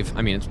it does save.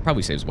 I mean, it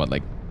probably saves, what,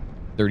 like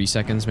 30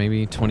 seconds,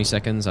 maybe 20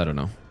 seconds? I don't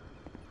know.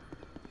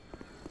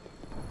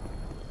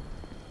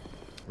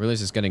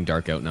 Realize it's getting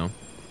dark out now.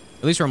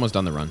 At least we're almost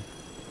done the run.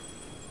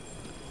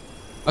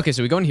 Okay,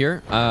 so we go in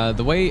here.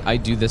 The way I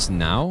do this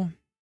now,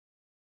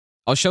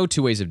 I'll show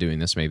two ways of doing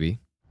this, maybe.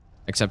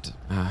 Except,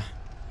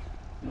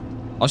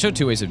 I'll show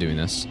two ways of doing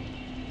this.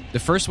 The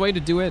first way to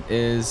do it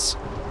is,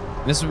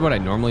 this is what I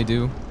normally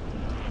do,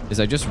 is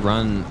I just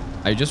run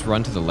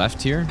to the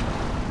left here.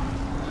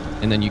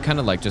 And then you kind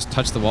of like just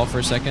touch the wall for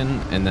a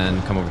second and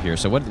then come over here.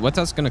 So what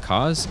that's going to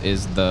cause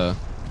is the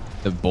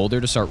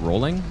boulder to start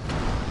rolling.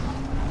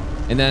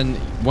 And then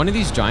one of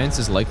these giants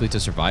is likely to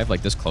survive,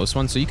 like this close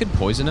one. So you could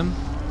poison him.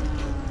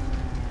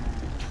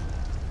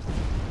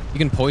 You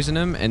can poison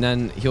him, and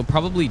then he'll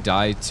probably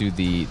die to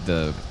the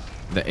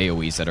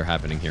AoEs that are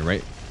happening here,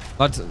 right?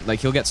 But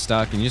like he'll get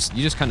stuck, and you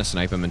just kind of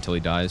snipe him until he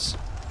dies.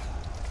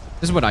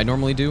 This is what I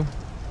normally do.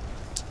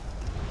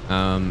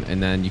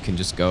 And then you can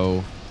just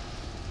go,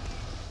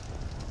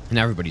 and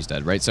everybody's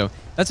dead, right? So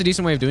that's a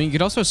decent way of doing it. You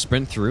could also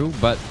sprint through,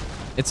 but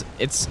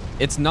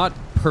it's not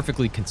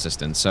perfectly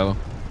consistent. So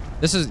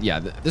this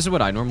is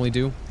what I normally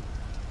do.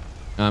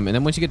 And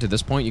then once you get to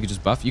this point, you could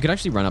just buff. You could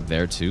actually run up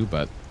there too,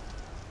 but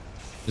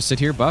just sit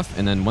here, buff,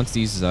 and then once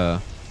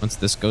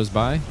this goes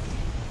by, you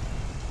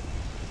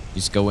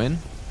just go in.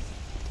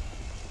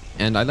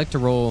 And I like to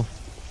roll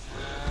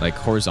like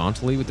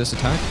horizontally with this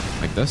attack,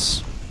 like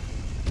this.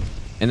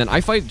 And then I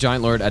fight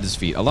Giant Lord at his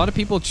feet. A lot of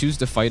people choose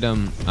to fight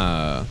him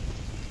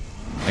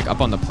like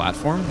up on the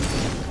platform.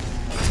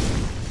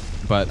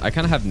 But I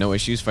kind of have no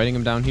issues fighting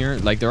him down here.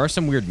 Like, there are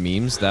some weird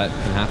memes that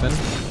can happen.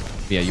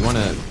 But yeah, you want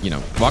to, you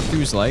know, walk through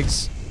his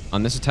legs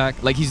on this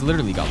attack. Like, he's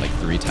literally got like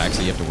 3 attacks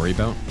that you have to worry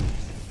about.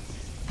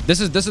 This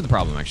is the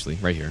problem, actually,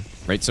 right here.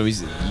 Right, so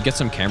you get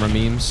some camera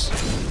memes.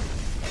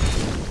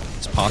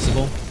 It's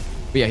possible.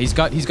 But yeah, he's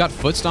got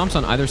foot stomps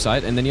on either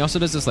side, and then he also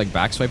does this like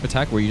back swipe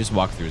attack where you just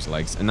walk through his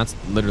legs, and that's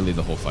literally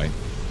the whole fight.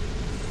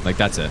 Like,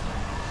 that's it.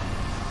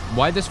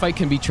 Why this fight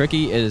can be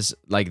tricky is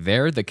like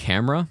the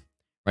camera,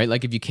 right?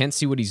 Like, if you can't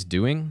see what he's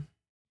doing,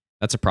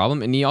 that's a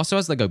problem. And he also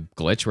has like a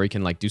glitch where he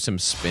can like do some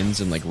spins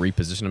and like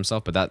reposition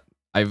himself. But that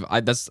I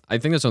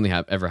think that's only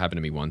ever happened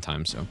to me one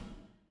time. So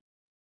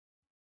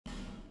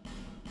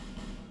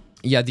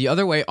yeah, the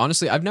other way,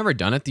 honestly, I've never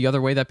done it the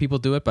other way that people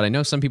do it, but I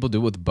know some people do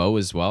it with bow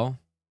as well.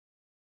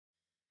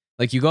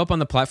 Like, you go up on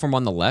the platform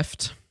on the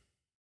left,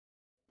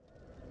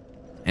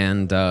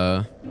 and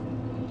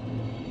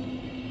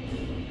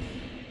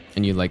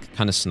you like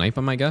kind of snipe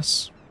him, I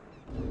guess.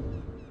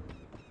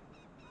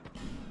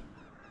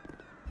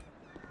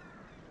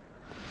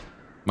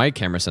 My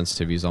camera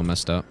sensitivity is all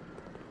messed up.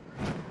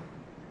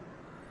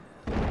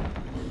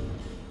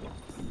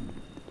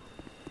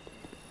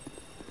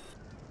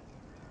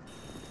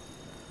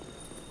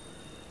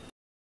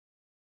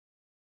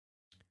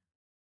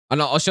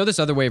 And I'll show this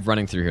other way of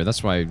running through here.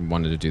 That's why I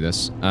wanted to do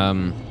this.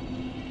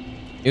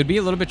 It would be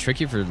a little bit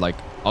tricky for like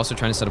also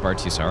trying to set up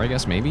RTSR, I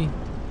guess, maybe.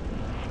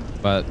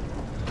 But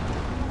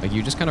like,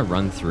 you just kind of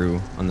run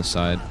through on the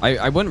side.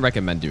 I wouldn't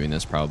recommend doing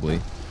this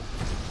probably.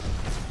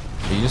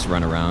 But you just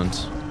run around.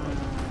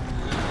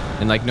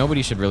 And like,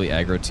 nobody should really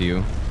aggro to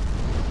you.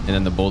 And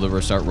then the boulder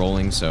will start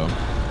rolling, so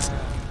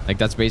like,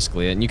 that's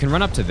basically it. And you can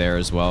run up to there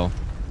as well.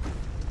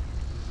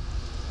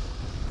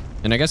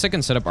 And I guess I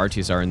can set up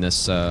RTSR in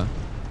this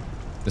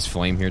this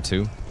flame here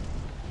too.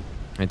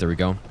 Right, there we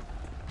go.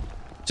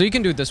 So you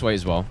can do it this way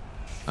as well.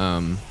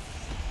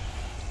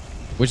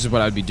 Which is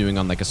what I would be doing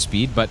on like a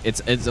speed, but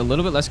it's a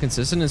little bit less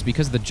consistent, is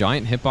because the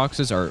giant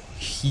hitboxes are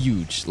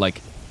huge.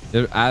 Like,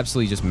 they're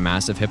absolutely just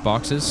massive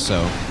hitboxes,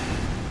 so.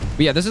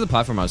 But yeah, this is the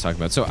platform I was talking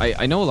about. So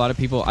I know a lot of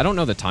people, I don't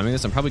know the timing of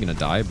this, I'm probably gonna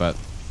die, but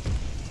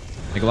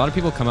like, a lot of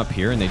people come up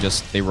here and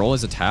they roll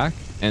his attack,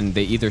 and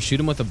they either shoot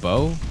him with a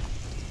bow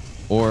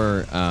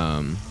or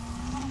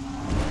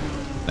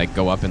like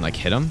go up and like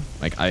hit him.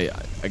 Like, I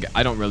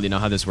don't really know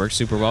how this works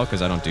super well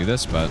because I don't do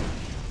this, but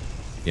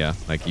yeah,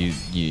 like you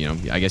know,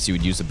 I guess you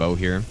would use the bow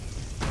here.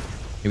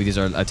 Maybe these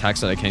are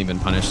attacks that I can't even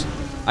punish.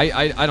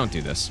 I don't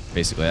do this,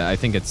 basically. I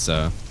think it's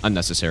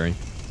unnecessary.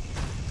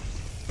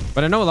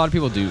 But I know a lot of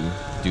people do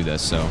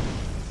this, so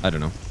I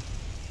don't know.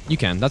 You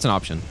can. That's an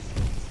option.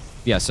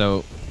 Yeah,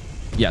 so...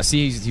 Yeah,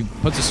 see, he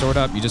puts his sword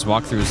up. You just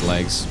walk through his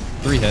legs.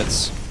 3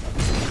 hits.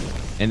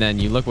 And then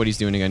you look what he's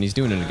doing again. He's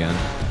doing it again.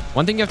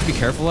 One thing you have to be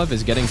careful of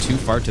is getting too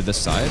far to this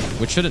side,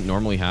 which shouldn't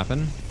normally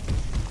happen.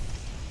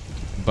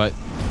 But,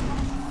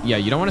 yeah,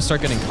 you don't want to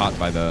start getting caught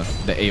by the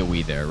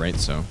AoE there, right?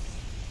 So,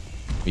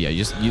 yeah,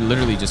 you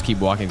literally just keep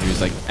walking through. It's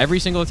like every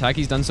single attack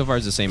he's done so far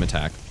is the same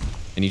attack.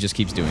 And he just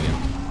keeps doing it.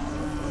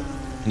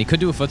 And he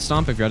could do a foot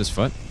stomp if you're at his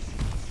foot.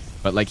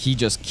 But, like, he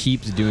just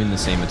keeps doing the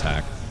same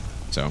attack.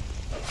 So...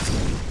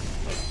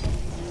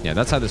 Yeah,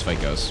 that's how this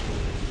fight goes.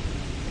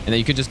 And then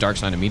you could just Dark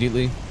Sign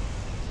immediately.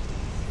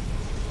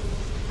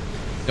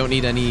 Don't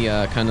need any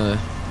kind of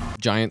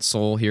giant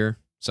soul here.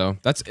 So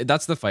that's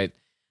the fight.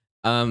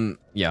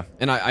 Yeah,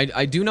 and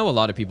I do know a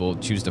lot of people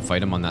choose to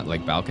fight him on that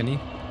like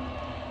balcony.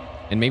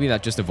 And maybe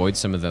that just avoids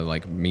some of the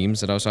like memes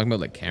that I was talking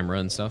about, like camera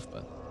and stuff,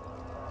 but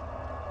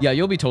yeah,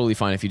 you'll be totally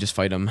fine if you just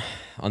fight him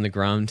on the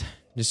ground.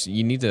 Just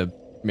you need to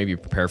maybe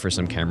prepare for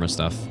some camera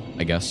stuff,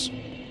 I guess.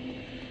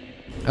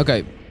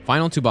 Okay,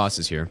 final 2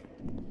 bosses here.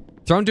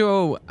 Throne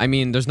Duo, I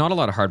mean, there's not a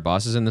lot of hard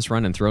bosses in this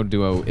run, and Throne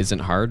Duo isn't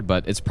hard,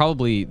 but it's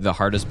probably the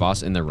hardest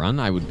boss in the run,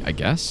 I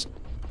guess.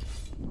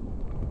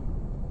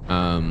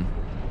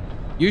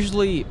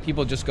 Usually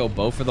people just go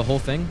bow for the whole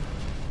thing,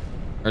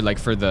 or like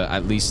for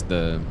at least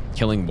the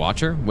killing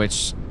Watcher,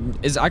 which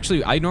is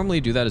actually, I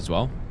normally do that as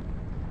well.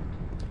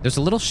 There's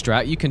a little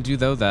strat you can do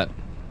though that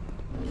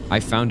I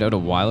found out a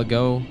while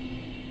ago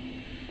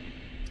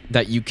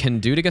that you can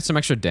do to get some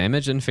extra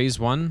damage in phase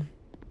 1.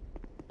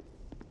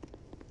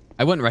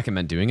 I wouldn't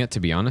recommend doing it, to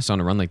be honest,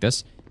 on a run like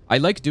this. I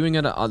like doing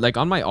it like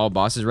on my all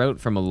bosses route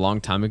from a long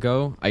time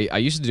ago. I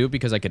used to do it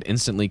because I could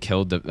instantly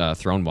kill the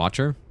Throne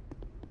Watcher.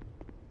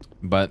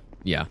 But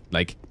yeah,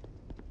 like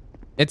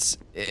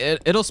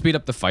it'll speed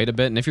up the fight a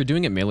bit. And if you're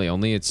doing it melee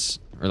only,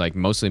 or like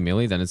mostly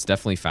melee, then it's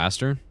definitely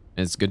faster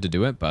and it's good to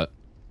do it. But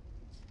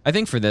I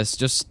think for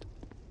this,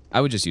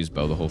 I would just use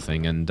bow the whole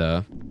thing. And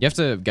you have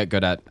to get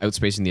good at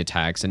outspacing the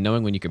attacks and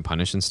knowing when you can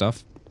punish and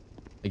stuff.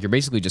 Like you're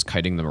basically just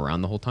kiting them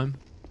around the whole time.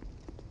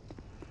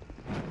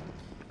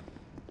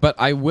 But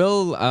I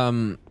will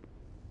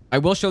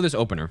show this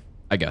opener,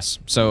 I guess.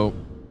 So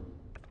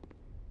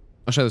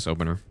I'll show this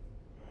opener.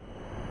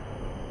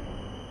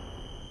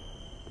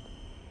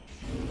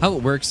 How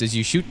it works is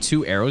you shoot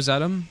 2 arrows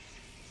at him,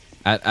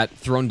 at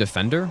Throne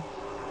Defender,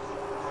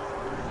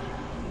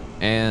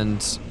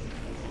 and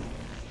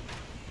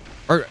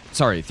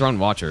sorry, Throne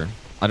Watcher.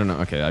 I don't know.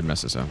 Okay, I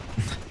messed this up.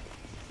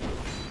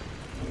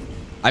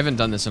 I haven't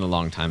done this in a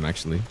long time,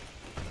 actually.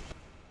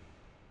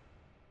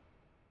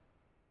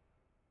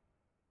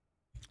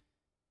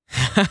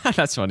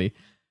 That's funny.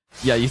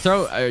 Yeah,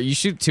 you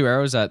shoot 2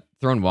 arrows at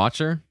Throne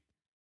Watcher,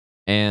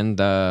 and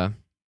I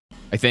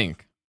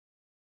think,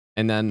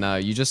 and then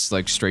you just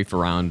like strafe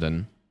around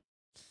and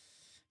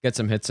get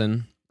some hits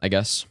in, I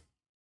guess.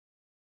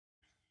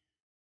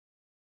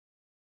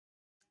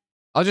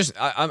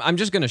 I'm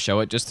just gonna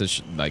show it just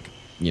to like,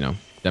 you know,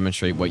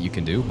 demonstrate what you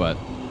can do, but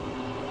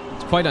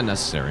it's quite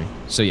unnecessary.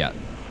 So yeah,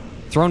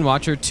 Throne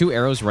Watcher, 2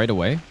 arrows right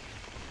away.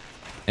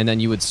 And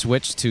then you would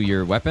switch to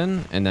your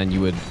weapon, and then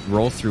you would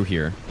roll through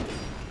here.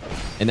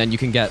 And then you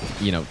can get,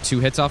 you know, 2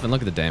 hits off, and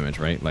look at the damage,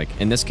 right? Like,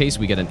 in this case,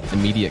 we get an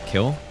immediate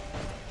kill.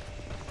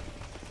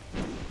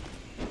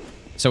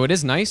 So it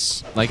is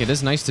nice. Like, it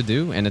is nice to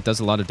do, and it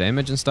does a lot of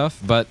damage and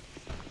stuff, but,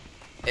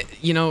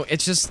 you know,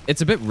 it's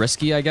a bit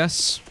risky, I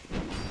guess.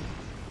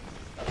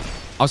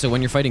 Also,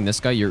 when you're fighting this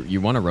guy,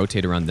 you want to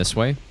rotate around this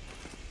way.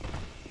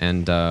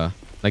 And,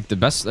 like, the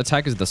best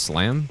attack is the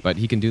slam, but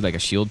he can do, like, a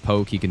shield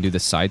poke. He can do the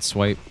side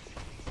swipe.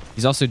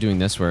 He's also doing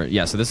this where,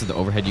 yeah, so this is the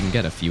overhead. You can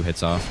get a few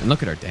hits off. And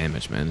look at our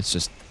damage, man. It's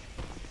just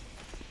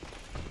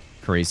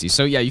crazy.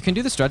 So, yeah, you can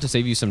do the strat to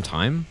save you some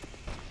time.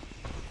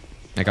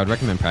 Like, I would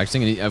recommend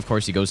practicing. And, of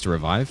course, he goes to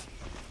revive.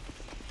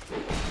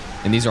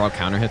 And these are all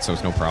counter hits, so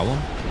it's no problem.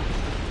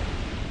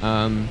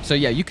 So,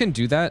 yeah, you can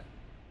do that.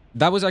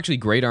 That was actually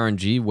great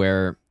RNG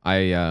where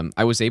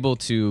I was able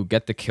to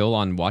get the kill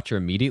on Watcher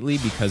immediately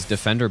because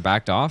Defender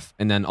backed off.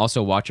 And then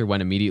also Watcher went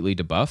immediately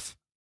to buff.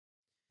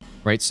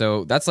 Right,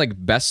 so that's like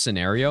best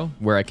scenario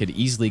where I could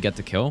easily get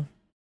the kill.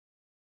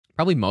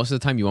 Probably most of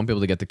the time you won't be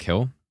able to get the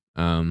kill.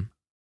 But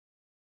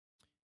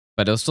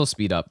it'll still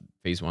speed up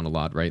phase 1 a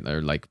lot, right?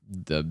 Or like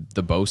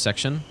the bow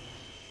section.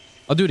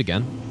 I'll do it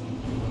again.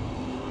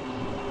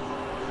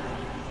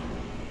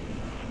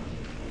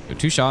 So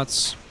 2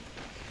 shots.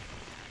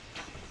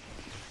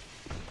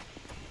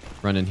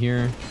 Run in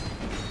here.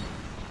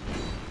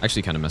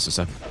 Actually kind of mess this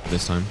up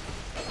this time.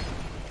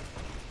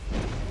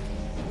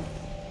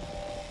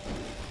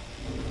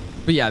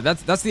 But yeah,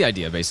 that's the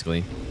idea,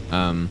 basically.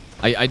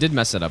 I did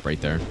mess it up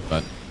right there,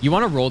 but you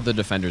want to roll the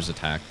Defender's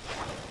attack.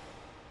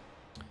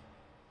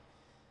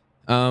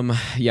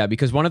 Yeah,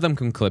 because one of them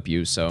can clip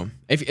you. So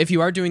if you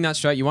are doing that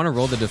strat, you want to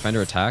roll the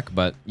defender attack,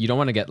 but you don't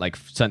want to get like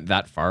sent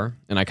that far.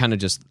 And I kind of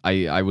just,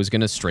 I was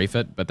going to strafe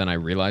it, but then I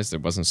realized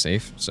it wasn't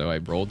safe. So I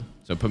rolled.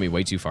 So it put me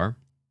way too far.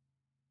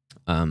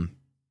 But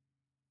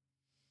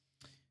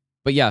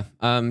yeah,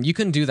 you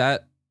can do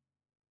that.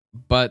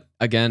 But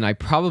again, I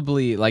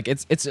probably like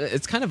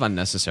it's kind of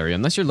unnecessary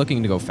unless you're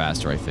looking to go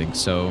faster, I think.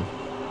 So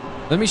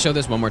let me show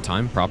this one more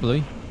time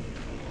properly.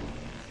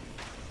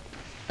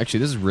 Actually,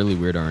 this is really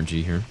weird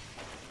RNG here.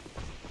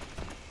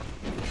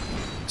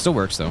 Still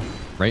works though,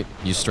 right?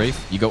 You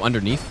strafe, you go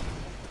underneath.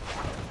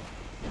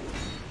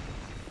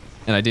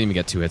 And I didn't even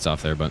get 2 hits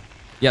off there, but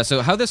yeah,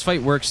 so how this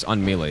fight works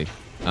on melee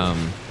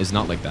is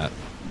not like that.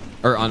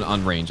 Or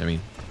on range, I mean.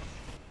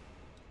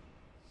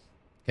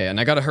 Okay, and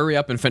I gotta hurry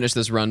up and finish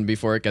this run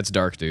before it gets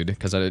dark, dude,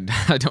 because I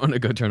don't want to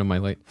go turn on my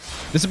light.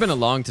 This has been a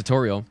long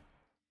tutorial,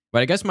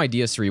 but I guess my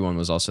DS3 one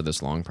was also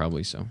this long,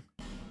 probably, so.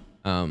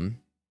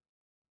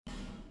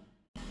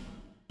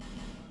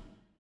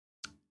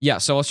 Yeah,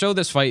 so I'll show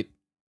this fight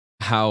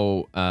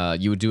how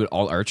you would do it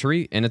all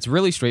archery, and it's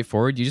really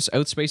straightforward. You just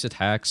outspace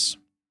attacks,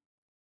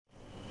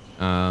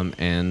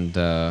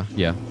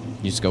 yeah,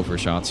 you just go for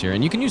shots here,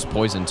 and you can use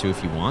poison too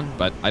if you want.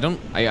 But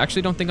I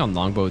actually don't think on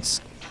longbow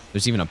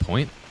there's even a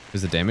point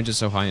because the damage is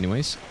so high,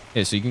 anyways.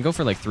 Yeah, so you can go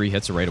for like 3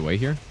 hits right away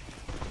here,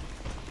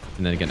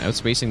 and then again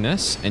outspacing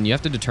this, and you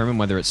have to determine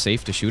whether it's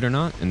safe to shoot or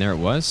not. And there it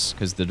was,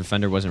 because the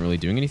defender wasn't really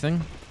doing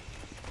anything.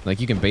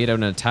 Like you can bait out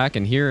an attack,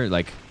 and here,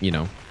 like, you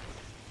know,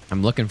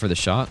 I'm looking for the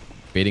shot,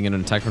 baiting in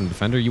an attack from the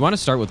defender. You want to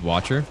start with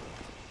Watcher.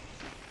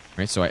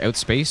 Right, so I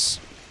outspace.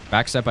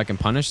 Backstep I can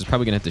punish. It's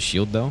probably going to hit the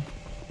shield, though.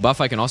 Buff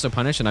I can also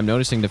punish, and I'm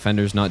noticing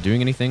defender's not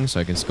doing anything,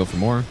 so I can just go for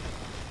more.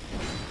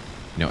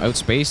 You know,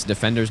 outspace,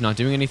 defender's not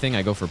doing anything,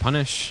 I go for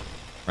punish.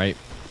 Right?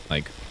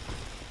 Like,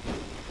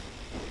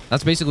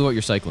 that's basically what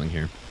you're cycling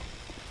here.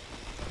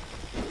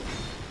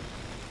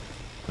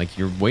 Like,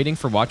 you're waiting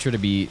for Watcher to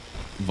be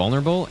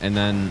vulnerable, and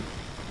then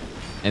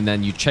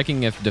you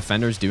checking if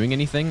defender's doing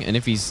anything, and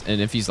if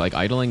he's like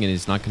idling and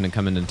he's not going to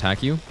come in and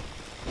attack you,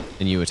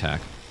 then you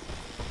attack.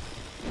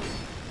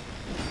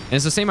 And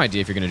it's the same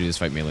idea if you're going to do this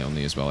fight melee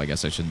only as well, I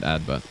guess I should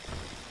add, but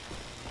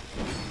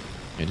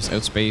yeah, just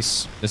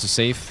outspace. This is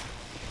safe.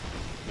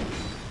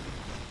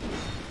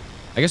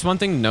 I guess one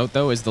thing to note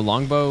though is the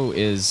longbow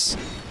is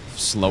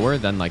slower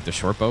than like the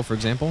short bow, for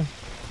example.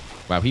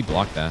 Wow, he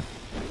blocked that.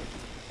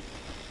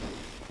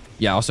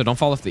 Yeah, also don't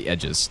fall off the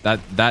edges.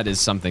 That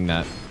is something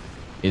that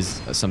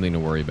is something to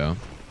worry about.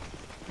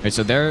 Alright,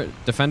 so their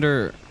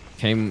defender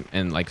came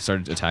and like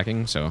started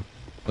attacking, so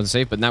wasn't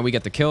safe, but now we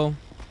get the kill,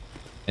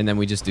 and then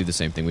we just do the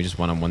same thing. We just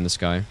one-on-one this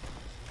guy.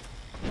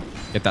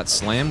 Get that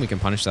slam, we can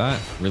punish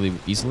that really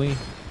easily.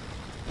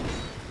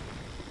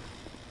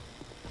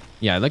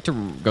 Yeah, I like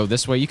to go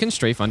this way. You can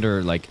strafe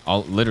under like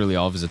literally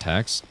all of his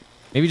attacks.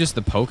 Maybe just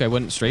the poke I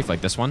wouldn't strafe,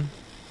 like this one.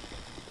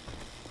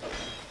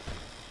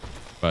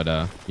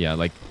 But yeah,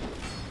 like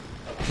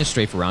just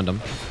strafe around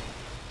him.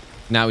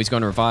 Now he's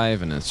going to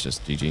revive, and it's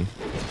just GG.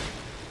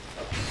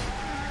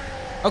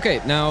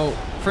 Okay, now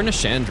for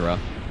Nashandra,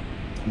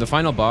 the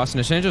final boss.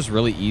 Nashandra's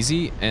really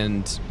easy,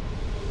 and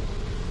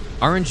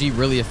RNG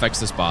really affects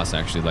this boss,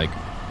 actually. Like,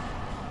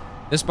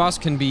 this boss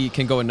can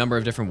go a number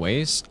of different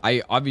ways.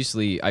 I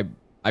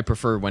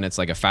prefer when it's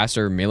like a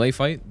faster melee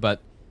fight, but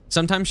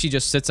sometimes she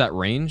just sits at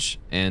range,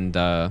 and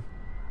I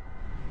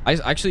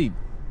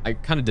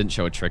kind of didn't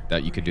show a trick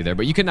that you could do there,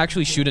 but you can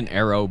actually shoot an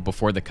arrow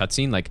before the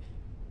cutscene. Like,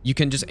 you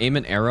can just aim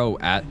an arrow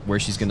at where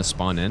she's going to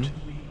spawn in,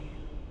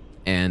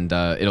 and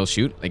it'll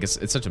shoot. I guess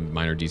it's such a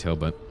minor detail,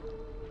 but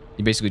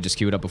you basically just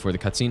queue it up before the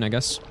cutscene, I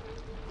guess.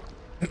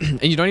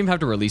 And you don't even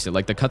have to release it.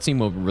 Like, the cutscene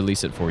will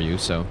release it for you,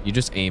 so you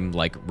just aim,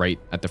 like, right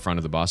at the front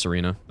of the boss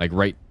arena. Like,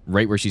 right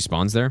where she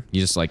spawns there.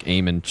 You just, like,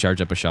 aim and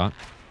charge up a shot.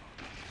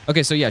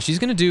 Okay, so yeah, she's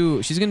gonna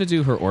do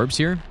her orbs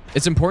here.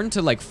 It's important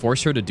to, like,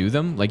 force her to do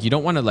them. Like, you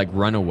don't want to, like,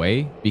 run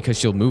away, because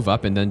she'll move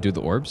up and then do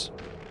the orbs.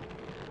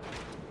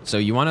 So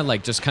you want to,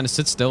 like, just kind of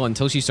sit still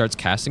until she starts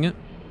casting it.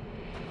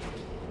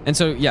 And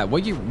so, yeah,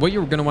 what you're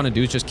going to want to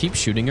do is just keep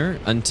shooting her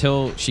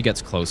until she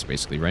gets close,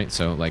 basically, right?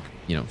 So, like,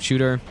 you know, shoot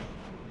her.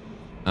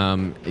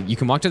 You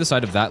can walk to the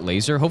side of that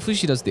laser. Hopefully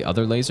she does the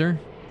other laser.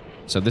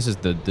 So this is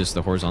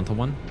the horizontal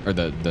one, or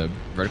the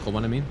vertical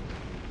one, I mean.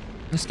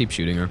 Just keep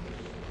shooting her.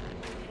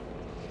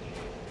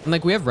 And,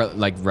 like, we have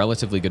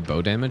relatively good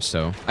bow damage,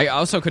 so I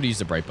also could have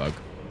used a bright bug.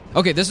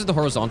 Okay, this is the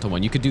horizontal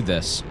one. You could do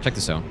this. Check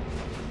this out.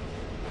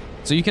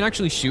 So you can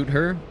actually shoot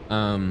her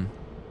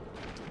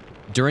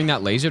during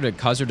that laser to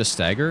cause her to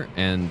stagger,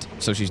 and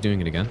so she's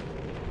doing it again.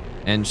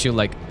 And she'll,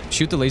 like,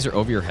 shoot the laser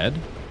over your head.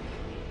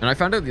 And I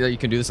found out that you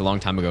can do this a long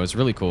time ago. It's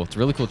really cool. It's a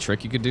really cool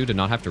trick you could do to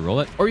not have to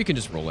roll it, or you can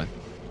just roll it.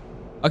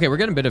 Okay, we're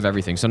getting a bit of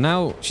everything. So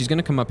now she's going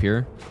to come up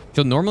here.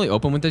 She'll normally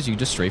open with this. You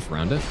just strafe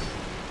around it.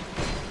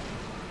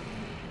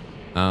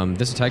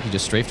 This attack, you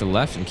just strafe to the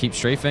left and keep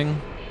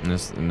strafing. And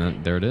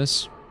then, there it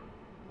is.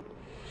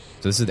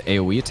 So this is the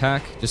AoE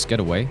attack. Just get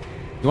away.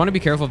 You want to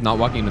be careful of not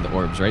walking into the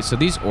orbs, right? So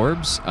these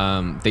orbs,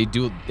 they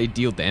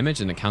deal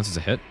damage, and it counts as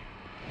a hit.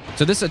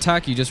 So this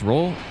attack, you just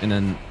roll, and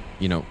then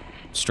you know,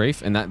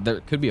 strafe, and that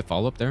there could be a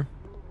follow-up there.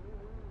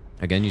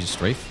 Again, you just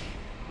strafe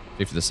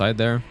to the side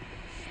there.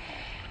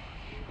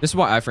 This is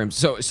why iframes.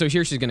 So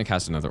here she's gonna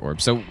cast another orb.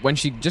 So when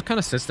she just kind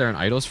of sits there and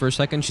idles for a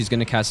second, she's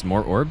gonna cast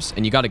more orbs,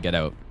 and you got to get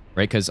out,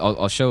 right? Because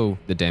I'll show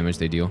the damage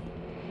they deal.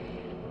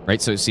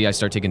 Right. So see, I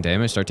start taking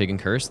damage, start taking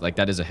curse. Like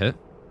that is a hit.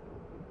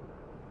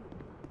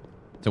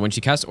 So when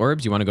she casts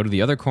orbs, you want to go to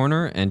the other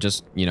corner and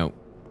just, you know,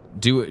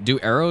 do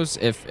arrows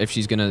if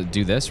she's gonna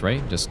do this,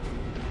 right? Just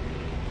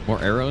more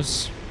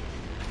arrows.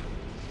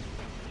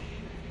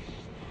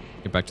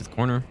 Get back to the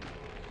corner.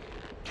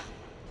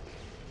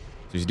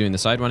 So she's doing the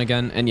side one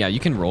again. And yeah, you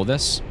can roll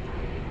this.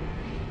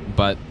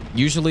 But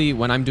usually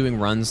when I'm doing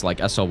runs like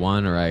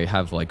SL1 or I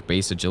have like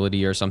base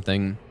agility or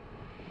something,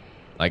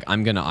 like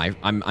I'm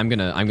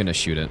gonna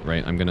shoot it,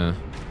 right? I'm gonna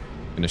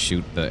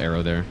shoot the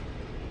arrow there.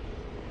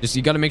 Just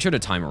you gotta make sure to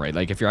time it right.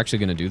 Like if you're actually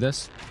gonna do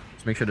this,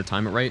 just make sure to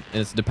time it right.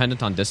 And it's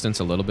dependent on distance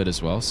a little bit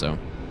as well, so.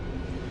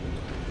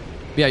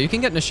 But yeah, you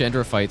can get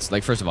Nashandra fights.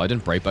 Like first of all, I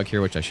didn't Brightbug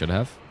here, which I should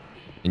have.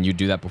 And you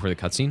do that before the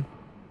cutscene.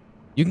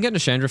 You can get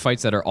Nashandra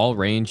fights that are all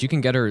range. You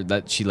can get her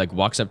that she like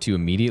walks up to you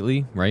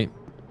immediately, right?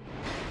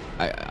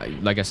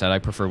 Like I said, I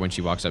prefer when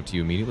she walks up to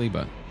you immediately,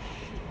 but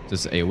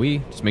this is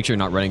AoE. Just make sure you're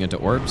not running into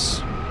orbs.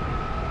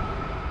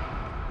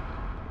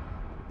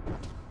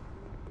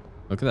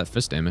 Look at that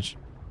fist damage.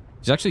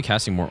 She's actually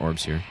casting more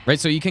orbs here, right?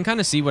 So you can kind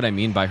of see what I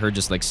mean by her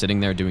just like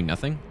sitting there doing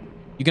nothing.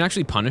 You can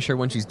actually punish her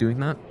when she's doing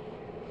that,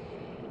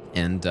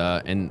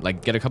 and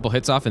like get a couple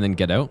hits off and then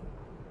get out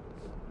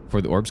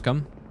before the orbs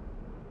come.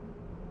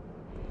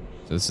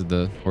 So this is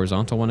the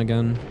horizontal one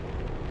again.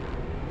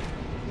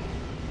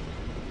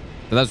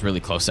 But that was really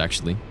close,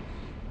 actually.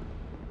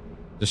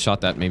 Just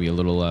shot that maybe a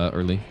little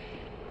early.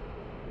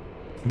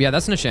 But yeah,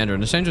 that's Nashandra.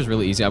 Nashandra's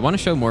really easy. I want to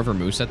show more of her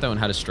moveset, though, and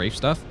how to strafe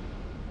stuff.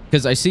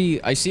 Because I see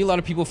a lot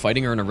of people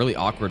fighting her in a really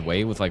awkward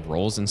way with, like,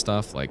 rolls and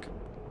stuff. Like,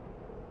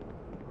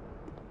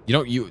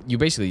 you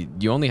basically,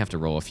 you only have to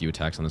roll a few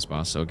attacks on this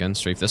boss. So, again,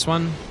 strafe this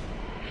one.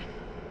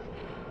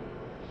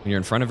 When you're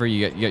in front of her,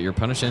 you get your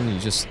punish in.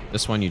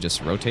 This one, you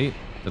just rotate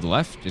to the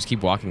left. Just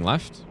keep walking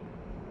left.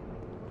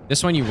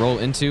 This one you roll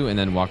into and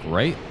then walk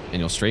right, and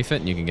you'll strafe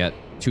it, and you can get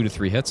 2 to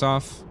 3 hits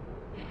off.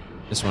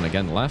 This one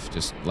again, left,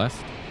 just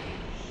left.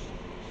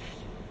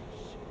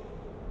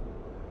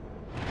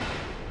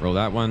 Roll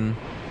that one.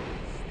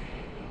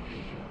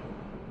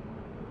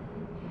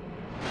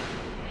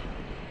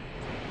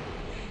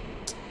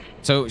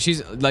 So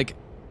she's like,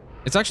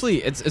 it's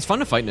actually, it's fun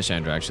to fight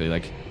Nashandra actually.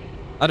 Like,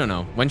 I don't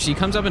know, when she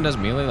comes up and does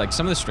melee, like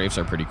some of the strafes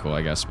are pretty cool,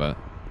 I guess, but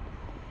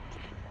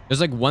there's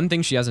like one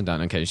thing she hasn't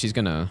done. Okay, she's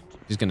gonna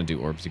do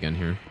orbs again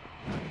here.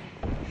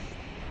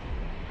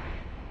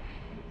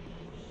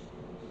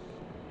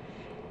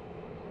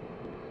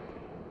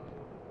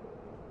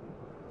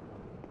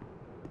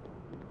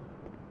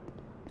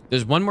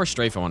 There's one more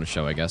strafe I want to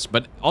show, I guess,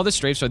 but all the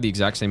strafes are the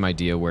exact same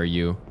idea where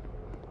you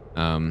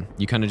kind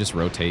of just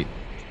rotate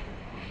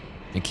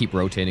and keep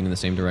rotating in the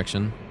same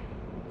direction.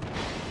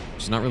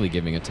 She's not really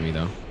giving it to me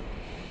though.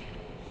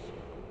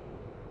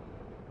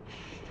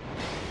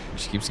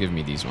 She keeps giving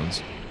me these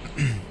ones.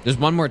 There's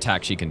one more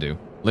attack she can do.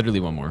 Literally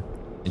one more.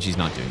 And she's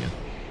not doing it.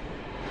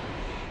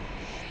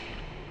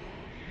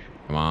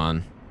 Come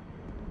on.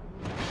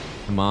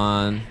 Come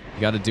on.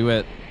 You gotta do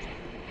it.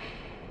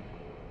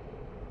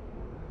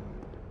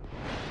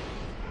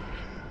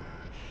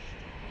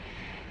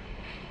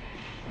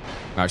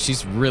 Wow,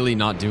 she's really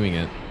not doing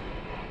it.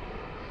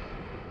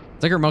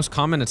 It's like her most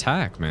common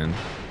attack, man.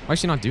 Why is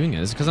she not doing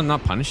it? Is it because I'm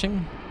not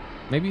punishing?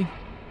 Maybe?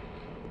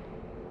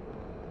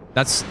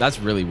 That's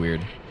really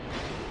weird.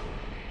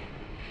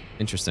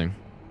 Interesting.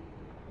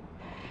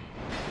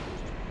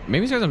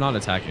 Maybe it's because I'm not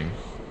attacking.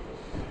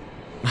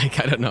 Like,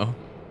 I don't know.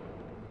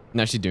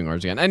 Now she's doing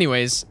orbs again.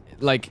 Anyways,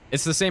 like,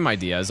 it's the same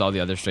idea as all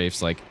the other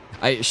strafes. Like,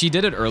 she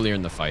did it earlier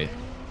in the fight.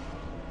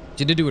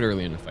 She did do it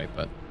earlier in the fight,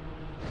 but...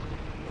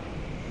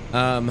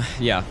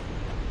 yeah.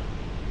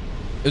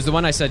 It was the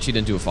one I said she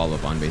didn't do a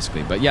follow-up on,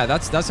 basically. But yeah,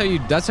 that's how you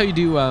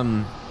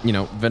do, you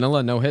know,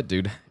 vanilla no-hit,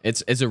 dude.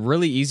 It's a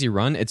really easy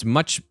run. It's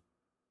much...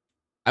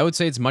 I would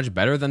say it's much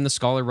better than the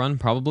Scholar run,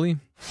 probably.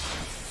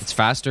 It's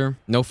faster.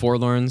 No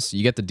forlorns.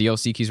 You get the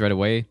DLC keys right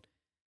away.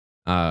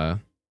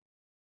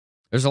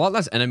 There's a lot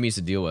less enemies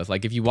to deal with.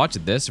 Like, if you watch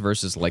this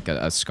versus, like,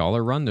 a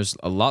Scholar run, there's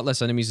a lot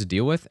less enemies to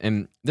deal with.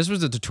 And this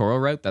was the tutorial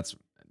route that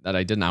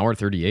I did in hour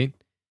 38.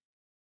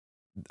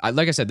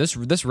 Like I said,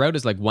 this route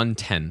is, like,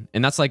 110.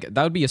 And that's, like,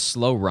 that would be a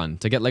slow run.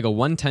 To get, like, a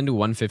 110 to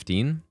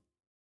 115,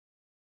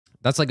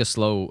 that's, like, a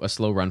slow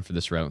run for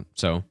this route.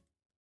 So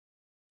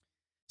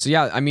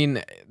yeah, I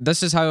mean,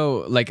 this is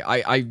how, like,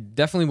 I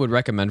definitely would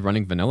recommend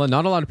running vanilla.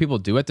 Not a lot of people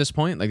do at this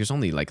point. Like, there's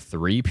only, like,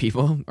 3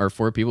 people or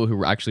 4 people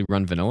who actually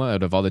run vanilla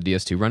out of all the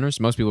DS2 runners.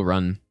 Most people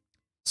run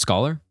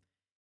Scholar.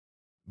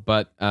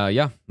 But,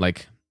 yeah,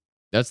 like,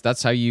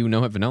 that's how you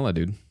know it vanilla,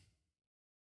 dude.